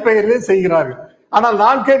தனி பெயரிலே செய்கிறார்கள். ஆனால்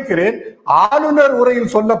நான் கேட்கிறேன், ஆளுநர்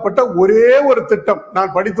உரையில் சொல்லப்பட்ட ஒரே ஒரு திட்டம்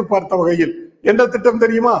நான் படித்து பார்த்த வகையில் என்ன திட்டம்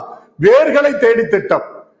தெரியுமா? வேர்களை தேடி திட்டம்.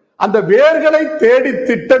 அந்த வேர்களை தேடி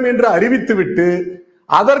திட்டம் என்று அறிவித்துவிட்டு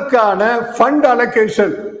அதற்கான ஃபண்ட்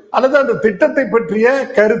அலோகேஷன் அல்லது அந்த திட்டத்தை பற்றிய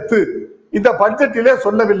கருத்து இந்த பட்ஜெட்டிலே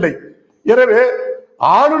சொல்லவில்லை. எனவே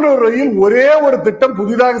ஆளுநர் உரையில் ஒரே ஒரு திட்டம்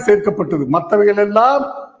புதிதாக சேர்க்கப்பட்டது. மற்றவைகள் எல்லாம்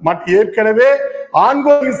ஏற்கனவே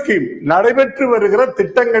ஆன்கோயிங் ஸ்கீம், நடைபெற்று வருகிற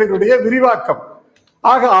திட்டங்களினுடைய விரிவாக்கம்.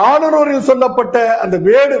 ஆக ஆளுநரில் சொல்லப்பட்ட அந்த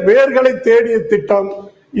வேர்களை தேடிய திட்டம்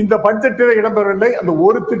இந்த பட்ஜெட்டில் இடம்பெறவில்லை. அந்த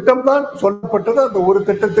ஒரு திட்டம் தான் சொல்லப்பட்டது. அந்த ஒரு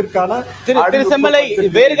திட்டத்திற்கான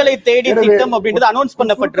வேர்களை தேடி திட்டம் அப்படின்றது அனௌன்ஸ்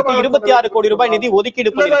பண்ணப்பட்டிருக்கு. 26 கோடி ரூபாய் நிதி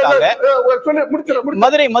ஒதுக்கீடு பண்ணிருக்காங்க.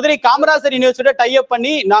 மதுரை காமராஜர் யூனிவர்சிட்டியோட டை அப்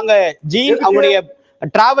பண்ணி நாங்க அவங்களுடைய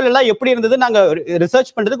டிராவல் எல்லாம் எப்படி இருந்தது நாங்க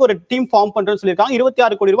ரிசர்ச் பண்றதுக்கு ஒரு டீம் ஃபார்ம் பண்றோம்னு சொல்லிருக்காங்க.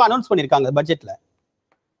 26 கோடி ரூபாய் அனௌன்ஸ் பண்ணிருக்காங்க பட்ஜெட்ல.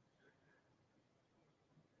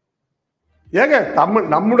 ஏங்க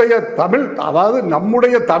நம்முடைய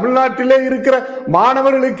தமிழ்நாட்டிலே இருக்கிற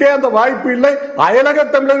மாணவர்களுக்கே அந்த வாய்ப்பு இல்லை. அயலக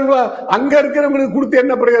தமிழர்கள் அங்க இருக்கிறவங்களுக்கு கொடுத்து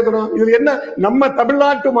என்ன பிரயோஜனம்? இதுல என்ன நம்ம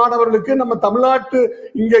தமிழ்நாட்டு மாணவர்களுக்கு, நம்ம தமிழ்நாட்டு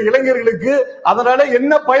இங்க இளைஞர்களுக்கு அதனால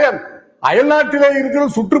என்ன பயன்? அயல்நாட்டிலே இருக்கிற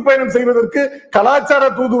சுற்றுப்பயணம் செய்வதற்கு கலாச்சார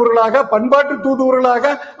தூதுவர்களாக, பண்பாட்டு தூதுவர்களாக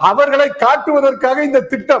அவர்களை காட்டுவதற்காக இந்த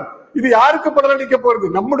திட்டம். இது யாருக்கு பலனளிக்க போகிறது?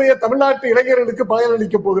 நம்முடைய தமிழ்நாட்டு இளைஞர்களுக்கு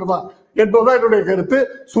பயனளிக்க போகிறதா என்பதுதான் என்னுடைய கருத்து.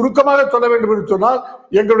 சுருக்கமாக சொல்ல வேண்டும் என்று சொன்னால்,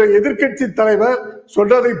 எங்களுடைய எதிர்க்கட்சி தலைவர்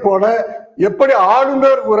சொல்றதை போல எப்படி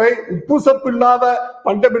ஆளுநர் உரை உப்புசப்பில்லாத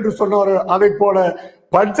பண்டம் என்று சொன்னாரோ அதை போல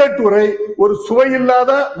பட்ஜெட் உரை ஒரு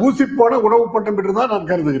சுவையில்லாத ஊசி போன உணவு பண்டம் என்றுதான் நான்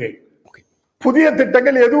கருதுகிறேன். புதிய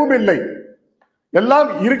திட்டங்கள் எதுவும் இல்லை. எல்லாம்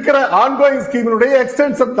இருக்கிற ஆன்கோயிங் ஸ்கீமினுடைய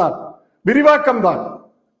எக்ஸ்டென்ஷன் தான், விரிவாக்கம் தான்.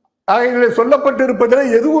 சொல்லப்பட்டு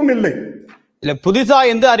இருப்பதில் எதுவும் இல்லை. இல்ல புதுசா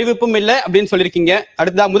எந்த அறிவிப்பும் இல்லை அப்படின்னு சொல்லிருக்கீங்க.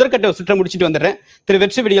 அடுத்ததா முதற்கட்ட சுற்ற முடிச்சிட்டு வந்துடுறேன். திரு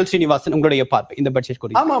வெற்றி விடியல் ஸ்ரீனிவாசன், உங்களுடைய பார்வை இந்த பட்ஜெட்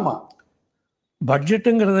குறித்து. ஆமா,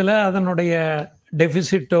 பட்ஜெட்டுங்கிறதுல அதனுடைய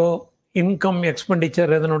டெபிசிட்டோ இன்கம்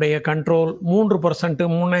எக்ஸ்பெண்டிச்சர் இதனுடைய கண்ட்ரோல் 3%,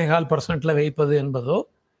 3.5% வைப்பது என்பதோ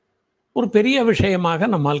ஒரு பெரிய விஷயமாக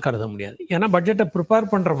நம்மால் கருத முடியாது. ஏன்னா பட்ஜெட்டை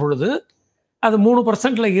ப்ரிப்பேர் பண்ணுற பொழுது அது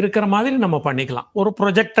 3% இருக்கிற மாதிரி நம்ம பண்ணிக்கலாம். ஒரு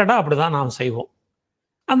ப்ரொஜெக்டடாக அப்படி தான் நாம் செய்வோம்.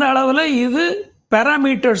 அந்த அளவில் இது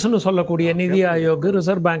பேராமீட்டர்ஸ்னு சொல்லக்கூடிய நிதி Aayog,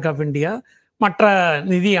 reserve bank of India, மற்ற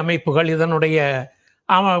நிதி அமைப்புகள் இதனுடைய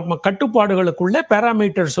கட்டுப்பாடுகளுக்குள்ளே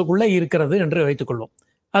பேராமீட்டர்ஸுக்குள்ளே இருக்கிறது என்று வைத்துக்கொள்வோம்.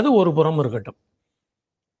 அது ஒரு புறம் இருக்கட்டும்.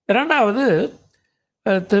 இரண்டாவது,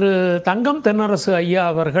 திரு தங்கம் தென்னரசு ஐயா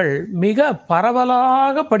அவர்கள் மிக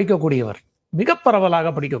பரவலாக படிக்கக்கூடியவர்.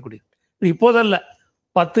 இது இப்போதல்ல,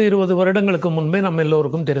 10-20 வருடங்களுக்கு முன்பே நம்ம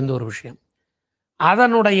எல்லோருக்கும் தெரிந்த ஒரு விஷயம்.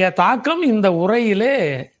 அதனுடைய தாக்கம் இந்த உரையிலே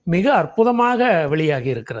மிக அற்புதமாக வெளியாகி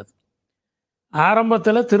இருக்கிறது.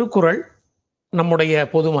 ஆரம்பத்தில் திருக்குறள், நம்முடைய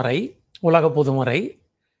பொதுமறை, உலக பொதுமறை,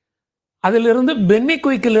 அதிலிருந்து பென்னி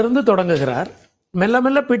குயிக்கிலிருந்து தொடங்குகிறார். மெல்ல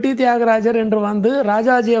மெல்ல பிட்டி தியாகராஜர் என்று வந்து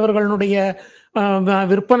ராஜாஜி அவர்களுடைய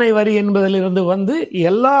விற்பனை வரி என்பதிலிருந்து வந்து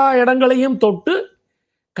எல்லா இடங்களையும் தொட்டு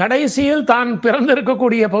கடைசியில் தான்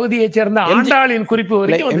பிறந்திருக்கக்கூடிய பகுதியைச் சேர்ந்த ஆண்டாளின் குறிப்பு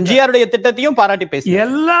வரைக்கும் எம்ஜிஆருடைய திட்டத்தையும் பாராட்டி பேசி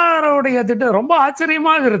எல்லாருடைய திட்டம் ரொம்ப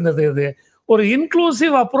ஆச்சரியமாக இருந்தது. இது ஒரு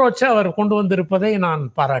இன்க்ளூசிவ் அப்ரோச்சை அவர் கொண்டு வந்திருப்பதை நான்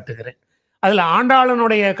பாராட்டுகிறேன். அதில்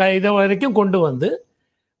ஆண்டாளனுடைய இதை வரைக்கும் கொண்டு வந்து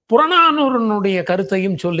புறநானூரனுடைய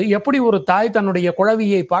கருத்தையும் சொல்லி, எப்படி ஒரு தாய் தன்னுடைய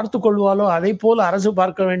குழவியை பார்த்து கொள்வாலோ அதை போல அரசு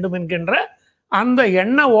பார்க்க வேண்டும் என்கின்ற அந்த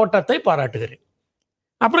எண்ண ஓட்டத்தை பாராட்டுகிறேன்.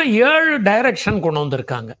 அப்புறம் 7 டைரக்ஷன் கொண்டு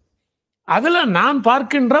வந்திருக்காங்க. அதில் நான்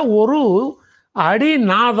பார்க்கின்ற ஒரு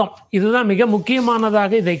அடிநாதம், இதுதான் மிக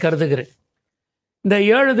முக்கியமானதாக இதை கருதுகிறேன். இந்த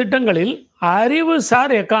 7 திட்டங்களில்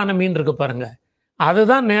அறிவுசார் எக்கானமின்னு இருக்கு பாருங்க,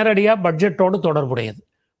 அதுதான் நேரடியாக பட்ஜெட்டோடு தொடர்புடையது.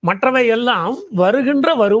 மற்றவை எல்லாம்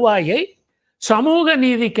வருகின்ற வருவாயை சமூக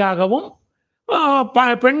நீதிக்காகவும்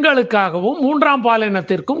பெண்களுக்காகவும் 3ஆம்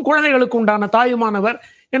பாலினத்திற்கும் குழந்தைகளுக்கு உண்டான தாயுமானவர்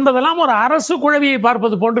என்பதெல்லாம் ஒரு அரசு குழவியை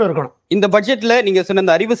பார்ப்பது போன்று இருக்கணும். இந்த பட்ஜெட்ல நீங்க சொன்ன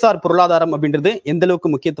இந்த அறிவுசார் பொருளாதாரம் அப்படின்றது எந்த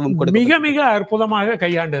அளவுக்கு முக்கியத்துவம் கொடுக்க மிக மிக அற்புதமாக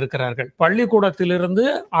கையாண்டு இருக்கிறார்கள். பள்ளிக்கூடத்திலிருந்து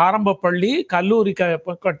ஆரம்ப பள்ளி, கல்லூரி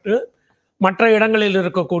கட்டு, மற்ற இடங்களில்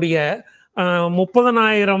இருக்கக்கூடிய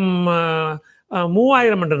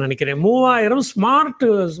 30,000 என்று நினைக்கிறேன், 3000 smart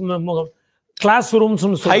class rooms,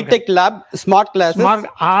 hitech lab, smart class,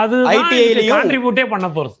 அது ஐடிஐலயும் கான்ட்ரிபியூட்டே பண்ண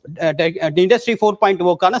போறது. இண்டஸ்ட்ரி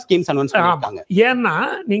 4.0க்கான ஸ்கீம்ஸ் அனௌன்ஸ் பண்ணிருக்காங்க. ஏன்னா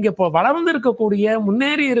நீங்க இப்போ வளர்ந்து இருக்கக்கூடிய,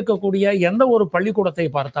 முன்னேறி இருக்கக்கூடிய எந்த ஒரு பள்ளிக்கூடத்தை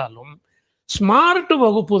பார்த்தாலும் ஸ்மார்ட்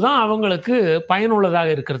வகுப்பு தான் அவங்களுக்கு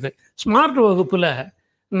பயனுள்ளதாக இருக்கிறது. ஸ்மார்ட் வகுப்புல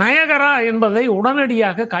நயகரா என்பதை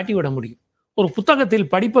உடனடியாக காட்டிவிட முடியும். ஒரு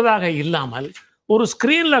புத்தகத்தில் படிப்பதாக இல்லாமல் ஒரு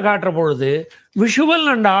ஸ்கிரீன்ல காட்டுற பொழுது விஷுவல்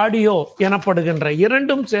அண்ட் ஆடியோ எனப்படுகின்ற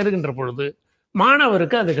இரண்டும் சேருகின்ற பொழுது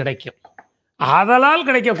மாணவருக்கு அது கிடைக்கும். அதனால்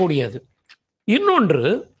கிடைக்கக்கூடியது. இன்னொன்று,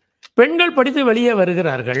 பெண்கள் படித்து வெளியே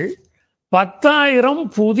வருகிறார்கள், 10,000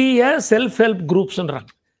 புதிய செல்ஃப் ஹெல்ப் குரூப்ஸ்ன்றாங்க.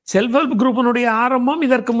 செல்ஃப் ஹெல்ப் குரூப்பினுடைய ஆரம்பம்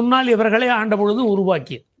இதற்கு முன்னால் இவர்களே ஆண்ட பொழுது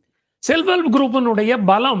உருவாக்கியது. செல்ஃப் ஹெல்ப் குரூப்பினுடைய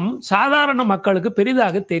பலம் சாதாரண மக்களுக்கு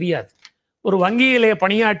பெரிதாக தெரியாது. ஒரு வங்கியிலே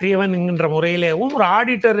பணியாற்றியவன் என்கின்ற முறையிலேவும், ஒரு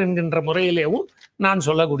ஆடிட்டர் என்கின்ற முறையிலேவும் நான்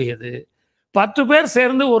சொல்லக்கூடியது, 10 பேர்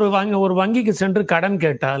சேர்ந்து ஒரு வங்கிக்கு சென்று கடன்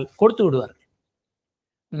கேட்டால் கொடுத்து விடுவார்.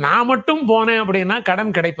 நான் மட்டும் போனேன் அப்படின்னா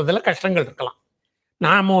கடன் கிடைப்பதில் கஷ்டங்கள் இருக்கலாம்.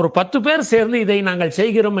 நாம் ஒரு 10 பேர் சேர்ந்து இதை நாங்கள்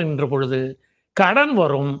செய்கிறோம் என்ற பொழுது கடன்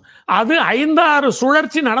வரும். அது 5-6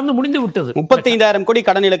 சுழற்சி நடந்து முடிந்து விட்டது. 35,000 கோடி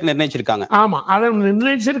கடன் இலக்கு நிர்ணயிச்சிருக்காங்க. ஆமா, அதை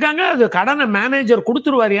நிர்ணயிச்சிருக்காங்க. அது கடனை மேனேஜர்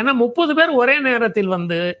கொடுத்துருவார். ஏன்னா 30 பேர் ஒரே நேரத்தில்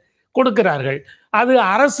வந்து கொடுக்கிறார்கள். அது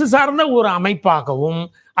அரசு சார்ந்த ஒரு அமைப்பாகவும்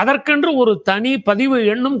அதற்கென்று ஒரு தனி பதிவு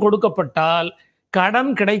எண்ணும் கொடுக்கப்பட்டால்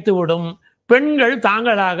கடன் கிடைத்துவிடும். பெண்கள்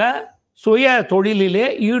தாங்களாக சுய தொழிலிலே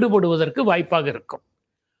ஈடுபடுவதற்கு வாய்ப்பாக இருக்கும்.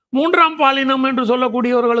 3ஆம் பாலினம் என்று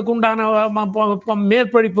சொல்லக்கூடியவர்களுக்கு உண்டான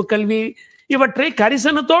மேற்படிப்பு கல்வி இவற்றை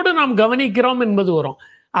கரிசனத்தோடு நாம் கவனிக்கிறோம் என்பது வரும்.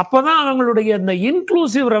 அப்பதான் அவங்களுடைய இந்த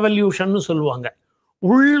இன்க்ளூசிவ் ரெவல்யூஷன் சொல்லுவாங்க.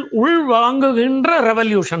 உள் வாங்குகின்ற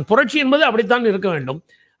ரெவல்யூஷன், புரட்சி என்பது அப்படித்தான் இருக்க வேண்டும்.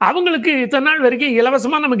 அவங்களுக்கு இத்தனை நாள் வரைக்கும்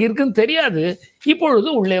இலவசமா நமக்கு இருக்குன்னு தெரியாது, இப்பொழுது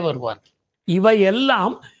உள்ளே வருவார்.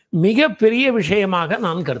 இவையெல்லாம் மிகப்பெரிய விஷயமாக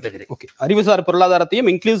நான் கருதுகிறேன். ஓகே, அறிவுசார் பொருளாதாரத்தையும்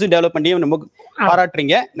இன்க்ளூசிவ் டெவலப்மெண்ட்டையும் நம்ம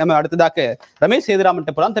பாராட்டுறீங்க. நம்ம அடுத்ததாக ரமேஷ்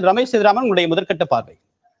சேதுராமன் போலாம். ரமேஷ் சேதுராமன், உங்களுடைய முதற்கட்ட பார்வை.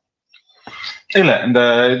 இல்ல, இந்த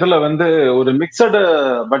இதுல வந்து ஒரு மிக்சடு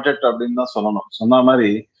பட்ஜெட் அப்படின்னு தான் சொல்லணும். சொன்ன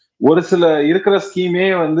மாதிரி ஒரு சில இருக்கிற ஸ்கீமே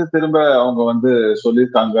வந்து திரும்ப அவங்க வந்து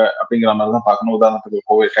சொல்லியிருக்காங்க அப்படிங்கிற மாதிரி தான் பார்க்கணும். உதாரணத்துக்கு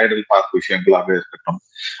கோவை டைடல் பார்க் விஷயங்களாக இருக்கட்டும்,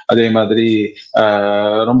 அதே மாதிரி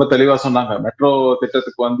ரொம்ப தெளிவா சொன்னாங்க, மெட்ரோ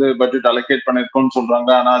திட்டத்துக்கு வந்து பட்ஜெட் அலோகேட் பண்ணிருக்கோம்னு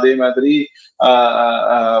சொல்றாங்க. ஆனா அதே மாதிரி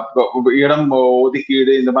இடம்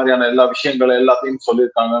ஒதுக்கீடு, இந்த மாதிரியான எல்லா விஷயங்கள் எல்லாத்தையும்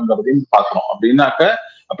சொல்லியிருக்காங்கிறதையும் பார்க்கணும். அப்படின்னாக்க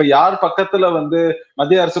அப்ப யார் பக்கத்துல வந்து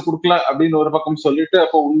மத்திய அரசு கொடுக்கல அப்படின்னு ஒரு பக்கம் சொல்லிட்டு,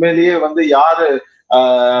 அப்போ உண்மையிலேயே வந்து யாரு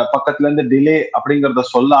பக்கத்துல இருந்து டிலே அப்படிங்கிறத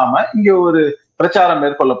சொல்லாம இங்க ஒரு பிரச்சாரம்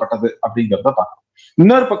மேற்கொள்ளப்பட்டது அப்படிங்கிறத பார்க்கணும்.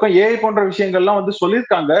 இன்னொரு பக்கம் ஏஐ போன்ற விஷயங்கள்லாம் வந்து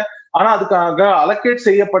சொல்லியிருக்காங்க. ஆனா அதுக்காக அலோகேட்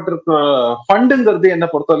செய்யப்பட்டிருக்க ஃபண்டுங்கிறது என்ன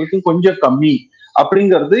பொறுத்த வரைக்கும் கொஞ்சம் கம்மி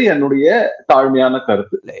அப்படிங்கிறது என்னுடைய தாழ்மையான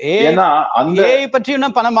கருத்து. ஏன்னா அந்த ஏஐ பற்றி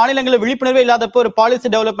இன்னும் பல மாநிலங்களில் விழிப்புணர்வே இல்லாதப்போ ஒரு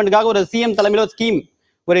பாலிசி டெவலப்மெண்ட்காக ஒரு சிஎம் தலைமையில ஒரு ஸ்கீம்,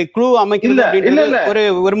 ஒரு குழு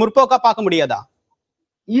அமைக்கிறது ஒரு முற்போக்கா பார்க்க முடியாதா?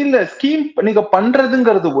 இல்ல, ஸ்கீம் நீங்க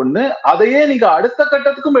பண்றதுங்கிறது ஒண்ணு, அதையே நீங்க அடுத்த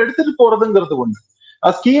கட்டத்துக்கும் எடுத்துட்டு போறதுங்கிறது ஒண்ணு.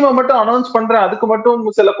 ஸ்கீமை மட்டும் அனௌன்ஸ் பண்றேன், அதுக்கு மட்டும்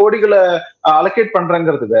சில கோடிகளை அலோகேட்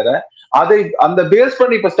பண்றேங்கிறது வேற. அதை அந்த பேஸ்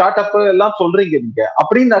பண்ணி இப்ப ஸ்டார்ட் அப் எல்லாம் சொல்றீங்க நீங்க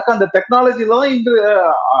அப்படின்னாக்கா, அந்த டெக்னாலஜில தான் இன்று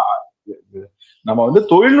நம்ம வந்து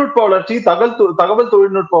தொழில்நுட்ப வளர்ச்சி, தகவல்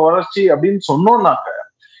தொழில்நுட்ப வளர்ச்சி அப்படின்னு சொன்னோம்னாக்க,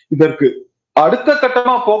 இதற்கு அடுத்த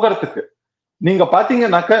கட்டமா போகிறதுக்கு நீங்க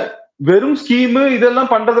பாத்தீங்கன்னாக்க வெறும் ஸ்கீமு இதெல்லாம்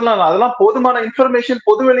பண்றதுலாம் அதெல்லாம் போதுமான இன்ஃபர்மேஷன்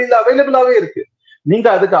பொது வெளியில அவைலபிளாவே இருக்கு. நீங்க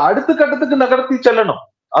அதுக்கு அடுத்த கட்டத்துக்கு நகர்த்தி செல்லணும்.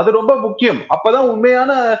 அது ரொம்ப முக்கியம். அப்பதான்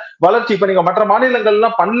உண்மையான வளர்ச்சி. இப்ப நீங்க மற்ற மாநிலங்கள்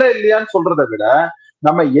எல்லாம் பண்ணல இல்லையான்னு சொல்றதை விட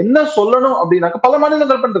நம்ம என்ன சொல்லணும் அப்படின்னாக்க, பல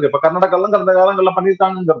மாநிலங்கள் பண்றது, இப்ப கர்நாடகாலாம் கடந்த காலங்கள்ல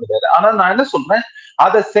பண்ணிருக்காங்கிறது வேற. ஆனா நான் என்ன சொல்றேன்,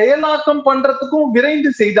 அதை செயலாக்கம் பண்றதுக்கும்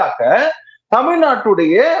விரைந்து செய்தாக்க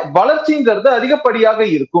தமிழ்நாட்டுடைய வளர்ச்சிங்கிறது அதிகப்படியாக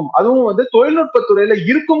இருக்கும். அதுவும் வந்து தொழில்நுட்பத்துறையில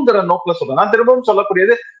இருக்குங்கிற நோக்கில சொல்றேன். நான் திரும்பவும்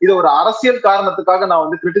சொல்லக்கூடியது, இது ஒரு அரசியல் காரணத்துக்காக நான்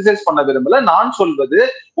வந்து கிரிட்டிசைஸ் பண்ண விரும்பல. நான் சொல்வது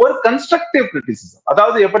ஒரு கன்ஸ்ட்ரக்டிவ் கிரிட்டிசிசம்.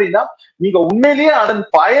 அதாவது எப்படின்னா, நீங்க உண்மையிலேயே அதன்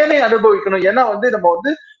பயனை அனுபவிக்கணும். ஏன்னா வந்து நம்ம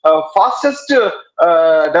வந்து ஃபாஸ்டஸ்ட்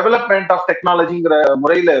டெவலப்மெண்ட் ஆஃப் டெக்னாலஜிங்கிற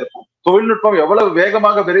முறையில இருக்கும். தொழில்நுட்பம் எவ்வளவு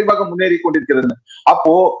வேகமாக விரைவாக முன்னேறி கொண்டிருக்கிறது.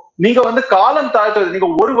 அப்போ நீங்க வந்து காலம் தாழ்த்துவது, நீங்க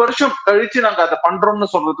ஒரு வருஷம் கழிச்சு நாங்க அதை பண்றோம்னு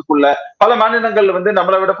சொல்றதுக்குள்ள பல மாநிலங்கள்ல வந்து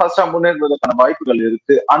நம்மளை விட ஃபாஸ்டா முன்னேறுவதற்கான வாய்ப்புகள்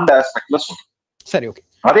இருக்கு. அந்த ஆஸ்பெக்ட்ல சொல்றோம். சரி, ஓகே.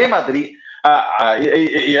 அதே மாதிரி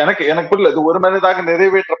எனக்கு புரியல, இது ஒரு மனதாக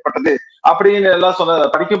நிறைவேற்றப்பட்டது அப்படின்னு எல்லாம் சொன்ன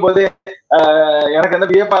படிக்கும் போதே எனக்கு என்ன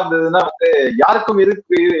வியப்பா இருந்ததுன்னா வந்து யாருக்கும்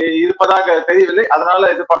இருப்பதாக தெரியவில்லை,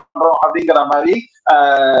 அதனால இது பண்றோம் அப்படிங்கிற மாதிரி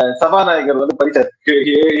சபாநாயகர் வந்து படிச்சார்.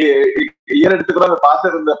 ஏறெடுத்துக்கூட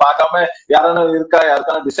பார்க்காம யாராலும் இருக்கா,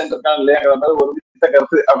 யாருக்கான டிசென்ட் இருக்கா இல்லையாங்கிற மாதிரி ஒரு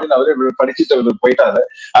கருத்து அப்படின்னு அவரு படிச்சுட்டு போயிட்டாரு.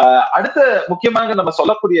 அடுத்த முக்கியமாக நம்ம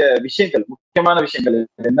சொல்லக்கூடிய விஷயங்கள், முக்கியமான விஷயங்கள்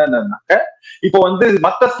என்னன்னாக்க, இப்போ வந்து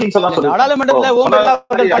மத்த ஸ்கீம்ஸ் எல்லாம்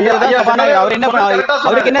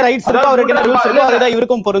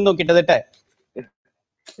இவருக்கும் பொருந்தும் கிட்டத்தட்ட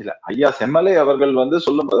இல்ல. ஐயா செம்மலை அவர்கள் வந்து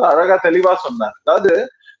சொல்லும்போது அழகா தெளிவா சொன்னார். அதாவது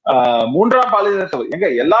மூன்றாம் பாலினத்தவர் எங்க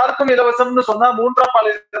எல்லாருக்கும் இலவசம்னு சொன்னா மூன்றாம்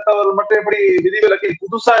பாலினத்தவர் மட்டும் எப்படி விதிவிலக்கு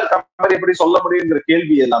புதுசா இருக்க மாதிரி எப்படி சொல்ல முடியுங்கிற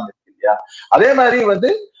கேள்வி எல்லாம் இருக்கு இல்லையா? அதே மாதிரி வந்து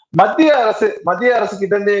மத்திய அரசு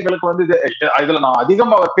கிட்ட இருந்து எங்களுக்கு வந்து இதுல நான்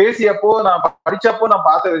அதிகம் அவர் பேசியப்போ நான் படிச்சப்போ நான்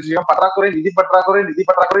பார்த்த விஷயம் நிதி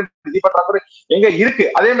பற்றாக்குறை எங்க இருக்கு.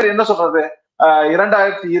 அதே மாதிரி என்ன சொல்றது,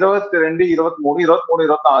 2022, 23, 24,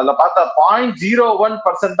 24 பார்த்தா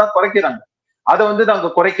 0.01% தான் குறைக்கிறாங்க. அதை வந்து நாங்க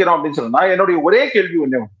குறைக்கிறோம் அப்படின்னு சொன்னா என்னுடைய ஒரே கேள்வி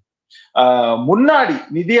ஒண்ணே, முன்னாடி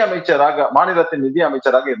நிதி அமைச்சராக, மாநிலத்தின் நிதி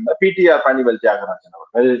அமைச்சராக இருந்த பிடிஆர் பழனிவேல் தியாகராஜன்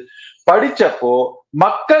அவர்கள் படிச்சப்போ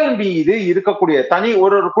மக்கள் மீது இருக்கக்கூடிய தனி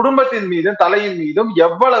ஒரு குடும்பத்தின் மீதும் தலையின் மீதும்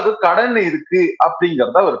எவ்வளவு கடன் இருக்கு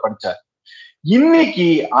அப்படிங்கறத அவர் படிச்சார். இன்னைக்கு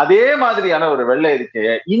அதே மாதிரியான ஒரு வெள்ளை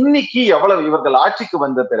அறிக்கையை இன்னைக்கு எவ்வளவு இவர்கள் ஆட்சிக்கு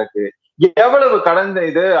வந்த பிறகு எவ்வளவு கடன்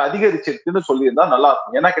இது அதிகரிச்சிருக்குன்னு சொல்லியிருந்தா நல்லா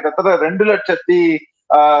இருக்கும். ஏன்னா கிட்டத்தட்ட 2 லட்சத்தி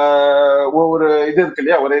ஒரு இது இருக்கு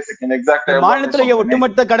இல்லையா, ஒரே செகண்ட் எக்ஸாக்ட் மாநிலத்துல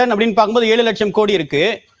ஒட்டுமொத்த கடன் அப்படின்னு பார்க்கும்போது 7 லட்சம் கோடி இருக்கு.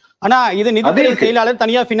 ஆனா இது நிதித்துறை செயலாளர்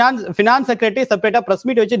தனியா பினான்ஸ் செக்ரட்டரி செப்பரேட்டா பிரஸ்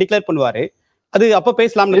மீட் வச்சு டிக்ளேர் பண்ணுவாரு. அது அப்ப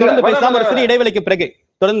பேசலாம். தொடர்ந்து பேசலாம். ஒரு சிறிய இடைவெளிக்கு பிறகு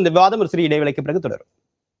தொடர்ந்து இந்த விவாதம் ஒரு சிறிய இடைவெளிக்கு பிறகு தொடரும்.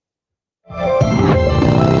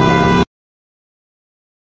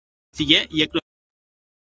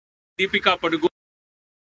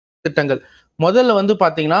 திட்டங்கள் முதல்ல வந்து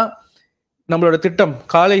பாத்தீங்கன்னா நம்மளோட திட்டம்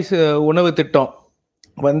காலை உணவு திட்டம்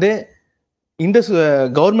வந்து இந்த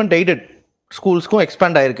கவர்மெண்ட் எய்டட் ஸ்கூல்ஸ்க்கும்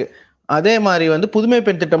எக்ஸ்பேண்ட் ஆயிருக்கு. அதே மாதிரி வந்து புதுமை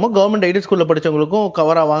பெண் திட்டமும் கவர்மெண்ட் எய்டட் ஸ்கூல்ல படிச்சவங்களுக்கும்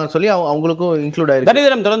கவர் ஆவாங்க சொல்லி அவங்களுக்கும் இன்க்ளூட் ஆயிருக்கு.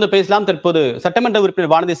 தனிதரம் தொடர்ந்து பேசலாம். தற்போது சட்டமன்ற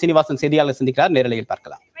உறுப்பினர் வானதி சீனிவாசன் செய்தியாளர் சந்திக்கிறார். நேரலையில்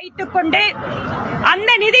பார்க்கலாம். வைத்துக் கொண்டு அந்த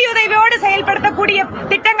நிதியுதவியோடு செயல்படுத்தக்கூடிய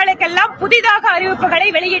திட்டங்களுக்கெல்லாம் புதிதாக அறிவிப்புகளை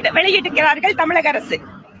வெளியிட்டிருக்கிறார்கள் தமிழக அரசு.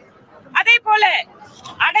 அதே போல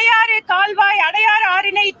அடையாறு கால்வாய், அடையாறு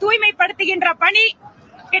ஆறினை தூய்மைப்படுத்துகின்ற பணி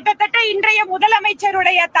கிட்டத்தட்ட இன்றைய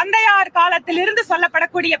முதலமைச்சருடைய தந்தையார் காலத்தில் இருந்து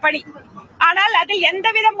சொல்லப்படக்கூடிய பணி. ஆனால் அதில் எந்த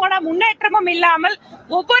விதமான முன்னேற்றமும் இல்லாமல்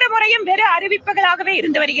ஒவ்வொரு முறையும் வெறும் அறிவிப்புகளாகவே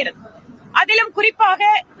இருந்து வருகிறது. அதிலும் குறிப்பாக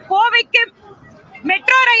கோவைக்கு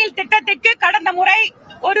மெட்ரோ ரயில் திட்டத்திற்கு கடந்த முறை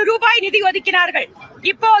 ₹1 நிதி ஒதுக்கினார்கள்.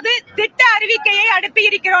 இப்போது திட்ட அறிவிக்கையை அனுப்பி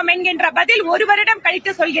இருக்கிறோம் என்கின்ற பதில் 1 வருடம்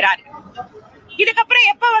கழித்து சொல்கிறார். இதுக்கப்புறம்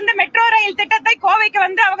எப்ப வந்து மெட்ரோ ரயில் திட்டத்தை கோவைக்கு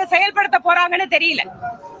வந்து அவங்க செயல்படுத்த போறாங்கன்னு தெரியல.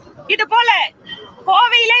 இது போல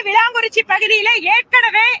கோவையிலே விளாங்குறிச்சி பகுதியில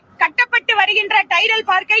ஏற்கனவே கட்டப்பட்டு வருகின்ற டைடல்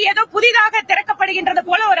பார்க்கை ஏதோ புதிதாக திறக்கப்படுகின்றது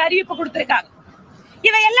போல ஒரு அறிவிப்பு கொடுத்திருக்காங்க.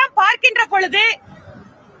 இவையெல்லாம் பார்க்கின்ற பொழுது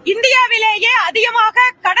இந்தியாவிலேயே அதிகமாக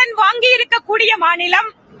கடன் வாங்கி இருக்கக்கூடிய மாநிலம்,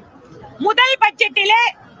 முதல் பட்ஜெட்டிலே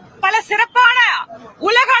பல சிறப்பான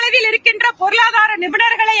உலக அளவில் இருக்கின்ற பொருளாதார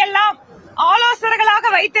நிபுணர்களை எல்லாம் ஆலோசகர்களாக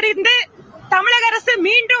வைத்திருந்து தமிழக அரசு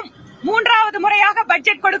மீண்டும் 3வது முறையாக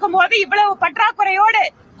பட்ஜெட் கொடுக்கும் போது இவ்வளவு பற்றாக்குறையோடு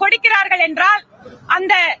கொடுக்கிறார்கள் என்றால்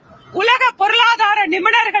அந்த உலக பொருளாதார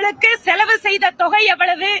நிபுணர்களுக்கு செலவு செய்த தொகை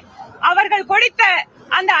எவ்வளவு, அவர்கள் கொடுத்த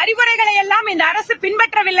அந்த அறிவுரைகளை எல்லாம் இந்த அரசு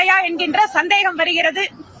பின்பற்றவில்லையா என்கின்ற சந்தேகம் வருகிறது.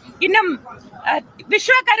 இன்னும்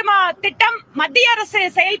விஸ்வகர்மா திட்டம் மத்திய அரசு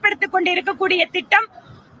செயல்படுத்திக் கொண்டிருக்கக்கூடிய திட்டம்,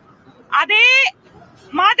 அதே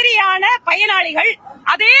மாதிரியான பயனாளிகள்,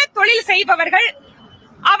 அதே தொழில் செய்பவர்கள்,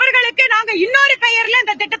 அவர்களுக்கு நாங்க இன்னொரு பெயர்ல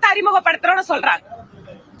இந்த திட்டத்தை அறிமுகப்படுத்துறோம்னு சொல்றாங்க.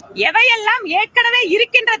 எவையெல்லாம் ஏற்கனவே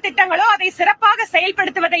இருக்கின்ற திட்டங்களோ அதை சிறப்பாக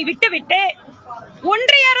செயல்படுத்துவதை விட்டுவிட்டு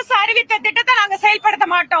ஒன்றிய அரசு அறிவித்த திட்டத்தை நாங்க செயல்படுத்த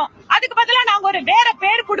மாட்டோம், அதுக்கு பதிலா நாங்க ஒரு வேற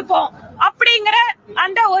பேர் கொடுப்போம் அப்படிங்கிற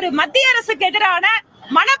அந்த ஒரு மத்திய அரசுக்கு எதிரான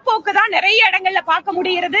மனப்போக்கு தான் நிறைய இடங்கள்ல பார்க்க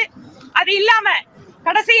முடிகிறது. அது இல்லாம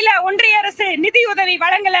கடைசியில ஒன்றிய அரசு நிதி உதவி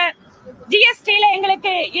வழங்கல, ஜிஎஸ்டில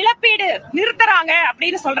எங்களுக்கு இழப்பீடு நிறுத்துறாங்க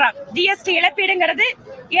அப்படின்னு சொல்றாங்க. ஜிஎஸ்டி இழப்பீடுங்கிறது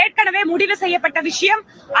ஏற்கனவே முடிவு செய்யப்பட்ட விஷயம்.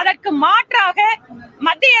 அதற்கு மாற்றாக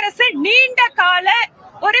மத்திய அரசு நீண்ட கால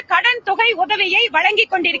ஒரு கடன் தொகை உதவியை வழங்கி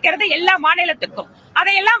கொண்டிருக்கிறது எல்லா மாநிலத்துக்கும்.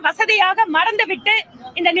 அதையெல்லாம் வசதியாக மறந்துவிட்டு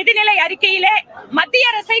இந்த நிதிநிலை அறிக்கையிலே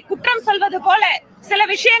மத்திய அரசை குற்றம் சொல்வது போல சில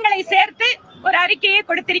விஷயங்களை சேர்த்து ஒரு அறிக்கையை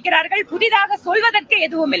கொடுத்திருக்கிறார்கள். புதிதாக சொல்வதற்கு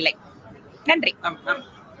எதுவும் இல்லை. நன்றி.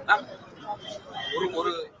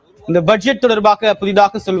 இந்த பட்ஜெட் தொடர்பாக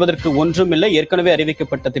புதிதாக சொல்வதற்கு ஒன்றும் இல்லை. ஏற்கனவே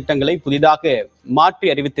அறிவிக்கப்பட்ட திட்டங்களை புதிதாக மாற்றி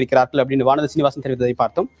அறிவித்திருக்கிறார்கள் அப்படின்னு வானதி சீனிவாசன் தெரிவித்ததை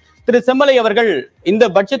பார்த்தோம். திரு செம்மலை அவர்கள் இந்த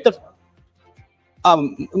பட்ஜெட்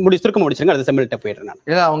சுருக்க முடிச்சுங்க, அது செம்மல்கிட்ட போயிடுறேன்.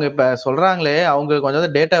 இல்ல அவங்க இப்ப சொல்றாங்களே, அவங்க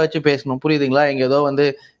கொஞ்சம் டேட்டா வச்சு பேசணும், புரியுதுங்களா? இங்க ஏதோ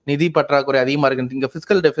நிதி பற்றாக்குறை அதிகமா இருக்கு. இங்க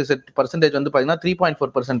பிஸ்கல் டெபிசிட் பர்சன்டேஜ் பாத்தீங்கன்னா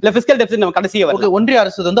 3.4%. இல்ல பிஸ்கல் டெபிசிட் நம்ம கடைசியா ஒன்றிய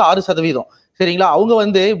அரசு 6%. சரிங்களா?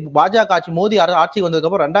 அவங்க பாஜக ஆட்சி, மோடி ஆட்சி வந்ததுக்கு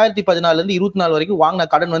அப்புறம் 2014 இருந்து 24 வரைக்கும் வாங்கின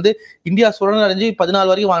கடன் இந்தியா சுழலடைஞ்சு 14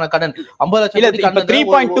 வரைக்கும் வாங்கின கடன் 50 லட்சம்.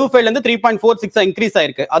 3.25 இருந்து 3.46 இன்க்ரீஸ்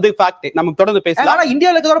ஆயிருக்கு. அது ஃபேக்ட். நம்ம தொடர்ந்து பேசலாம். ஆனா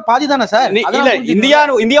இந்தியால இருக்கிற பாதி தானே சார்? இல்ல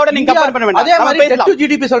இந்தியாவோட நீங்க கம்பேர் பண்ண வேண்டாம். அதே மாதிரி டெட் டு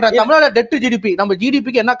ஜிடிபி சொல்றேன். தமிழ்நாடு டெட் டு ஜிடிபி, நம்ம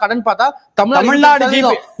ஜிடிபிக்கு என்ன கடன் பார்த்தா தமிழ்நாடு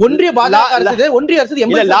ஒன்றிய பாஜக அரசு, ஒன்றிய அரசு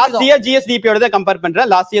 80. லாஸ்ட் இயர் ஜிஎஸ்டிபியோட தான் கம்பேர் பண்றேன்.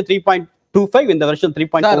 லாஸ்ட் இயர் 3.25, இந்த வருஷம்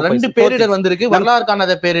 3.4. ரெண்டு பேரிடர் வந்திருக்கு, வரலாறு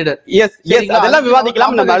காணாத பேரிடர். அதெல்லாம்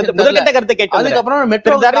விவாதிக்கலாம். நம்ம அடுத்து முதற்கட்ட கருத்து கேட்டோம். அதுக்கப்புறம்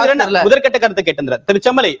மெட்ரோ முதற்கட்ட கருத்து கேட்டேன். திரு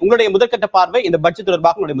செம்மலை, உங்களுடைய முதற்கட்ட பார்வை இந்த பட்ஜெட்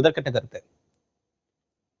தொடர்பாக உங்களுடைய முதற்கட்ட கருத்து.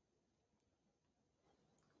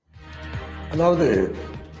 அதாவது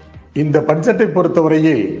இந்த பட்ஜெட்டை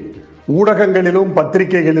பொறுத்தவரையில் ஊடகங்களிலும்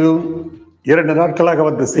பத்திரிகைகளிலும் 2 நாட்களாக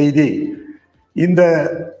வந்த செய்தி, இந்த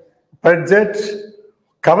பட்ஜெட்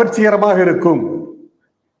கவர்ச்சிகரமாக இருக்கும்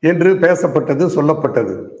என்று பேசப்பட்டது,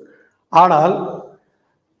 சொல்லப்பட்டது. ஆனால்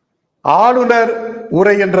ஆளுநர்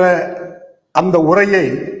உரை என்ற அந்த உரையை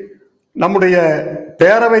நம்முடைய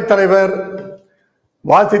பேரவைத் தலைவர்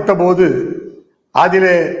வாசித்த போது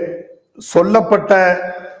அதிலே சொல்லப்பட்ட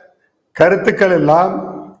கருத்துக்கள் எல்லாம்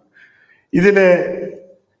இதிலே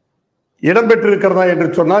இடம்பெற்றிருக்கிறதா என்று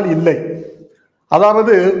சொன்னால் இல்லை.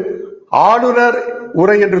 அதாவது ஆளுநர்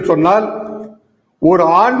உரை என்று சொன்னால் ஒரு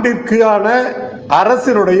ஆண்டிற்கான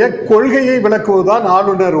அரசினுடைய கொள்கையை விளக்குவதுதான்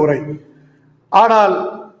ஆளுநர் உரை. ஆனால்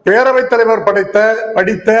பேரவைத் தலைவர்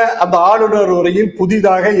படித்த அந்த ஆளுநர் உரையில்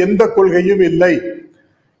புதிதாக எந்த கொள்கையும் இல்லை.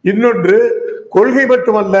 இன்னொன்று, கொள்கை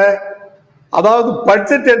மட்டுமல்ல, அதாவது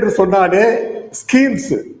பட்ஜெட் என்று சொன்னாலே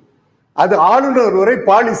ஸ்கீம்ஸ், அது ஆளுநர் உரை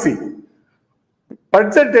பாலிசி.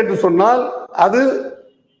 பட்ஜெட் என்று சொன்னால் அது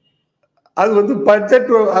பட்ஜெட்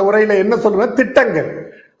உரையில என்ன சொல்லுவேன், திட்டங்கள்.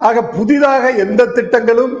 ஆக புதிதாக எந்த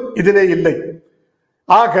திட்டங்களும் இதிலே இல்லை.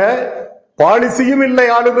 ஆக பாலிசியும் இல்லை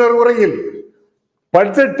ஆளுநர் உரையில்,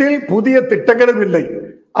 பட்ஜெட்டில் புதிய திட்டங்களும் இல்லை.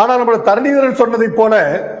 ஆனால் நம்ம தரணிதரன் சொன்னதை போல,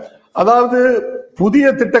 அதாவது புதிய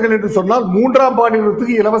திட்டங்கள் என்று சொன்னால் 3ஆம்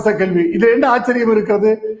பாலினத்துக்கு இலவச கல்வி. இது என்ன ஆச்சரியம்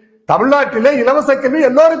இருக்கிறது? தமிழ்நாட்டிலே இலவச கல்வி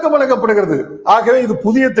எல்லோருக்கும் வழங்கப்படுகிறது. ஆகவே இது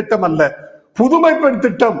புதிய திட்டம் அல்ல. புதுமை பெண்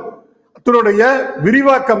திட்டம்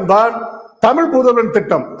விரிவாக்கம் தான் தமிழ் புதல்வன்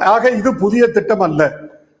திட்டம். ஆக இது புதிய திட்டம் அல்ல.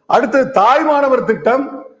 அடுத்து தாய் மாணவர் திட்டம்,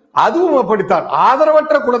 அதுவும் அப்படித்தான்.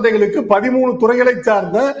 ஆதரவற்ற குழந்தைகளுக்கு 13 துறைகளை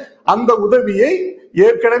சார்ந்த அந்த உதவியை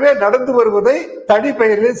ஏற்கனவே நடந்து வருவதை தனி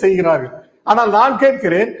பெயரிலே செய்கிறார்கள். ஆனால் நான்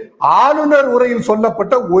கேட்கிறேன், ஆளுநர் உரையில்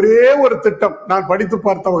சொல்லப்பட்ட ஒரே ஒரு திட்டம் நான் படித்து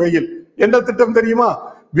பார்த்த வகையில் என்ன திட்டம் தெரியுமா?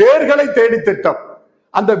 வேர்களை தேடி திட்டம்.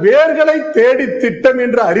 அந்த வேர்களை தேடி திட்டம்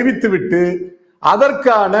என்று அறிவித்துவிட்டு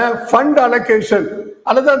அதற்கான ஃபண்ட் அலோகேஷன்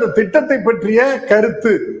அல்லது அந்த திட்டத்தை பற்றிய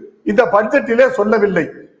கருத்து இந்த பட்ஜெட்டிலே சொல்லவில்லை.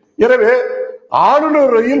 எனவே ஆளுநர்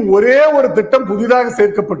உரையில் ஒரே ஒரு திட்டம் புதிதாக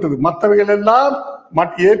சேர்க்கப்பட்டது. மற்றவைகள் எல்லாம்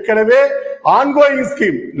ஏற்கனவே ஆன்கோயிங்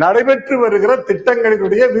ஸ்கீம், நடைபெற்று வருகிற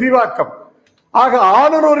திட்டங்களினுடைய விரிவாக்கம். ஆக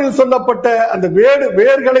ஆளுநரில் சொல்லப்பட்ட அந்த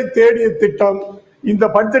வேர்களை தேடிய திட்டம் இந்த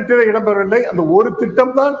பட்ஜெட்டில் இடம்பெறவில்லை. அந்த ஒரு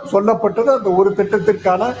திட்டம் தான் சொல்லப்பட்டது. அந்த ஒரு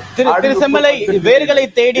திட்டத்திற்கான வேர்களை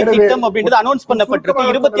தேடி திட்டம் அப்படின்றது அனௌன்ஸ் பண்ணப்பட்டிருக்கு.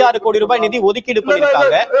 26 கோடி ரூபாய் நிதி ஒதுக்கீடு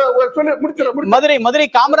பண்ணிருக்காங்க. மதுரை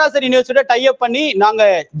காமராஜர் யூனிவர்சிட்டியோட டை அப் பண்ணி நாங்க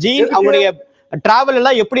அவங்களுடைய டிராவல்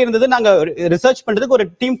எல்லாம் எப்படி இருந்தது நாங்க ரிசர்ச் பண்றதுக்கு ஒரு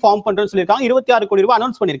டீம் ஃபார்ம் பண்றோம்னு சொல்லிருக்காங்க. 26 கோடி ரூபாய்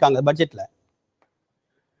அனௌன்ஸ் பண்ணிருக்காங்க பட்ஜெட்ல.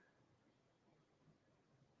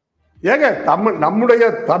 ஏங்க நம்முடைய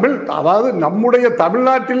நம்முடைய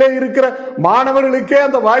தமிழ்நாட்டிலே இருக்கிற மாணவர்களுக்கே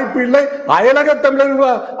அந்த வாய்ப்பு இல்லை. அயலக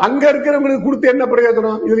தமிழர்கள் அங்க இருக்கிறவங்களுக்கு கொடுத்து என்ன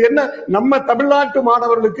பிரயோஜனம்? இது என்ன நம்ம தமிழ்நாட்டு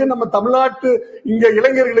மாணவர்களுக்கு, நம்ம தமிழ்நாட்டு இங்க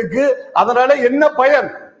இளைஞர்களுக்கு அதனால என்ன பயன்?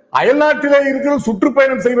 அயல்நாட்டிலே இருக்கிற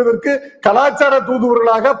சுற்றுப்பயணம் செய்வதற்கு கலாச்சார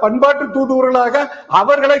தூதுவர்களாக, பண்பாட்டு தூதுவர்களாக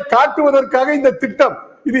அவர்களை காட்டுவதற்காக இந்த திட்டம்.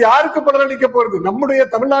 இது யாருக்கு பலனளிக்க போகிறது? நம்முடைய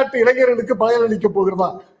தமிழ்நாட்டு இளைஞர்களுக்கு பலனளிக்க போகிறதா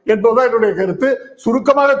என்பதுதான் என்னுடைய கருத்து.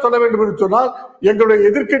 சுருக்கமாக சொல்ல வேண்டும் என்று சொன்னால், எங்களுடைய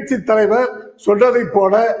எதிர்க்கட்சி தலைவர் சொல்றதை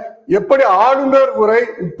போல எப்படி ஆளுநர் உரை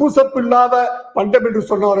உப்புசப்பில்லாத பண்டம் என்று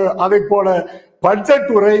சொன்னாரோ அதை போல பட்ஜெட்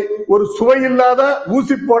உரை ஒரு சுவையில்லாத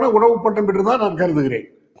ஊசி போன உணவு பண்டம் என்றுதான் நான் கருதுகிறேன்.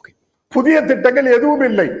 புதிய திட்டங்கள் எதுவும்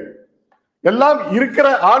இல்லை. எல்லாம் இருக்கிற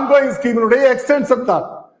ஆன்கோயிங் ஸ்கீமினுடைய எக்ஸ்டென்ஷன் தான்,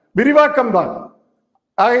 விரிவாக்கம் தான்.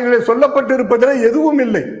 சொல்லப்பட்டு இருப்பதில் எதுவும்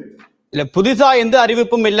இல்லை. இல்ல புதுசா எந்த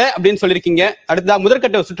அறிவிப்பும் இல்லை அப்படின்னு சொல்லிருக்கீங்க. அடுத்ததா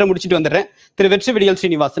முதற்கட்ட சுற்ற முடிச்சுட்டு வந்துடுறேன். திரு வெற்றி விடியல்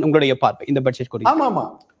ஸ்ரீனிவாசன், உங்களுடைய பார்வை இந்த பட்ஜெட் குறித்து. ஆமா,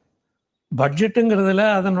 பட்ஜெட்டுங்கிறதுல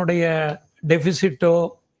அதனுடைய டெபிசிட்டோ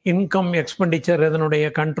இன்கம் எக்ஸ்பெண்டிச்சர் இதனுடைய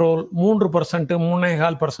கண்ட்ரோல் 3%,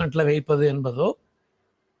 3.5% வைப்பது என்பதோ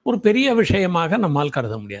ஒரு பெரிய விஷயமாக நம்மால்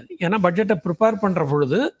கருத முடியாது. ஏன்னா பட்ஜெட்டை ப்ரிப்பேர் பண்ணுற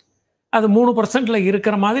பொழுது அது 3%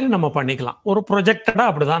 இருக்கிற மாதிரி நம்ம பண்ணிக்கலாம். ஒரு ப்ரொஜெக்டடாக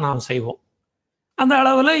அப்படி தான் நாம் செய்வோம். அந்த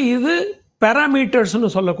அளவில் இது பேராமீட்டர்ஸ்னு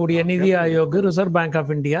சொல்லக்கூடிய நிதி Aayog, reserve bank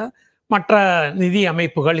of India, மற்ற நிதி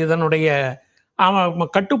அமைப்புகள் இதனுடைய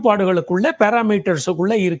கட்டுப்பாடுகளுக்குள்ள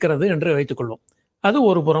பேராமீட்டர்ஸுக்குள்ளே இருக்கிறது என்று வைத்துக்கொள்வோம். அது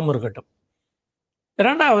ஒரு புறம் இருக்கட்டும்.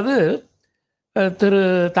 இரண்டாவது, திரு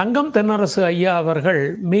தங்கம் தென்னரசு ஐயா அவர்கள்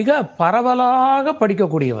மிக பரவலாக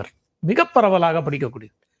படிக்கக்கூடியவர். மிக பரவலாக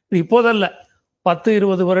படிக்கக்கூடியவர். இது இப்போதல்ல,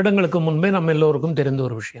 10-20 வருடங்களுக்கு முன்பே நம்ம எல்லோருக்கும் தெரிந்த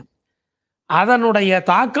ஒரு விஷயம். அதனுடைய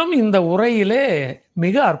தாக்கம் இந்த உரையிலே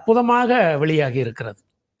மிக அற்புதமாக வெளியாகி இருக்கிறது.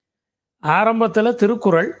 ஆரம்பத்தில்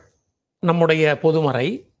திருக்குறள், நம்முடைய பொதுமறை,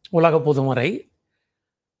 உலக பொதுமறை,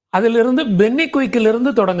 அதிலிருந்து பென்னி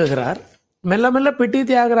குயிக்கிலிருந்து தொடங்குகிறார். மெல்ல மெல்ல பிட்டி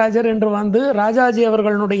தியாகராஜர் என்று வந்து ராஜாஜி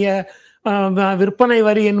அவர்களுடைய விற்பனை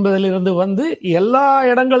வரி என்பதிலிருந்து வந்து எல்லா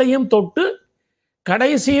இடங்களையும் தொட்டு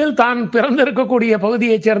கடைசியில் தான் பிறந்திருக்கக்கூடிய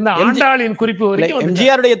பகுதியைச் சேர்ந்த ஆண்டாளின் குறிப்பு வரைக்கும்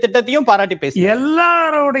எம்ஜிஆருடைய திட்டத்தையும் பாராட்டி பேசி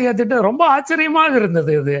எல்லாருடைய திட்டம் ரொம்ப ஆச்சரியமாக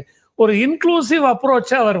இருந்தது. இது ஒரு இன்க்ளூசிவ்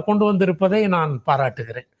அப்ரோச்சை அவர் கொண்டு வந்திருப்பதை நான்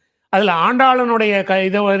பாராட்டுகிறேன். அதில் ஆண்டாளனுடைய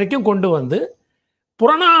இதை வரைக்கும் கொண்டு வந்து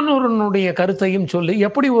புறநானூரனுடைய கருத்தையும் சொல்லி,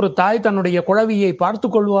 எப்படி ஒரு தாய் தன்னுடைய குழவியை பார்த்து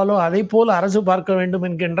கொள்வாலோ அதை போல அரசு பார்க்க வேண்டும்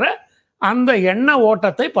என்கின்ற அந்த எண்ண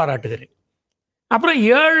ஓட்டத்தை பாராட்டுகிறேன். அப்புறம்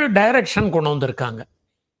 7 டைரக்ஷன் கொண்டு வந்திருக்காங்க.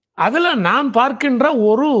 அதில் நான் பார்க்கின்ற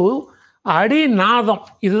ஒரு அடிநாதம்,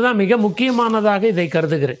 இதுதான் மிக முக்கியமானதாக இதை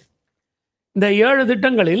கருதுகிறேன். இந்த 7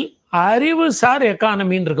 திட்டங்களில் அறிவுசார்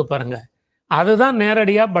எக்கானமின்னு இருக்கு பாருங்க, அதுதான்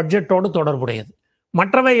நேரடியாக பட்ஜெட்டோடு தொடர்புடையது.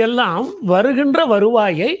 மற்றவை எல்லாம் வருகின்ற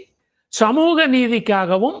வருவாயை சமூக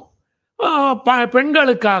நீதிக்காகவும்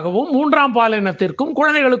பெண்களுக்காகவும் 3ஆம் பாலினத்திற்கும்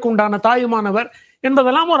குழந்தைகளுக்கு உண்டான தாயுமானவர்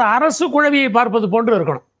என்பதெல்லாம் ஒரு அரசு குழவியை பார்ப்பது போன்று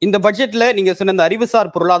இருக்கணும். இந்த பட்ஜெட்ல நீங்க சொன்ன இந்த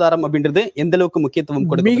அறிவுசார் பொருளாதாரம் அப்படின்றது எந்த அளவுக்கு முக்கியத்துவம்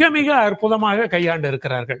கொடுக்கும்? மிக மிக அற்புதமாக கையாண்டு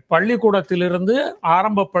இருக்கிறார்கள். பள்ளிக்கூடத்திலிருந்து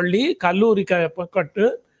ஆரம்ப பள்ளி, கல்லூரி கட்டு,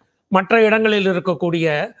 மற்ற இடங்களில் இருக்கக்கூடிய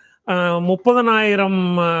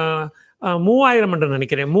 30,000 என்று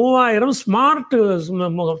நினைக்கிறேன், 3000 smart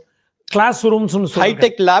class rooms,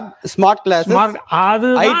 hitech lab, smart class, அது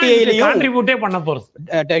ஐடிஐலயும் கான்ட்ரிபியூட்டே பண்ண போறது.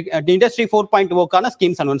 இண்டஸ்ட்ரி 4.0க்கான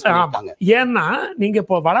ஸ்கீம்ஸ் அனௌன்ஸ் பண்ணிருக்காங்க. ஏன்னா நீங்க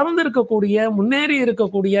இப்போ வளர்ந்து இருக்கக்கூடிய, முன்னேறி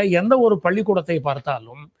இருக்கக்கூடிய எந்த ஒரு பள்ளிக்கூடத்தை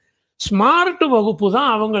பார்த்தாலும் ஸ்மார்ட் வகுப்பு தான்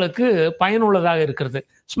அவங்களுக்கு பயனுள்ளதாக இருக்கிறது.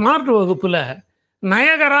 ஸ்மார்ட் வகுப்புல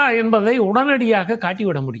நயகரா என்பதை உடனடியாக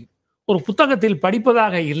காட்டிவிட முடியும். ஒரு புத்தகத்தில்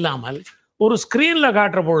படிப்பதாக இல்லாமல் ஒரு ஸ்கிரீன்ல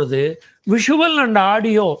காட்டுற பொழுது விஷுவல் அண்ட்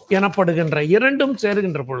ஆடியோ எனப்படுகின்ற இரண்டும்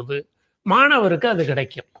சேருகின்ற பொழுது மாணவருக்கு அது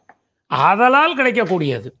கிடைக்கும். அதனால்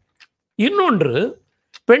கிடைக்கக்கூடியது. இன்னொன்று,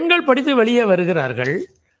 பெண்கள் படித்து வெளியே வருகிறார்கள்,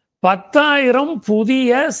 10,000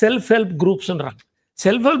 புதிய செல்ஃப் ஹெல்ப் குரூப்ஸ்ன்றாங்க.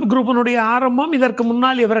 செல்ஃப் ஹெல்ப் குரூப்பினுடைய ஆரம்பம் இதற்கு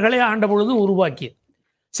முன்னால் இவர்களே ஆண்ட பொழுது உருவாக்கியது.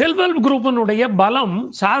 செல்ஃப் ஹெல்ப் குரூப்பினுடைய பலம்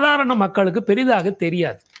சாதாரண மக்களுக்கு பெரிதாக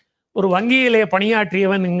தெரியாது. ஒரு வங்கியிலே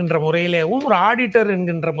பணியாற்றியவன் என்கின்ற முறையிலேவும், ஒரு ஆடிட்டர்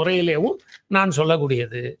என்கின்ற முறையிலேவும் நான்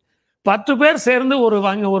சொல்லக்கூடியது, 10 பேர் சேர்ந்து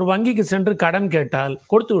ஒரு வங்கிக்கு சென்று கடன் கேட்டால்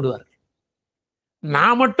கொடுத்து விடுவார்.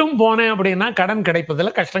 நான் மட்டும் போனேன் அப்படின்னா கடன்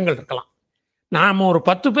கிடைப்பதில் கஷ்டங்கள் இருக்கலாம். நாம் ஒரு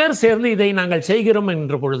 10 பேர் சேர்ந்து இதை நாங்கள் செய்கிறோம்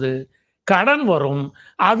என்ற பொழுது கடன் வரும்.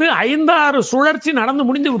 அது 5-6 சுழற்சி நடந்து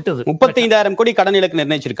முடிந்து விட்டது. 35,000 கோடி கடன் இலக்கு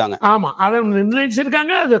நிர்ணயிச்சிருக்காங்க. ஆமா, அதை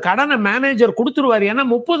நிர்ணயிச்சிருக்காங்க. அது கடனை மேனேஜர் கொடுத்துருவார். ஏன்னா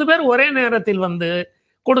 30 பேர் ஒரே நேரத்தில் வந்து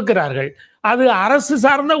கொடுக்கிறார்கள். அது அரசு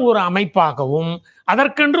சார்ந்த ஒரு அமைப்பாகவும்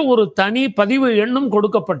அதற்கென்று ஒரு தனி பதிவு எண்ணும்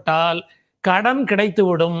கொடுக்கப்பட்டால் கடன்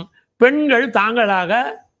கிடைத்துவிடும். பெண்கள் தாங்களாக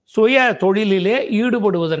சுய தொழிலிலே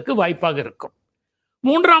ஈடுபடுவதற்கு வாய்ப்பாக இருக்கும்.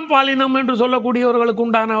 3ஆம் பாலினம் என்று சொல்லக்கூடியவர்களுக்கு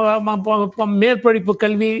உண்டான மேற்படிப்பு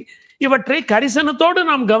கல்வி இவற்றை கரிசனத்தோடு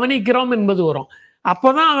நாம் கவனிக்கிறோம் என்பது வரும்.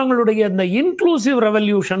 அப்போதான் அவங்களுடைய இந்த இன்க்ளூசிவ்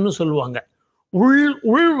ரெவல்யூஷன் சொல்லுவாங்க,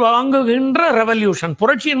 உள் வாங்குகின்ற ரெவல்யூஷன்.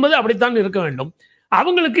 புரட்சி என்பது அப்படித்தான் இருக்க வேண்டும்.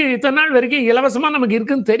 அவங்களுக்கு இத்தனை நாள் வரைக்கும் இலவசமா நமக்கு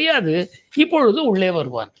இருக்குன்னு தெரியாது, இப்பொழுது உள்ளே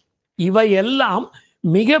வருவார். இவை எல்லாம்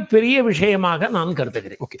மிகப்பெரிய விஷயமாக நான்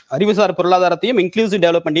கருதுகிறேன். ஓகே, அறிவுசார் பொருளாதாரத்தையும் இன்க்ளூசிவ்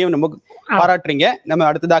டெவலப்மெண்ட்டையும் நம்ம பாராட்டுறீங்க. நம்ம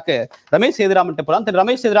அடுத்ததாக ரமேஷ் சேதுராமன் போலாம்.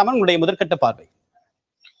 ரமேஷ் சேதுராமன், உங்களுடைய முதற்கட்ட பார்வை.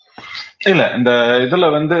 இல்ல, இந்த இதுல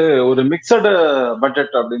வந்து ஒரு மிக்சடு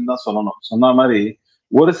பட்ஜெட் அப்படின்னு தான் சொல்லணும். சொன்ன மாதிரி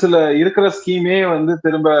ஒரு சில இருக்கிற ஸ்கீமே வந்து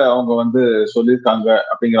திரும்ப அவங்க வந்து சொல்லியிருக்காங்க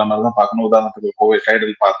அப்படிங்கிற மாதிரிதான் பார்க்கணும். உதாரணத்துக்கு கோவில்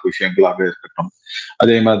டைடல் பார்க் விஷயங்களாக இருக்கட்டும்,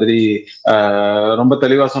 அதே மாதிரி ரொம்ப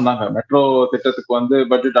தெளிவா சொன்னாங்க, மெட்ரோ திட்டத்துக்கு வந்து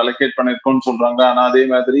பட்ஜெட் அலோகேட் பண்ணிருக்கோம்னு சொல்றாங்க. ஆனா அதே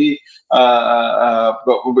மாதிரி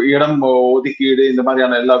இடம் ஒதுக்கீடு, இந்த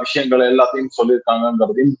மாதிரியான எல்லா விஷயங்கள் எல்லாத்தையும்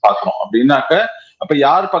சொல்லியிருக்காங்கிறதையும் பார்க்கணும். அப்படின்னாக்க அப்ப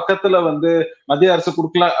யார் பக்கத்துல வந்து மத்திய அரசு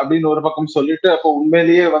கொடுக்கல அப்படின்னு ஒரு பக்கம் சொல்லிட்டு, அப்போ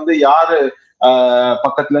உண்மையிலேயே வந்து யாரு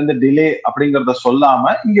பக்கத்துல இருந்து டிலே அப்படிங்கிறத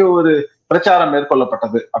சொல்லாம இங்க ஒரு பிரச்சாரம்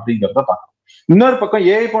மேற்கொள்ளப்பட்டது அப்படிங்கிறத பார்க்கணும். இன்னொரு பக்கம்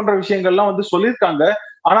ஏஐ போன்ற விஷயங்கள்லாம் வந்து சொல்லியிருக்காங்க.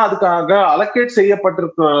 ஆனா அதுக்காக அலோகேட்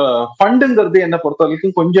செய்யப்பட்டிருக்க ஃபண்டுங்கிறது என்ன பொறுத்த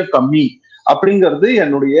வரைக்கும் கொஞ்சம் கம்மி அப்படிங்கிறது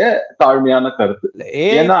என்னுடைய தாழ்மையான கருத்து.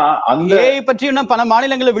 ஏன்னா அந்த ஏஐ பற்றி இன்னும் பல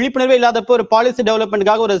மாநிலங்களில் விழிப்புணர்வே இல்லாதப்போ ஒரு பாலிசி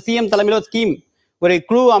டெவலப்மெண்ட்காக ஒரு சிஎம் தலைமையில ஒரு ஸ்கீம், ஒரு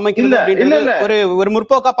குழு அமைக்கிறது ஒரு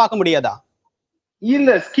முற்போக்கா பார்க்க முடியாதா? இல்ல,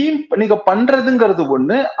 ஸ்கீம் நீங்க பண்றதுங்கிறது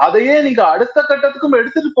ஒண்ணு, அதையே நீங்க அடுத்த கட்டத்துக்கும்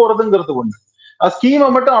எடுத்துட்டு போறதுங்கிறது ஒண்ணு. ஸ்கீமை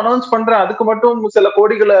மட்டும் அனௌன்ஸ் பண்றேன், அதுக்கு மட்டும் சில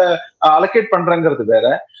கோடிகளை அலோகேட் பண்றேங்கிறது வேற.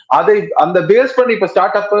 அதை அந்த பேஸ் பண்ணி இப்ப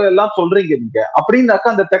ஸ்டார்ட் அப் எல்லாம் சொல்றீங்க நீங்க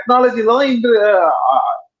அப்படின்னாக்கா அந்த டெக்னாலஜில தான் இன்று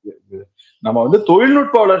நம்ம வந்து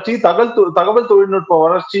தொழில்நுட்ப வளர்ச்சி, தகவல் தொழில்நுட்ப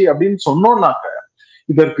வளர்ச்சி அப்படின்னு சொன்னோம்னாக்க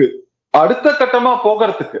இதற்கு அடுத்த கட்டமா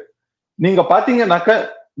போகிறதுக்கு நீங்க பாத்தீங்கன்னாக்க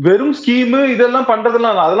வெறும் ஸ்கீமு இதெல்லாம்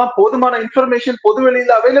பண்றதுலாம் அதெல்லாம் போதுமான இன்ஃபர்மேஷன் பொது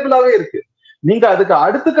வெளியில அவைலபிளாவே இருக்கு. நீங்க அதுக்கு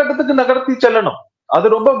அடுத்த கட்டத்துக்கு நகர்த்தி செல்லணும். அது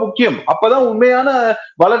ரொம்ப முக்கியம். அப்பதான் உண்மையான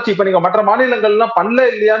வளர்ச்சி. இப்ப நீங்க மற்ற மாநிலங்கள் எல்லாம் பண்ணல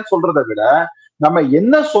இல்லையான்னு சொல்றதை விட நம்ம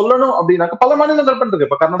என்ன சொல்லணும் அப்படின்னாக்க பல மாநிலங்கள் பண்றது.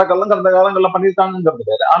 இப்ப கர்நாடகாலாம் கடந்த காலங்கள்ல பண்ணிருக்காங்கிறது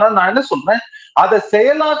வேற. ஆனா நான் என்ன சொல்றேன், அதை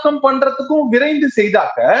செயலாக்கம் பண்றதுக்கும் விரைந்து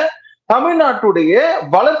செய்தாக்க தமிழ்நாட்டுடைய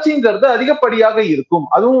வளர்ச்சிங்கிறது அதிகப்படியாக இருக்கும்.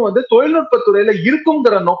 அதுவும் வந்து தொழில்நுட்பத்துறையில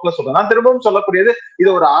இருக்குங்கிற நோக்கில சொல்றேன். நான் திரும்பவும் சொல்லக்கூடியது இது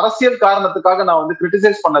ஒரு அரசியல் காரணத்துக்காக நான் வந்து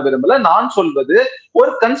கிரிட்டிசைஸ் பண்ண விரும்பல. நான் சொல்வது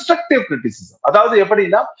ஒரு கன்ஸ்ட்ரக்டிவ் கிரிட்டிசிசம். அதாவது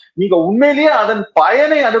எப்படின்னா நீங்க உண்மையிலேயே அதன்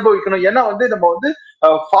பயனை அனுபவிக்கணும். ஏன்னா வந்து நம்ம வந்து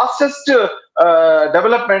ஃபாஸ்டஸ்ட்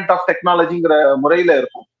டெவலப்மெண்ட் ஆஃப் டெக்னாலஜிங்கிற முறையில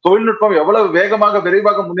இருக்கும். தொழில்நுட்பம் எவ்வளவு வேகமாக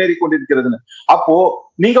விரைவாக முன்னேறி கொண்டிருக்கிறதுன்னு. அப்போ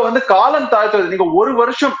நீங்க வந்து காலம் தாழ்த்துறது, நீங்க ஒரு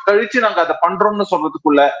வருஷம் கழிச்சு நாங்க அதை பண்றோம்னு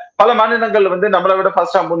சொல்றதுக்குள்ள பல மாநிலங்கள் வந்து நம்மளை விட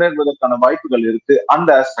ஃபாஸ்டா முன்னேறுவதற்கான வாய்ப்புகள் இருக்கு. அந்த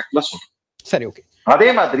ஆஸ்பெக்ட்ல சொல்றேன். சரி, ஓகே. அதே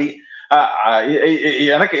மாதிரி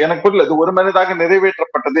எனக்கு புரியல, இது ஒரு மனதாக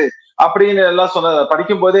நிறைவேற்றப்பட்டது அப்படின்னு எல்லாம் சொன்ன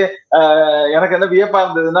படிக்கும் போதே எனக்கு என்ன வியப்பா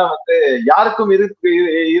இருந்ததுன்னா வந்து யாருக்கும்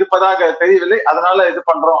இருப்பதாக தெரியவில்லை, அதனால இது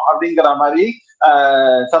பண்றோம் அப்படிங்கிற மாதிரி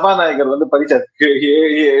சபாநாயகர் வந்து படிச்சார்.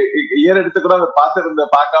 ஏறெடுத்து கூட அவர்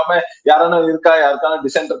பார்க்காம யாரானும் யாருக்கான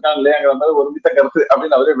டிசென்ட் இருக்கா இல்லையாங்கிற மாதிரி ஒரு மித்த கருத்து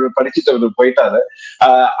அப்படின்னு அவரே படிச்சுட்டு அவர் போயிட்டாரு.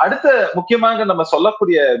 அடுத்த முக்கியமாக நம்ம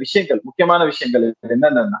சொல்லக்கூடிய விஷயங்கள், முக்கியமான விஷயங்கள்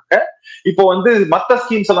என்னன்னாக்க இப்போ வந்து மத்த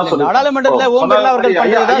ஸ்கீம்ஸ் எல்லாம் சொல்லி நாடாளுமன்றத்துல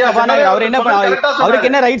அவருக்கு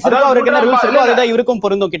என்ன ரைட்ஸ் இருக்கோ, அவருக்கு என்ன ரூல்ஸ் இருக்கோ அதுதான் இவருக்கும்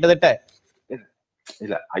பொருந்தும் கிட்டத்தட்ட.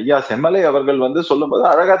 இல்ல, ஐயா செம்மலை அவர்கள் வந்து சொல்லும் போது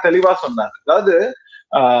அழகா தெளிவா சொன்னார். அதாவது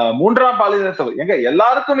மூன்றாம் பாலினத்தவர் எங்க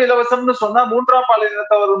எல்லாருக்கும் இலவசம்னு சொன்னா மூன்றாம்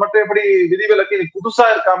பாலினத்தவர் மட்டும் எப்படி விதிவிலக்கு புதுசா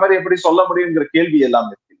இருக்கா மாதிரி எப்படி சொல்ல முடியுங்கிற கேள்வி எல்லாம்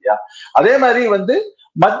இருக்கு இல்லையா? அதே மாதிரி வந்து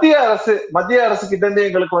மத்திய அரசு கிட்ட இருந்து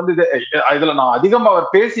எங்களுக்கு வந்து இதுல நான் அதிகம் அவர்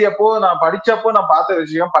பேசியப்போ நான் படிச்சப்போ நான் பார்த்த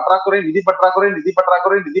விஷயம் நிதி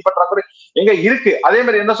பற்றாக்குறை எங்க இருக்கு. அதே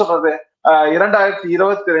மாதிரி என்ன சொல்றது,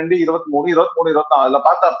 2022, 23, 24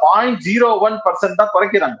 பார்த்தா 0.01% தான்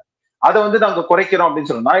குறைக்கிறாங்க. அதை வந்து நாங்க குறைக்கிறோம்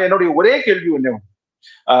அப்படின்னு சொன்னா என்னுடைய ஒரே கேள்வி ஒண்ணே,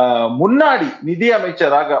 முன்னாடி நிதி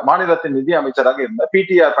அமைச்சராக மாநிலத்தின் நிதி அமைச்சராக இருந்த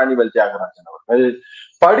பிடிஆர் பழனிவேல் தியாகராஜன் அவர்கள்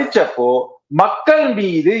படிச்சப்போ மக்கள்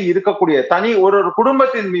மீது இருக்கக்கூடிய தனி ஒரு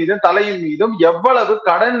குடும்பத்தின் மீதும் தலையின் மீதும் எவ்வளவு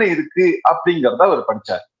கடன் இருக்கு அப்படிங்கறத அவர்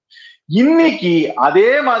படிச்சார். இன்னைக்கு அதே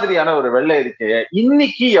மாதிரியான ஒரு வெள்ளை அறிக்கைய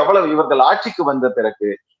இன்னைக்கு எவ்வளவு இவர்கள் ஆட்சிக்கு வந்த பிறகு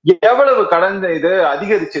எவ்வளவு கடன் இது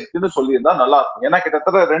அதிகரிச்சிருக்குன்னு சொல்லியிருந்தா நல்லா இருக்கும். ஏன்னா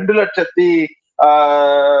கிட்டத்தட்ட 2 லட்சத்தி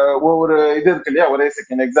ஒரு இது இருக்கு இல்லையா, ஒரே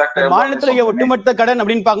செகண்ட் எக்ஸாக்ட் மாநிலத்துல ஒட்டுமொத்த கடன்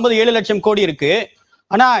அப்படின்னு பார்க்கும்போது 7 லட்சம் கோடி இருக்கு.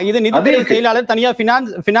 ஆனா இது நிதித்துறை செயலாளர் தனியா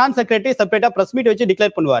பினான்ஸ் செக்ரட்டரி செப்பரேட்டா பிரஸ் மீட் வச்சு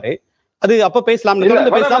டிக்ளேர் பண்ணுவாரு. அது அப்ப பேசலாம்.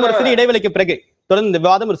 தொடர்ந்து பேசலாம். ஒரு சிறிய இடைவெளிக்கு பிறகு தொடர்ந்து இந்த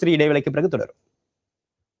விவாதம் ஒரு சிறிய இடைவெளிக்கு பிறகு தொடரும்.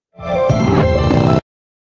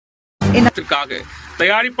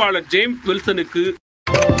 தயாரிப்பாளர் ஜேம்ஸ் வில்சனுக்கு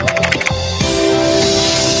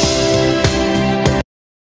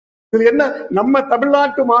இதுல என்ன, நம்ம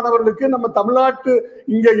தமிழ்நாட்டு மாணவர்களுக்கு, நம்ம தமிழ்நாட்டு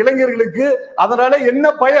இங்க இளைஞர்களுக்கு அதனால என்ன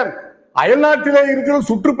பயன்? அயல்நாட்டிலே இருக்கிற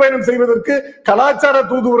சுற்றுப்பயணம் செய்வதற்கு கலாச்சார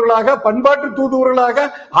தூதுவர்களாக, பண்பாட்டு தூதுவர்களாக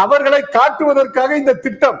அவர்களை காட்டுவதற்காக இந்த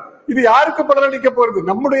திட்டம். இது யாருக்கு பலனளிக்க போகிறது?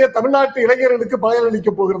 நம்முடைய தமிழ்நாட்டு இளைஞர்களுக்கு பலனளிக்க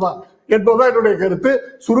போகிறதா என்பதுதான் என்னுடைய கருத்து.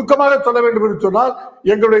 சுருக்கமாக சொல்ல வேண்டும் என்று சொன்னால்,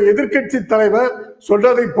 எங்களுடைய எதிர்கட்சி தலைவர்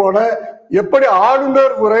சொல்றதை போல எப்படி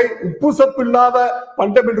ஆளுநர் உரை உப்புசப்பு இல்லாத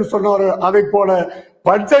பண்டம் என்று சொன்னாரோ அதை போல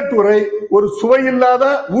பட்ஜெட் உரை ஒரு சுவையில்லாத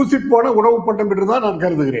ஊசி போன உணவு பண்டம் என்றுதான் நான்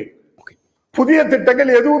கருதுகிறேன். புதிய திட்டங்கள்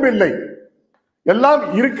எதுவும் இல்லை, எல்லாம்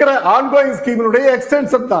இருக்கிற ஆன்கோயிங் ஸ்கீமினுடைய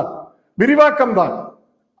எக்ஸ்டென்ஷன் தான், விரிவாக்கம் தான்.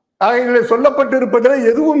 சொல்லப்பட்டிருப்பதில்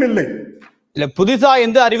எதுவும் இல்லை. இல்ல புதுசா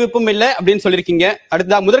எந்த அறிவிப்பும் இல்லை அப்படின்னு சொல்லிருக்கீங்க.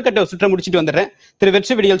 அடுத்ததா முதற்கட்ட சுற்ற முடிச்சுட்டு வந்துடுறேன். திரு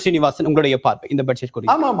வெற்றி விடியல் ஸ்ரீனிவாசன், உங்களுடைய பார்வை இந்த பட்ஜெட்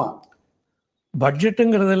குறித்து. ஆமா,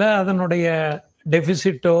 பட்ஜெட்டுங்கிறதுல அதனுடைய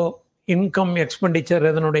டெபிசிட்டோ இன்கம் எக்ஸ்பெண்டிச்சர்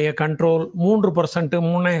இதனுடைய கண்ட்ரோல் 3%,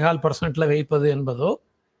 3.5% வைப்பது என்பதோ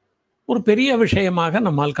ஒரு பெரிய விஷயமாக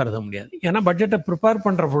நம்மால் கருத முடியாது. ஏன்னா பட்ஜெட்டை ப்ரிப்பேர்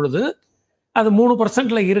பண்ணுற பொழுது அது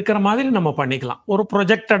 3% இருக்கிற மாதிரி நம்ம பண்ணிக்கலாம். ஒரு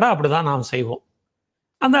ப்ரொஜெக்டடாக அப்படி தான் நாம் செய்வோம்.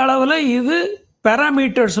 அந்த அளவில் இது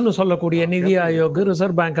பேராமீட்டர்ஸ்னு சொல்லக்கூடிய நிதி Aayog,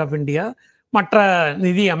 reserve bank of India, மற்ற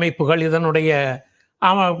நிதி அமைப்புகள் இதனுடைய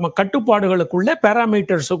கட்டுப்பாடுகளுக்குள்ளே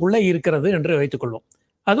பேராமீட்டர்ஸுக்குள்ளே இருக்கிறது என்று வைத்துக்கொள்வோம்.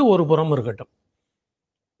 அது ஒரு புறம் இருக்கட்டும்.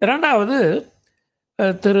 இரண்டாவது,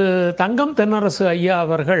 திரு தங்கம் தென்னரசு ஐயா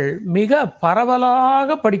அவர்கள் மிக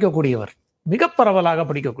பரவலாக படிக்கக்கூடியவர், மிக பரவலாக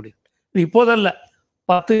படிக்கக்கூடியவர். இது இப்போதல்ல,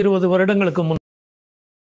 10-20 வருடங்களுக்கு முன்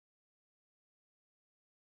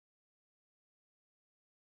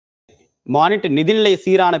மானிட்டர் நிதிநிலை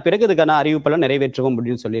சீரான பிறகு இதுக்கான அறிவிப்பெல்லாம் நிறைவேற்றுவோம்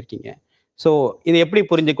அப்படின்னு சொல்லியிருக்கீங்க. ஸோ இதை எப்படி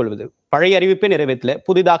புரிஞ்சு கொள்வது? பழைய அறிவிப்பே நிறைவேற்றல,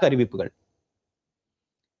 புதிதாக அறிவிப்புகள்.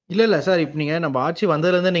 இல்லை சார், இப்போ நீங்கள் நம்ம ஆட்சி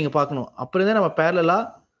வந்ததுலேருந்து நீங்கள் பார்க்கணும். அப்புறம் நம்ம பேரலாக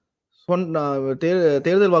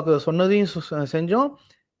தேர்தல் வாக்கு சொன்னதையும் செஞ்சோம்,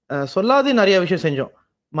 சொல்லாதையும் நிறைய விஷயம் செஞ்சோம்.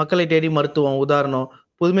 மக்களை தேடி மருத்துவம் உதாரணம்,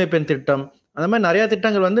 புதுமை பெண் திட்டம், அந்த மாதிரி நிறைய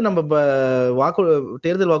திட்டங்கள் நம்ம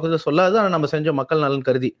தேர்தல் வாக்குறுதியில் சொல்லாது, ஆனால் நம்ம செஞ்சோம் மக்கள் நலன்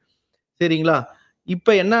கருதி. சரிங்களா?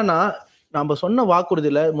 இப்போ என்னன்னா, நம்ம சொன்ன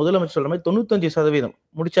வாக்குறுதியில் முதலமைச்சர் சொல்ற மாதிரி 95%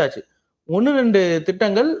 முடிச்சாச்சு. 1-2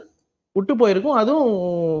 திட்டங்கள் விட்டு போயிருக்கும், அதுவும்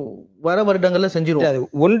வர வருடங்கள்ல செஞ்சிருவோம்.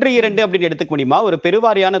 1-2 அப்படின்னு எடுத்துக்க முடியுமா? ஒரு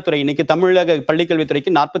பெருவாரியான துறை இன்னைக்கு தமிழக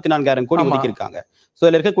பள்ளிக்கல்வித்துறைக்கு 44,000 கோடி ஒதுக்கி இருக்காங்க. ஸோ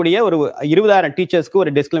இதுல இருக்கக்கூடிய ஒரு 20,000 டீச்சர்ஸ்க்கு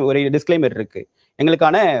ஒரு டிஸ்க்ளைமர் இருக்கு.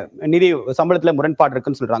 எங்களுக்கான நிதி சம்பளத்துல முரண்பாடு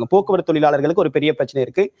இருக்குன்னு சொல்றாங்க. போக்குவரத்து தொழிலாளர்களுக்கு ஒரு பெரிய பிரச்சனை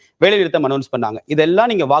இருக்கு, வேலை நிறுத்தம் அனௌன்ஸ் பண்ணாங்க.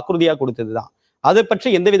 இதெல்லாம் நீங்க வாக்குறுதியா கொடுத்ததுதான். அதை பற்றி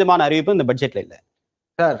எந்த விதமான அறிவிப்பும் இந்த பட்ஜெட்ல இல்லை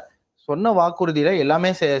சார். சொன்ன வாக்குறுதியில எல்லாமே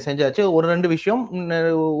செஞ்சாச்சு. 1-2 விஷயம்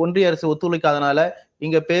ஒன்றிய அரசு ஒத்துழைக்காதனால,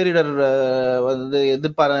 இங்க பேரிடர்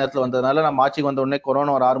எதிர்பாராத நேரத்தில் வந்ததுனால, நம்ம ஆட்சிக்கு வந்த உடனே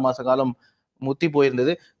கொரோனா ஒரு 6 மாச காலம் முத்தி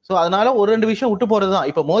போயிருந்தது. ஸோ அதனால 1-2 விஷயம் விட்டு போறதுதான்.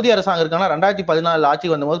 இப்ப மோடி அரசாங்கம் இருக்காங்கன்னா, 2014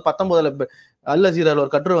 ஆட்சிக்கு வந்தபோது 19 அல் ஜசீரால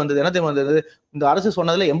ஒரு கட்டுரை வந்தது. என்ன தெரியுமா வந்தது? இந்த அரசு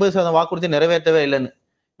சொன்னதுல 80% வாக்குறுதி நிறைவேற்றவே இல்லைன்னு.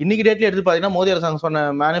 இன்னைக்கு டேட்ல எடுத்து பாத்தீங்கன்னா, மோடி அரசாங்கம் சொன்ன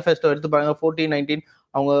மேனிஃபெஸ்டோ எடுத்து பாருங்க, 14-19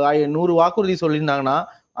 அவங்க 100 வாக்குறுதி சொல்லியிருந்தாங்கன்னா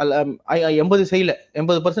 80 செய்யல,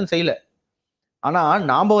 80% செய்யல. ஆனா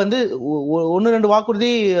நாம 1-2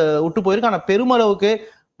 வாக்குறுதி விட்டு போயிருக்கோம். ஆனா பெருமளவுக்கு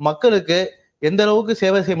மக்களுக்கு எந்த அளவுக்கு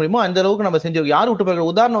சேவை செய்ய முடியுமோ அந்த அளவுக்கு நம்ம செஞ்சோம். யாரும் விட்டு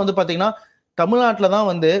போயிருக்க உதாரணம் பாத்தீங்கன்னா, தமிழ்நாட்டுல தான்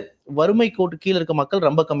வறுமை கோட்டு கீழே இருக்க மக்கள்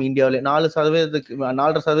ரொம்ப கம்மி. இந்தியாவில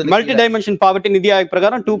 4% மல்டி டைமென்ஷன் பாவர்ட்டி நிதி ஆயோக்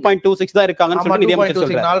பிரகாரம் 2.26 தான் இருக்காங்கன்னு சொல்லி நிதி அமைச்சர்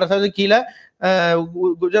சொல்றாரு. 4% கீழே,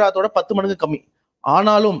 குஜராத்தோட 10 மடங்கு கம்மி.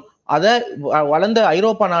 ஆனாலும் அதை வளர்ந்த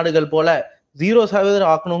ஐரோப்பா நாடுகள் போல 0%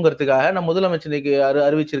 ஆக்கணுங்கிறதுக்காக நம்ம முதலமைச்சர்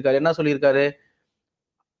அறிவிச்சிருக்காரு. என்ன சொல்லியிருக்காரு?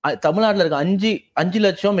 தமிழ்நாட்டில் இருக்க 5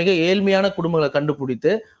 லட்சம் மிக ஏழ்மையான குடும்பங்களை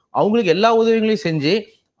கண்டுபிடித்து அவங்களுக்கு எல்லா உதவிகளையும் செஞ்சு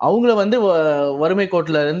அவங்கள வறுமை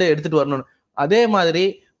கோட்டில இருந்து எடுத்துட்டு வரணும். அதே மாதிரி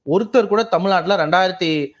ஒருத்தர் கூட தமிழ்நாட்டில்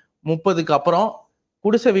 2030க்கு அப்புறம்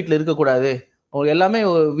குடிசை வீட்டுல இருக்கக்கூடாது, அவங்க எல்லாமே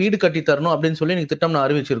வீடு கட்டி தரணும் அப்படின்னு சொல்லி நீங்க திட்டம் நான்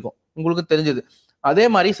அறிவிச்சிருக்கோம், உங்களுக்கு தெரிஞ்சது. அதே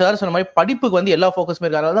மாதிரி சார் சொன்ன மாதிரி படிப்புக்கு எல்லா ஃபோக்கஸுமே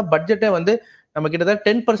இருக்கு. அதனால தான் பட்ஜெட்டே நம்ம கிட்டத்தட்ட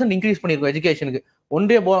 10% இன்க்ரீஸ் பண்ணியிருக்கோம் எஜுகேஷனுக்கு.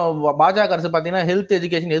 ஒன்றிய பாஜக அரசு பார்த்தீங்கன்னா ஹெல்த்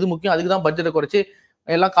எஜுகேஷன் எது முக்கியம் அதுக்கு தான் பட்ஜெட்டை குறைச்சி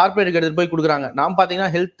எல்லாம் கார்பரேட்டுக்கு எடுத்துட்டு போய் கொடுக்குறாங்க. நாம்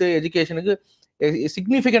பார்த்தீங்கன்னா ஹெல்த் எஜுகேஷனுக்கு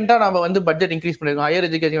சிக்னிஃபிகண்டா நம்ம பட்ஜெட் இன்க்ரீஸ் பண்ணிருக்கோம். ஹையர்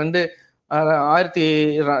எஜுகேஷன்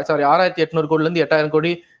 6,800 கோடிலேருந்து 8,000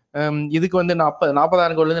 கோடி, இதுக்கு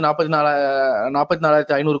 40,000 கோடிலேருந்து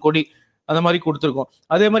 44,500 கோடி அந்த மாதிரி கொடுத்துருக்கோம்.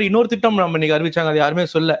 அதே மாதிரி இன்னொரு திட்டம் நம்ம இன்னைக்கு அறிவிச்சாங்க, அது யாருமே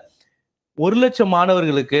சொல்ல. 1 லட்சம்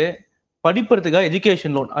மாணவர்களுக்கு படிப்பதற்காக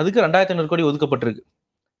எஜுகேஷன் லோன், அதுக்கு 2,500 கோடி ஒதுக்கப்பட்டிருக்கு.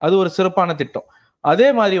 அது ஒரு சிறப்பான திட்டம். அதே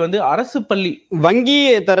மாதிரி அரசு பள்ளி வங்கி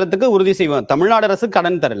தரத்துக்கு உறுதி செய்வோம். தமிழ்நாடு அரசு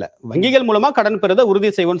கடன் தரல, வங்கிகள் மூலமா கடன் பெறத உறுதி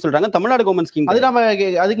செய்வோம்னு சொல்றாங்க. தமிழ்நாடு கவர்மெண்ட் ஸ்கீம்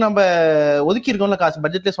அதுக்கு நம்ம ஒதுக்கி இருக்கோம்ல காசு,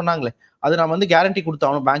 பட்ஜெட்ல சொன்னாங்களே, அது நம்ம கேரண்டி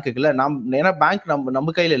கொடுத்தாகணும் பேங்க்குல. ஏன்னா பேங்க்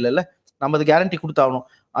நம்ம கையில இல்லைல்ல, நம்ம அது கேரண்டி கொடுத்தாகணும்.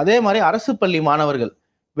 அதே மாதிரி அரசு பள்ளி மாணவர்கள்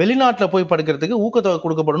வெளிநாட்டுல போய் படிக்கிறதுக்கு ஊக்கத்தொகை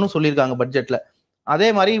கொடுக்கப்படணும்னு சொல்லியிருக்காங்க பட்ஜெட்ல.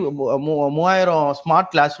 அதே மாதிரி 3000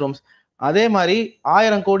 ஸ்மார்ட் கிளாஸ் ரூம்ஸ், அதே மாதிரி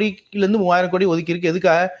 1000 கோடியிலிருந்து 3000 கோடி ஒதுக்கி இருக்கு.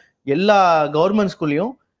 எதுக்காக? எல்லா கவர்மெண்ட்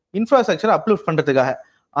ஸ்கூல்லையும் இன்ஃப்ராஸ்ட்ரக்சர் அப்லிஃப்ட் பண்றதுக்காக.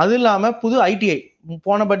 அது இல்லாம புது ஐடிஐ,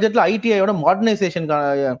 போன பட்ஜெட்ல ஐடிஐயோட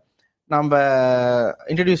மாடர்னைசேஷனுக்காக நம்ம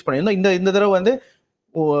இன்ட்ரடியூஸ் பண்ணியிருந்தோம். இந்த தடவை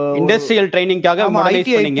இண்டஸ்ட்ரியல் ட்ரைனிங்காக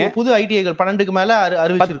புது ஐடிஐகள் 12க்கு மேல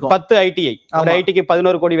அறிவிச்சிருக்கோம். 10 ஐடிஐ, ஒரு ஐடிக்கு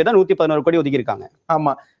 11 கோடி தான் 111 கோடி ஒதுக்கி இருக்காங்க.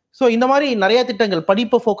 ஆமா. சோ இந்த மாதிரி நிறைய திட்டங்கள்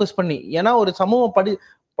படிப்பை ஃபோக்கஸ் பண்ணி, ஏன்னா ஒரு சமூகம்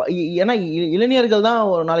ஏன்னா இளைஞர்கள் தான்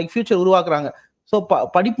ஒரு நாளைக்கு ஃபியூச்சர் உருவாக்குறாங்க. ஸோ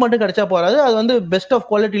படிப்பு மட்டும் கிடைச்சா போறாது, அது பெஸ்ட் ஆஃப்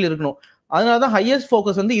குவாலிட்டியில் இருக்கணும். அதனாலதான் ஹையஸ்ட்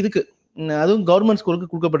ஃபோக்கஸ் இதுக்கு, அதுவும் கவர்மெண்ட் ஸ்கூலுக்கு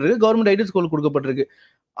கொடுக்கப்பட்டிருக்கு, கவர்மெண்ட் எய்டட் ஸ்கூலுக்கு கொடுக்கப்பட்டிருக்கு.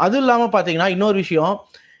 அது இல்லாம பாத்தீங்கன்னா இன்னொரு விஷயம்,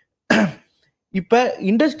 இப்ப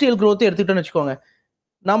இண்டஸ்ட்ரியல் growth எடுத்துக்கிட்டோன்னு வச்சுக்கோங்க,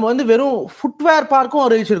 நம்ம வெறும் ஃபுட்வேர் பார்க்கும்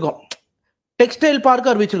அறிவிச்சிருக்கோம், டெக்ஸ்டைல்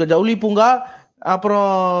பார்க்கும் அறிவிச்சிருக்கோம், ஜவுளி பூங்கா,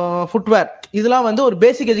 அப்புறம் ஃபுட்வேர், இதெல்லாம் ஒரு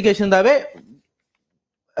பேசிக் எஜுகேஷன் இருந்தாவே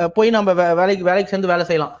போய் நம்ம வேலைக்கு சேர்ந்து வேலை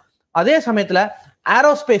செய்யலாம். அதே சமயத்துல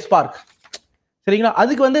ஏரோஸ்பேஸ் பார்க், சரிங்களா?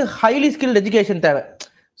 அதுக்கு வந்து ஹைலி ஸ்கில்ட் எஜுகேஷன் தேவை.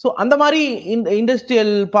 ஸோ அந்த மாதிரி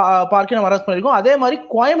இண்டஸ்ட்ரியல் பார்க்கை நம்ம அரேஞ்ச் பண்ணியிருக்கோம். அதே மாதிரி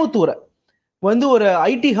கோயம்புத்தூரை வந்து ஒரு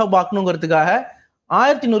ஐடி ஹப் ஆக்கணுங்கிறதுக்காக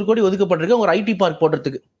 1100 கோடி ஒதுக்கப்பட்டிருக்கு ஒரு ஐடி பார்க்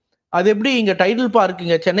போடுறதுக்கு. அது எப்படி இங்க டைட்டில் பார்க்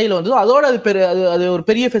இங்க சென்னையில் வந்ததோ அதோட அது ஒரு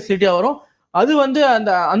பெரிய ஃபெசிலிட்டியா வரும். அது வந்து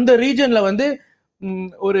அந்த ரீஜன்ல வந்து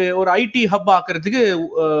ஒரு ஐடி ஹப் ஆக்குறதுக்கு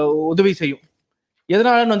உதவி செய்யும்.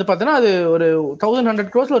 எதனாலன்னு வந்து பார்த்தோன்னா அது ஒரு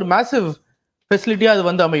 1100 crores ஒரு மேசிவ் ஃபெசிலிட்டியா அது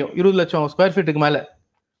வந்து அமையும் 20 லட்சம் ஸ்கொயர் ஃபீட்டுக்கு மேல.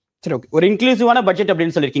 சரி, ஓகே. ஒரு இன்க்ளூசிவான பட்ஜெட்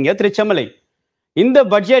அப்படின்னு சொல்லியிருக்கீங்க. திருச்செம்மலை இந்த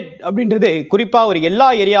பட்ஜெட் அப்படின்றது குறிப்பா ஒரு எல்லா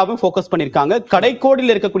ஏரியாவும் ஃபோக்கஸ் பண்ணியிருக்காங்க.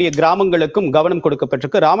 கடைக்கோடியில் இருக்கக்கூடிய கிராமங்களுக்கும் கவனம்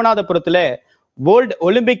கொடுக்கப்பட்டிருக்கு. ராமநாதபுரத்துல வேர்ல்டு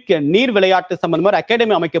ஒலிம்பிக் நீர் விளையாட்டு சம்பந்தமா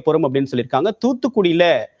அகாடமி அமைக்க போறோம் அப்படின்னு சொல்லியிருக்காங்க. தூத்துக்குடியில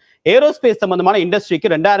ஏரோஸ்பேஸ் சம்பந்தமான இண்டஸ்ட்ரிக்கு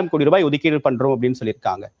 2000 கோடி ரூபாய் ஒதுக்கீடு பண்றோம் அப்படின்னு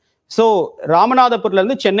சொல்லியிருக்காங்க. சோ ராமநாதபுரத்துல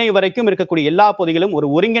இருந்து சென்னை வரைக்கும் இருக்கக்கூடிய எல்லா பகுதிகளும் ஒரு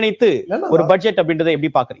ஒருங்கிணைத்து ஒரு பட்ஜெட் அப்படின்றத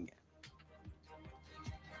எப்படி பாக்குறீங்க?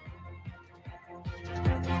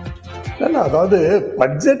 அதாவது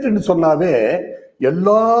பட்ஜெட்னு சொன்னாவே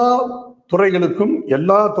எல்லா துறைகளுக்கும்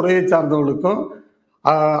எல்லா துறையை சார்ந்தவர்களுக்கும்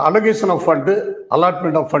allocation of fund,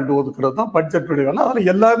 allotment of fund ஒதுக்குறது தான் பட்ஜெட்டுடைய வேலை. அதில்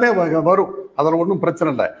எல்லாமே வரும், அதில் ஒன்றும் பிரச்சனை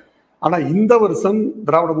இல்லை. ஆனால் இந்த வருஷம்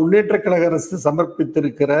திராவிட முன்னேற்ற கழக அரசு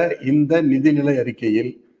சமர்ப்பித்திருக்கிற இந்த நிதிநிலை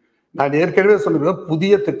அறிக்கையில் நான் ஏற்கனவே சொன்னது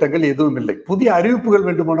புதிய திட்டங்கள் எதுவும் இல்லை. புதிய அறிவிப்புகள்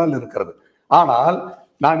வேண்டுமானால் இருக்கிறது. ஆனால்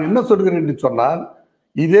நான் என்ன சொல்கிறேன் என்று சொன்னால்,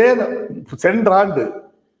 இதே சென்ற ஆண்டு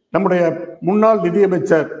நம்முடைய முன்னாள்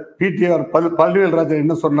நிதியமைச்சர் பிடிஆர் பழனிவேல்ராஜன்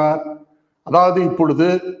என்ன சொன்னார்? அதாவது இப்பொழுது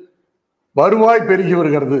வருவாய் பெருகி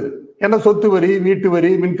வருகிறது, என்ன சொத்து வரி, வீட்டு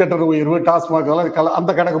வரி, மின்கட்டண உயர்வு, டாஸ்மாக்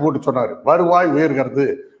அந்த கணக்கு போட்டு சொன்னார். வருவாய் உயர்கிறது,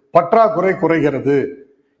 பற்றாக்குறை குறைகிறது,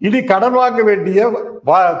 இனி கடன் வாங்க வேண்டிய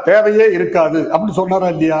தேவையே இருக்காது அப்படின்னு சொன்னாரா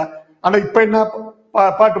இல்லையா? ஆனா இப்ப என்ன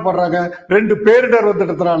பாட்டு பாடுறாங்க? 2 பேரிடர்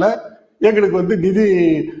வந்துட்டதுனால எங்களுக்கு வந்து நிதி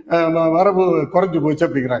வரவு குறைஞ்சு போச்சு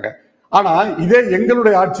அப்படிங்கிறாங்க. ஆனா இதே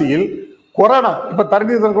எங்களுடைய ஆட்சியில் கொரோனா, இப்ப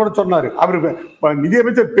தரணிதரன் கூட சொன்னாரு, அவரு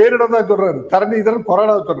நிதியமைச்சர் பேரிடம் தான் சொல்றாரு, தரணிதரன்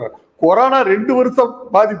கொரோனா சொல்றாரு. கொரோனா 2 வருஷம்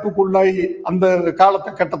பாதிப்புக்குள்ளாகி அந்த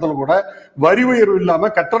கட்டத்துல கூட வரி உயர்வு இல்லாம,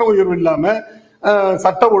 கட்டண உயர்வு இல்லாம,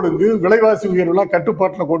 சட்ட ஒழுங்கு, விலைவாசி உயர்வுலாம்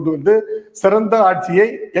கட்டுப்பாட்டுல கொண்டு வந்து சிறந்த ஆட்சியை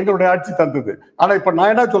எங்களுடைய ஆட்சி தந்தது. ஆனா இப்ப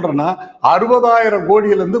நான் என்ன சொல்றேன்னா, 60,000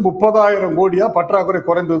 கோடியிலிருந்து 30,000 கோடியா பற்றாக்குறை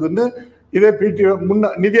குறைந்ததுன்னு இதே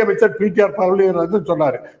நிதியமைச்சர் பிடிஆர் பழனிவேல்ராஜன்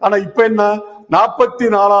சொன்னாரு. ஆனா இப்ப என்ன,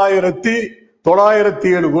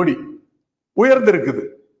 44,907 கோடி உயர்ந்திருக்குது.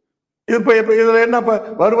 இப்ப இதுல என்ன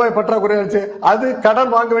வருவாய் பற்றாக்குறை ஆச்சு, அது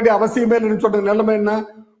கடன் வாங்க வேண்டிய அவசியமே இல்லைன்னு சொன்ன நிலைமை என்ன?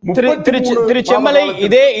 திருச்செம்மலை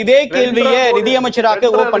இதே கேள்வியை நிதியமைச்சராக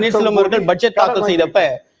ஓ பன்னீர்செல்வம் அவர்கள் பட்ஜெட் தாக்கல் செய்தப்ப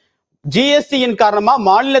ஜிஎஸ்டியின் காரணமா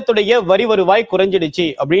மாநிலத்துடைய வரி வருவாய் குறைஞ்சிடுச்சு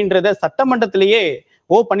அப்படின்றத சட்டமன்றத்திலேயே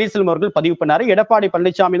ஓ பன்னீர்செல்வம் அவர்கள் பதிவு பண்ணாரு. எடப்பாடி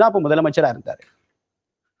பழனிசாமி தான் அப்ப முதலமைச்சரா இருந்தாரு.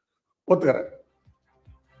 ஒத்துக்கிறேன்,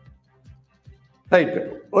 ரைட்,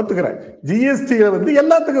 ஒத்துக்கிறேன். ஜிஎஸ்டி வந்து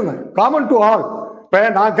எல்லாத்துக்கும் காமன் டு ஆல். இப்ப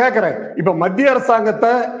நான் கேட்கிறேன், இப்ப மத்திய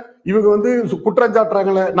அரசாங்கத்தை இவங்க வந்து குற்றம்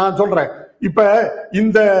சாட்டுறாங்களே, நான் சொல்றேன், இப்ப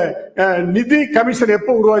இந்த நிதி கமிஷன் எப்ப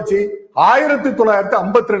உருவாச்சு?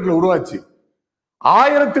 1952 உருவாச்சு.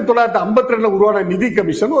 1952 உருவான நிதி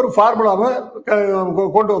கமிஷன் ஒரு ஃபார்முலாவை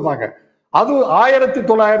கொண்டு வந்தாங்க. அது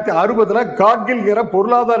 1960 காட்கில்கிற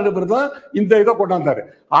பொருளாதார நிபுணர் தான் இந்த இதை கொண்டாந்தாரு.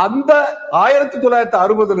 அந்த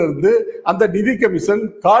 1960 இருந்து அந்த நிதி கமிஷன்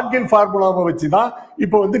காட்கில் ஃபார்முலாவை வச்சுதான்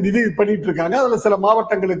இப்ப வந்து நிதி பண்ணிட்டு இருக்காங்க. அதுல சில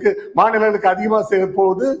மாவட்டங்களுக்கு, மாநிலங்களுக்கு அதிகமா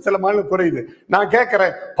போகுது, சில மாநிலம் குறையுது. நான்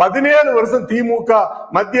கேட்கிறேன், 17 வருஷம் திமுக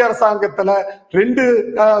மத்திய அரசாங்கத்துல 2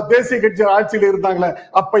 தேசிய கட்சி ஆட்சியில் இருந்தாங்களே,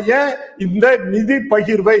 அப்ப ஏன் இந்த நிதி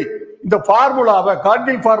பகிர்வை, இந்த ஃபார்முலாவை,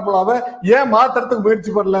 காட்கில் ஃபார்முலாவை ஏன் மாத்திரத்துக்கு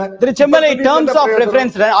முயற்சி பண்ணல? திருச்செம்மலை டர்ம்ஸ் ஆஃப்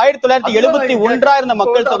ரெஃபரன்ஸ் 1971 இருந்த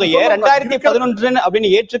மக்கள் தொகையை 2011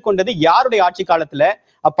 அப்படின்னு ஏற்றுக்கொண்டது யாருடைய ஆட்சி காலத்துல?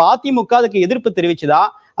 அப்ப அதிமுக அதுக்கு எதிர்ப்பு தெரிவிச்சுதா?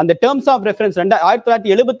 அந்த டர்ம்ஸ் ஆஃப் ரெஃபரன்ஸ்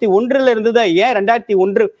 1971 இருந்ததை ஏன்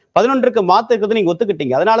 2011 மாத்துறது நீங்க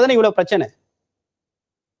ஒத்துக்கிட்டீங்க? அதனாலதான் இவ்வளவு பிரச்சனை.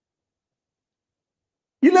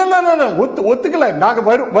 இல்ல ஒத்துக்கல. நாங்க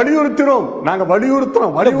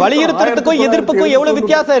வலியுறுத்துறதுக்கும் எதிர்ப்புக்கும் எவ்வளவு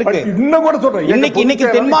வித்தியாசம் இருக்கு? இன்னும் கூட சொல்றேன்,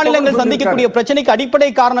 இன்னைக்கு தென் மாநிலங்கள் சந்திக்கக்கூடிய பிரச்சனைக்கு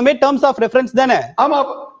அடிப்படை காரணமே டர்ம்ஸ் ஆஃப் ரெஃபரன்ஸ் தானே? ஆமா.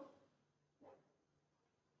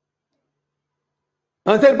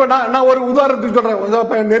 சரி, இப்ப நான் ஒரு உதாரணத்துக்கு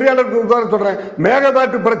சொல்றேன், நெறியாளருக்கு உதாரணம் சொல்றேன்.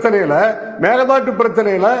 மேகதாட்டு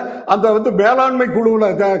பிரச்சனையில அந்த வந்து மேலாண்மை குழுவுல,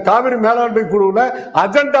 காவிரி மேலாண்மை குழுவுல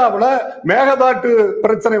அஜெண்டாவில மேகதாட்டு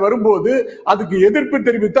பிரச்சனை வரும்போது அதுக்கு எதிர்ப்பு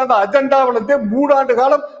தெரிவித்து அந்த அஜெண்டாவில 3 ஆண்டு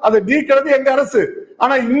காலம் அதை நீக்கிறது எங்க அரசு.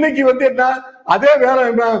 ஆனா இன்னைக்கு என்ன அதே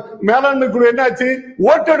மேலாண்மை குழு என்னாச்சு,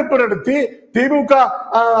 ஓட்டெடுப்பு நடத்தி திமுக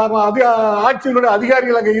ஆட்சியினுடைய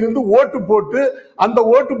அதிகாரிகள் அங்க இருந்து ஓட்டு போட்டு, அந்த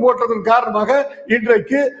ஓட்டு போட்டதன் காரணமாக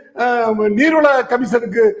இன்றைக்கு நீர்வள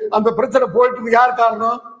கமிஷனுக்கு அந்த பிரச்சனை போயிட்டு யார்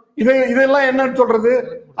காரணம்? இதெல்லாம் என்னன்னு சொல்றது?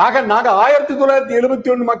 ஆக நாங்க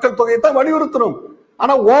 1971 மக்கள் தொகையை தான் வலியுறுத்தணும்.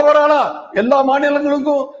 ஆனா ஓவராலா எல்லா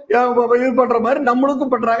மாநிலங்களுக்கும் இது பண்ற மாதிரி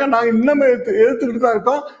நம்மளுக்கும் பண்றாங்க. நாங்க இன்னும் எடுத்துக்கிட்டு தான்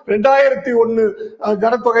இருக்கோம். 2001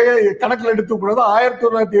 ஜனத்தொகையை கணக்கில் எடுத்துக்க கூடாது,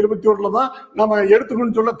 1971 தான் நம்ம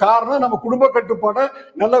எடுத்துக்கணும்னு சொல்ல காரணம், நம்ம குடும்ப கட்டுப்பாடை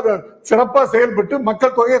நல்ல சிறப்பா செயல்பட்டு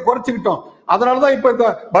மக்கள் தொகையை குறைச்சிக்கிட்டோம். அதனாலதான் இப்ப இந்த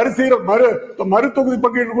மறு தொகுதி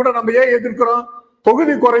பங்கீடு கூட நம்ம ஏன் எதிர்க்கிறோம்?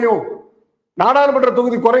 தொகுதி குறையும், நாடாளுமன்ற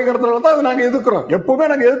தொகுதி குறைகிறதுனால தான் நாங்க எதிர்க்கிறோம்.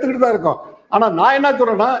 எப்பவுமே நாங்க எதிர்த்துக்கிட்டு தான் இருக்கோம். ஆனா நான் என்ன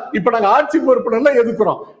சொல்றேன்னா, இப்ப நாங்க ஆட்சி பொறுப்புல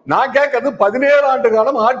எதிர்க்கிறோம். நான் கேட்கறது 17 ஆண்டு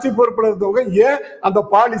காலம் ஆட்சி பொறுப்புல இருந்தவங்க ஏன் அந்த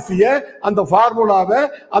பாலிசிய, அந்த பார்முலாவை,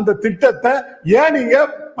 அந்த திட்டத்தை ஏன் நீங்க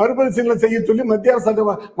மறுபரிசீலனை செய்ய சொல்லி மத்திய அரசு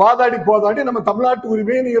வாதாடி போதாடி நம்ம தமிழ்நாட்டு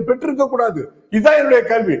உரிமையை நீங்க பெற்றிருக்க கூடாது? இதுதான் என்னுடைய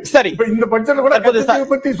கேள்வி. சரி, இப்ப இந்த பட்ஜெட்ல கூட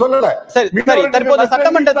பத்தி சொல்லல. தற்போது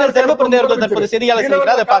சட்டமன்றத்தில் செல்வப்பிரந்தவர்கள் தற்போது செய்தியாளர்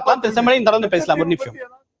செய்கிறார், அதை பார்க்கலாம். திருச்செம்மலையும் தொடர்ந்து பேசலாம். ஒரு நிமிஷம்.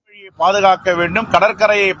 பாதுகாக்க வேண்டும்,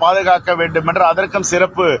 கடற்கரையை பாதுகாக்க வேண்டும் என்று அதற்கும்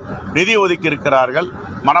சிறப்பு நிதி ஒதுக்கி இருக்கிறார்கள்.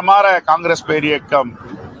 மனமாற காங்கிரஸ் பேரியக்கம்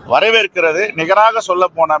வரவேற்கிறது. நிகராக சொல்ல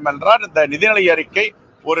போனோம் என்றால் இந்த நிதிநிலை அறிக்கை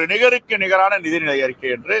ஒரு நிகருக்கு நிகரான நிதிநிலை அறிக்கை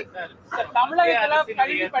என்று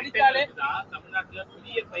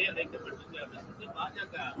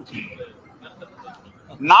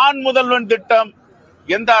நான் முதல்வன் திட்டம்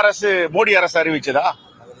எந்த அரசு? மோடி அரசு அறிவிச்சதா?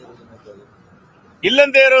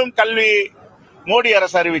 இல்லந்தேரும் கல்வி மோடி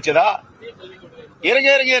அரசு அறிவிச்சதா? இருங்க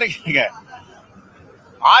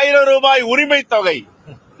 1000 ரூபாய் உரிமை தொகை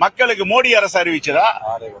மக்களுக்கு மோடி அரசு அறிவிச்சதா?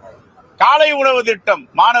 காலை உணவு திட்டம்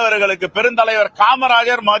மாணவர்களுக்கு பெருந்தலைவர்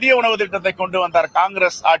காமராஜர் மதிய உணவு திட்டத்தை கொண்டு வந்தார்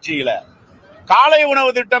காங்கிரஸ் ஆட்சியில. காலை உணவு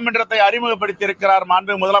திட்டம் என்றதை அறிமுகப்படுத்தி இருக்கிறார்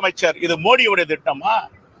மாண்பு முதலமைச்சர். இது மோடியுடைய திட்டமா?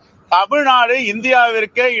 தமிழ்நாடு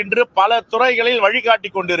இந்தியாவிற்கு இன்று பல துறைகளில்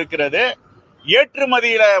வழிகாட்டி கொண்டிருக்கிறது.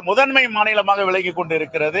 ஏற்றுமதியில முதன்மை மாநிலமாக விலகி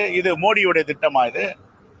கொண்டிருக்கிறது. இது மோடியுடைய திட்டமா? இது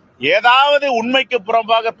ஏதாவது உண்மைக்கு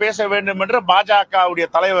புறம்பாக பேச வேண்டும் என்று பாஜகவுடைய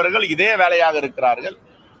தலைவர்கள் இதே வேலையாக இருக்கிறார்கள்.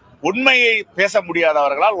 உண்மையை பேச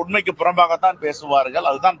முடியாதவர்களால் உண்மைக்கு புறம்பாகத்தான் பேசுவார்கள்.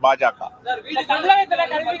 அதுதான் பாஜக.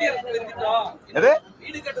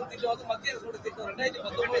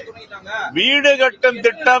 வீடு கட்டும்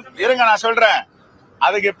திட்டம் இருங்க, நான் சொல்றேன்.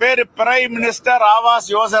 அதுக்கு பேரு prime minister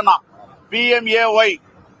Awas Yojana, PMAY.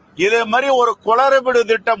 இது மாதிரி ஒரு குளறுபடி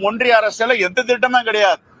திட்டம் ஒன்றிய அரசுல எந்த திட்டமும்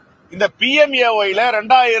கிடையாது. இந்த PMAYல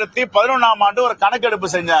 2011ஆம் ஆண்டு ஒரு கணக்கெடுப்பு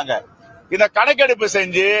செஞ்சாங்க. இந்த கணக்கெடுப்பு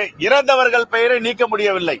செஞ்சு இறந்தவர்கள் பெயரை நீக்க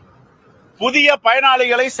முடியவில்லை, புதிய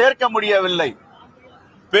பயனாளிகளை சேர்க்க முடியவில்லை.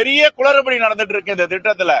 பெரிய குளறுபடி நடந்துட்டு இருக்கு இந்த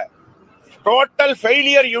திட்டத்துல. Total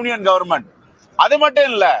failure union government. அது மட்டும்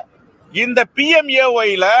இல்ல, இந்த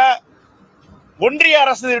PMAYல ஒன்றிய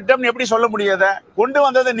அரசு திட்டம் எப்படி சொல்ல முடியாத? கொண்டு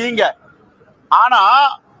வந்தது நீங்க. ஆனா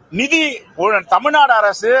நிதி தமிழ்நாடு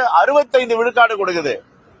அரசு 65 விழுக்காடு கொடுக்குது.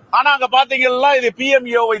 ஆனா அங்க பாத்தீங்கன்னா இது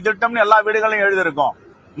PMAY திட்டம்னு எல்லா வீடுகளையும் எழுதிருக்கோம்.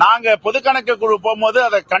 நாங்க பொது கணக்கு குழு போகும்போது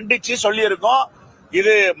அதை கண்டிச்சு சொல்லி இருக்கோம்.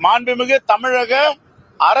 இது மாண்புமிகு தமிழக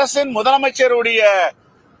அரசின் முதலமைச்சருடைய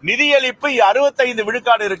நிதியளிப்பு 65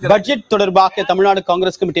 விழுக்காடு இருக்கு. பட்ஜெட் தொடர்பாக தமிழ்நாடு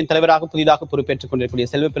காங்கிரஸ் கமிட்டியின் தலைவராக புதிதாக பொறுப்பேற்றுக் கொண்டிருக்கூடிய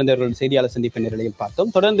செல்வப்பிரந்தவர்கள் செய்தியாளர் சந்திப்பு நிலையில்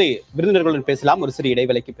பார்த்தோம். தொடர்ந்து விருந்தினர்களுடன் பேசலாம் ஒரு சிறு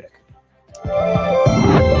இடைவேளைக்கு பிறகு.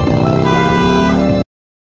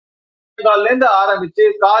 ஆரம்பிச்சு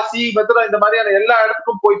காசி, மதுரை இந்த மாதிரியான எல்லா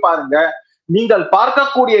இடத்துக்கும் போய் பாருங்க. நீங்கள்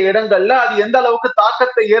பார்க்கக்கூடிய இடங்கள்ல அது எந்த அளவுக்கு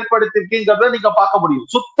தாக்கத்தை ஏற்படுத்திருக்குங்கிறத நீங்க பார்க்க முடியும்.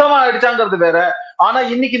 சுத்தமா அடிச்சாங்கிறது வேற. ஆனா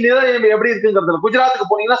இன்னைக்கு நிலை எப்படி இருக்குங்கிறது, குஜராத்துக்கு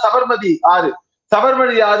போனீங்கன்னா சபர்மதி ஆறு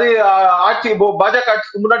ஆட்சி பாஜக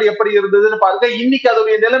ஆட்சிக்கு முன்னாடி எப்படி இருந்ததுன்னு பாருங்க. இன்னைக்கு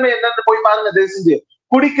அதோடைய நிலைமை என்னன்னு போய் பாருங்க. தயவு செஞ்சு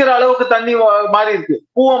குடிக்கிற அளவுக்கு தண்ணி மாறி இருக்கு.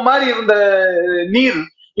 பூவம் மாதிரி இருந்த நீர்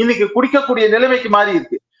இன்னைக்கு குடிக்கக்கூடிய நிலைமைக்கு மாறி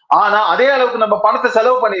இருக்கு. ஆனா அதே அளவுக்கு நம்ம பணத்தை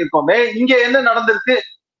செலவு பண்ணியிருக்கோமே, இங்க என்ன நடந்திருக்கு?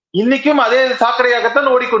 இன்னைக்கும் அதே சாக்கடையாகத்தான்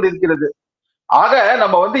ஓடிக்கொண்டிருக்கிறது. ஆக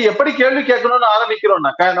நம்ம எப்படி கேள்வி கேட்கணும்னு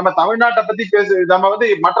ஆரம்பிக்கிறோம்னாக்க, நம்ம தமிழ்நாட்டை பத்தி நம்ம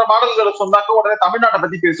மற்ற மாடல்களை சொன்னாக்க உடனே தமிழ்நாட்டை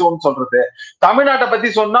பத்தி பேசுவோம்னு சொல்றது, தமிழ்நாட்டை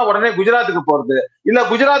பத்தி சொன்னா உடனே குஜராத்துக்கு போறது, இல்ல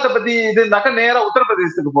குஜராத்தை பத்தி இதுனாக்க நேரா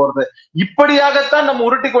உத்தரப்பிரதேசத்துக்கு போறது. இப்படியாகத்தான் நம்ம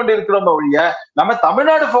உருட்டி கொண்டு இருக்கிறோம் ஒழிய, நம்ம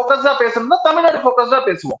தமிழ்நாடு போக்கஸ்டா பேசணும்னா தமிழ்நாடு போக்கஸ்டா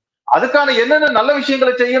பேசுவோம். அதுக்கான என்னென்ன நல்ல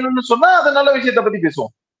விஷயங்களை செய்யணும்னு சொன்னா அந்த நல்ல விஷயத்தை பத்தி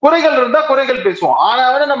பேசுவோம். குறைகள் இருந்தா குறைகள் பேசுவோம்.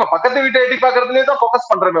 ஆனா நம்ம பக்கத்து வீட்டை எட்டி பாக்குறதுலயே தான் போக்கஸ்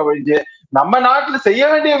பண்றோமே ஒழிஞ்சு, நம்ம நாட்டுல செய்ய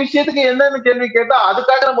வேண்டிய விஷயத்துக்கு என்னன்னு கேள்வி கேட்டா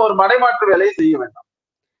அதுக்காக நம்ம ஒரு மடைமாற்று வேலையை செய்ய வேண்டாம்.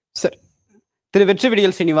 சரி, திரு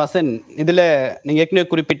வெற்றிவிடியல் சீனிவாசன், இதுல நீங்க ஏற்கனவே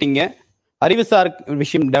குறிப்பிட்டீங்க அறிவுசார்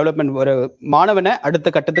விஷயம் டெவலப்மெண்ட், ஒரு மாணவனை அடுத்த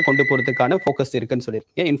கட்டத்துக்கு கொண்டு போறதுக்கான போக்கஸ் இருக்குன்னு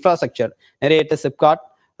சொல்லியிருக்கீங்க. இன்ஃப்ராஸ்ட்ரக்சர் நிறைய சிப்காட்,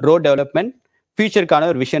 ரோட் டெவலப்மெண்ட், ஃபியூச்சருக்கான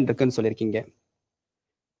ஒரு விஷன் இருக்குன்னு சொல்லியிருக்கீங்க.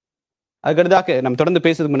 அதுக்கடுத்தாக நம்ம தொடர்ந்து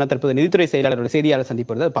பேசுறதுக்கு முன்னா தற்போது நிதித்துறை செயலாளரோட செய்தியாளர்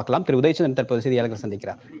சந்திப்பதை பார்க்கலாம். திரு உதயச்சந்திரன் தற்போது செய்தியாளர்கள்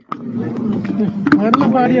சந்திக்கிறார்.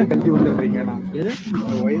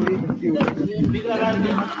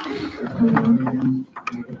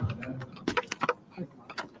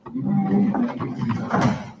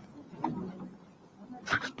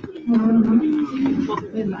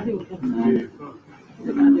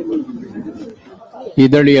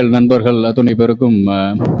 இதழியல் நண்பர்கள் அத்துணை பேருக்கும்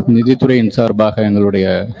நிதித்துறையின் சார்பாக எங்களுடைய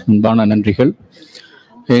அன்பான நன்றிகள்.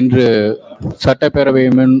 இன்று சட்டப்பேரவை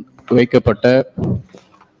முன் வைக்கப்பட்ட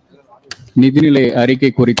நிதிநிலை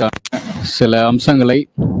அறிக்கை குறித்தான சில அம்சங்களை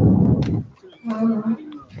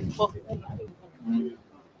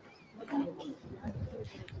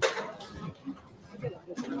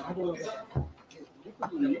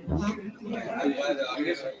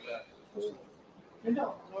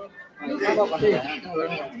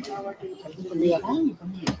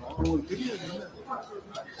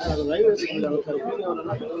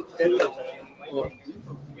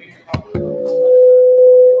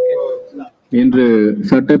இன்று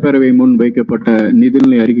சட்டப்பேரவை முன் வைக்கப்பட்ட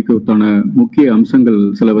நிதிநிலை அறிக்கைக்கான முக்கிய அம்சங்கள்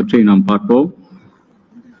சிலவற்றை நாம் பார்ப்போம்.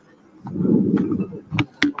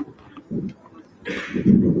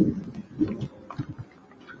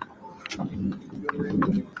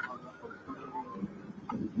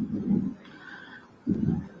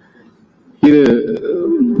 இது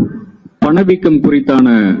பணவீக்கம் குறித்தான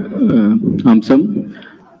அம்சம்.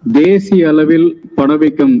 தேசிய அளவில்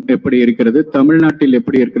பணவீக்கம் எப்படி இருக்கிறது, தமிழ்நாட்டில்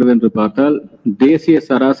எப்படி இருக்கிறது என்று பார்த்தால், தேசிய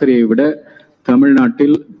சராசரியை விட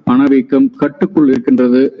தமிழ்நாட்டில் பணவீக்கம் கட்டுக்குள்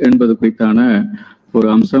இருக்கின்றது என்பது குறித்தான ஒரு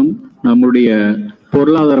அம்சம். நம்முடைய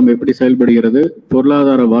பொருளாதாரம் எப்படி செயல்படுகிறது,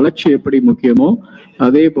 பொருளாதார வளர்ச்சி எப்படி முக்கியமோ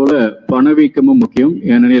அதே போல பணவீக்கமும் முக்கியம்.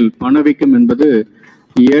 ஏனெனில் பணவீக்கம் என்பது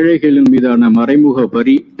ஏழைகளின் மீதான மறைமுக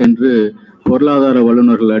வரி என்று பொருளாதார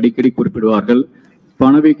வல்லுநர்கள் அடிக்கடி குறிப்பிடுவார்கள்.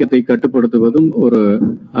 பணவீக்கத்தை கட்டுப்படுத்துவதும் ஒரு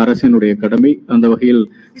அரசினுடைய கடமை. அந்த வகையில்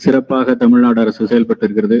சிறப்பாக தமிழ்நாடு அரசு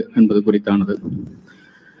செயல்பட்டிருக்கிறது என்பது குறித்தானது.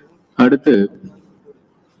 அடுத்து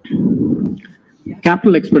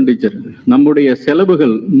கேபிட்டல் எக்ஸ்பெண்டிச்சர், நம்முடைய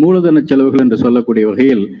செலவுகள், மூலதன செலவுகள் என்று சொல்லக்கூடிய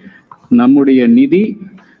வகையில் நம்முடைய நிதி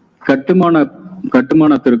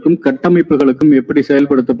கட்டுமானத்திற்கும் கட்டமைப்புகளுக்கும் எப்படி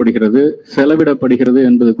செயல்படுத்தப்படுகிறது, செலவிடப்படுகிறது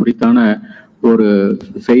என்பது குறித்தான ஒரு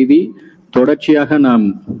செய்தி தொடர்ச்சியாக நாம்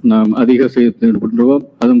அதிக செய்கின்றோம்.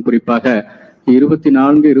 அதுவும் குறிப்பாக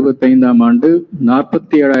 24-25 ஆண்டு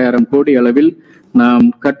 47,000 கோடி அளவில் நாம்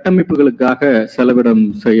கட்டமைப்புகளுக்காக செலவிடம்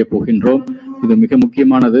செய்ய போகின்றோம். இது மிக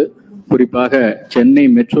முக்கியமானது. குறிப்பாக சென்னை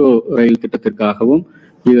மெட்ரோ ரயில் திட்டத்திற்காகவும்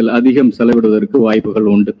இதில் அதிகம் செலவிடுவதற்கு வாய்ப்புகள்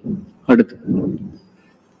உண்டு. அடுத்து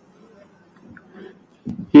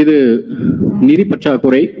இது நிதி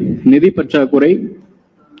பற்றாக்குறை. நிதி பற்றாக்குறை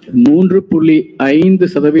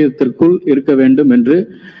 3.5% இருக்க வேண்டும் என்று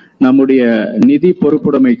நம்முடைய நிதி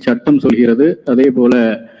பொறுப்புடைமை சட்டம் சொல்கிறது. அதே போல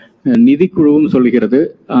நிதிக்குழுவும் சொல்கிறது.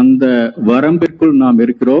 அந்த வரம்பிற்குள் நாம்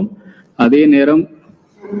இருக்கிறோம். அதே நேரம்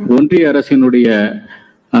ஒன்றிய அரசினுடைய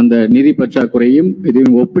அந்த நிதி பற்றாக்குறையும்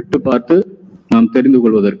இதையும் ஒப்பிட்டு பார்த்து நாம் தெரிந்து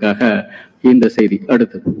கொள்வதற்காக இந்த செய்தி.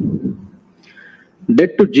 அடுத்து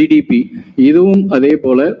டெட் டு ஜிடிபி, இதுவும் அதே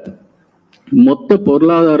போல மொத்த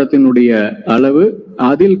பொருளாதாரத்தினுடைய அளவு,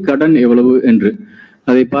 அதில் கடன் எவ்வளவு என்று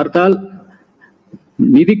அதை பார்த்தால்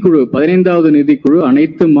நிதிக்குழு 15வது நிதிக்குழு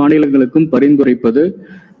அனைத்து மாநிலங்களுக்கும் பரிந்துரைப்பது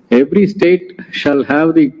every state shall have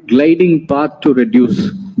the gliding path to reduce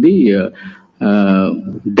the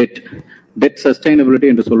debt sustainability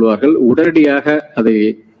என்று சொல்வார்கள். உடனடியாக அதை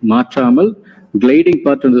மாற்றாமல் கிளைடிங்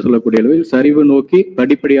பாத் என்று சொல்லக்கூடிய அளவில் சரிவு நோக்கி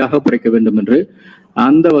படிப்படியாக குறைக்க வேண்டும் என்று,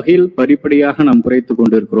 அந்த வகையில் படிப்படியாக நாம் குறைத்துக்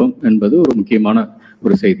கொண்டிருக்கிறோம் என்பது ஒரு முக்கியமான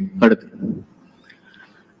ஒரு செய்தி. அடுத்து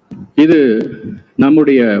இது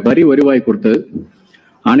நம்முடைய வருவாய் கொடுத்தது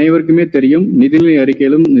அனைவருக்குமே தெரியும். நிதிநிலை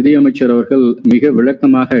அறிக்கையிலும் நிதியமைச்சர் அவர்கள் மிக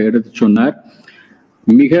விளக்கமாக எடுத்து சொன்னார்.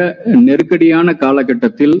 மிக நெருக்கடியான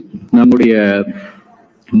காலகட்டத்தில் நம்முடைய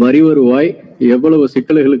வரி வருவாய் எவ்வளவு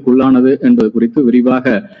சிக்கல்களுக்கு உள்ளானது என்பது குறித்து விரிவாக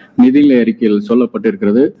நிதிநிலை அறிக்கையில்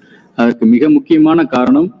சொல்லப்பட்டிருக்கிறது. அதற்கு மிக முக்கியமான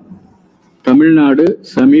காரணம் தமிழ்நாடு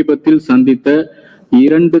சமீபத்தில் சந்தித்த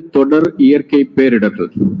 2 தொடர் இயற்கை பேரிடர்கள்.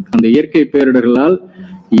 அந்த இயற்கை பேரிடர்களால்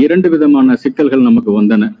 2 விதமான சிக்கல்கள் நமக்கு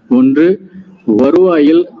வந்தன. ஒன்று,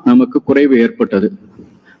 வருவாயில் நமக்கு குறைவு ஏற்பட்டது.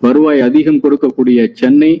 வருவாய் அதிகம் கொடுக்கக்கூடிய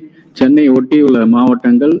சென்னை ஒட்டியுள்ள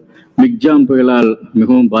மாவட்டங்கள் மிக்ஜாம் புயலால்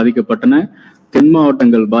மிகவும் பாதிக்கப்பட்டன. தென்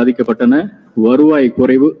மாவட்டங்கள் பாதிக்கப்பட்டன. வருவாய்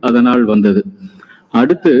குறைவு அதனால் வந்தது.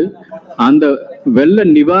 அடுத்து அந்த வெள்ள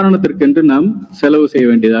நிவாரணத்திற்கென்று நாம் செலவு செய்ய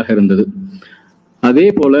வேண்டியதாக இருந்தது. அதே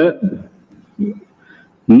போல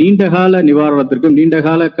நீண்டகால நிவாரணத்திற்கும்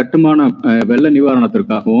நீண்டகால கட்டுமான வெள்ள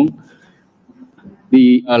நிவாரணத்திற்காகவும்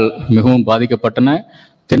தீயால் மிகவும் பாதிக்கப்பட்டன,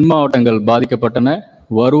 தென் மாவட்டங்கள் பாதிக்கப்பட்டன,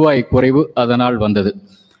 வருவாய் குறைவு அதனால் வந்தது.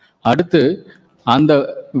 அடுத்து அந்த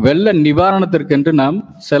வெள்ள நிவாரணத்திற்கென்று நாம்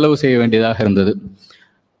செலவு செய்ய வேண்டியதாக இருந்தது.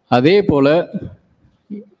 அதே போல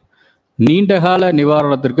நீண்டகால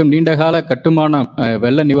நிவாரணத்திற்கும் நீண்டகால கட்டுமான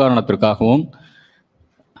வெள்ள நிவாரணத்திற்காகவும்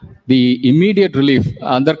தி இம்மீடியட் ரிலீஃப்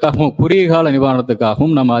அதற்காகவும் குறுகிய கால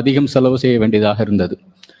நிவாரணத்துக்காகவும் நாம் அதிகம் செலவு செய்ய வேண்டியதாக இருந்தது.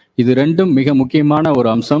 இது ரெண்டும் மிக முக்கியமான ஒரு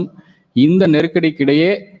அம்சம். இந்த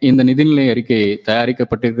நெருக்கடிக்கிடையே இந்த நிதிநிலை அறிக்கை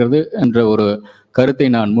தயாரிக்கப்பட்டிருக்கிறது என்ற ஒரு கருத்தை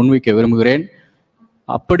நான் முன்வைக்க விரும்புகிறேன்.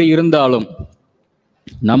 அப்படி இருந்தாலும்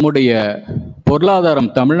நம்முடைய பொருளாதாரம்,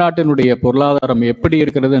 தமிழ்நாட்டினுடைய பொருளாதாரம் எப்படி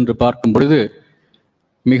இருக்கிறது என்று பார்க்கும் பொழுது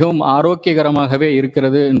மிகவும் ஆரோக்கியகரமாகவே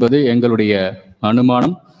இருக்கிறது என்பது எங்களுடைய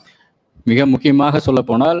அனுமானம். மிக முக்கியமாக சொல்ல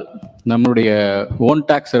போனால் நம்முடைய ஓன்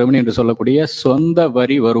டாக்ஸ் ரெவன்யூ என்று சொல்லக்கூடிய சொந்த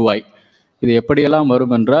வரி வருவாய், இது எப்படியெல்லாம்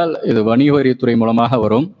வரும் என்றால் இது வணிக வரித்துறை மூலமாக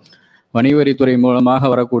வரும். வணிக வரித்துறை மூலமாக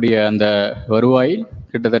வரக்கூடிய அந்த வருவாயில்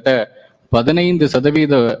கிட்டத்தட்ட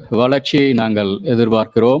 15% வளர்ச்சியை நாங்கள்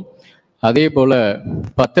எதிர்பார்க்கிறோம். அதே போல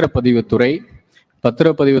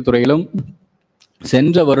பத்திரப்பதிவுத்துறையிலும்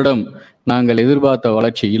சென்ற வருடம் நாங்கள் எதிர்பார்த்த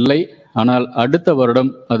வளர்ச்சி இல்லை. ஆனால் அடுத்த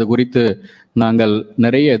வருடம் அது குறித்து நாங்கள்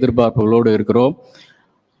நிறைய எதிர்பார்ப்புகளோடு இருக்கிறோம்.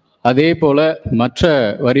 அதே போல மற்ற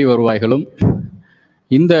வரி வருவாய்களும்,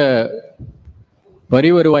 இந்த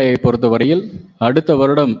வரி வருவாயை பொறுத்தவரையில் அடுத்த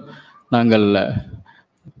வருடம் நாங்கள்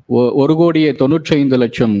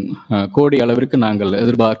 1,95,00,000 கோடி அளவிற்கு நாங்கள்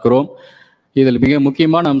எதிர்பார்க்கிறோம். இதில் மிக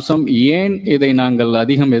முக்கியமான அம்சம், ஏன் இதை நாங்கள்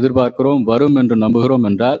அதிகம் எதிர்பார்க்கிறோம், வரும் என்று நம்புகிறோம்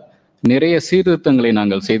என்றால், நிறைய சீர்திருத்தங்களை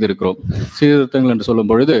நாங்கள் செய்திருக்கிறோம். சீர்திருத்தங்கள் என்று சொல்லும்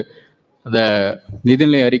பொழுது அந்த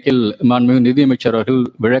நிதிநிலை அறிக்கையில் மாண்புமிகு நிதியமைச்சர் அவர்கள்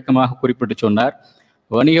விளக்கமாக குறிப்பிட்டு சொன்னார்.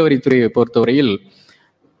 வணிக வரித்துறையை பொறுத்தவரையில்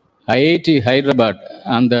ஐஐடி ஹைதராபாத்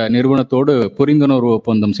அந்த நிறுவனத்தோடு புரிந்துணர்வு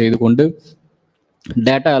ஒப்பந்தம் செய்து கொண்டு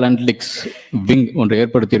டேட்டா அனலிட்டிக்ஸ் விங் ஒன்று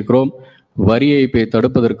ஏற்படுத்தியிருக்கிறோம். வரி ஏய்ப்பை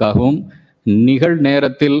தடுப்பதற்காகவும்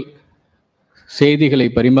நிகழ்நேரத்தில் செய்திகளை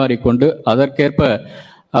பரிமாறிக்கொண்டு அதற்கேற்ப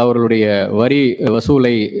அவர்களுடைய வரி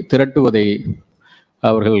வசூலை திரட்டுவதை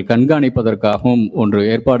அவர்கள் கண்காணிப்பதற்காகவும் ஒன்று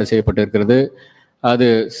ஏற்பாடு செய்யப்பட்டிருக்கிறது. அது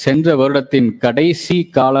சென்ற வருடத்தின் கடைசி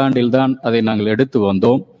காலாண்டில்தான் அதை நாங்கள் எடுத்து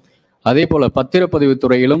வந்தோம். அதே போல பத்திரப்பதிவு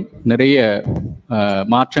துறையிலும் நிறைய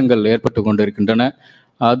மாற்றங்கள் ஏற்பட்டு கொண்டிருக்கின்றன.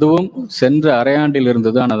 அதுவும் சென்ற அரையாண்டில்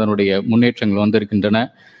இருந்து தான் அதனுடைய முன்னேற்றங்கள் வந்திருக்கின்றன.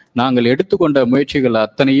 நாங்கள் எடுத்துக்கொண்ட முயற்சிகள்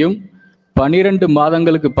அத்தனையும் 12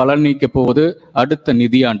 மாதங்களுக்கு பலனளிக்க போவது அடுத்த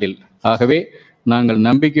நிதியாண்டில். ஆகவே நாங்கள்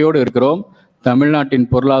நம்பிக்கையோடு இருக்கிறோம். தமிழ்நாட்டின்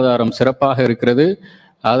பொருளாதாரம் சிறப்பாக இருக்கிறது.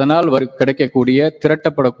 அதனால் கிடைக்கக்கூடிய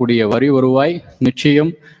திரட்டப்படக்கூடிய வரி வருவாய்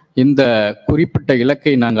நிச்சயம் இந்த குறிப்பிட்ட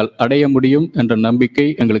இலக்கை நாங்கள் அடைய முடியும் என்ற நம்பிக்கை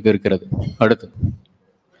எங்களுக்கு இருக்கிறது. அடுத்து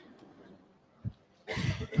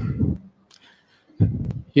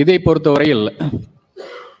இதை பொறுத்தவரையில்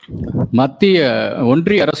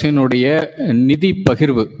ஒன்றிய அரசினுடைய நிதி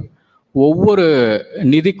பகிர்வு ஒவ்வொரு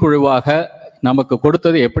நிதிக்குழுவாக நமக்கு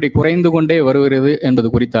கொடுத்தது எப்படி குறைந்து கொண்டே வருகிறது என்பது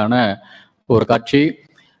குறித்தான ஒரு காட்சி.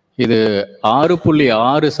 இது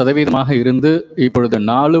 6.6% இருந்து இப்பொழுது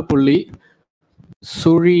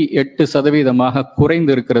 4.08%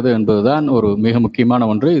 குறைந்து இருக்கிறது என்பதுதான் ஒரு மிக முக்கியமான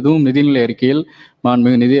ஒன்று. இதுவும் நிதிநிலை அறிக்கையில்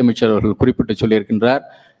மாண்புமிகு நிதியமைச்சர் அவர்கள் குறிப்பிட்டு சொல்லியிருக்கின்றார்.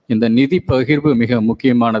 இந்த நிதி பகிர்வு மிக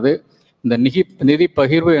முக்கியமானது. இந்த நிதி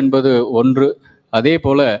பகிர்வு என்பது ஒன்று. அதே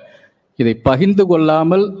போல இதை பகிர்ந்து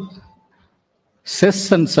கொள்ளாமல் செஸ்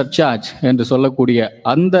அண்ட் சர்சார்ஜ் என்று சொல்லக்கூடிய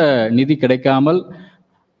அந்த நிதி கிடைக்காமல்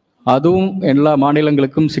அதுவும் எல்லா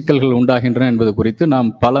மாநிலங்களுக்கும் சிக்கல்கள் உண்டாகின்றன என்பது குறித்து நாம்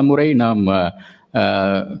பலமுறை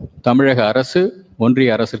தமிழக அரசு ஒன்றிய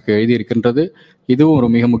அரசுக்கு எழுதியிருக்கின்றது. இதுவும் ஒரு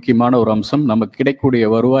மிக முக்கியமான ஒரு அம்சம். நமக்கு கிடைக்கக்கூடிய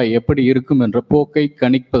வருவாய் எப்படி இருக்கும் என்ற போக்கை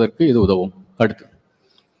கணிப்பதற்கு இது உதவும். அடுத்து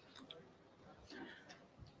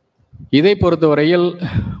இதை பொறுத்தவரையில்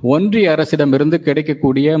ஒன்றிய அரசிடமிருந்து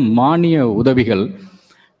கிடைக்கக்கூடிய மானிய உதவிகள்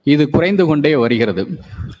இது குறைந்து கொண்டே வருகிறது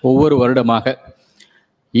ஒவ்வொரு வருடமாக.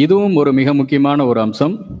 இதுவும் ஒரு மிக முக்கியமான ஒரு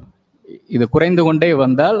அம்சம். இது குறைந்து கொண்டே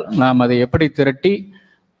வந்தால் நாம் அதை எப்படி திரட்டி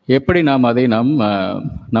எப்படி நாம் அதை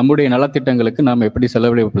நம்முடைய நலத்திட்டங்களுக்கு நாம் எப்படி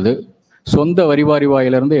செலவிடுவது, சொந்த வரி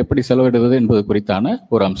வருவாயிலிருந்து எப்படி செலவிடுவது என்பது குறித்தான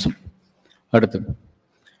ஒரு அம்சம். அடுத்து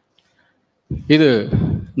இது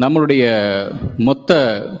நம்மளுடைய மொத்த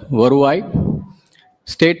வருவாய்.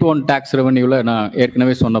 ஸ்டேட் ஓன் டாக்ஸ் ரெவன்யூவில் நான்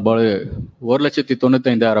ஏற்கனவே சொன்னபோது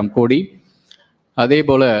 1,95,000 கோடி. அதே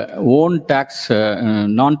போல் ஓன் டாக்ஸ்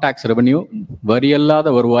நான் டாக்ஸ் ரெவன்யூ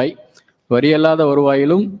வரியல்லாத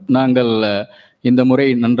வருவாயிலும் நாங்கள் இந்த முறை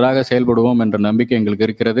நன்றாக செயல்படுவோம் என்ற நம்பிக்கை எங்களுக்கு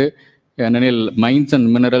இருக்கிறது. ஏனெனில் மைன்ஸ் அண்ட்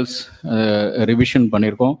மினரல்ஸ் ரிவிஷன்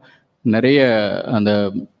பண்ணியிருக்கோம். நிறைய அந்த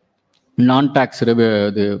நான் டாக்ஸ்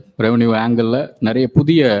ரெவன்யூ ஆங்கிளில் நிறைய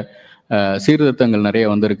புதிய சீர்திருத்தங்கள் நிறைய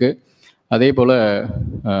வந்திருக்கு. அதே போல்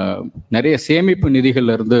நிறைய சேமிப்பு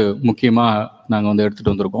நிதிகள்ல இருந்து முக்கியமாக நாங்கள் வந்து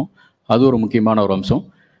எடுத்துகிட்டு வந்திருக்கோம். அது ஒரு முக்கியமான ஒரு அம்சம்.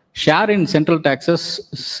 ஷேர் இன் சென்ட்ரல் டாக்ஸஸ்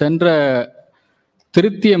சென்ற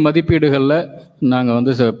திருத்திய மதிப்பீடுகளில் நாங்கள்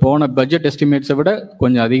வந்து போன பட்ஜெட் எஸ்டிமேட்ஸை விட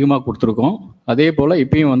கொஞ்சம் அதிகமாக கொடுத்துருக்கோம். அதே போல்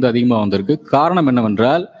இப்பயும் வந்து அதிகமாக வந்திருக்கு. காரணம்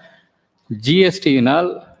என்னவென்றால் ஜிஎஸ்டியினால்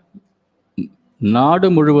நாடு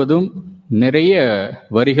முழுவதும் நிறைய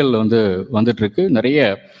வரிகள் வந்துட்டுருக்கு, நிறைய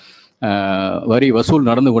வரி வசூல்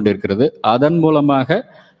நடந்து கொண்டிருக்கிறது. அதன் மூலமாக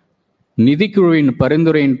நிதிக்குழுவின்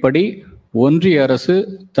பரிந்துரையின்படி ஒன்றிய அரசு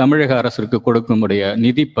தமிழக அரசிற்கு கொடுக்கக்கூடிய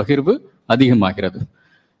நிதி பகிர்வு அதிகமாகிறது.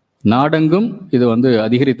 நாடெங்கும் இது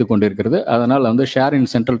அதிகரித்து கொண்டிருக்கிறது. அதனால் ஷேர் இன்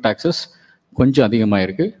சென்ட்ரல் டாக்ஸஸ் கொஞ்சம் அதிகமாக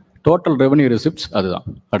இருக்கு. டோட்டல் ரெவன்யூ ரிசிப்ட்ஸ் அதுதான்.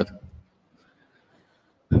 அடுத்து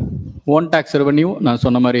ஓன் டாக்ஸ் ரெவன்யூ நான்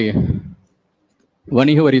சொன்ன மாதிரி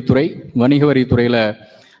வணிக வரித்துறையில்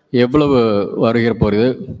எவ்வளவு வருகிற போகிறது,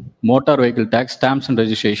 motor vehicle tax, stamps and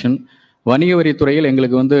registration. வணிக வரித்துறையில்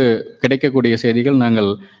எங்களுக்கு கிடைக்கக்கூடிய செய்திகள், நாங்கள்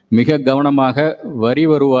மிக கவனமாக வரி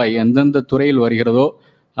வருவாய் எந்தெந்த துறையில் வருகிறதோ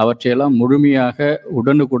அவற்றையெல்லாம் முழுமையாக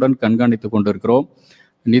உடனுக்குடன் கண்காணித்து கொண்டிருக்கிறோம்.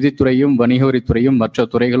 நிதித்துறையும் வணிக வரித்துறையும் மற்ற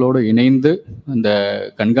துறைகளோடு இணைந்து அந்த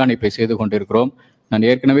கண்காணிப்பை செய்து கொண்டிருக்கிறோம். நான்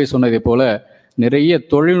ஏற்கனவே சொன்னதை போல நிறைய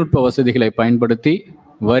தொழில்நுட்ப வசதிகளை பயன்படுத்தி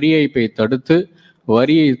வரி ஏய்ப்பை தடுத்து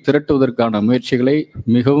வரியை திரட்டுவதற்கான முயற்சிகளை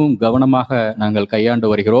மிகவும் கவனமாக நாங்கள் கையாண்டு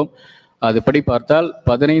வருகிறோம். அதுபடி பார்த்தால்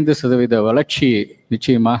 15% வளர்ச்சி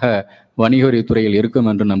நிச்சயமாக வணிக வரித்துறையில் இருக்கும்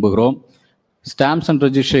என்று நம்புகிறோம். ஸ்டாம்ப்ஸ் அண்ட்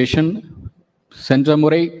ரெஜிஸ்ட்ரேஷன் சென்ற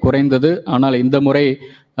முறை குறைந்தது, ஆனால் இந்த முறை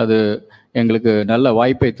அது எங்களுக்கு நல்ல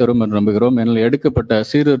வாய்ப்பை தரும் என்று நம்புகிறோம். என்னால் எடுக்கப்பட்ட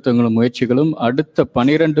சீர்திருத்தங்களும் முயற்சிகளும் அடுத்த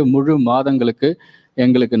 12 முழு மாதங்களுக்கு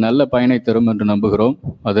எங்களுக்கு நல்ல பயனை தரும் என்று நம்புகிறோம்.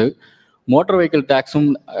 அது மோட்டார் வெஹிக்கிள் டேக்ஸும்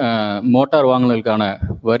மோட்டார் வாகனங்களுக்கான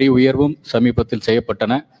வரி உயர்வும் சமீபத்தில்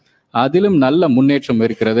செய்யப்பட்டன. அதிலும் நல்ல முன்னேற்றம்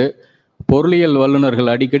இருக்கிறது. பொருளியல்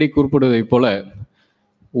வல்லுநர்கள் அடிக்கடி குறிப்பிடுவதைப் போல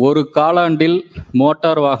ஒரு காலாண்டில்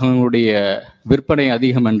மோட்டார் வாகனங்களுடைய விற்பனை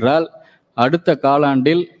அதிகம் என்றால் அடுத்த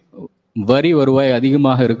காலாண்டில் வரி வருவாய்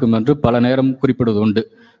அதிகமாக இருக்கும் என்று பல நேரம் குறிப்பிடுவது உண்டு.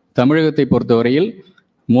 தமிழகத்தை பொறுத்தவரையில்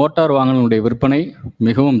மோட்டார் வாகனங்களுடைய விற்பனை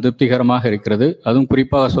மிகவும் திருப்திகரமாக இருக்கிறது. அதுவும்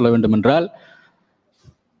குறிப்பாக சொல்ல வேண்டும் என்றால்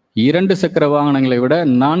 2 சக்கர வாகனங்களை விட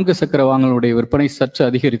 4 சக்கர வாகனங்களுடைய விற்பனை சற்று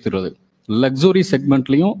அதிகரித்துள்ளது. லக்ஸுரி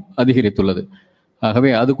செக்மெண்ட்லையும் அதிகரித்துள்ளது. ஆகவே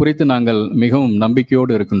அது குறித்து நாங்கள் மிகவும்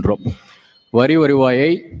நம்பிக்கையோடு இருக்கின்றோம். வரி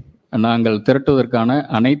வருவாயை நாங்கள் திரட்டுவதற்கான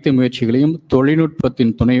அனைத்து முயற்சிகளையும்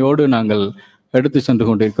தொழில்நுட்பத்தின் துணையோடு நாங்கள் எடுத்து சென்று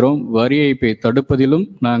கொண்டிருக்கிறோம். வரி ஏய்ப்பை தடுப்பதிலும்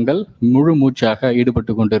நாங்கள் முழு மூச்சாக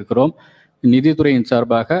ஈடுபட்டு கொண்டிருக்கிறோம். நிதித்துறையின்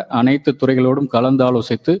சார்பாக அனைத்து துறைகளோடும் கலந்து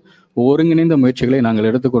ஆலோசித்து ஒருங்கிணைந்த முயற்சிகளை நாங்கள்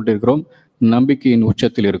எடுத்துக்கொண்டிருக்கிறோம். நம்பிக்கையின்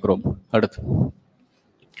உச்சத்தில் இருக்கிறோம். அடுத்து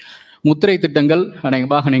முத்திரை திட்டங்கள்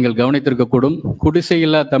அநேகமாக நீங்கள் கவனித்திருக்கக்கூடும்.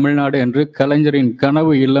 குடிசையில்லா தமிழ்நாடு என்று கலைஞரின்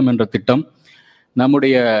கனவு இல்லம் என்ற திட்டம்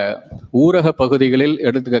நம்முடைய ஊரக பகுதிகளில்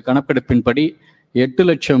எடுத்துக்க கணக்கெடுப்பின்படி 8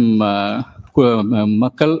 லட்சம்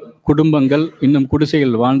மக்கள் குடும்பங்கள் இன்னும்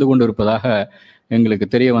குடிசையில் வாழ்ந்து கொண்டிருப்பதாக எங்களுக்கு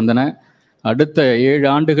தெரிய வந்தன. அடுத்த 7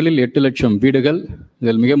 ஆண்டுகளில் 8 லட்சம் வீடுகள்.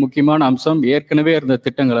 இதில் மிக முக்கியமான அம்சம், ஏற்கனவே இருந்த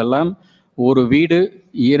திட்டங்கள் எல்லாம் ஒரு வீடு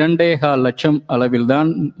 2.25 லட்சம் அளவில்தான்,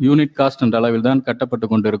 யூனிட் காஸ்ட் என்ற அளவில்தான் கட்டப்பட்டு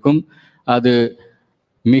கொண்டிருக்கும். அது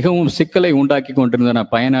மிகவும் சிக்கலை உண்டாக்கி கொண்டிருந்தன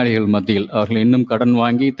பயனாளிகள் மத்தியில். அவர்கள் இன்னும் கடன்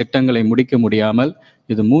வாங்கி திட்டங்களை முடிக்க முடியாமல்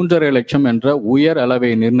இது 3.5 லட்சம் என்ற உயர்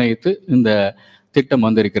அளவை நிர்ணயித்து இந்த திட்டம்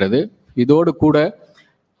வந்திருக்கிறது. இதோடு கூட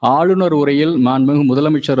ஆளுநர் உரையில் மாண்புமிகு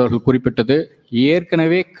முதலமைச்சர் அவர்கள் குறிப்பிட்டது,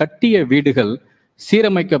 ஏற்கனவே கட்டிய வீடுகள்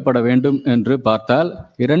சீரமைக்கப்பட வேண்டும் என்று பார்த்தால்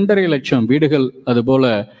 2.5 லட்சம் வீடுகள் அதுபோல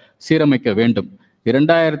சீரமைக்க வேண்டும்.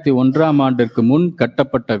 2001ஆம் ஆண்டிற்கு முன்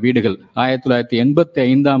கட்டப்பட்ட வீடுகள்,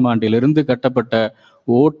 1985ஆம் ஆண்டிலிருந்து கட்டப்பட்ட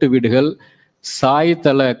ஓட்டு வீடுகள்,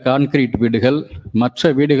 சாய்தள கான்கிரீட் வீடுகள்,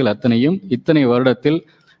 மற்ற வீடுகள் அத்தனையும் இத்தனை வருடத்தில்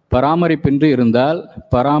பராமரிப்பின்றி இருந்தால்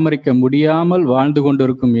பராமரிக்க முடியாமல் வாழ்ந்து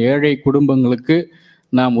கொண்டிருக்கும் ஏழை குடும்பங்களுக்கு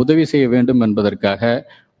நாம் உதவி செய்ய வேண்டும் என்பதற்காக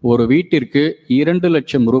ஒரு வீட்டிற்கு 2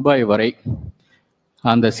 லட்சம் ரூபாய் வரை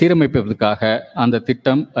அந்த சீரமைப்பதற்காக அந்த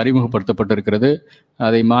திட்டம் அறிமுகப்படுத்தப்பட்டிருக்கிறது.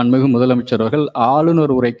 அதை மாண்புமிகு முதலமைச்சர் அவர்கள்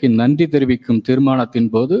ஆளுநர் உரைக்கு நன்றி தெரிவிக்கும் தீர்மானத்தின்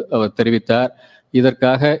போது அவர் தெரிவித்தார்.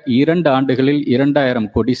 இதற்காக 2 ஆண்டுகளில் 2000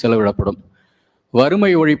 கோடி செலவிடப்படும்.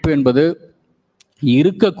 வறுமை ஒழிப்பு என்பது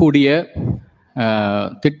இருக்கக்கூடிய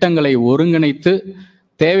திட்டங்களை ஒருங்கிணைத்து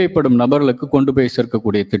தேவைப்படும் நபர்களுக்கு கொண்டு போய்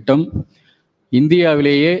சேர்க்கக்கூடிய திட்டம்.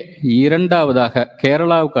 இந்தியாவிலேயே 2ஆவதாக,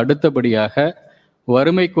 கேரளாவுக்கு அடுத்தபடியாக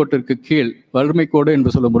வறுமை கோட்டிற்கு கீழ், வறுமை கோடு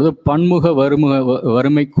என்று சொல்லும்போது பன்முக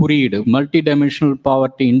வறுமை குறியீடு, மல்டி டைமென்ஷனல்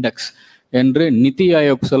பாவர்ட்டி இண்டெக்ஸ் என்று நிதி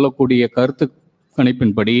ஆயோக் சொல்லக்கூடிய கருத்து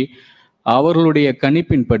கணிப்பின்படி, அவர்களுடைய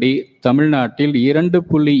கணிப்பின்படி தமிழ்நாட்டில்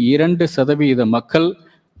 2.2% மக்கள்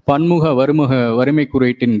பன்முக வறுமை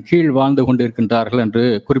குறியீட்டின் கீழ் வாழ்ந்து கொண்டிருக்கின்றார்கள் என்று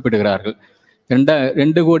குறிப்பிடுகிறார்கள்.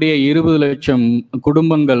 2,20,00,000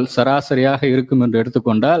 குடும்பங்கள் சராசரியாக இருக்கும் என்று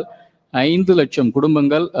எடுத்துக்கொண்டால் 5 லட்சம்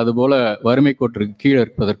குடும்பங்கள் அதுபோல வறுமை கோட்டிற்கு கீழே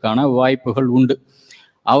இருப்பதற்கான வாய்ப்புகள் உண்டு.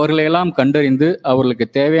 அவர்களையெல்லாம் கண்டறிந்து அவர்களுக்கு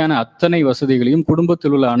தேவையான அத்தனை வசதிகளையும்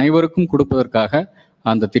குடும்பத்தில் உள்ள அனைவருக்கும் கொடுப்பதற்காக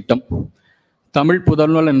அந்த திட்டம். தமிழ்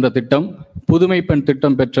புதல்வன் என்ற திட்டம், புதுமை பெண்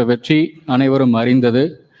திட்டம் பெற்ற வெற்றி அனைவரும் அறிந்தது.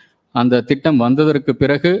 அந்த திட்டம் வந்ததற்கு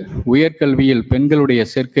பிறகு உயர்கல்வியில் பெண்களுடைய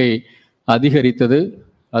சேர்க்கை அதிகரித்தது.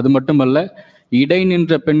 அது மட்டுமல்ல,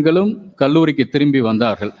 இடைநின்ற பெண்களும் கல்லூரிக்கு திரும்பி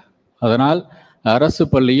வந்தார்கள். அதனால் அரசு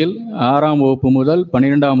பள்ளியில் 6ஆம் வகுப்பு முதல்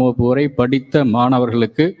 12ஆம் வகுப்பு வரை படித்த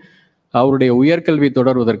மாணவர்களுக்கு அவருடைய உயர்கல்வி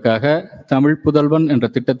தொடர்வதற்காக தமிழ் புதல்வன் என்ற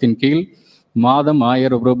திட்டத்தின் கீழ் மாதம்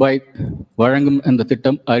 1000 ரூபாய் வழங்கும் இந்த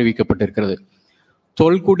திட்டம் அறிவிக்கப்பட்டிருக்கிறது.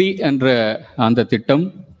 தொல்குடி என்ற அந்த திட்டம்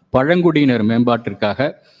பழங்குடியினர் மேம்பாட்டிற்காக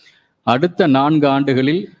அடுத்த 4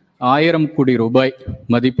 ஆண்டுகளில் 1000 கோடி ரூபாய்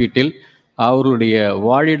மதிப்பீட்டில் அவர்களுடைய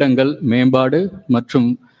வாழிடங்கள் மேம்பாடு மற்றும்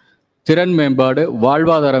திறன் மேம்பாடு,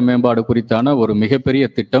 வாழ்வாதார மேம்பாடு குறித்தான ஒரு மிகப்பெரிய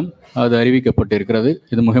திட்டம் அது அறிவிக்கப்பட்டிருக்கிறது.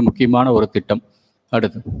 இது மிக முக்கியமான ஒரு திட்டம்.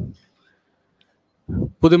 அடுத்து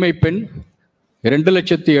புதுமை பெண்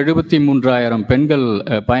 2,73,000 பெண்கள்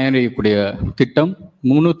பயனடையக்கூடிய திட்டம்.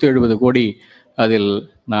 370 கோடி அதில்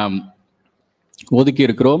நாம் ஒதுக்கி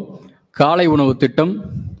இருக்கிறோம். காலை உணவு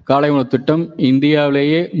திட்டம்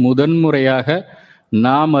இந்தியாவிலேயே முதன்முறையாக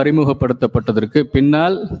நாம் அறிமுகப்படுத்தப்பட்டதற்கு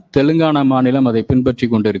பின்னால் தெலுங்கானா மாநிலம் அதை பின்பற்றி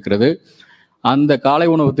கொண்டிருக்கிறது. அந்த காலை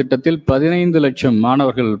உணவு திட்டத்தில் 15 லட்சம்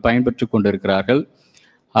மாணவர்கள் பயன்பெற்று கொண்டிருக்கிறார்கள்.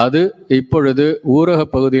 அது இப்பொழுது ஊரக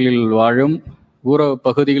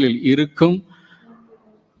பகுதிகளில் இருக்கும்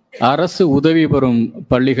அரசு உதவி பெறும்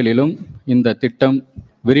பள்ளிகளிலும் இந்த திட்டம்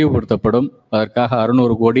விரிவுபடுத்தப்படும். அதற்காக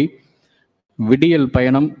 600 கோடி. விடியல்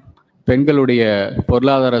பயணம் பெண்களுடைய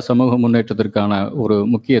பொருளாதார சமூக முன்னேற்றத்திற்கான ஒரு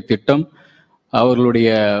முக்கிய திட்டம். அவர்களுடைய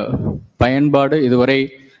பயன்பாடு இதுவரை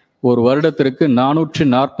ஒரு வருடத்திற்கு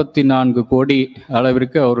 444 கோடி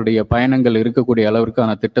அளவிற்கு அவருடைய பயணங்கள் இருக்கக்கூடிய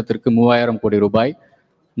அளவிற்கான திட்டத்திற்கு 3000 கோடி ரூபாய்.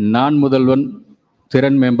 நான் முதல்வன்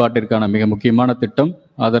திறன் மேம்பாட்டிற்கான மிக முக்கியமான திட்டம்,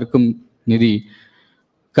 அதற்கும் நிதி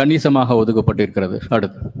கணிசமாக ஒதுக்கப்பட்டிருக்கிறது.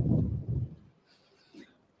 அடுத்து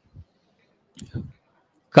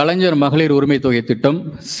கலைஞர் மகளிர் உரிமை தொகை திட்டம்.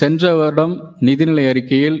 சென்ற வருடம் நிதிநிலை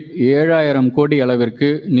அறிக்கையில் 7000 கோடி அளவிற்கு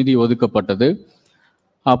நிதி ஒதுக்கப்பட்டது.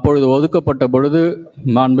 அப்பொழுது ஒதுக்கப்பட்ட பொழுது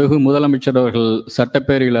மாண்புமிகு முதலமைச்சர் அவர்கள்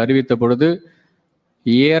சட்டப்பேரவையில் அறிவித்த பொழுது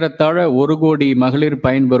ஏறத்தாழ 1 கோடி மகளிர்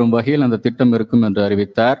பயன்பெறும் வகையில் அந்த திட்டம் இருக்கும் என்று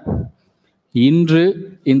அறிவித்தார். இன்று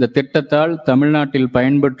இந்த திட்டத்தால் தமிழ்நாட்டில்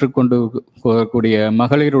பயன்பெற்று கொண்டு கூடிய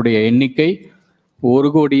மகளிருடைய எண்ணிக்கை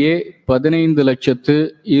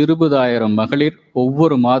 1,15,20,000 மகளிர்.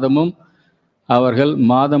 ஒவ்வொரு மாதமும் அவர்கள்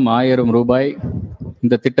மாதம் 1000 ரூபாய்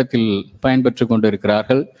இந்த திட்டத்தில் பயன்பெற்று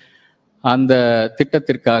கொண்டிருக்கிறார்கள். அந்த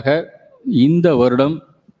திட்டத்திற்காக இந்த வருடம்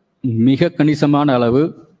மிக கணிசமான அளவு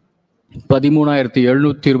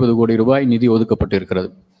 13,720 கோடி ரூபாய் நிதி ஒதுக்கப்பட்டிருக்கிறது.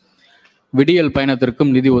 விடியல்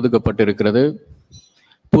பயணத்திற்கும் நிதி ஒதுக்கப்பட்டிருக்கிறது.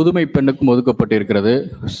 புதுமை பெண்ணுக்கும் ஒதுக்கப்பட்டிருக்கிறது.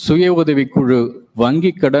 சுய உதவிக்குழு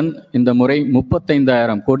வங்கி கடன் இந்த முறை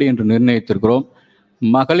 35,000 கோடி என்று நிர்ணயித்திருக்கிறோம்.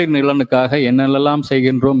 மகளிர் நலனுக்காக என்னெல்லாம்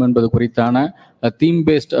செய்கின்றோம் என்பது குறித்தான தீம்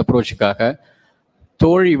பேஸ்ட் அப்ரோச்சுக்காக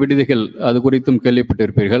தோழி விடுதிகள் அது குறித்தும்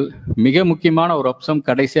கேள்விப்பட்டிருப்பீர்கள். மிக முக்கியமான ஒரு அம்சம்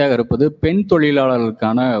கடைசியாக இருப்பது பெண்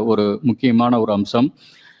தொழிலாளர்களுக்கான ஒரு முக்கியமான ஒரு அம்சம்.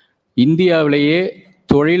 இந்தியாவிலேயே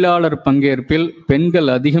தொழிலாளர் பங்கேற்பில் பெண்கள்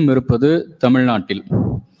அதிகம் இருப்பது தமிழ்நாட்டில்.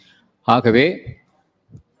 ஆகவே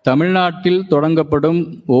தமிழ்நாட்டில் தொடங்கப்படும்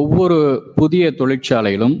ஒவ்வொரு புதிய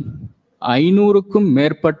தொழிற்சாலையிலும் 500க்கும்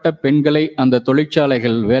மேற்பட்ட பெண்களை அந்த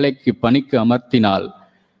தொழிற்சாலைகள் வேலைக்கு பணிக்கு அமர்த்தினால்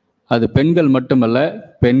அது பெண்கள் மட்டுமல்ல,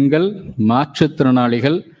 பெண்கள்,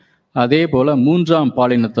 மாற்றுத்திறனாளிகள், அதே போல 3ஆம்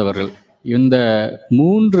பாலினத்தவர்கள், இந்த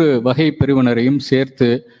 3 வகை பிரிவினரையும் சேர்த்து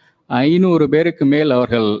 500 பேருக்கு மேல்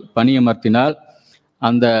அவர்கள் பணியமர்த்தினால்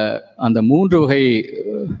அந்த 3 வகை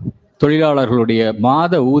தொழிலாளர்களுடைய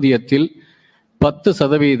மாத ஊதியத்தில்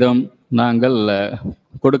 10% நாங்கள்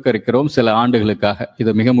கொடுக்க இருக்கிறோம் சில ஆண்டுகளுக்காக.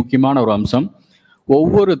 இது மிக முக்கியமான ஒரு அம்சம்.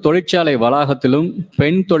 ஒவ்வொரு தொழிற்சாலை வளாகத்திலும்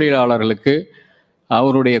பெண் தொழிலாளர்களுக்கு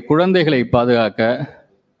அவருடைய குழந்தைகளை பாதுகாக்க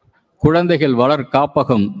குழந்தைகள் வளர்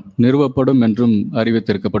காப்பகம் நிறுவப்படும் என்றும்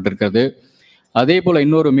அறிவித்திருக்கப்பட்டிருக்கிறது. அதே போல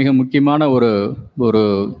இன்னொரு மிக முக்கியமான ஒரு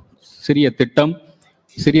சிறிய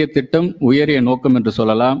திட்டம் உயரிய நோக்கம் என்று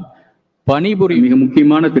சொல்லலாம். பணிபுரி மிக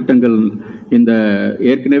முக்கியமான திட்டங்கள் இந்த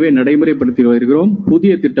ஏற்கனவே நடைமுறைப்படுத்தி வருகிறோம்.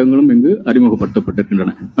 புதிய திட்டங்களும் இங்கு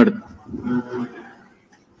அறிமுகப்படுத்தப்பட்டிருக்கின்றன. அடுத்து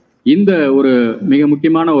இந்த ஒரு மிக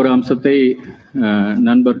முக்கியமான ஒரு அம்சத்தை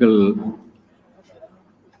நண்பர்கள்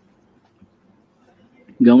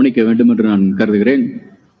கவனிக்க வேண்டும் என்று நான் கருதுகிறேன்.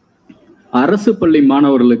 அரசு பள்ளி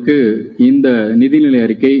மாணவர்களுக்கு இந்த நிதிநிலை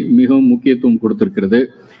அறிக்கை மிகவும் முக்கியத்துவம் கொடுத்திருக்கிறது.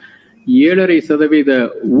 7.5%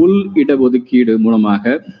 உள் இடஒதுக்கீடு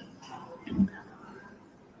மூலமாக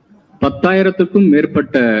 10,000க்கும்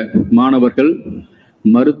மேற்பட்ட மாணவர்கள்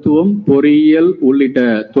மருத்துவம், பொறியியல் உள்ளிட்ட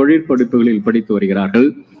தொழிற்படிப்புகளில் படித்து வருகிறார்கள்.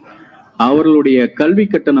 அவர்களுடைய கல்வி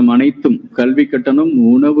கட்டணம் அனைத்தும், கல்வி கட்டணம்,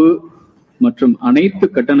 உணவு மற்றும் அனைத்து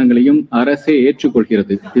கட்டணங்களையும் அரசே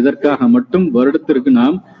ஏற்றுக்கொள்கிறது. இதற்காக மட்டும் வருடத்திற்கு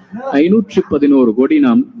நாம் 511 கோடி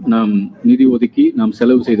நாம் நிதி ஒதுக்கி நாம்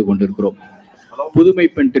செலவு செய்து கொண்டிருக்கிறோம். புதுமை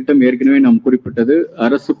பெண் திட்டம் ஏற்கனவே நாம் குறிப்பிட்டது.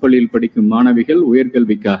 அரசு பள்ளியில் படிக்கும் மாணவிகள்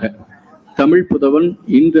உயர்கல்விக்காக. தமிழ் புதவன்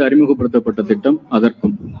இன்று அறிமுகப்படுத்தப்பட்ட திட்டம்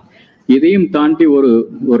அதற்கும். இதையும் தாண்டி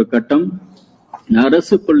ஒரு கட்டம்,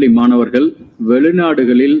 அரசு பள்ளி மாணவர்கள்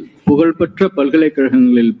வெளிநாடுகளில் புகழ்பெற்ற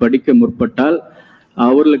பல்கலைக்கழகங்களில் படிக்க முற்பட்டால்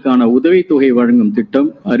அவர்களுக்கான உதவித்தொகை வழங்கும் திட்டம்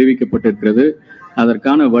அறிவிக்கப்பட்டிருக்கிறது.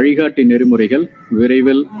 அதற்கான வழிகாட்டி நெறிமுறைகள்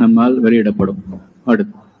விரைவில் நம்மால் வெளியிடப்படும்.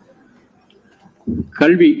 அடுத்து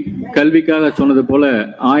கல்விக்காக சொன்னது போல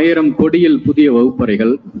 1000 கோடியில் புதிய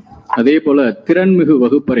வகுப்பறைகள், அதே போல திறன்மிகு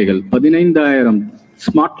வகுப்பறைகள் 15,000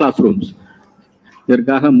 ஸ்மார்ட் கிளாஸ் ரூம்ஸ்.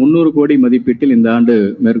 இதற்காக 300 கோடி மதிப்பீட்டில் இந்த ஆண்டு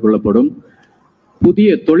மேற்கொள்ளப்படும். புதிய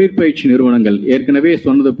தொழிற்பயிற்சி நிறுவனங்கள், ஏற்கனவே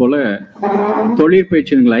சொன்னது போல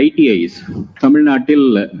தொழிற்பயிற்சி ITIs தமிழ்நாட்டில்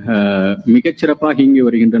மிகச்சிறப்பாக இயங்கி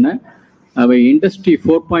வருகின்றன. அவை இண்டஸ்ட்ரி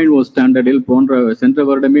 4.0 ஸ்டாண்டர்டில் சென்ற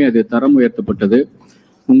வருடமே அது தரம் உயர்த்தப்பட்டது.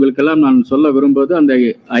 உங்களுக்கெல்லாம் நான் சொல்ல விரும்புவது, அந்த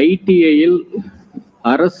ITIயில்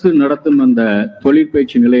அரசு நடத்தும் அந்த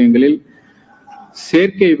தொழிற்பயிற்சி நிலையங்களில்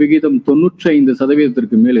சேர்க்கை விகிதம்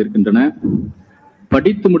 95% மேல் இருக்கின்றன.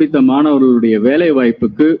 படித்து முடித்த மாணவர்களுடைய வேலை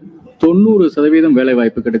வாய்ப்புக்கு 90% வேலை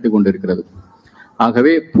வாய்ப்பு கிடைத்துக் கொண்டிருக்கிறது.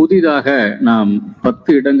 ஆகவே புதிதாக நாம்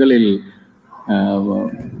 10 இடங்களில்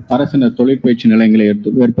அரசின தொழிற்பயிற்சி நிலையங்களை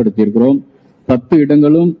ஏற்படுத்தி இருக்கிறோம். 10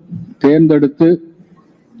 இடங்களும் தேர்ந்தெடுத்து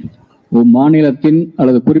மாநிலத்தின்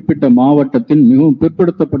அல்லது குறிப்பிட்ட மாவட்டத்தின் மிகவும்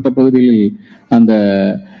பிற்படுத்தப்பட்ட பகுதிகளில் அந்த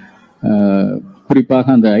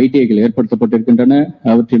குறிப்பாக அந்த ITIகள் ஏற்படுத்தப்பட்டிருக்கின்றன.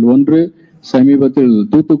 அவற்றில் ஒன்று சமீபத்தில்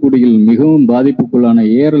தூத்துக்குடியில் மிகவும் பாதிப்புக்குள்ளான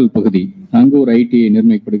ஏரல் பகுதி, அங்கு ஒரு ITI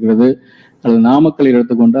நிர்ணயிக்கப்படுகிறது. அது நாமக்கல்லில்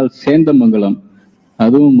எடுத்துக்கொண்டால் சேந்தமங்கலம்,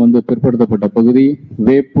 அதுவும் பிற்படுத்தப்பட்ட பகுதி.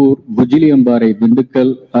 வேப்பூர், குஜிலியம்பாறை,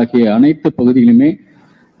 திண்டுக்கல் ஆகிய அனைத்து பகுதிகளுமே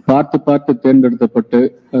பார்த்து தேர்ந்தெடுக்கப்பட்டு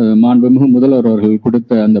மாண்புமிகு முதல்வர் அவர்கள்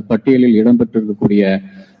கொடுத்த அந்த பட்டியலில் இடம்பெற்றிருக்கக்கூடிய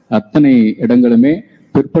அத்தனை இடங்களுமே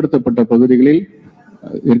பிற்படுத்தப்பட்ட பகுதிகளில்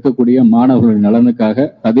இருக்கக்கூடிய மாணவர்களின் நலனுக்காக,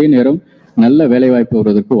 அதே நேரம் நல்ல வேலைவாய்ப்பு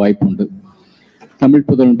வருவதற்கு வாய்ப்பு உண்டு. தமிழ்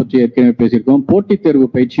புதல்வன் பற்றி ஏற்கனவே பேசியிருக்கோம். போட்டித் தேர்வு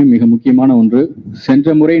பயிற்சியும் மிக முக்கியமான ஒன்று.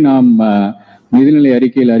 சென்ற முறை நாம் நிதிநிலை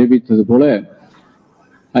அறிக்கையில் அறிவித்தது போல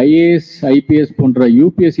IAS, IPS போன்ற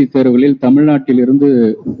UPSC தேர்வுகளில் தமிழ்நாட்டில் இருந்து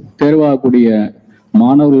தேர்வாகக்கூடிய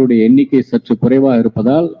மாணவர்களுடைய எண்ணிக்கை சற்று குறைவாக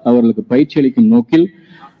இருப்பதால் அவர்களுக்கு பயிற்சி அளிக்கும் நோக்கில்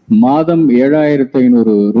மாதம்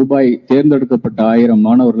 7,500 ரூபாய் தேர்ந்தெடுக்கப்பட்ட 1000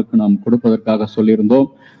 மாணவர்களுக்கு நாம் கொடுப்பதற்காக சொல்லியிருந்தோம்.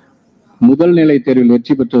 முதல் நிலை தேர்வில்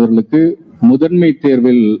வெற்றி பெற்றவர்களுக்கு முதன்மை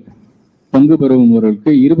தேர்வில் பங்கு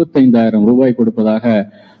பெறுபவர்களுக்கு 25,000 ரூபாய் கொடுப்பதாக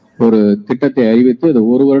ஒரு திட்டத்தை அறிவித்து அது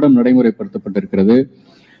 1 வருடம் நடைமுறைப்படுத்தப்பட்டிருக்கிறது.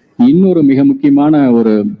 இன்னொரு மிக முக்கியமான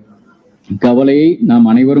ஒரு கவலையை நாம்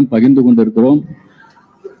அனைவரும் பகிர்ந்து கொண்டிருக்கிறோம்.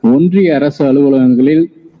 ஒன்றிய அரசு அலுவலகங்களில்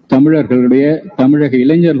தமிழக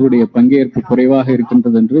இளைஞர்களுடைய பங்கேற்பு குறைவாக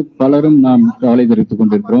இருக்கின்றது என்று பலரும் நாம் கவலை தெரிவித்துக்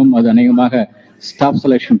கொண்டிருக்கிறோம். அது அநேகமாக staff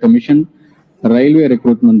selection commission, railway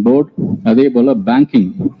recruitment board, அதே போல பேங்கிங்.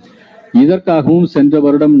 இதற்காகவும் சென்ற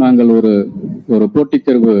வருடம் நாங்கள் ஒரு போட்டித்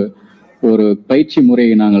தேர்வு ஒரு பயிற்சி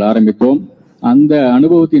முறையை நாங்கள் ஆரம்பித்தோம். அந்த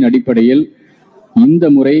அனுபவத்தின் அடிப்படையில் இந்த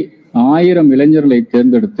முறை 1000 இளைஞர்களை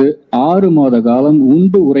தேர்ந்தெடுத்து 6 மாத காலம்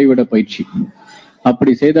உண்டு உறைவிட பயிற்சி.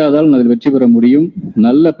 அப்படி செய்தால் அதில் வெற்றி பெற முடியும்.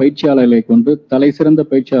 நல்ல பயிற்சியாளர்களை கொண்டு, தலை சிறந்த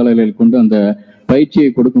பயிற்சியாளர்களை கொண்டு அந்த பயிற்சியை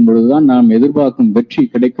கொடுக்கும் பொழுதுதான் நாம் எதிர்பார்க்கும் வெற்றி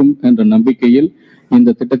கிடைக்கும் என்ற நம்பிக்கையில்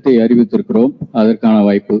இந்த திட்டத்தை அறிவித்திருக்கிறோம். அதற்கான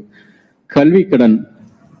வாய்ப்பு. கல்வி கடன்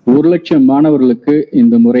 1 லட்சம் மாணவர்களுக்கு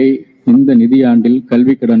இந்த முறை இந்த நிதியாண்டில்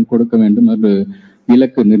கல்வி கடன் கொடுக்க வேண்டும் என்று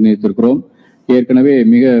இலக்கு நிர்ணயித்திருக்கிறோம். ஏற்கனவே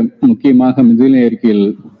மிக முக்கியமாக நிதிநிலை அறிக்கையில்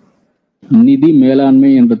நிதி மேலாண்மை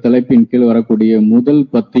என்ற தலைப்பின் கீழ் வரக்கூடிய முதல்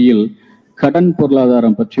பத்தியில் கடன்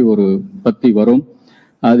பொருளாதாரம் பற்றி ஒரு பத்தி வரும்.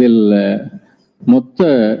 அதில் மொத்த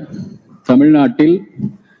தமிழ்நாட்டில்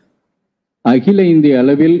அகில இந்திய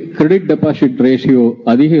அளவில் கிரெடிட் டெபாசிட் ரேஷியோ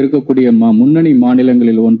அதிகம் இருக்கக்கூடிய முன்னணி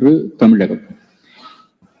மாநிலங்களில் ஒன்று தமிழகம்.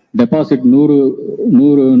 டெபாசிட்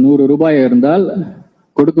 100 ரூபாய் இருந்தால்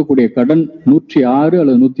கொடுக்கக்கூடிய கடன் 106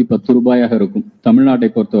 அல்லது 110 ரூபாயாக இருக்கும் தமிழ்நாட்டை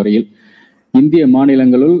பொறுத்தவரையில். இந்திய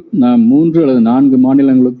மாநிலங்களுள் நாம் 3 அல்லது 4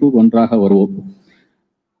 மாநிலங்களுக்கு ஒன்றாக வருவோம்.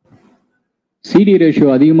 CD ரேஷியோ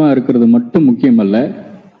அதிகமா இருக்கிறது மட்டும் முக்கியமல்ல,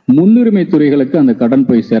 முன்னுரிமை துறைகளுக்கு அந்த கடன்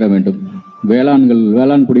போய் சேர வேண்டும்.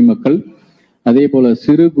 வேளாண் குடிமக்கள், அதே போல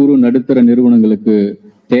சிறு குறு நடுத்தர நிறுவனங்களுக்கு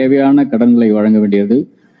தேவையான கடன்களை வழங்க வேண்டியது,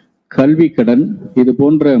 கல்வி கடன், இது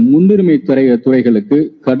போன்ற முன்னுரிமை துறைகளுக்கு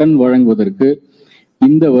கடன் வழங்குவதற்கு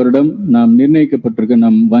இந்த வருடம் நாம் நிர்ணயிக்கப்பட்டிருக்க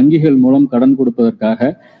நம் வங்கிகள் மூலம் கடன் கொடுப்பதற்காக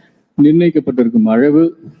நிர்ணயிக்கப்பட்டிருக்கும் அளவு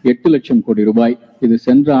 8 லட்சம் கோடி ரூபாய். இது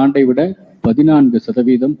சென்ற ஆண்டை விட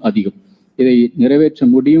 14% அதிகம். இதை நிறைவேற்ற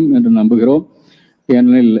முடியும் என்று நம்புகிறோம்.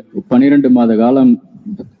 ஏனெனில் 12 மாத காலம்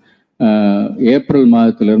ஏப்ரல்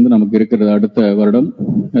மாதத்திலிருந்து நமக்கு இருக்கிறது அடுத்த வருடம்.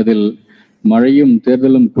 அதில் மழையும்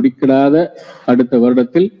தேர்தலும் குடிக்கிடாத அடுத்த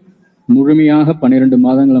வருடத்தில் முழுமையாக 12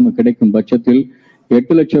 மாதங்கள் நமக்கு கிடைக்கும் பட்சத்தில்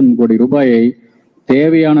 8 லட்சம் கோடி ரூபாயை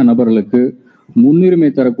தேவையான நபர்களுக்கு, முன்னுரிமை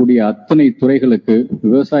தரக்கூடிய அத்தனை துறைகளுக்கு,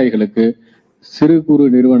 விவசாயிகளுக்கு, சிறு குறு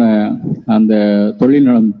நிறுவன அந்த தொழில்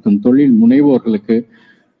நடத்தும் தொழில் முனைவோர்களுக்கு,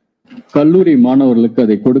 கல்லூரி மாணவர்களுக்கு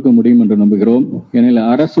அதை கொடுக்க முடியும் என்று நம்புகிறோம். ஏனெனில்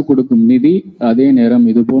அரசு கொடுக்கும் நிதி, அதே நேரம்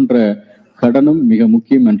இது போன்ற கடனும் மிக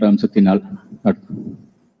முக்கியம் என்ற அம்சத்தினால்.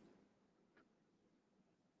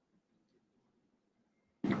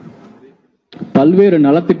 பல்வேறு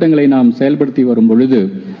நலத்திட்டங்களை நாம் செயல்படுத்தி வரும் பொழுது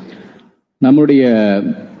நம்முடைய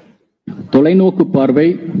தொலைநோக்கு பார்வை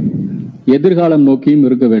எதிர்காலம் நோக்கியும்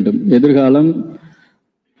இருக்க வேண்டும். எதிர்காலம்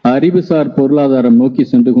அறிவுசார் பொருளாதாரம் நோக்கி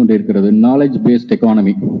சென்று கொண்டிருக்கிறது, நாலேஜ் பேஸ்ட்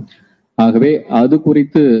எக்கானமி. ஆகவே அது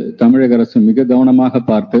குறித்து தமிழக அரசு மிக கவனமாக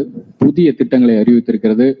பார்த்து புதிய திட்டங்களை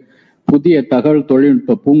அறிவித்திருக்கிறது. புதிய தகவல்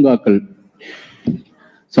தொழில்நுட்ப பூங்காக்கள்,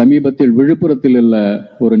 சமீபத்தில் விழுப்புரத்தில் உள்ள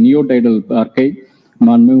ஒரு நியோடைடல் பார்க்கை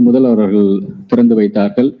மாண்புமிகு முதல்வர் அவர்கள் திறந்து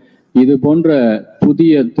வைத்தார்கள். இது போன்ற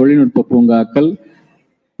புதிய தொழில்நுட்ப பூங்காக்கள்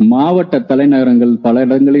மாவட்ட தலைநகரங்கள் பல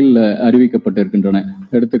இடங்களில் அறிவிக்கப்பட்டிருக்கின்றன.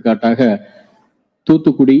 எடுத்துக்காட்டாக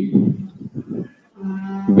தூத்துக்குடி,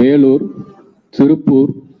 வேலூர்,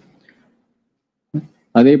 திருப்பூர்,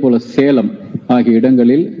 அதே போல சேலம் ஆகிய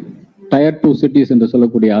இடங்களில் டயர் 2 சிட்டிஸ் என்று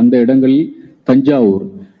சொல்லக்கூடிய அந்த இடங்களில், தஞ்சாவூர்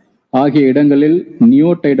ஆகிய இடங்களில்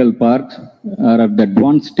neo tidal parks R at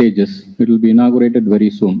advance stages. It will be inaugurated very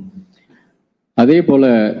soon. அதே போல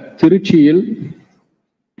திருச்சியில்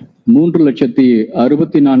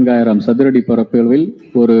 3,64,000 சதுரடி பரப்பளவில்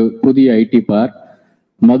ஒரு புதிய ஐடி பார்க்.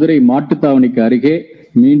 மதுரை மாட்டுத்தாவணிக்கு அருகே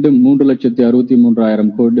மீண்டும்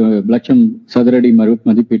 3,63,000 சதுரடி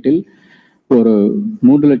மதிப்பீட்டில் ஒரு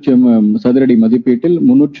 3 லட்சம் சதுரடி மதிப்பீட்டில்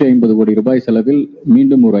 350 கோடி ரூபாய் செலவில்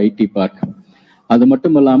மீண்டும் ஒரு ஐடி பார்க். அது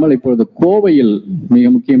மட்டுமல்லாமல் இப்பொழுது கோவையில் மிக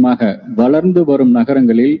முக்கியமாக வளர்ந்து வரும்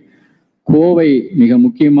நகரங்களில் கோவை மிக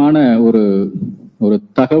முக்கியமான ஒரு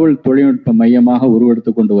தகவல் தொழில்நுட்ப மையமாக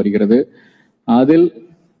உருவெடுத்து கொண்டு வருகிறது. அதில்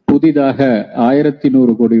புதிதாக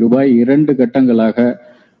 1,100 கோடி ரூபாய் 2 கட்டங்களாக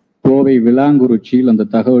கோவை விளாங்குறிச்சியில் அந்த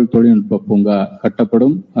தகவல் தொழில்நுட்ப பூங்கா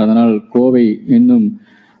கட்டப்படும். அதனால் கோவை இன்னும்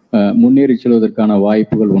முன்னேறி செல்வதற்கான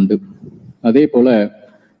வாய்ப்புகள் உண்டு. அதே போல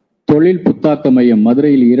தொழில் புத்தாக்க மையம்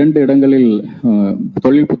மதுரையில் 2 இடங்களில்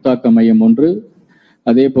தொழில் புத்தாக்க மையம் ஒன்று,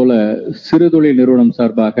 அதே போல சிறு தொழில் நிறுவனம்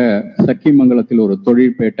சார்பாக சக்கிமங்கலத்தில் ஒரு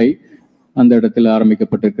தொழிற்பேட்டை அந்த இடத்தில்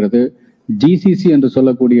ஆரம்பிக்கப்பட்டிருக்கிறது. ஜிசிசி என்று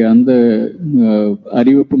சொல்லக்கூடிய அந்த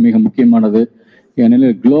அறிவிப்பு மிக முக்கியமானது.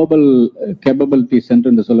 ஏனெனில் குளோபல் கேப்பபிலிட்டி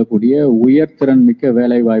சென்டர் என்று சொல்லக்கூடிய உயர்திறன் மிக்க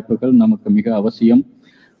வேலை வாய்ப்புகள் நமக்கு மிக அவசியம்.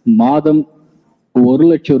 மாதம் 1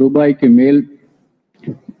 லட்சம் ரூபாய்க்கு மேல்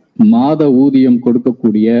மாத ஊதியம்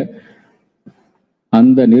கொடுக்கக்கூடிய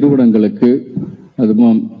அந்த நிறுவனங்களுக்கு, அது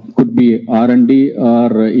could be R&D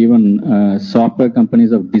or even software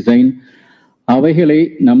companies of design, அவைகளை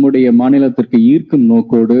நம்முடைய மாநிலத்திற்கு ஈர்க்கும்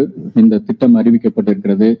நோக்கோடு இந்த திட்டம்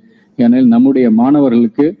அறிவிக்கப்பட்டிருக்கிறது. ஏனெனில் நம்முடைய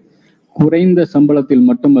மாணவர்களுக்கு குறைந்த சம்பளத்தில்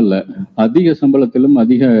மட்டுமல்ல, அதிக சம்பளத்திலும்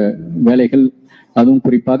அதிக வேலைகள், அதுவும்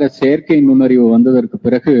குறிப்பாக செயற்கை நுண்ணறிவு வந்ததற்கு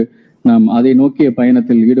பிறகு நாம் அதை நோக்கிய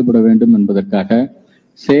பயணத்தில் ஈடுபட வேண்டும் என்பதற்காக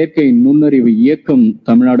செயற்கை நுண்ணறிவு இயக்கம்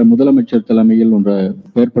தமிழ்நாடு முதலமைச்சர் தலைமையில் ஒன்று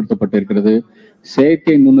ஏற்படுத்தப்பட்டிருக்கிறது.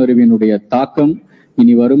 செயற்கை நுண்ணறிவினுடைய தாக்கம்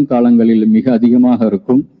இனி வரும் காலங்களில் மிக அதிகமாக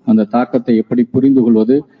இருக்கும். அந்த தாக்கத்தை எப்படி புரிந்து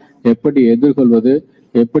கொள்வது, எப்படி எதிர்கொள்வது,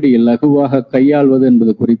 எப்படி இலகுவாக கையாள்வது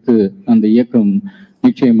என்பது குறித்து அந்த இயக்கம்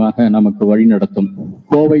நிச்சயமாக நமக்கு வழி நடத்தும்.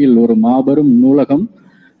 கோவையில் ஒரு மாபெரும்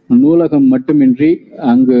நூலகம் மட்டுமின்றி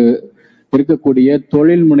அங்கு இருக்கக்கூடிய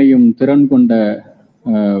தொழில் முனையும் திறன் கொண்ட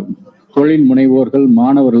தொழில் முனைவோர்கள்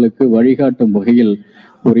மாணவர்களுக்கு வழிகாட்டும் வகையில்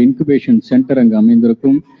ஒரு இன்குபேஷன் சென்டர் அங்கு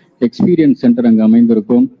அமைந்திருக்கும், எக்ஸ்பீரியன்ஸ் சென்டர் அங்கு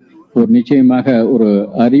அமைந்திருக்கும். ஒரு நிச்சயமாக ஒரு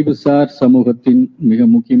அறிவுசார் சமூகத்தின் மிக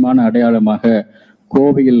முக்கியமான அடையாளமாக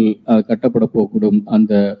கோவையில் கட்டப்பட போகக்கூடும்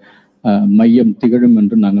அந்த மையம் திகழும்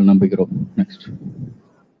என்று நாங்கள் நம்புகிறோம். நெக்ஸ்ட்.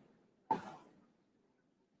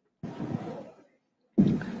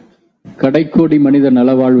 கடைக்கோடி மனித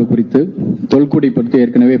நலவாழ்வு குறித்து, தொல்குடி பற்றி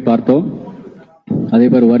ஏற்கனவே பார்த்தோம். அதே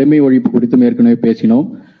போல வறுமை ஒழிப்பு குறித்தும் ஏற்கனவே பேசினோம்.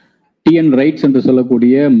 டிஎன் ரைட்ஸ் என்று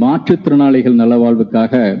சொல்லக்கூடிய மாற்றுத்திறனாளிகள்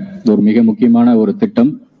நலவாழ்வுக்காக ஒரு மிக முக்கியமான ஒரு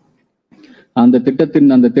திட்டம். அந்த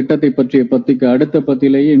திட்டத்தை பற்றிக்கு அடுத்த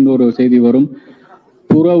பத்திலேயே இன்னொரு செய்தி வரும்.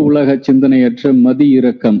 புற உலக சிந்தனையற்ற மதி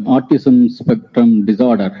இறக்கம், ஆட்டிசம் ஸ்பெக்ட்ரம்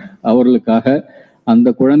டிசார்டர், அவர்களுக்காக, அந்த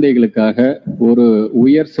குழந்தைகளுக்காக ஒரு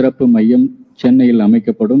உயர் சிறப்பு மையம் சென்னையில்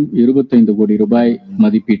அமைக்கப்படும். 25 கோடி ரூபாய்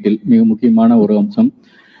மதிப்பீட்டில். மிக முக்கியமான ஒரு அம்சம்.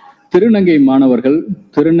 திருநங்கை மாணவர்கள்,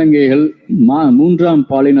 திருநங்கைகள், 3ஆம்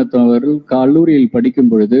பாலினத்தவர்கள் கல்லூரியில்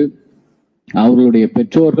படிக்கும் பொழுது அவர்களுடைய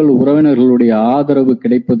பெற்றோர்கள், உறவினர்களுடைய ஆதரவு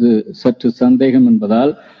கிடைப்பது சற்று சந்தேகம்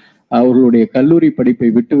என்பதால் அவர்களுடைய கல்லூரி படிப்பை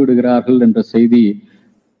விட்டு விடுகிறார்கள் என்ற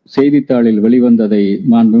செய்தித்தாளில் வெளிவந்ததை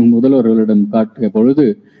முதல்வர்களிடம் காட்டிய பொழுது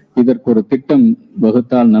இதற்கு ஒரு திட்டம்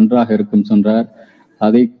வகுத்தால் நன்றாக இருக்கும் சென்றார்.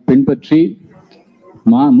 அதை பின்பற்றி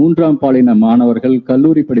 3ஆம் பாலின மாணவர்கள்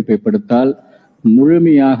கல்லூரி படிப்பை படித்தால்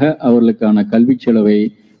முழுமையாக அவர்களுக்கான கல்வி செலவை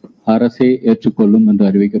அரசே ஏற்றுக்கொள்ளும் என்று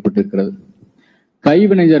அறிவிக்கப்பட்டிருக்கிறது.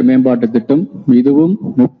 கைவினைஞர் மேம்பாட்டு திட்டம், இதுவும்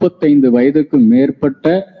 35 வயதுக்கு மேற்பட்ட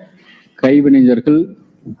கைவினைஞர்கள்,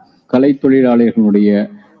 கலை தொழிலாளர்களுடைய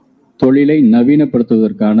தொழிலை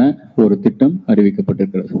நவீனப்படுத்துவதற்கான ஒரு திட்டம்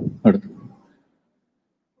அறிவிக்கப்பட்டிருக்கிறது. அடுத்து,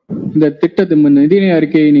 இந்த திட்டத்தின் நிதிநிலை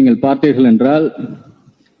அறிக்கையை நீங்கள் பார்த்தீர்கள் என்றால்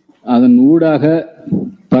அதன் ஊடாக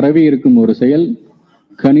பரவி இருக்கும் ஒரு செயல்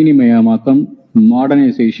கணினிமயமாக்கம்,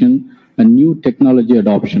 modernisation, new technology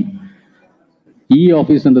adoption.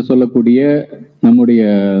 Office என்று சொல்லக்கூடிய நம்முடைய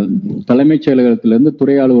தலைமைச் செயலகத்திலிருந்து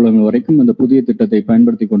துறை அலுவலகங்கள் வரைக்கும் இந்த புதிய திட்டத்தை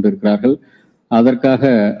பயன்படுத்தி கொண்டிருக்கிறார்கள்.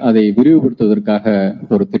 அதற்காக அதை விரிவுபடுத்துவதற்காக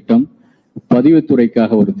ஒரு திட்டம்,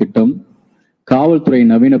 பதிவுத்துறைக்காக ஒரு திட்டம், காவல்துறை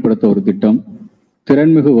நவீனப்படுத்த ஒரு திட்டம்,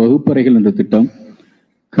 திறன்மிகு வகுப்பறைகள் என்ற திட்டம்,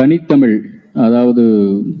 கனித்தமிழ், அதாவது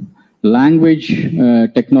language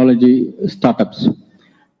technology start ups,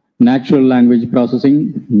 natural language processing,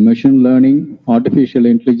 machine learning, artificial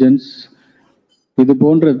intelligence, இது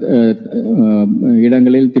போன்ற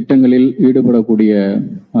இடங்களில் திட்டங்களில் ஈடுபடக்கூடிய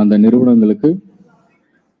அந்த நிறுவனங்களுக்கு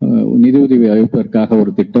நிதியுதவி அளிப்பதற்காக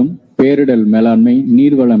ஒரு திட்டம், பேரிடர் மேலாண்மை,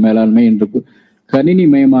 நீர்வள மேலாண்மை என்று கணினி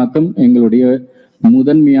மயமாக்கம் எங்களுடைய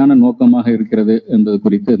முதன்மையான நோக்கமாக இருக்கிறது என்பது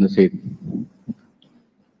குறித்து இந்த செய்தி.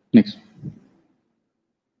 Next,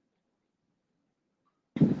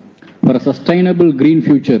 for a sustainable green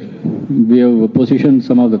future we have positioned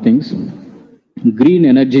some of the things. Green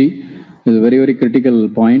energy is a very, very critical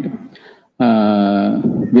point.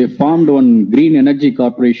 We formed one green energy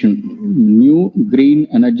corporation, new green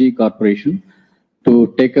energy corporation, to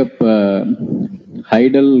take up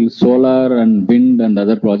hydel, solar and wind and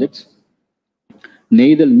other projects.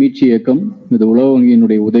 நெய்தல் மீட்சி இயக்கம், இது உலக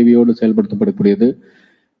வங்கியினுடைய உதவியோடு செயல்படுத்தப்படக்கூடியது.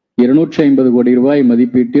 250 கோடி ரூபாய்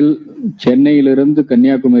மதிப்பீட்டில் சென்னையிலிருந்து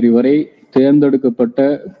கன்னியாகுமரி வரை தேர்ந்தெடுக்கப்பட்ட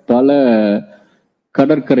பல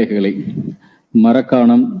கடற்கரைகளை,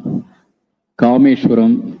 மரக்காணம்,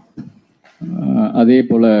 காமேஸ்வரம், அதே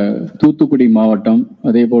போல தூத்துக்குடி மாவட்டம்,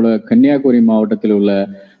 அதே போல கன்னியாகுமரி மாவட்டத்தில் உள்ள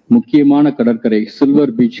முக்கியமான கடற்கரை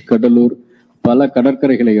சில்வர் பீச், கடலூர், பல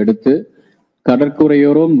கடற்கரைகளை எடுத்து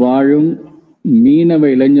கடற்கரையோரம் வாழும் மீனவ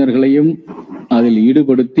இளைஞர்களையும் அதில்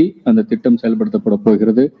ஈடுபடுத்தி அந்த திட்டம் செயல்படுத்தப்பட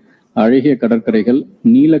போகிறது. அழகிய கடற்கரைகள்,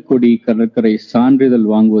 நீலக்கொடி கடற்கரை சான்றிதழ்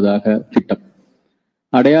வாங்குவதாக திட்டம்.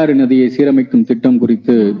 அடையாறு நதியை சீரமைக்கும் திட்டம்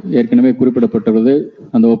குறித்து ஏற்கனவே குறிப்பிடப்பட்டுள்ளது.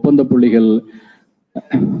 அந்த ஒப்பந்த புள்ளிகள்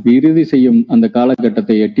இறுதி செய்யும் அந்த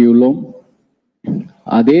காலகட்டத்தை எட்டியுள்ளோம்.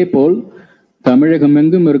 அதே போல் தமிழகம்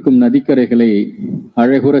எங்கும் இருக்கும் நதிக்கரைகளை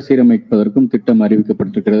அழகுற சீரமைப்பதற்கும் திட்டம்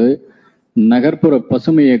அறிவிக்கப்பட்டிருக்கிறது. நகர்ப்புற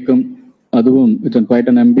பசுமை இயக்கம், அதுவும் it's quite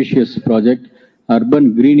an ambitious project. Urban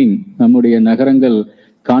greening, நம்முடைய நகரங்கள்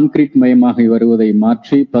கான்கிரீட் மயமாக வருவதை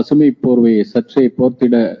மாற்றி பசுமை போர்வையை சற்றே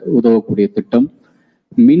போர்த்திட உதவக்கூடிய திட்டம்.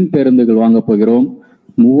 மின் பேருந்துகள் வாங்க போகிறோம்.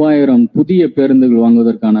 3000 புதிய பேருந்துகள்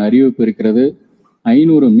வாங்குவதற்கான அறிவிப்பு இருக்கிறது.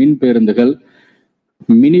 500 மின் பேருந்துகள்.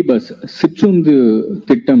 மினி பஸ், சிற்றுந்து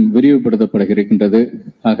திட்டம் விரிவுபடுத்தப்பட இருக்கின்றது.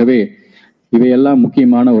 ஆகவே இவையெல்லாம்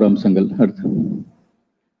முக்கியமான ஒரு அம்சங்கள். அடுத்து,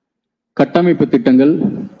 கட்டமைப்பு திட்டங்கள்.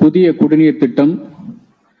 புதிய குடிநீர் திட்டம்,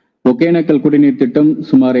 ஒகேனக்கல் குடிநீர் திட்டம்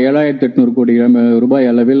சுமார் 7800 கோடி ரூபாய்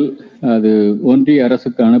அளவில் அது ஒன்றிய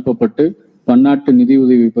அரசுக்கு அனுப்பப்பட்டு பன்னாட்டு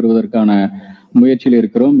நிதியுதவி பெறுவதற்கான முயற்சியில்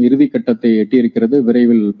இருக்கிறோம். இறுதி கட்டத்தை எட்டியிருக்கிறது.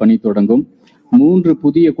 விரைவில் பணி தொடங்கும். 3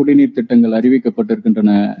 புதிய குடிநீர் திட்டங்கள்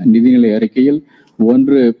அறிவிக்கப்பட்டிருக்கின்றன நிதிநிலை அறிக்கையில்.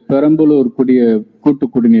 ஒன்று பெரம்பலூர் கூட்டு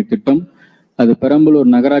குடிநீர் திட்டம். அது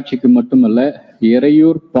பெரம்பலூர் நகராட்சிக்கு மட்டுமல்ல,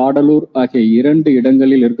 எறையூர், பாடலூர் ஆகிய 2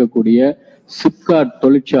 இடங்களில் இருக்கக்கூடிய சிப்காட்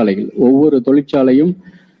தொழிற்சாலைகள், ஒவ்வொரு தொழிற்சாலையும்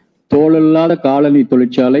தோளில்லாத காலனி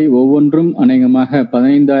தொழிற்சாலை, ஒவ்வொன்றும் அநேகமாக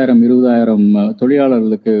 15,000-20,000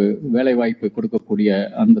 தொழிலாளர்களுக்கு வேலை வாய்ப்பு கொடுக்கக்கூடிய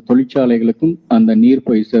அந்த தொழிற்சாலைகளுக்கும் அந்த நீர்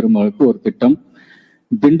போய் சேரும் அளவுக்கு ஒரு திட்டம்.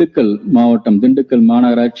 திண்டுக்கல் மாவட்டம், திண்டுக்கல்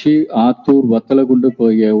மாநகராட்சி, ஆத்தூர், வத்தலகுண்டு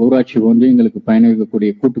போகிய ஊராட்சி ஒன்றியங்களுக்கு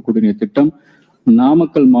பயணிக்கக்கூடிய கூட்டு குடிநீர் திட்டம்.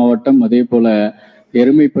 நாமக்கல் மாவட்டம், அதே போல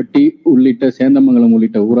எருமைப்பட்டி உள்ளிட்ட சேந்தமங்கலம்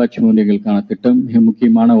உள்ளிட்ட ஊராட்சி ஒன்றியங்களுக்கான திட்டம் மிக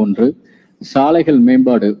முக்கியமான ஒன்று. சாலைகள்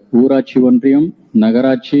மேம்பாடு ஊராட்சி ஒன்றியம்,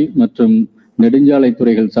 நகராட்சி மற்றும்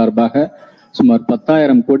நெடுஞ்சாலைத்துறைகள் சார்பாக சுமார்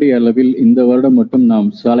 10,000 கோடி அளவில் இந்த வருடம் மட்டும் நாம்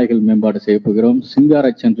சாலைகள் மேம்பாடு செய்ய போகிறோம்.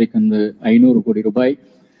 சிங்காரச்சன்றிக்கு 500 கோடி ரூபாய்.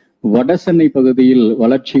 வடசென்னை பகுதியில்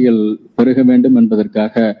வளர்ச்சிகள் பெருக வேண்டும்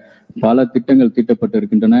என்பதற்காக பல திட்டங்கள்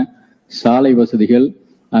தீட்டப்பட்டிருக்கின்றன. சாலை வசதிகள்,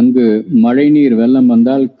 அங்கு மழைநீர் வெள்ளம்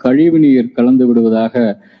வந்தால் கழிவு நீர் கலந்து விடுவதாக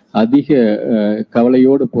அதிக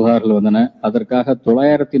கவலையோடு புகார்கள் வந்தன. அதற்காக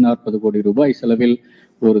 940 கோடி ரூபாய் செலவில்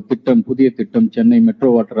ஒரு திட்டம், புதிய திட்டம் சென்னை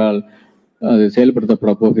மெட்ரோ வாட்டரால் அது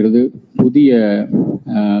செயல்படுத்தப்பட போகிறது. புதிய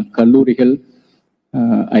கல்லூரிகள்,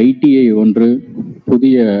 ஐடிஐ ஒன்று,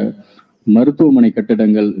 புதிய மருத்துவமனை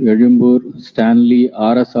கட்டிடங்கள் எழும்பூர், ஸ்டான்லி,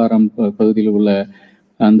 RSRM பகுதியில் உள்ள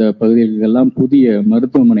அந்த பகுதிகளெல்லாம் புதிய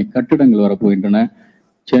மருத்துவமனை கட்டிடங்கள் வரப்போகின்றன.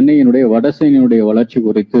 சென்னையினுடைய வடசென்னையினுடைய வளர்ச்சி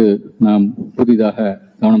குறித்து நாம் புதிதாக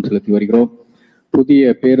கவனம் செலுத்தி வருகிறோம். புதிய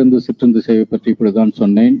பேருந்து சிற்றுந்து சேவை பற்றி இப்படிதான்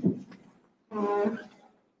சொன்னேன்.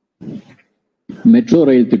 மெட்ரோ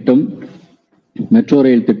ரயில்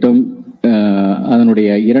திட்டம் அதனுடைய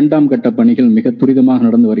 2ஆம் கட்ட பணிகள் மிக துரிதமாக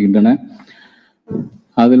நடந்து வருகின்றன.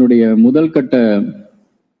 அதனுடைய முதல் கட்ட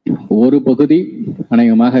ஒரு பகுதி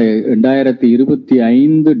அநேகமாக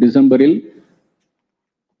 2025 டிசம்பரில்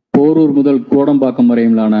போரூர் முதல் கோடம்பாக்கம்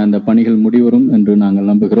வரையிலான அந்த பணிகள் முடிவரும் என்று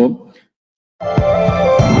நாங்கள் நம்புகிறோம்.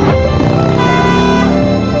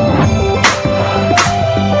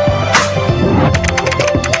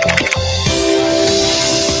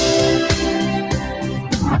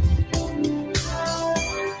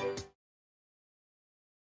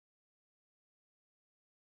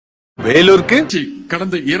 வேலூருக்கு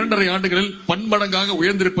கடந்த 2.5 ஆண்டுகளில் பன்மடங்காக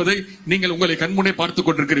உயர்ந்திருப்பதை நீங்கள் உங்களை கண்முன்னே பார்த்துக்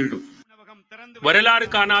கொண்டிருக்கிறீர்கள். வரலாறு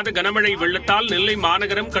காணாத கனமழை வெள்ளத்தால் நெல்லை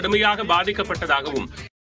மாநகரம் கடுமையாக பாதிக்கப்பட்டதாகவும்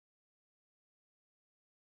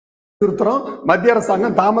மத்திய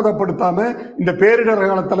அரசாங்கம் தாமதப்படுத்தாம இந்த பேரிடர்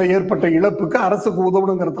காலத்துல ஏற்பட்ட இழப்புக்கு அரசுக்கு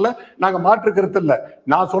உதவணுங்கிறதுல நாங்க மாற்று கருத்து இல்ல.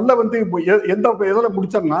 நான் சொல்ல எந்த இதுல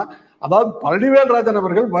முடிச்சோம்னா, அதாவது பழனிவேல்ராஜன்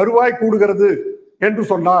அவர்கள் வருவாய் கூடுகிறது என்று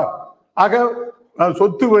சொன்னார். ஆக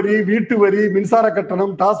சொத்து வரி, வீட்டு வரி, மின்சார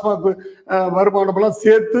கட்டணம், டாஸ்மாக் வருமானம் எல்லாம்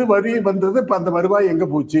சேர்த்து வரி வந்தது. இப்ப அந்த வருவாய் எங்க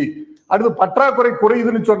போச்சு? அடுத்து பற்றாக்குறை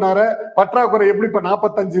குறையுதுன்னு சொன்னார, பற்றாக்குறை எப்படி இப்ப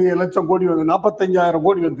 45 லட்சம் கோடி வந்து 45,000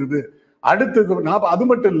 கோடி வந்தது. அடுத்தது அது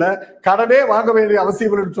மட்டும் இல்ல, கடனே வாங்க வேண்டிய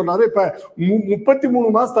அவசியம் சொன்னாரு. இப்ப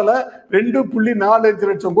 33 மாசத்துல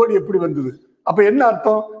 2.45 லட்சம் கோடி எப்படி வந்தது? அப்ப என்ன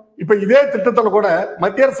அர்த்தம்? இப்ப இதே திட்டத்துல கூட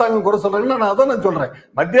மத்திய அரசாங்கம் குறை சொல்றாங்கன்னா, நான் அதான் நான் சொல்றேன்,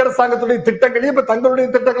 மத்திய அரசாங்கத்துடைய திட்டங்களையும் இப்ப தங்களுடைய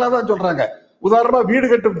திட்டங்களா தான் சொல்றாங்க. உதாரணமா வீடு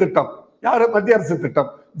கட்டும் திட்டம் யாரு? மத்திய அரசு திட்டம்.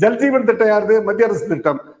 ஜல்ஜீவன் திட்டம் யாரு? மத்திய அரசு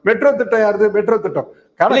திட்டம். மெட்ரோ திட்டம் யாரு? மெட்ரோ திட்டம்.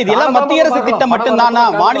 இதெல்லாம் மத்திய அரசு திட்டம் மட்டும்தானா?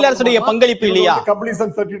 மாநில அரசுடைய பங்களிப்பு இல்லையா?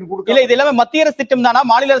 கம்ப்ளீஷன் சர்டிபிகேட் கொடுக்க இல்ல, இது எல்லாமே மத்திய அரசு திட்டம் தானா?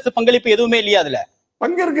 மாநில அரசு பங்களிப்பு எதுவுமே இல்லையா? அதுல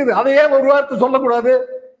பங்கு இருக்குது. அதையே ஒரு வார்த்தை சொல்லக்கூடாது?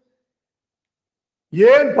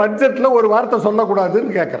 ஏன் பட்ஜெட்ல ஒரு வார்த்தை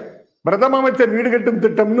சொல்லக்கூடாதுன்னு கேட்கிறேன். பிரதம அமைச்சர் வீடு கட்டும்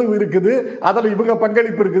திட்டம்னு இருக்குது, அதுல இவங்க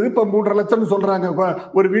பங்களிப்பு இருக்குது. இப்ப 3.5 லட்சம் சொல்றாங்க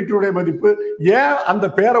ஒரு வீட்டினுடைய மதிப்பு. ஏன் அந்த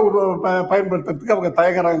பேரை பயன்படுத்துறதுக்கு அவங்க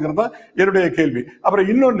தயங்குறாங்கிறதா என்னுடைய கேள்வி. அப்புறம்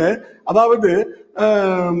இன்னொன்னு, அதாவது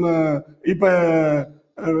இப்ப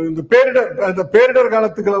இந்த பேரிடர்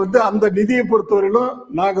காலத்துக்களை அந்த நிதியை பொறுத்தவரையிலும்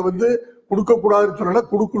நாங்க கொடுக்க கூடாதுன்னு சொன்னா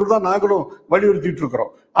கொடுக்கணும் தான் நாங்களும் வலியுறுத்திட்டு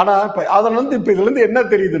இருக்கிறோம். ஆனா இப்ப அதுல இப்ப இதுல இருந்து என்ன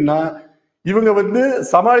தெரியுதுன்னா, இவங்க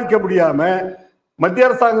சமாளிக்க முடியாம மத்திய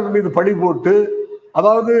அரசாங்கம் மீது பழி போட்டு,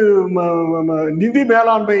 அதாவது நிதி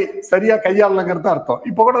மேலாண்மை சரியா கையாளங்கிறது அர்த்தம்.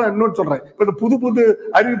 இப்ப கூட நான் இன்னொன்னு சொல்றேன், இப்ப புது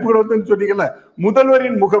அறிவிப்புகள் சொன்னீங்கல்ல,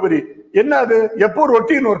 முதல்வரின் முகவரி என்ன? அது எப்போ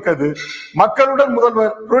ரொட்டீன் ஒர்க்? அது மக்களுடன்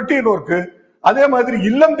முதல்வர் ரொட்டீன் ஒர்க். அதே மாதிரி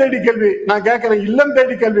இல்லம் தேடி கல்வி, நான் கேட்கிறேன், இல்லம்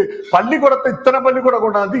தேடி கல்வி பள்ளிக்கூடத்தை இத்தனை பள்ளிக்கூடம்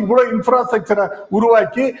கொண்டாந்து இவ்வளவு இன்ஃப்ராஸ்ட்ரக்சரை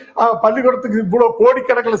உருவாக்கி பள்ளிக்கூடத்துக்கு இவ்வளவு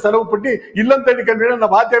கோடிக்கணக்கில் செலவு பண்ணி இல்லம் தேடி கல்வியை அந்த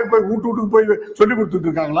வாத்தியாருக்கு போய் வீட்டுக்கு போய் சொல்லி கொடுத்துட்டு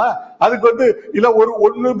இருக்காங்களா? அதுக்கு இல்ல ஒரு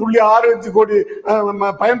 1.65 கோடி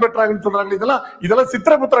பயன்பெற்றாங்கன்னு சொல்றாங்க. இதெல்லாம்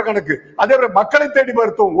சித்திரபுத்திர கணக்கு. அதே மாதிரி மக்களை தேடி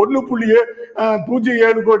மருத்துவம்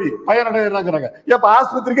 1.07 கோடி பயனடைகிறாங்க. எப்ப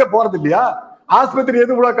ஆஸ்பத்திரிக்கே போறது இல்லையா? ஆஸ்பத்திரி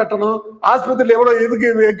எவ்வளவு கட்டணும்? ஆஸ்பத்திரியில் எவ்வளவு எதுக்கு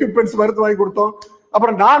எக்யூப்மெண்ட்ஸ் மருந்து வாங்கி கொடுத்தோம்?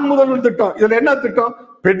 அப்புறம் நான் முதல்வர் திட்டம், இதுல என்ன திட்டம்?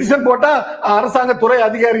 பெட்டிஷன் போட்டா அரசாங்க துறை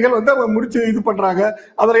அதிகாரிகள் முடிச்சு இது பண்றாங்க.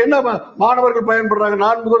 அதுல என்ன மாணவர்கள் பயன்படுறாங்க?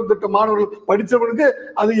 நான் முதல் திட்டம் மாணவர்கள் படிச்சவனுக்கு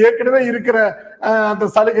அது ஏற்கனவே இருக்கிற அந்த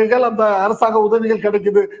சலுகைகள், அந்த அரசாங்க உதவிகள்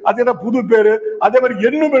கிடைக்குது. அது என்ன புது பேரு? அதே மாதிரி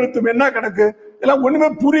எண்ணும் எழுத்தும் என்ன கணக்கு? எல்லாம் ஒண்ணுமே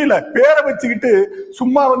புரியல. பேரை வச்சுக்கிட்டு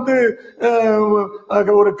சும்மா வந்து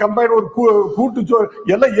ஒரு கம்பைன் ஒரு கூட்டு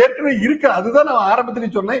எல்லாம் ஏற்கனவே இருக்கு. அதுதான் நான் ஆரம்பத்திலே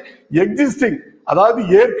சொன்னேன், எக்ஸிஸ்டிங், அதாவது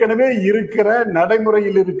ஏற்கனவே இருக்கிற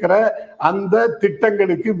நடைமுறையில் இருக்கிற அந்த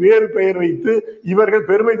திட்டங்களுக்கு வேறு பெயர் வைத்து இவர்கள்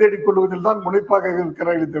பெருமை தேடிக் கொள்வதில் தான் முனைப்பாக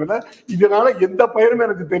இருக்கிறார்கள் தவிர இதனால எந்த பெயரும்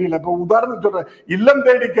எனக்கு தெரியல. இப்ப உதாரணம் சொல்றேன், இல்லம்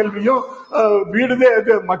தேடி கல்வியும் வீடு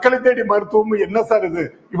மக்களை தேடி மருத்துவமும் என்ன சார் இது?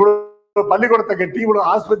 இவ்வளவு பள்ளிக்கூடத்தை கட்டி, இவ்வளவு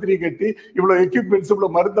ஆஸ்பத்திரியை கட்டி, இவ்வளவு எக்யூப்மெண்ட்ஸ்,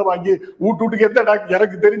 இவ்வளவு மருந்தை வாங்கி வீட்டுக்கு எந்த டாக்டர்,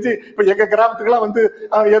 எனக்கு தெரிஞ்சு இப்ப எங்க கிராமத்துக்கெல்லாம் வந்து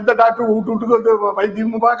எந்த டாக்டர் வீட்டுக்கு வந்து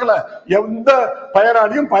வைத்தியமும் பார்க்கல, எந்த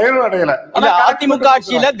பயனாளியும் பயனும் அடையல. அதிமுக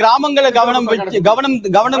ஆட்சியில கிராமங்களை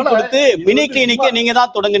கவனம் கொடுத்து மினி கிளினிக்க நீங்க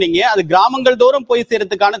தான் தொடங்குனீங்க. அது கிராமங்கள் தோறும் போய்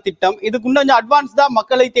சேர்றதுக்கான திட்டம். இதுக்கு கொஞ்சம் அட்வான்ஸ் தான்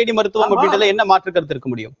மக்களை தேடி மருத்துவம் அப்படின்றத என்ன மாற்று கருத்து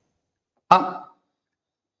இருக்க முடியும்?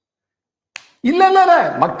 இல்ல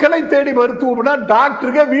மக்களை தேடி மருத்துவம்னா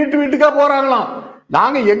டாக்டருக்கு வீட்டுக்கா போறாங்களாம்.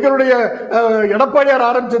 நாங்க எங்களுடைய எடப்பாடியார்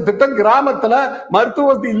ஆரம்பிச்ச திட்டம், கிராமத்துல மருத்துவ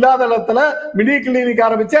வசதி இல்லாத இடத்துல மினி கிளினிக்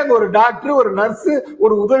ஆரம்பிச்சு அங்க ஒரு டாக்டர், ஒரு நர்ஸ்,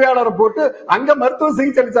 ஒரு உதவியாளரை போட்டு அங்க மருத்துவ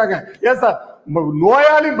சிகிச்சை அளிச்சாங்க. ஏன் சார்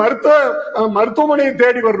நோயாளி மருத்துவமனையை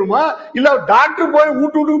தேடி வரணுமா? இல்ல டாக்டர் போய்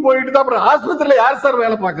வீட்டுக்கு போயிட்டு தான் அப்புறம் ஆஸ்பத்திரியில யார் சார்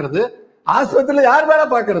வேலை பாக்குறது? ஆஸ்பத்திரியில யார் வேலை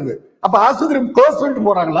பாக்குறது? அப்ப ஆஸ்பத்திரி க்ளோஸ் பண்ணிட்டு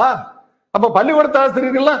போறாங்களா? அப்ப பள்ளிக்கூடத்து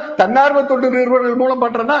ஆசிரியர்கள்லாம் தன்னார்வ தொண்டு நிறுவனங்கள் மூலம்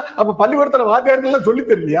பண்றேன்னா அப்ப பள்ளிக்கூடத்துல வாத்தியார்கள் சொல்லி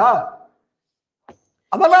தெரியலையா?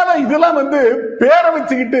 அதனால இதெல்லாம் வந்து பேரை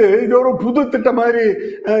வச்சுக்கிட்டு இது ஒரு புது திட்டம் மாதிரி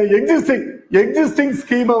எக்ஸிஸ்டிங்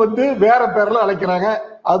ஸ்கீமை வந்து வேற பேர்ல அழைக்கிறாங்க.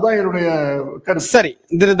 அதுதான் என்னுடைய கருத்து. சரி,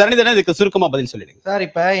 தரணிதரன் இதுக்கு சுருக்கமா பதில் சொல்லிடுங்க சார்.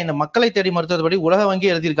 இப்ப இந்த மக்களை தேடி மருத்துவப்படி உலக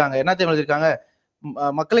வங்கி எழுதியிருக்காங்க. என்ன தெரியும் எழுதியிருக்காங்க?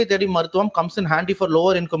 மக்களை தேடி மருத்துவம் comes in handy for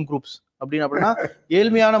lower income groups அப்படின்னா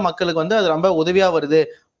ஏழ்மையான மக்களுக்கு வந்து அது ரொம்ப உதவியா வருது.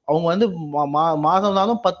 அவங்க வந்து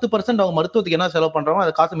மாதம் 10% அவங்க மருத்துவத்துக்கு என்ன செலவு பண்றாங்க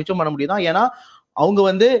அதை காசு மிச்சம் பண்ண முடியுதான். ஏன்னா அவங்க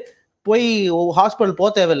வந்து போய் ஹாஸ்பிட்டல் போக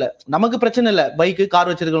தேவையில்லை. நமக்கு பிரச்சனை இல்லை, பைக்கு கார்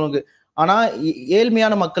வச்சிருக்கவங்களுக்கு. ஆனா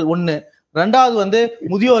ஏழ்மையான மக்கள் ஒண்ணு. ரெண்டாவது வந்து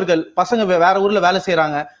முதியோர்கள், பசங்க வேற ஊர்ல வேலை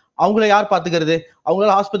செய்யறாங்க, அவங்கள யார் பாத்துக்கிறது?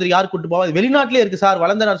 அவங்களால ஆஸ்பத்திரி யார் கூட்டு போவா? வெளிநாட்டிலே இருக்கு சார்,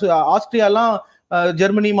 வளர்ந்த ஆஸ்திரியாலாம்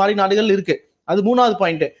ஜெர்மனி மாதிரி நாடுகள் இருக்கு. அது 3வது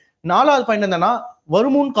பாயிண்ட். 4வது பாயிண்ட் என்னன்னா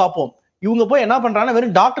வருமுன் காப்போம். இவங்க போய் என்ன பண்றாங்கன்னா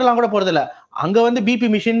வெறும் டாக்டர்லாம் கூட போறது இல்ல, அங்க வந்து பிபி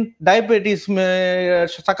மிஷின், டயபெட்டிஸ்,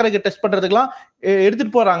 சர்க்கரைக்கு டெஸ்ட் பண்றதுக்கெல்லாம்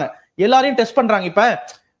எடுத்துட்டு போறாங்க. எல்லாரையும் டெஸ்ட் பண்றாங்க. இப்ப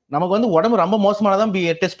நமக்கு வந்து உடம்பு ரொம்ப மோசமானதான்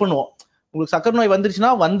டெஸ்ட் பண்ணுவோம். உங்களுக்கு சக்கரை நோய்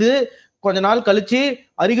வந்துருச்சுன்னா வந்து கொஞ்ச நாள் கழிச்சு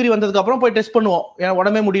அறிகுறி வந்ததுக்கு அப்புறம் போய் டெஸ்ட் பண்ணுவோம், ஏன்னா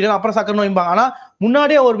உடம்பே முடியல, அப்புறம் சக்கரை நோய்பாங்க. ஆனா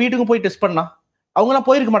முன்னாடியே ஒரு வீட்டுக்கு போய் டெஸ்ட் பண்ணா அவங்க எல்லாம்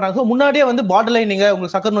போயிருக்க மாட்டாங்க. ஸோ முன்னாடியே வந்து பார்டர் லைன் நீங்க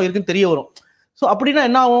உங்களுக்கு சக்கரை நோய் இருக்குன்னு தெரிய வரும். சோ அப்படின்னா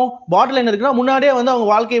என்ன ஆகும்? பார்டர் லைன் இருக்குன்னா முன்னாடியே வந்து அவங்க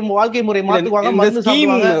வாழ்க்கை முறை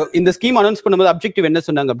மாத்துவாங்க. இந்த ஸ்கீம் அனௌன்ஸ் பண்ணும்போது அப்ஜெக்டிவ் என்ன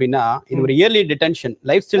சொன்னாங்க அப்படின்னா, இது ஒரு yearly detention,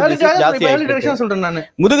 life style disease ஜாஸ்தியா சொல்றேன் நான்.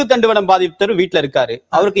 முதுகு தண்டுவடம் பாதித்தவர் வீட்ல இருக்காரு,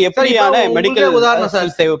 அவருக்கு எப்படியான மெடிக்கல் உதாரணம்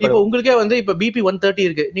சார் தேவைப்படும்? இப்போ உங்களுக்கே வந்து இப்ப பிபி 130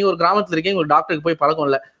 இருக்கு, நீங்க ஒரு கிராமத்துல இருக்கீங்க, உங்களுக்கு டாக்டருக்கு போய் பழக்கம்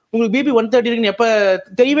இல்ல, உங்களுக்கு பிபி 130 இருக்குன்னு எப்ப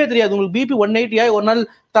தெரியவே தெரியாது. உங்களுக்கு பிபி 180 ஒரு நாள்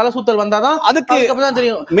தலை சுத்தல் வந்தாதான் அதுக்கு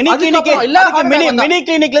தெரியும். மினி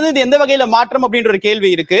கிளினிக்ல இருந்து இது எந்த வகையில மாற்றம் அப்படின்ற ஒரு கேள்வி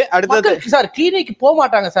இருக்கு. அடுத்தது சார், கிளினிக் போக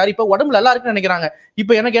மாட்டாங்க சார். இப்ப உடம்புல நல்லா இருக்குன்னு நினைக்கிறாங்க.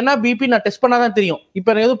 இப்ப எனக்கு என்ன பிபி நான் டெஸ்ட் பண்ணாதான் தெரியும்.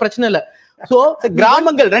 இப்ப எதுவும் பிரச்சனை இல்ல. சோ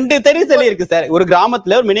கிராமங்கள் 2 தெரு இருக்கு சார். ஒரு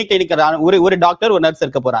கிராமத்துல ஒரு மினி கிளினிக், ஒரு டாக்டர், ஒரு நர்ஸ்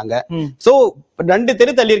இருக்க போறாங்க. சோ 2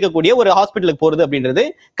 தெரு தள்ளி இருக்கக்கூடிய ஒரு ஹாஸ்பிட்டலுக்கு போறது அப்படின்றது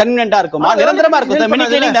கன்வீனியன்ட்டா இருக்குமா? நிரந்தரமா இருக்கும். மினி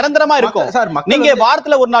கிளினிக் நிரந்தரமா இருக்கும். நீங்க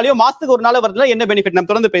வாரத்துல ஒரு நாளையோ மாசத்துக்கு ஒரு நாளோ வரதுல என்ன பெனிஃபிட்?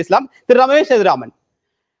 நம்ம தொடர்ந்து பேசலாம். திரு ரமேஷ் எதிராமன்,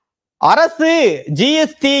 அரசு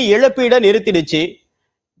ஜிஎஸ்டி இழப்பீட நிறுத்திடுச்சு,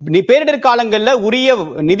 பேரிடர் காலங்கள்ல உரிய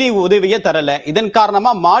நிதி உதவியை தரல, இதன்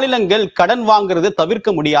காரணமா மாநிலங்கள் கடன் வாங்குறது தவிர்க்க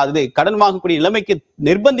முடியாது, கடன் வாங்கக்கூடிய நிலைமைக்கு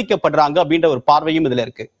நிர்பந்திக்கப்படுறாங்க அப்படின்ற ஒரு பார்வையும் இதுல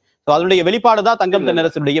இருக்கு. அதனுடைய வெளிப்பாடுதான் தங்கம்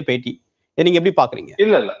தென்னரசுடைய பேட்டி. நீங்க எப்படி பாக்குறீங்க?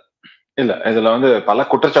 இல்ல இதுல வந்து பல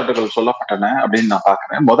குற்றச்சாட்டுகள் சொல்லப்பட்டன அப்படின்னு நான்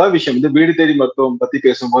பாக்குறேன். முதல் விஷயம் வந்து வீடு தேடி மருத்துவம் பத்தி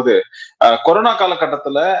பேசும்போது, கொரோனா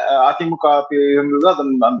காலகட்டத்துல அதிமுக இருந்தது,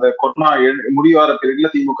 அந்த கொரோனா முடிவார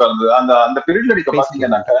பீரியட்ல திமுக இருந்தது. அந்த பீரியட்ல நீங்க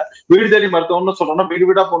பாத்தீங்கன்னாக்க வீடு தேடி மருத்துவம்னு சொல்றோம்னா வீடு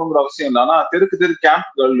வீடா போகணுங்கிற அவசியம் இல்லை. ஆனா தெருக்கு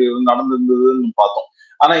கேம்ப்கள் நடந்திருந்ததுன்னு பார்த்தோம்.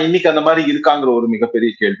 ஆனா இன்னைக்கு அந்த மாதிரி இருக்காங்கிற ஒரு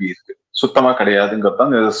மிகப்பெரிய கேள்வி இருக்கு. சுத்தமா கிடையாதுங்கிறது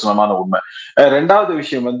தான் நிதர்சனமான உண்மை. 2வது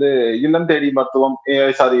விஷயம் வந்து இல்லம் தேடி மருத்துவம்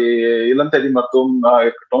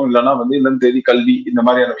இருக்கட்டும், இல்லைன்னா வந்து இல்லம் தேடி கல்வி, இந்த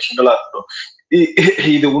மாதிரியான விஷயங்களா இருக்கட்டும்,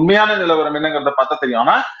 இது உண்மையான நிலவரம் என்னங்கிறத பார்த்தா தெரியும்.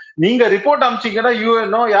 ஆனா நீங்க ரிப்போர்ட் அனுப்பிச்சீங்கன்னா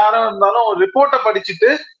யூஎன்ஓ யாரா இருந்தாலும் ஒரு ரிப்போர்ட்டை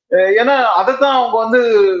படிச்சுட்டு, ஏன்னா அதைத்தான் அவங்க வந்து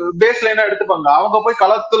பேஸ் லைனா எடுத்துப்பாங்க. அவங்க போய்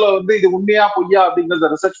களத்துல வந்து இது உண்மையா பொய்யா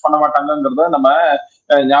அப்படிங்கறத ரிசர்ச் பண்ண மாட்டாங்கிறத நம்ம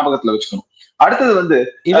ஞாபகத்துல வச்சுக்கணும். அடுத்தது வந்து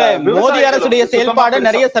மோடி அரசுடைய செயல்பாடு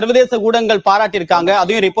நிறைய சர்வதேச ஊடகங்கள் பாராட்டியிருக்காங்க,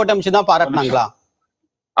 அதையும் ரிப்போர்ட் அமைச்சுதான் பாராட்டினாங்களா?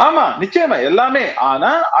 ஆமா, நிச்சயமா எல்லாமே.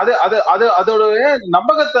 ஆனா அதோட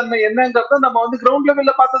நம்பகத்தன்மை என்னங்கிறத நம்ம வந்து கிரவுண்ட்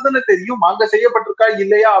லெவல்ல பார்த்ததுன்னு தெரியும். அங்க செய்யப்பட்டிருக்கா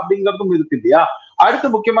இல்லையா அப்படிங்கறதும் இருக்கு இல்லையா? அடுத்த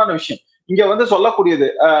முக்கியமான விஷயம், இங்க வந்து சொல்லக்கூடியது